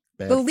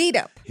 The lead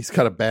up. He's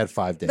got a bad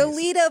 5 days. The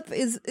lead up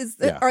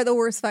are the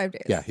worst 5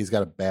 days. Yeah, he's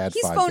got a bad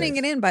He's 5 phoning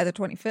days. it in by the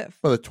 25th.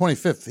 Well, the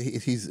 25th,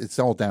 it's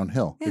all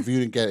downhill. If you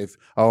didn't get,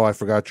 I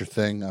forgot your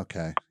thing.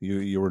 Okay,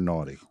 you were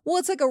naughty. Well,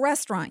 it's like a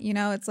restaurant,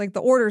 it's like the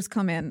orders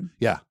come in.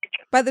 Yeah,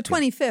 By the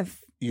 25th,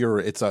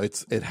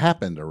 it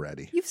happened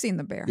already. you've seen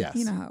The Bear. Yes.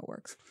 You know how it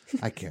works.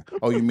 I can't.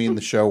 Oh, you mean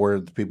the show where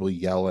the people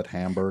yell at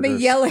hamburgers?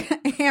 They yell at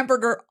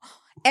hamburger,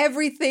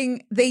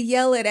 everything. They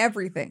yell at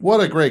everything.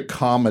 What a great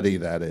comedy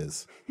that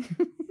is.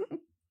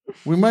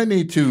 We might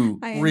need to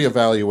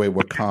reevaluate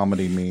what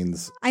comedy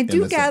means. I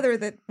do gather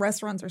that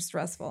restaurants are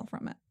stressful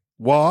from it.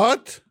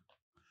 What?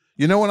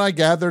 You know when I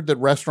gathered that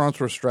restaurants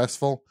were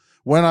stressful?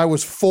 When I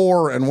was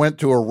 4 and went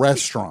to a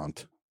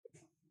restaurant.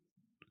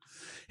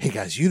 Hey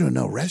guys, you don't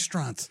know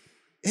restaurants.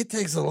 It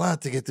takes a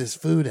lot to get this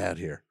food out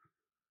here.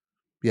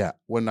 Yeah,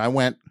 when I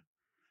went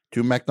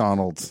to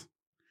McDonald's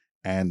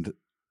and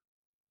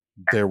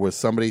there was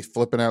somebody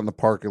flipping out in the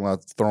parking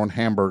lot throwing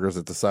hamburgers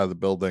at the side of the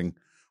building.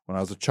 When I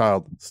was a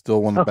child,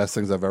 still one of the best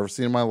things I've ever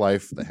seen in my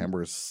life. The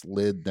hamburgers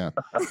slid down.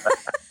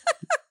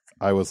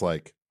 I was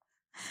like,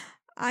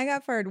 I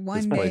got fired This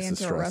one day place is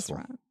into a stressful.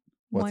 restaurant.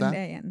 What's one that?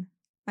 day in.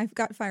 I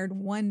got fired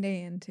one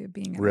day into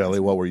being in a Really?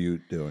 restaurant. What were you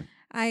doing?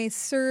 I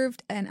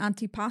served an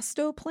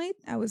antipasto plate.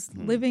 I was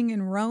living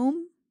in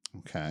Rome,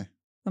 Okay.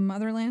 the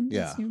motherland,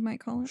 Yeah. as you might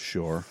call it.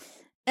 Sure.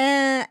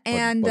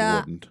 And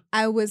but wouldn't.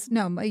 I was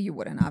you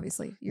wouldn't,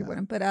 obviously you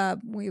wouldn't, but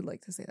we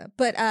like to say that.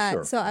 But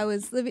Sure. so I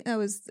was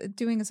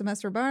doing a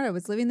semester abroad. I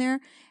was living there,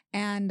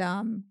 and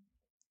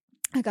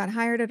I got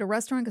hired at a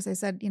restaurant because I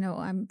said,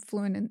 I'm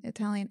fluent in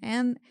Italian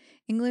and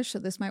English, so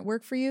this might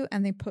work for you.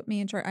 And they put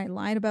me in charge. I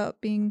lied about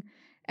being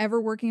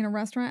ever working in a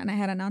restaurant, and I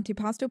had an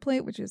antipasto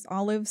plate, which is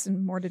olives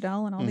and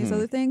mortadella and all these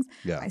other things.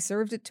 Yeah. I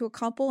served it to a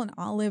couple, and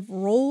olive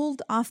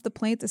rolled off the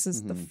plate. This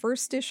is the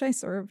first dish I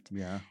served.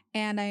 Yeah.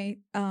 And I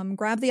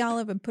grabbed the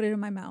olive and put it in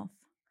my mouth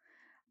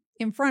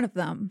in front of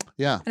them.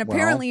 Yeah. And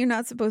apparently you're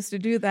not supposed to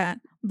do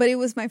that, but it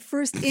was my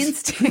first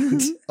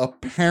instinct.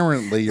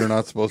 Apparently you're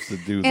not supposed to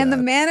do that. And the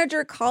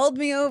manager called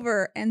me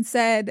over and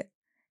said,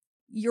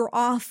 "You're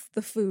off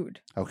the food."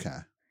 Okay.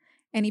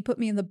 And he put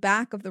me in the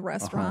back of the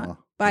restaurant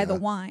by the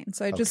wine.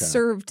 So I just Okay.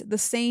 served the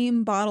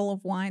same bottle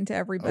of wine to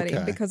everybody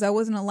Okay. because I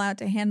wasn't allowed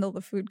to handle the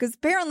food. Because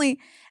apparently,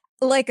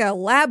 like a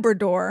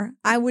Labrador,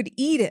 I would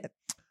eat it.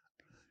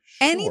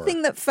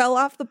 Anything that fell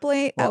off the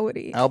plate, I would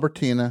eat.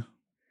 Albertina,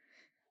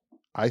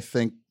 I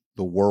think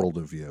the world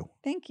of you.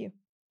 Thank you.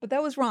 But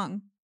that was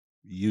wrong.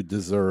 You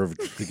deserved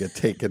to get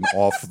taken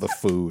off the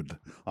food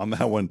on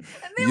that one.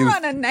 And they were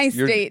on a nice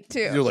date,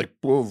 too. You're like,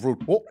 It was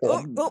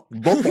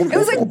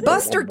like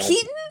Buster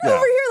Keaton over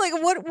here.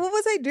 Like, what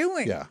was I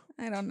doing? Yeah.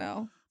 I don't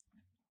know.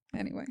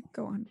 Anyway,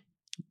 go on.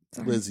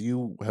 Sorry. Liz,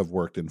 you have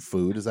worked in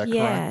food. Is that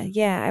Yeah, correct?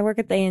 yeah. I work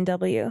at the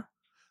A&W.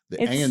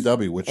 The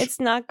A&W, which it's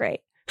not great.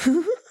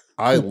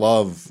 I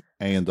love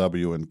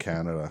A&W in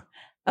Canada.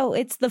 Oh,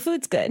 the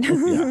food's good.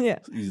 Yeah.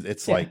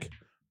 It's like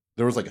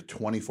there was like a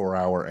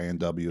 24-hour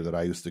A&W that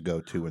I used to go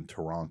to in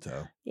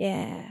Toronto.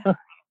 Yeah.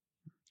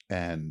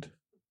 And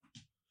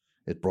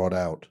it brought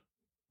out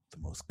the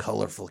most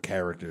colorful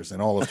characters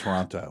in all of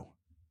Toronto.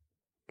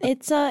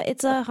 It's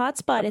a hot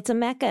spot. It's a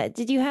mecca.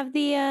 Did you have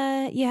the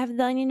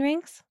onion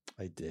rings?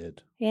 I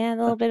did. Yeah, a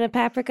little bit of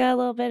paprika, a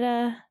little bit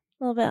of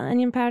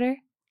onion powder.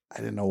 I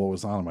didn't know what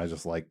was on them. I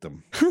just liked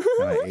them. And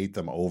I ate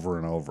them over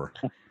and over.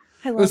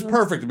 It was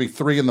perfect to be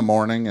 3 a.m.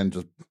 and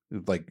just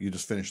like you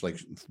just finish like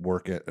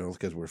work it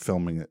because we're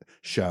filming a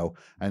show,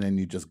 and then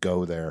you just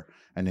go there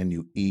and then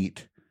you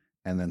eat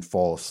and then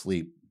fall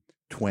asleep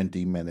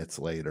 20 minutes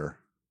later.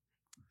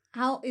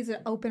 How is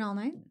it open all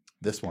night?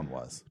 This one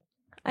was.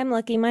 I'm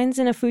lucky. Mine's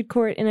in a food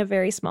court in a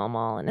very small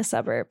mall in a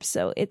suburb,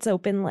 so it's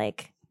open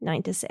like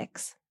 9 to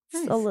 6.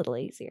 It's a little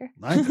easier.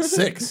 9 to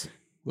 6.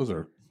 Those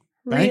are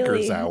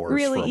bankers hours.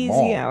 Really for a easy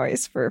mall.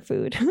 hours for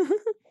food.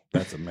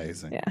 That's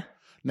amazing. Yeah.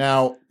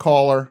 Now,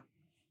 caller.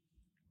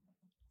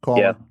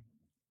 Yeah.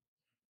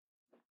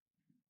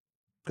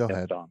 Go Yes,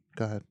 ahead. Don.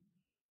 Go ahead.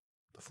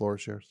 The floor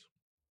is yours.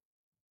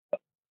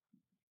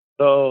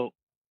 So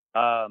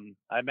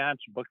I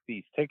managed to book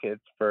these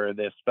tickets for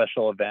this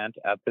special event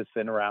at the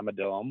Cinerama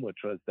Dome, which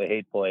was the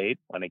Hateful Eight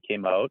when it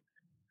came out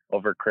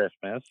over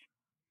Christmas.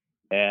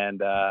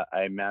 And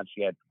I managed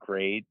to get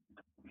great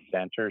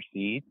center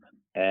seats.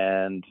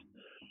 And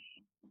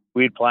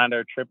we'd planned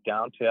our trip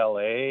down to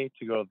LA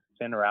to go to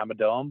the Cinerama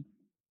Dome.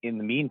 In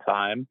the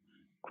meantime,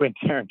 Quentin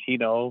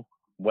Tarantino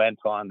went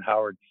on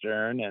Howard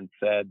Stern and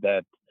said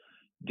that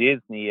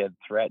Disney had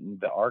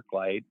threatened the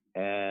ArcLight,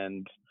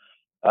 and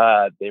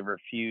they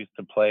refused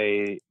to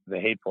play the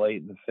Hateful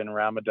Eight in the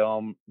Cinerama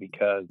Dome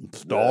because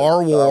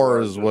Star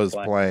Wars was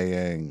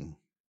playing.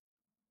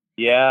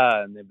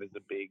 Yeah, and it was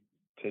a big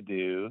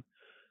to-do.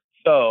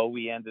 So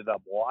we ended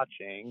up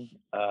watching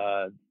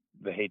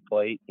the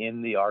Hateful Eight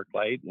in the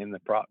ArcLight,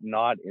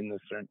 not in the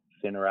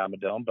Cinerama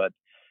Dome, but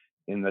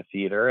in the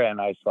theater. And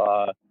I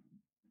saw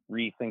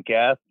recent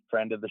guest,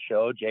 friend of the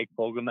show, Jake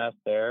Fogelnest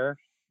there.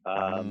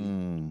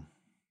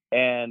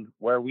 And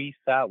where we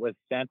sat was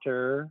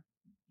center,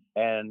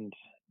 and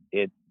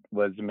it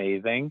was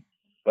amazing.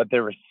 But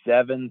there were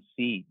 7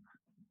 seats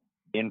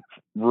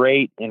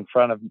right in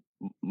front of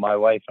my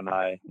wife and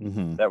I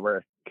that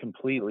were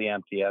completely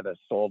empty at a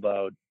sold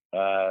out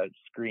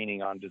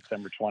screening on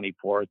December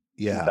 24th,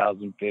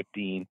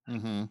 2015.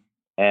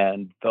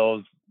 And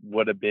those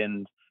would have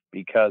been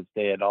because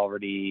they had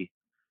already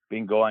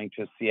been going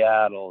to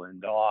Seattle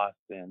and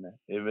Austin.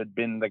 It would have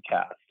been the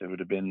cast. It would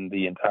have been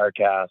the entire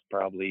cast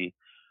probably.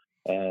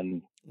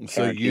 And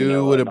So Tarantino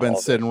you would have and been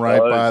all sitting this. right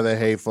So it by was the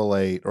Hateful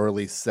Eight, or at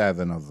least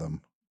 7 of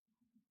them.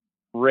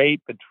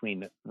 right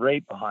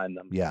behind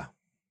them. Yeah.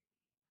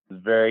 It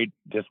was very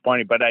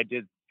disappointing, but I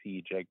did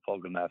see Jake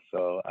Fogelnest,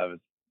 so I was,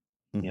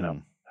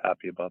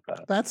 happy about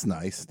that. That's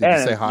nice. Did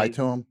you say hi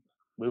to him?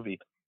 Movie.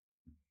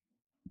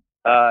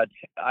 I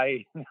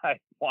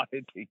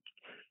wanted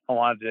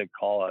to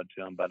call out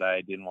to him, but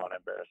I didn't want to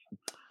embarrass him.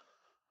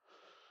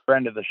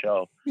 Friend of the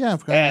show. Yeah,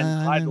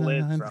 and hi to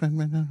Liz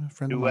friend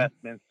from New of mine.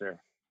 Westminster.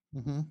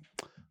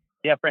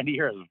 Yeah, friend of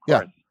yours, of Yeah.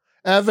 course.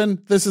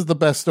 Evan, this is the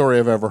best story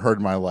I've ever heard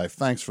in my life.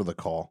 Thanks for the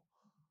call.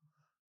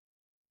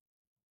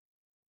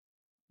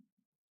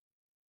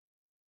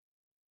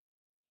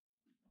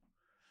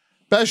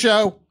 Best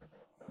show.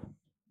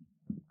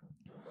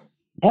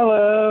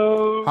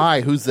 Hello.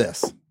 Hi, who's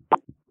this?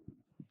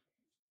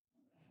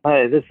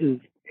 Hi, this is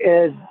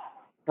Ed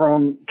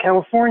from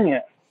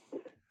California.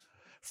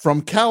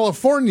 From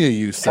California,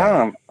 you say?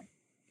 Tom,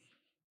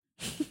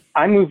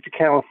 I moved to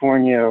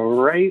California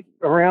right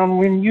around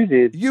when you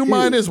did. You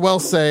might as well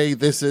say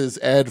this is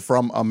Ed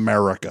from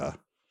America.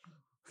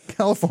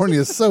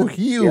 California is so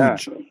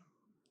huge. Yeah.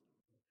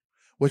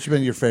 What's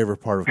been your favorite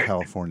part of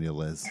California,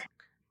 Liz?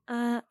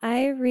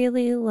 I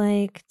really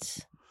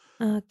liked,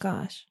 San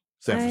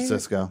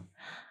Francisco.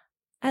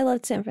 I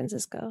loved San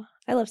Francisco.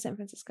 I love San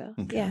Francisco.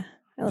 Okay. Yeah.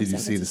 I love Did you San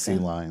see the Francisco. sea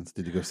lions?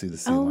 Did you go see the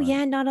sea Oh lions?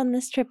 yeah, not on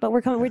this trip, but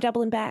we're coming. We're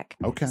doubling back.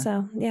 Okay.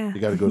 So yeah. You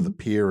got to go to the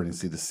pier and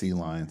see the sea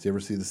lions. You ever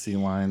see the sea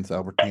lions,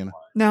 Albertina?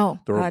 No.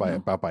 They're God, no.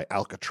 about by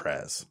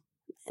Alcatraz.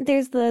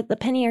 There's the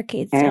penny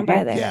arcades down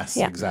by there. Yes,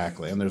 Yeah.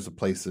 exactly. And there's a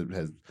place that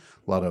has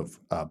a lot of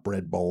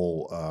bread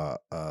bowl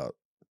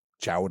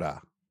chowder.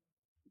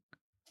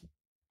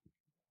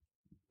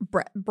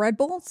 Bread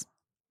bowls?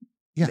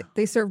 Yeah.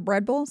 They serve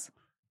bread bowls?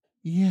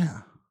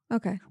 Yeah.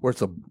 Okay. Where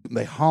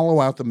they hollow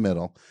out the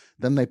middle,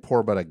 then they pour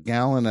about 1.5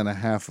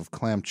 gallons of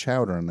clam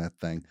chowder in that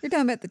thing. You're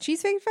talking about the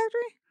Cheesecake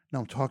Factory? No,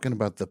 I'm talking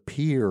about the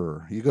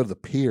pier. You go to the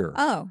pier.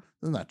 Oh.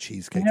 This is not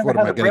cheesecake. never What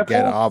am had I a going to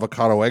bread get? bowl?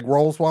 Avocado egg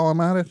rolls while I'm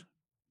at it?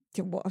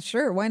 Well,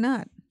 sure. Why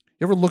not?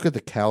 You ever look at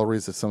the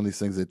calories of some of these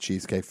things at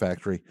Cheesecake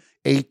Factory?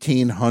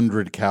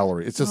 1,800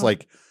 calories. It's just Oh.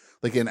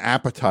 like an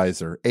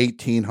appetizer.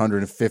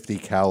 1,850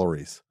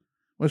 calories.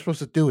 What am I supposed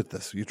to do with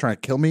this? You trying to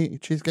kill me,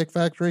 Cheesecake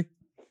Factory?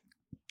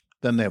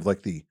 Then they have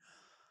the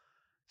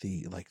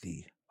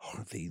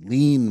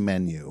lean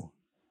menu.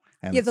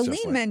 And Yeah, it's the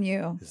just lean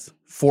menu.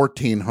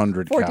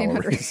 1,400 1,400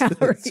 calories.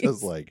 calories. It's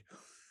just like.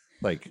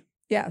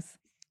 Yes.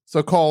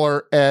 So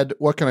caller Ed,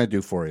 what can I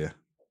do for you?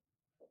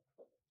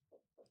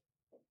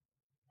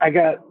 I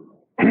got.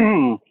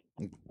 I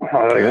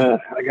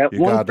got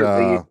You one got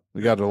for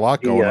you got a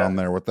lot going the, on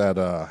there with that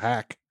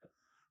hack,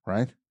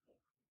 right?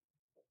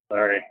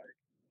 Sorry.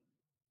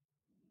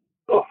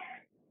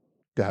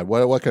 God,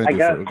 what can I do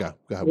got for you? Go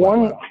ahead.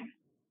 one.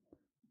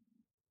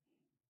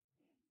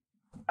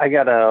 I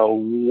got a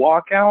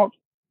walkout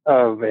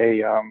of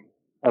a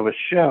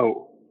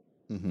show.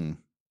 Mm-hmm.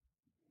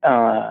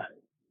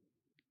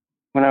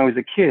 When I was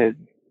a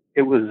kid,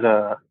 it was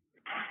a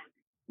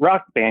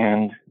rock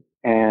band,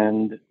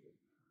 and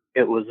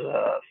it was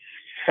a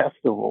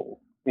festival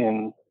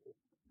in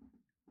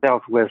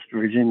Southwest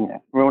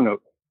Virginia,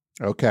 Roanoke.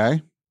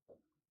 Okay.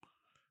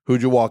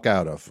 Who'd you walk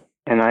out of?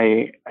 And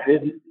I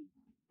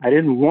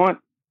didn't want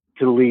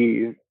to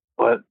leave,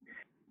 but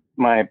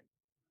my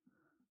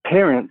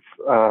parents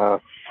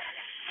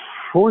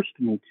forced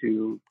me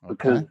to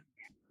because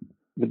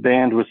the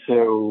band was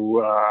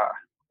so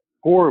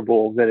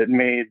horrible that it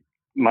made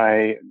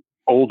my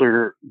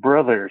older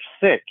brother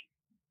sick.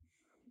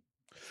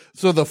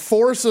 So the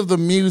force of the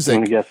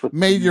music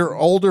made your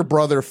older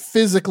brother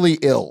physically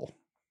ill.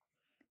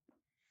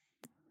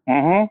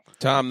 Mm-hmm.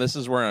 Tom, this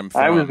is where I'm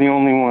from. I was the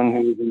only one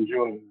who was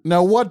enjoying it.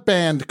 Now, what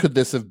band could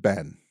this have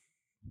been?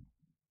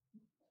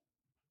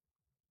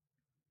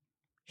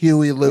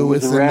 Huey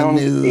Lewis It was and the around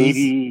News.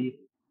 80.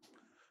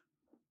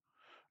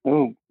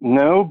 Oh,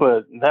 no,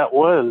 but that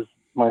was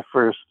my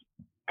first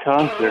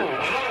concert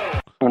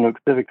on Oak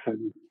Civic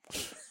Center.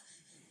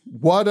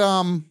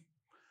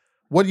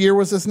 What year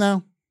was this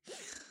now?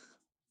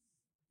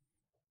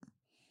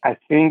 I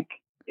think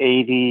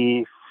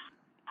 85-ish.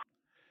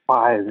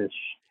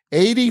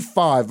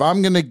 85.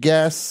 I'm going to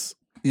guess.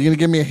 You going to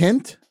give me a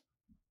hint?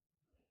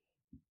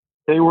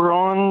 They were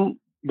on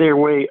their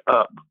way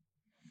up.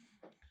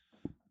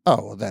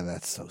 Oh, well, then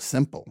that's so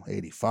simple.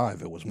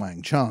 85. It was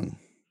Wang Chung.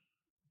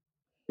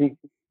 You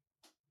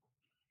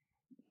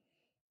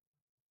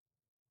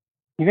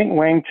think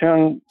Wang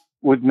Chung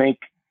would make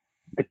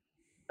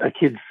a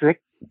kid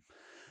sick?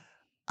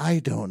 I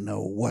don't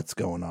know what's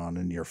going on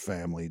in your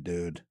family,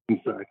 dude.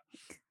 I'm sorry.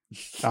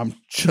 I'm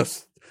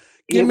just.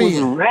 It Give me was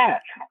a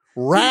rat.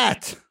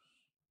 Rat.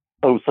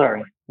 Oh,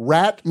 sorry.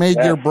 Rat made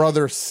Rat. your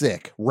brother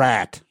sick.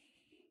 Rat.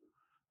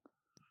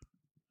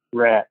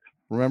 Rat.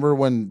 Remember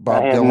when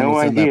Bob I had Dylan no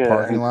was in that idea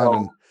parking lot until-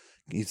 and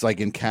he's like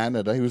in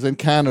Canada. He was in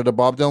Canada.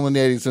 Bob Dylan in the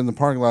 80s in the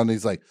parking lot and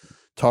he's like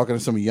talking to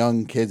some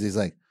young kids. He's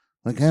like,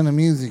 what kind of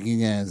music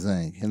you guys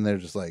like? And they're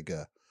just like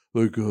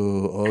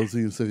Ozzy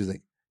and stuff. He's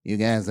like, you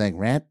guys like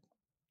Rat?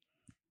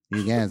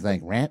 You guys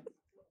like Rat?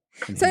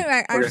 So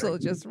actually,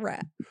 just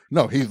rat.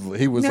 No, he was No, like,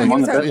 he was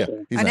yeah,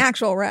 he's an like-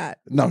 actual rat.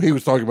 No, he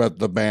was talking about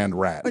the band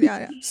Rat. Oh,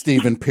 yeah.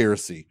 Stephen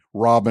Piercy,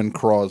 Robin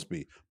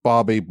Crosby,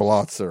 Bobby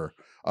Blotzer,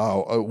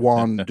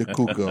 Juan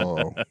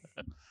DeCuco.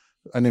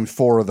 I named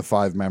 4 of the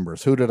 5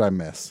 members. Who did I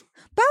miss?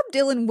 Bob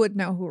Dylan would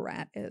know who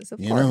Rat is, of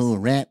You course. know who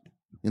Rat?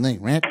 You like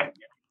Rat?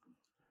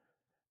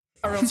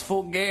 Or else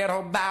forget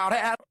about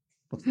it.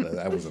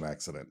 That was an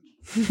accident.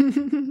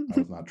 I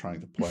was not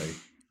trying to play.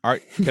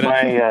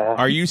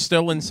 Are you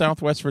still in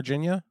Southwest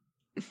Virginia?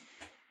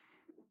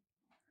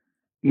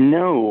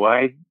 No,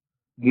 I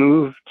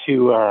moved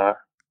to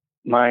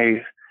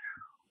my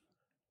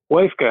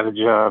wife got a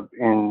job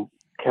in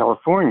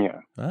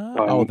California.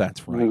 Oh,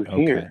 that's right. Moved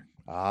Okay. here.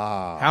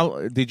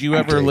 How did you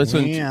ever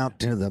listen me to? out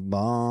to the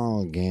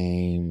ball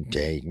game.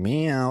 Take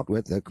me out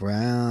with the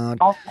crowd.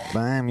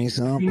 Buy me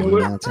some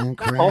peanuts and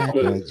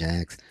cracker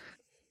jacks.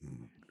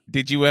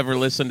 Did you ever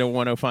listen to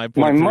 105.3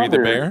 My The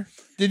mother- Bear?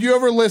 Did you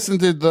ever listen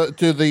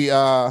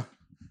to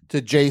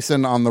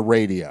Jason on the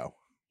radio?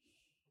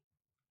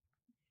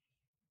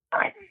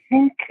 I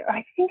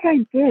think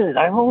I did.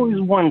 I've always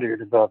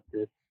wondered about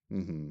this.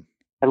 Mm-hmm.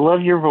 I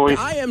love your voice.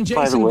 I am by the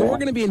Jason. way. We're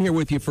going to be in here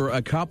with you for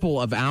a couple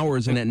of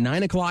hours, and at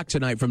 9 o'clock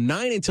tonight, from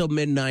 9 until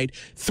midnight,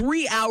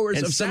 3 hours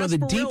And of some of the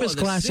Sarsaparilla, deepest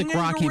the classic singing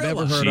rock you've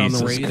ever heard on the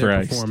Jesus radio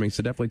Christ. performing.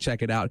 So definitely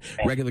check it out.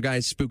 Regular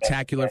Guys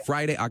Spooktacular,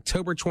 Friday,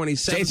 October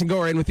 27th. Jason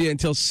Gore in with you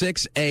until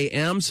 6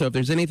 a.m. So if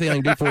there's anything I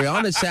can do for you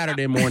on this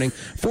Saturday morning,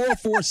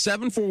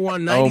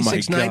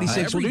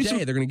 404-741-9696. We'll do some.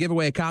 They're going to give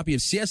away a copy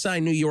of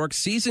CSI New York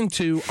Season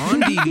 2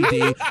 on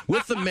DVD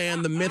with the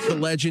man, the myth, the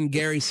legend,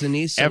 Gary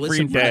Sinise. So Every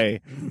listen for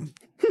day.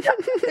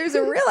 There's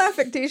a real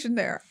affectation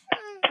there.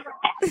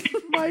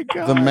 My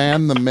God. The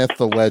man, the myth,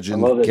 the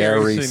legend,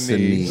 Gary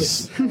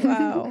Sinise. Sinise.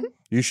 Wow.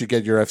 You should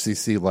get your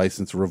FCC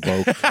license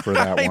revoked for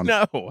that one.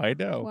 I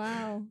know.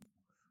 Wow.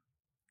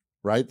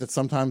 Right? That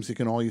sometimes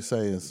all you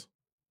say is,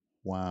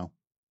 wow.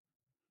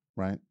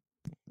 Right?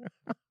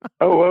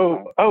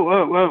 Oh.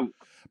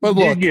 But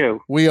Did look,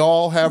 you? we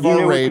all have You know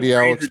our what the radio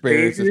Fraser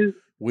experiences. Davis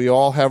is? We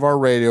all have our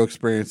radio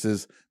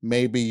experiences.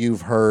 Maybe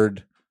you've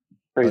heard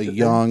a Fraser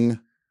young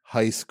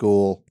high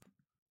school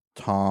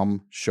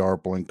Tom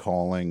Sharpling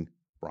calling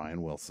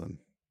Brian Wilson.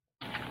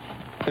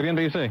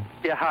 WNBC.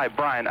 Yeah, hi,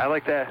 Brian. I'd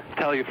like to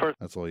tell you first.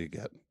 That's all you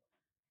get.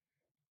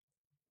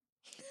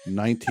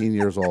 19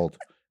 years old.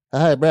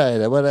 Hi,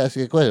 Brian. I want to ask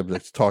you a question.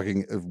 It's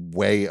talking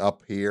way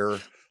up here.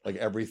 Like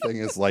everything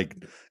is like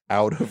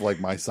out of like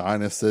my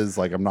sinuses.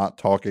 Like I'm not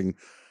talking.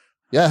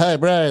 Yeah, hi,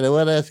 Brian. I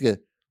want to ask you.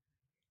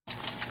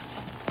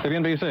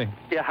 WNBC.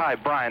 Yeah, hi,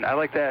 Brian. I'd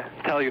like to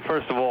tell you,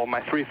 first of all,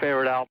 my 3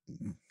 favorite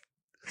albums.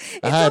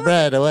 Hi,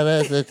 Brian. I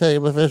want to tell you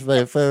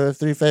my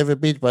three favorite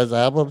Beach Boys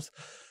albums.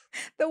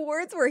 The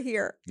words were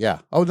here. Yeah.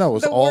 Oh no, it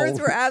was The all words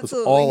were it was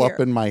absolutely all here. up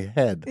in my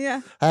head.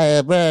 Yeah.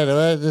 Hi, Brian. I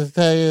want to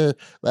tell you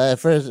my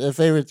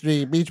favorite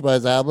 3 Beach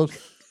Boys albums.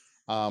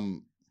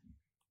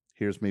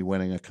 Here's me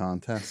winning a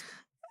contest.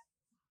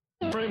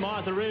 Free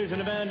Martha Reeves and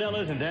the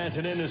Vandellas and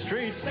dancing in the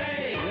streets.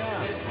 Hey,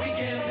 this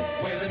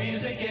weekend where the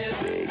music is.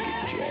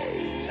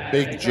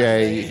 Big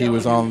J. He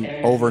was on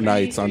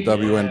overnights on The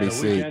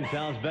WNBC. weekend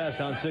sounds best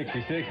on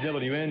 66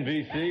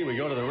 WNBC. We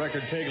go to the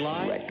Record Pig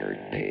line.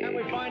 And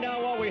we find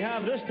out what we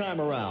have this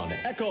time around.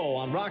 Echo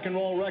on Rock and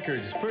Roll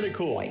Records. Pretty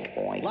cool.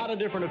 A lot of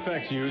different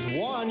effects used.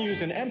 One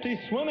used an empty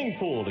swimming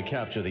pool to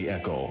capture the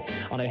echo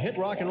on a hit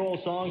rock and roll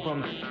song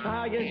from,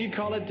 I guess you'd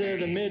call it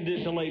the mid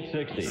to late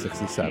 60s.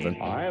 67.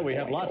 All right, we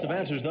have lots of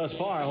answers thus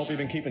far. I hope you've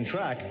been keeping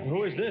track.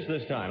 Who is this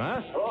time,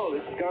 huh? Hello,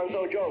 this is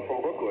Gonzo Joe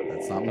from Brooklyn.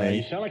 That's not You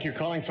me. sound like you're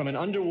calling from an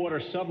underwater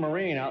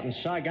submarine out in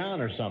Saigon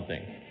or something.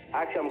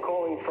 Actually, I'm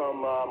calling from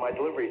my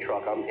delivery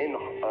truck. I'm in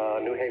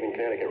New Haven,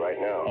 Connecticut right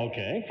now.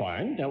 Okay,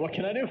 fine. Now, what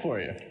can I do for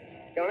you?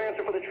 Got an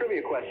answer for the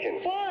trivia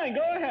question. Fine,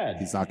 go ahead.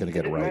 He's not going to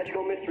get it It's right.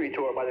 Magical Mystery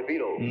Tour by the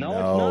Beatles.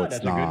 No, No, it's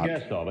it's not. That's not. a good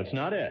guess, though. It's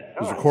not it.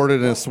 It was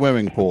recorded in a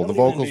swimming pool. The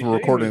vocals were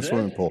recorded in a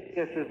swimming pool.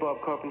 Yes, this is Bob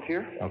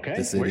Carpentier. Okay.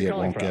 This Where are you idiot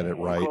calling won't from? get it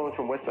I'm right. calling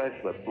from West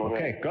Islip. Long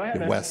Okay, go ahead. You're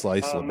man. West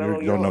Islip. Mellow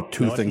You don't know York.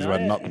 two No, it's things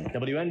not about it.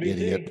 nothing. WNBC.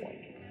 Idiot.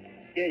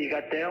 Yeah, you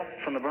got Dale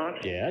from the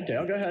Bronx? Yeah,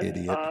 Dale, go ahead.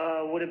 Idiot.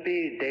 Would it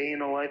be Day in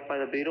the Life by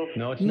the Beatles?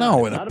 No, it's No, not.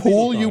 in It's a not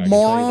pool, Beatles you song, I can tell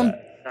moron.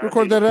 that.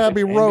 Recorded at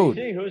Abbey Road.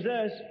 NBC, who's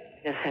this?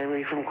 Yes,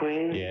 Henry from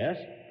Queens. Yes.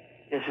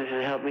 Yes, this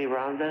is Help Me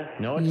Rhonda.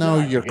 No, it's No,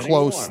 not. you're getting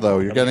close warm. though.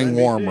 You're getting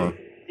WNBC. warmer.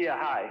 Yeah,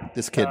 hi.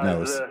 This kid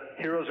knows. The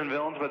Heroes and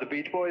Villains by the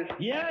Beach Boys?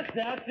 Yes,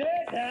 that's it.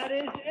 That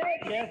is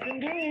it. Yes,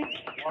 indeed.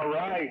 All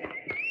right.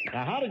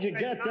 Now, how did you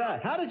get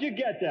that? How did you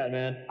get that,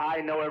 man?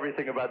 I know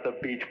everything about the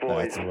Beach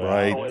Boys. That's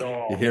right. I know it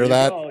all. You hear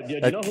that? Did you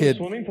That know kid.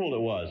 whose swimming pool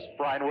it was?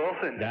 Brian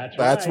Wilson. That's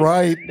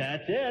right.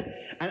 That's it.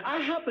 And I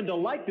happen to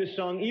like this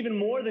song even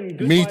more than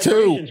Good Me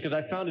too. because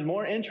I found it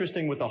more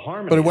interesting with the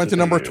harmony. But it went to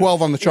number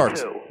 12 on the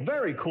charts.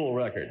 Very cool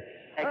record.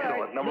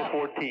 Excellent. Number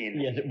 14.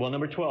 Yes, well,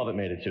 number 12 it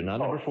made it to, not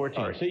number 14.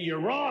 sorry. See, you're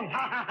wrong.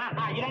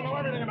 You don't know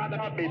everything about the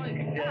Beach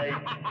Boys.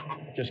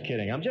 Just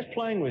kidding. I'm just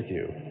playing with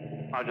you.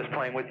 I'm just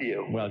playing with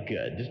you. Well,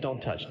 good. Just don't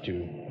touch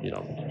too,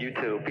 You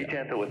too. Be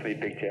gentle with me,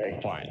 Big J.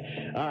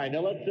 Fine. All right,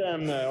 now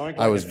let's.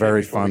 I was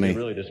very funny.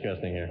 Really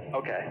disgusting here.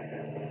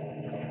 Okay.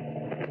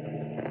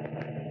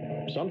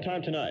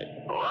 Sometime tonight.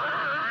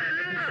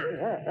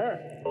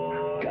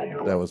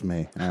 That was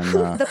me. And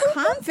The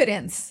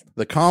confidence.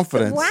 the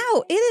confidence.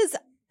 Wow, it is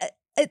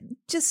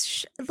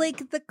just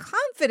like the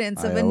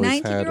confidence of I a always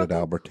had 19-year-old. at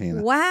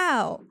Albertina.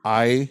 Wow.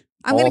 I'm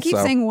going to keep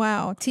saying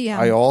wow. TM.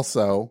 I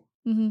also.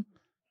 Mhm.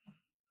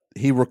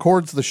 He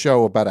records the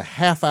show about a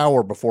half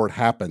hour before it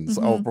happens,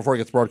 Mhm. before it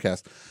gets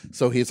broadcast.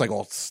 So he's like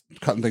all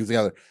cutting things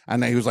together,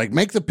 and then he was like,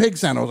 "Make the pig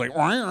sound." I was like,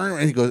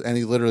 and he goes, and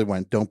he literally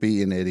went, "Don't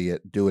be an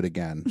idiot, do it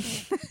again,"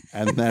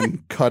 and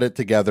then cut it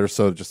together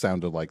so it just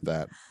sounded like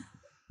that.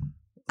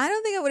 I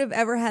don't think I would have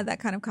ever had that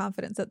kind of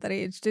confidence at that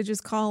age to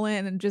just call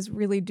in and just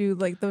really do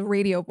like the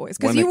radio voice.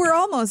 Because you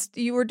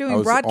were doing I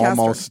was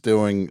broadcaster. almost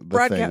doing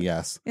the thing,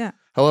 yes. Yeah.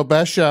 Hello,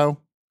 Best Show.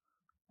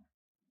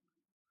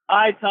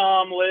 Hi,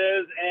 Tom,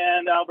 Liz,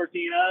 and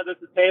Albertina. This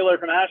is Taylor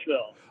from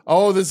Asheville.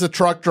 Oh, this is a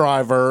truck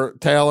driver,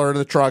 Taylor in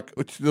the truck.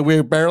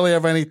 We barely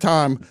have any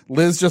time.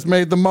 Liz just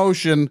made the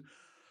motion.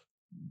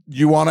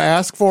 You want to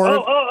ask for it?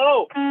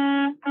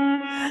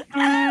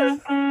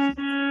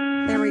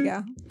 There we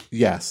go.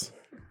 Yes.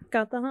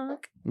 Got the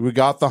honk. We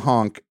got the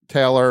honk.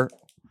 Taylor,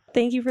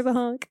 Thank you for the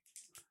honk.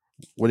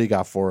 what do you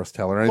got for us,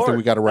 Taylor? Anything course.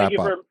 we got to wrap Thank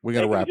you up? for- We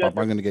got to thank you, wrap up. Jennifer.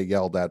 I'm going to get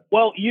yelled at.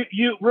 Well, you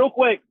real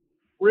quick,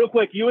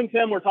 you and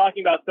Tim were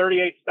talking about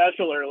 38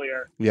 Special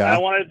earlier. Yeah. And I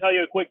wanted to tell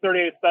you a quick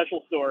 38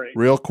 Special story.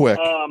 Real quick.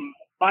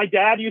 My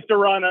dad used to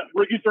run a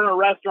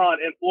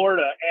restaurant in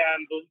Florida,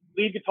 and the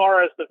lead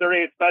guitarist of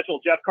 38 Special,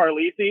 Jeff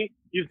Carlisi,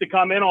 used to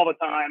come in all the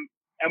time.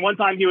 And one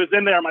time he was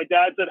in there, my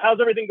dad said, "How's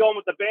everything going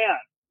with the band?"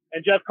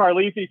 And Jeff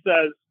Carlisi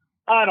says,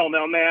 "I don't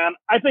know, man.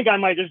 I think I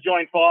might just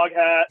join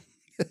Foghat."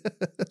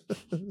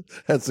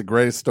 That's the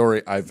greatest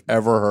story I've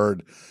ever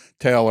heard.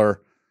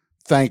 Taylor,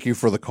 thank you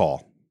for the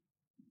call.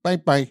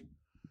 Bye.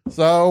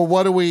 So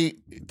what do we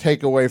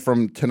take away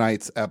from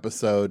tonight's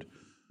episode?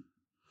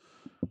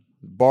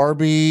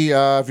 Barbie,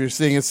 if you're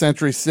seeing a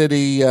Century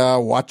City,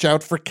 watch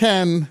out for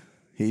Ken.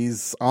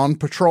 He's on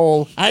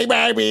patrol. Hi,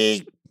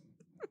 Barbie.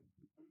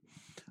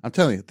 I'm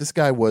telling you, this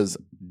guy was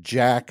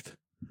jacked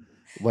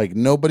like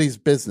nobody's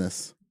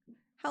business.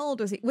 How old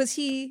was he? Was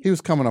he? He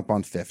was coming up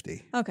on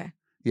 50. Okay.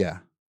 Yeah.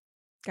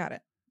 Got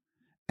it.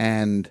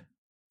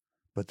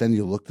 But then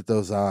you looked at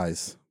those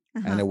eyes,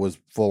 and it was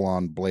full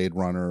on Blade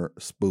Runner,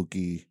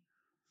 spooky.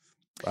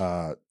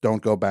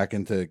 Don't go back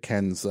into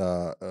Ken's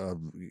van.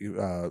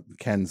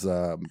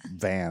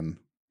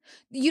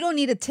 You don't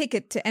need a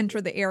ticket to enter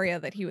the area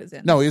that he was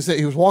in. No,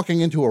 he was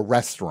walking into a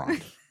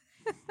restaurant.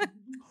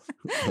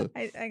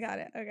 I got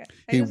it. Okay.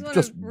 He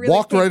just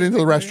walked right into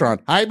the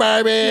restaurant. Hi,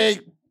 Barbie,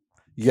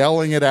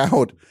 yelling it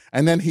out,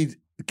 and then he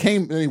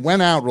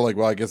went out. We're like,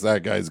 well, I guess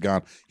that guy's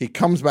gone. He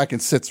comes back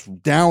and sits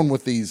down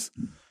with these.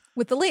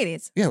 With the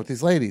ladies. Yeah, with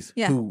these ladies.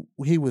 Yeah. Who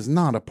he was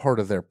not a part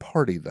of their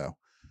party though.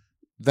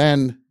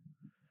 Then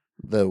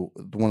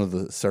one of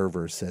the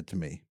servers said to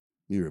me,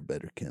 "You're a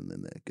better Ken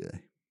than that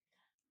guy."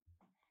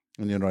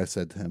 And you know what I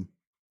said to him?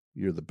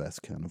 "You're the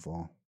best Ken of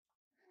all."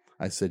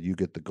 I said, "You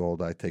get the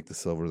gold, I take the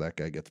silver, that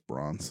guy gets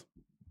bronze."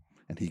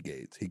 And he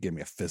gave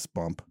me a fist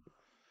bump.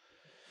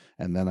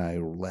 And then I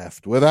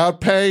left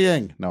without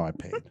paying. No, I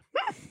paid.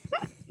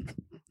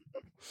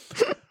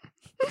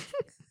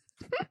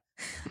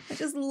 I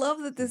just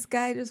love that this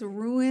guy just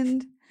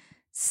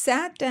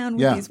sat down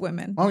with these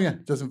women. Oh, yeah.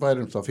 Just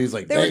invited himself. He's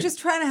like, They were just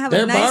trying to have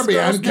a nice Barbie,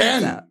 girls' I'm night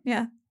Ken. out.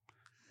 Yeah.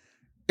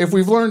 If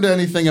we've learned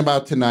anything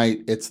about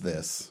tonight, it's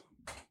this.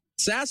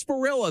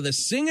 Sarsaparilla, the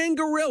singing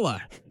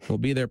gorilla, will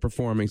be there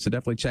performing, so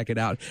definitely check it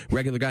out.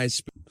 Regular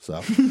guys.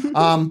 So,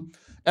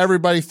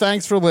 everybody,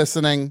 thanks for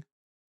listening.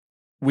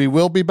 We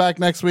will be back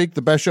next week.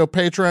 The Best Show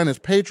Patreon is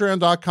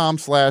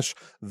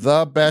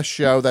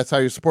patreon.com/thebestshow. That's how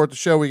you support the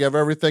show. We have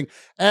everything.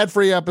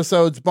 Ad-free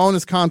episodes,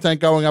 bonus content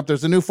going up.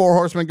 There's a new Four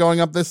Horsemen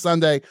going up this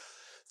Sunday.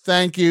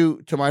 Thank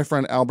you to my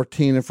friend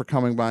Albertina for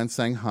coming by and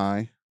saying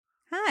hi.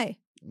 Hi.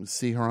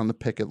 See her on the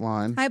picket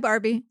line. Hi,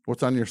 Barbie.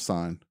 What's on your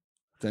sign?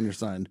 What's on your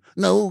sign?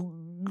 No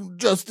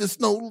justice,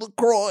 no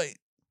LaCroix.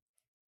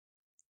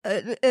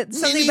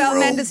 It's something about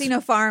Mendocino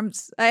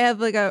Farms. I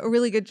have like a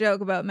really good joke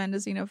about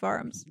Mendocino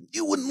Farms.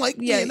 You wouldn't like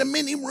me in a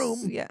mini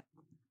room. Yeah.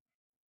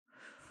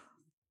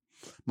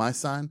 My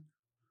sign?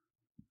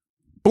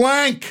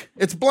 Blank.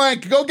 It's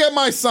blank. Go get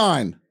my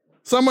sign.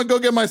 Someone go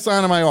get my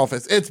sign in my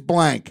office. It's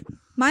blank.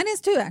 Mine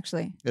is too,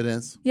 actually. It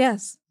is?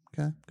 Yes.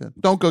 Okay, good.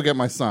 Don't go get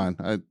my sign.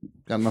 I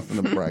got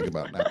nothing to brag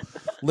about now.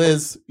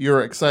 Liz,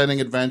 your exciting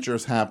adventure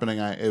is happening.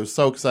 It was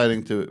so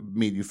exciting to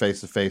meet you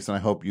face to face, and I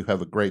hope you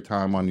have a great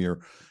time on you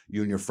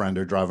and your friend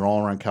are driving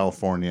all around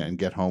California and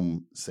get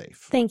home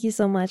safe. Thank you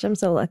so much. I'm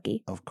so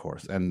lucky. Of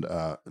course. And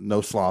no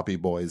sloppy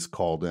boys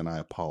called in. I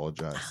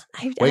apologize.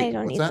 I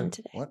don't need them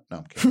today. What? No,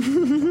 I'm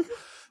kidding.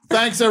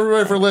 Thanks,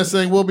 everybody, for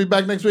listening. We'll be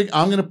back next week.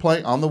 I'm going to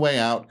play On the Way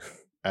Out,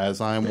 as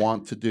I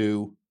want to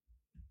do.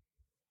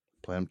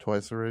 Play them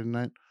twice already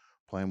tonight.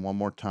 Play them one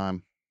more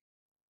time.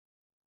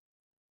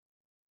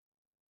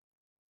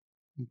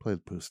 Play the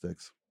Pooh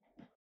Sticks.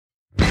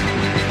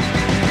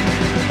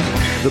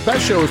 The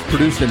Best Show is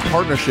produced in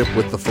partnership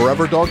with the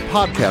Forever Dog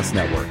Podcast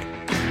Network.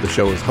 The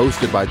show is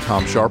hosted by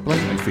Tom Sharpling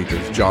and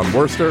features John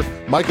Worster,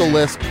 Michael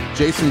Lisk,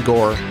 Jason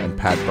Gore, and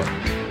Pat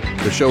Byrne.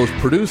 The show is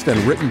produced and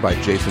written by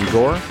Jason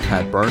Gore,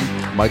 Pat Byrne,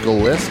 Michael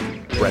Lisk,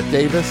 Brett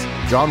Davis,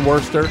 John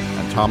Worster,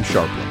 and Tom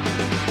Sharpling.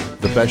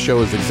 The Best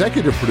Show is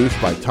executive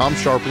produced by Tom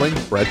Sharpling,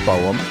 Brett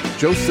Boehm,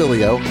 Joe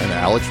Cilio, and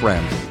Alex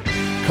Ramsey.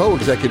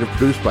 Co-executive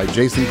produced by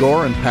Jason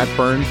Gore and Pat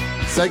Burns.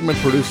 Segment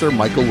producer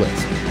Michael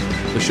Lisk.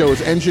 The show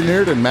is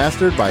engineered and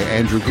mastered by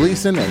Andrew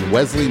Gleason and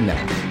Wesley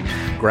Knapp.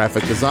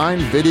 Graphic design,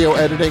 video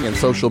editing, and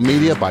social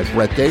media by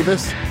Brett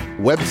Davis.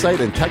 Website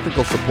and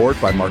technical support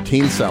by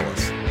Martine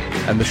Sellis.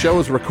 and the show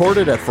is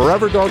recorded at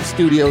Forever Dog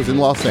Studios in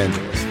Los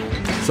Angeles.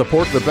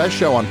 Support The Best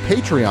Show on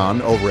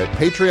Patreon over at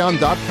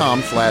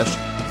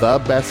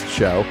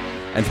patreon.com/thebestshow,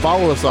 and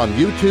follow us on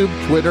YouTube,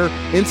 Twitter,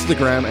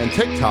 Instagram, and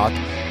TikTok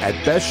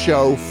at Best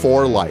Show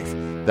 4 Life.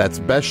 That's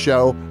Best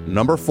Show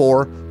number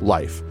 4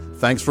 Life.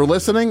 Thanks for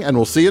listening, and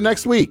we'll see you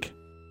next week.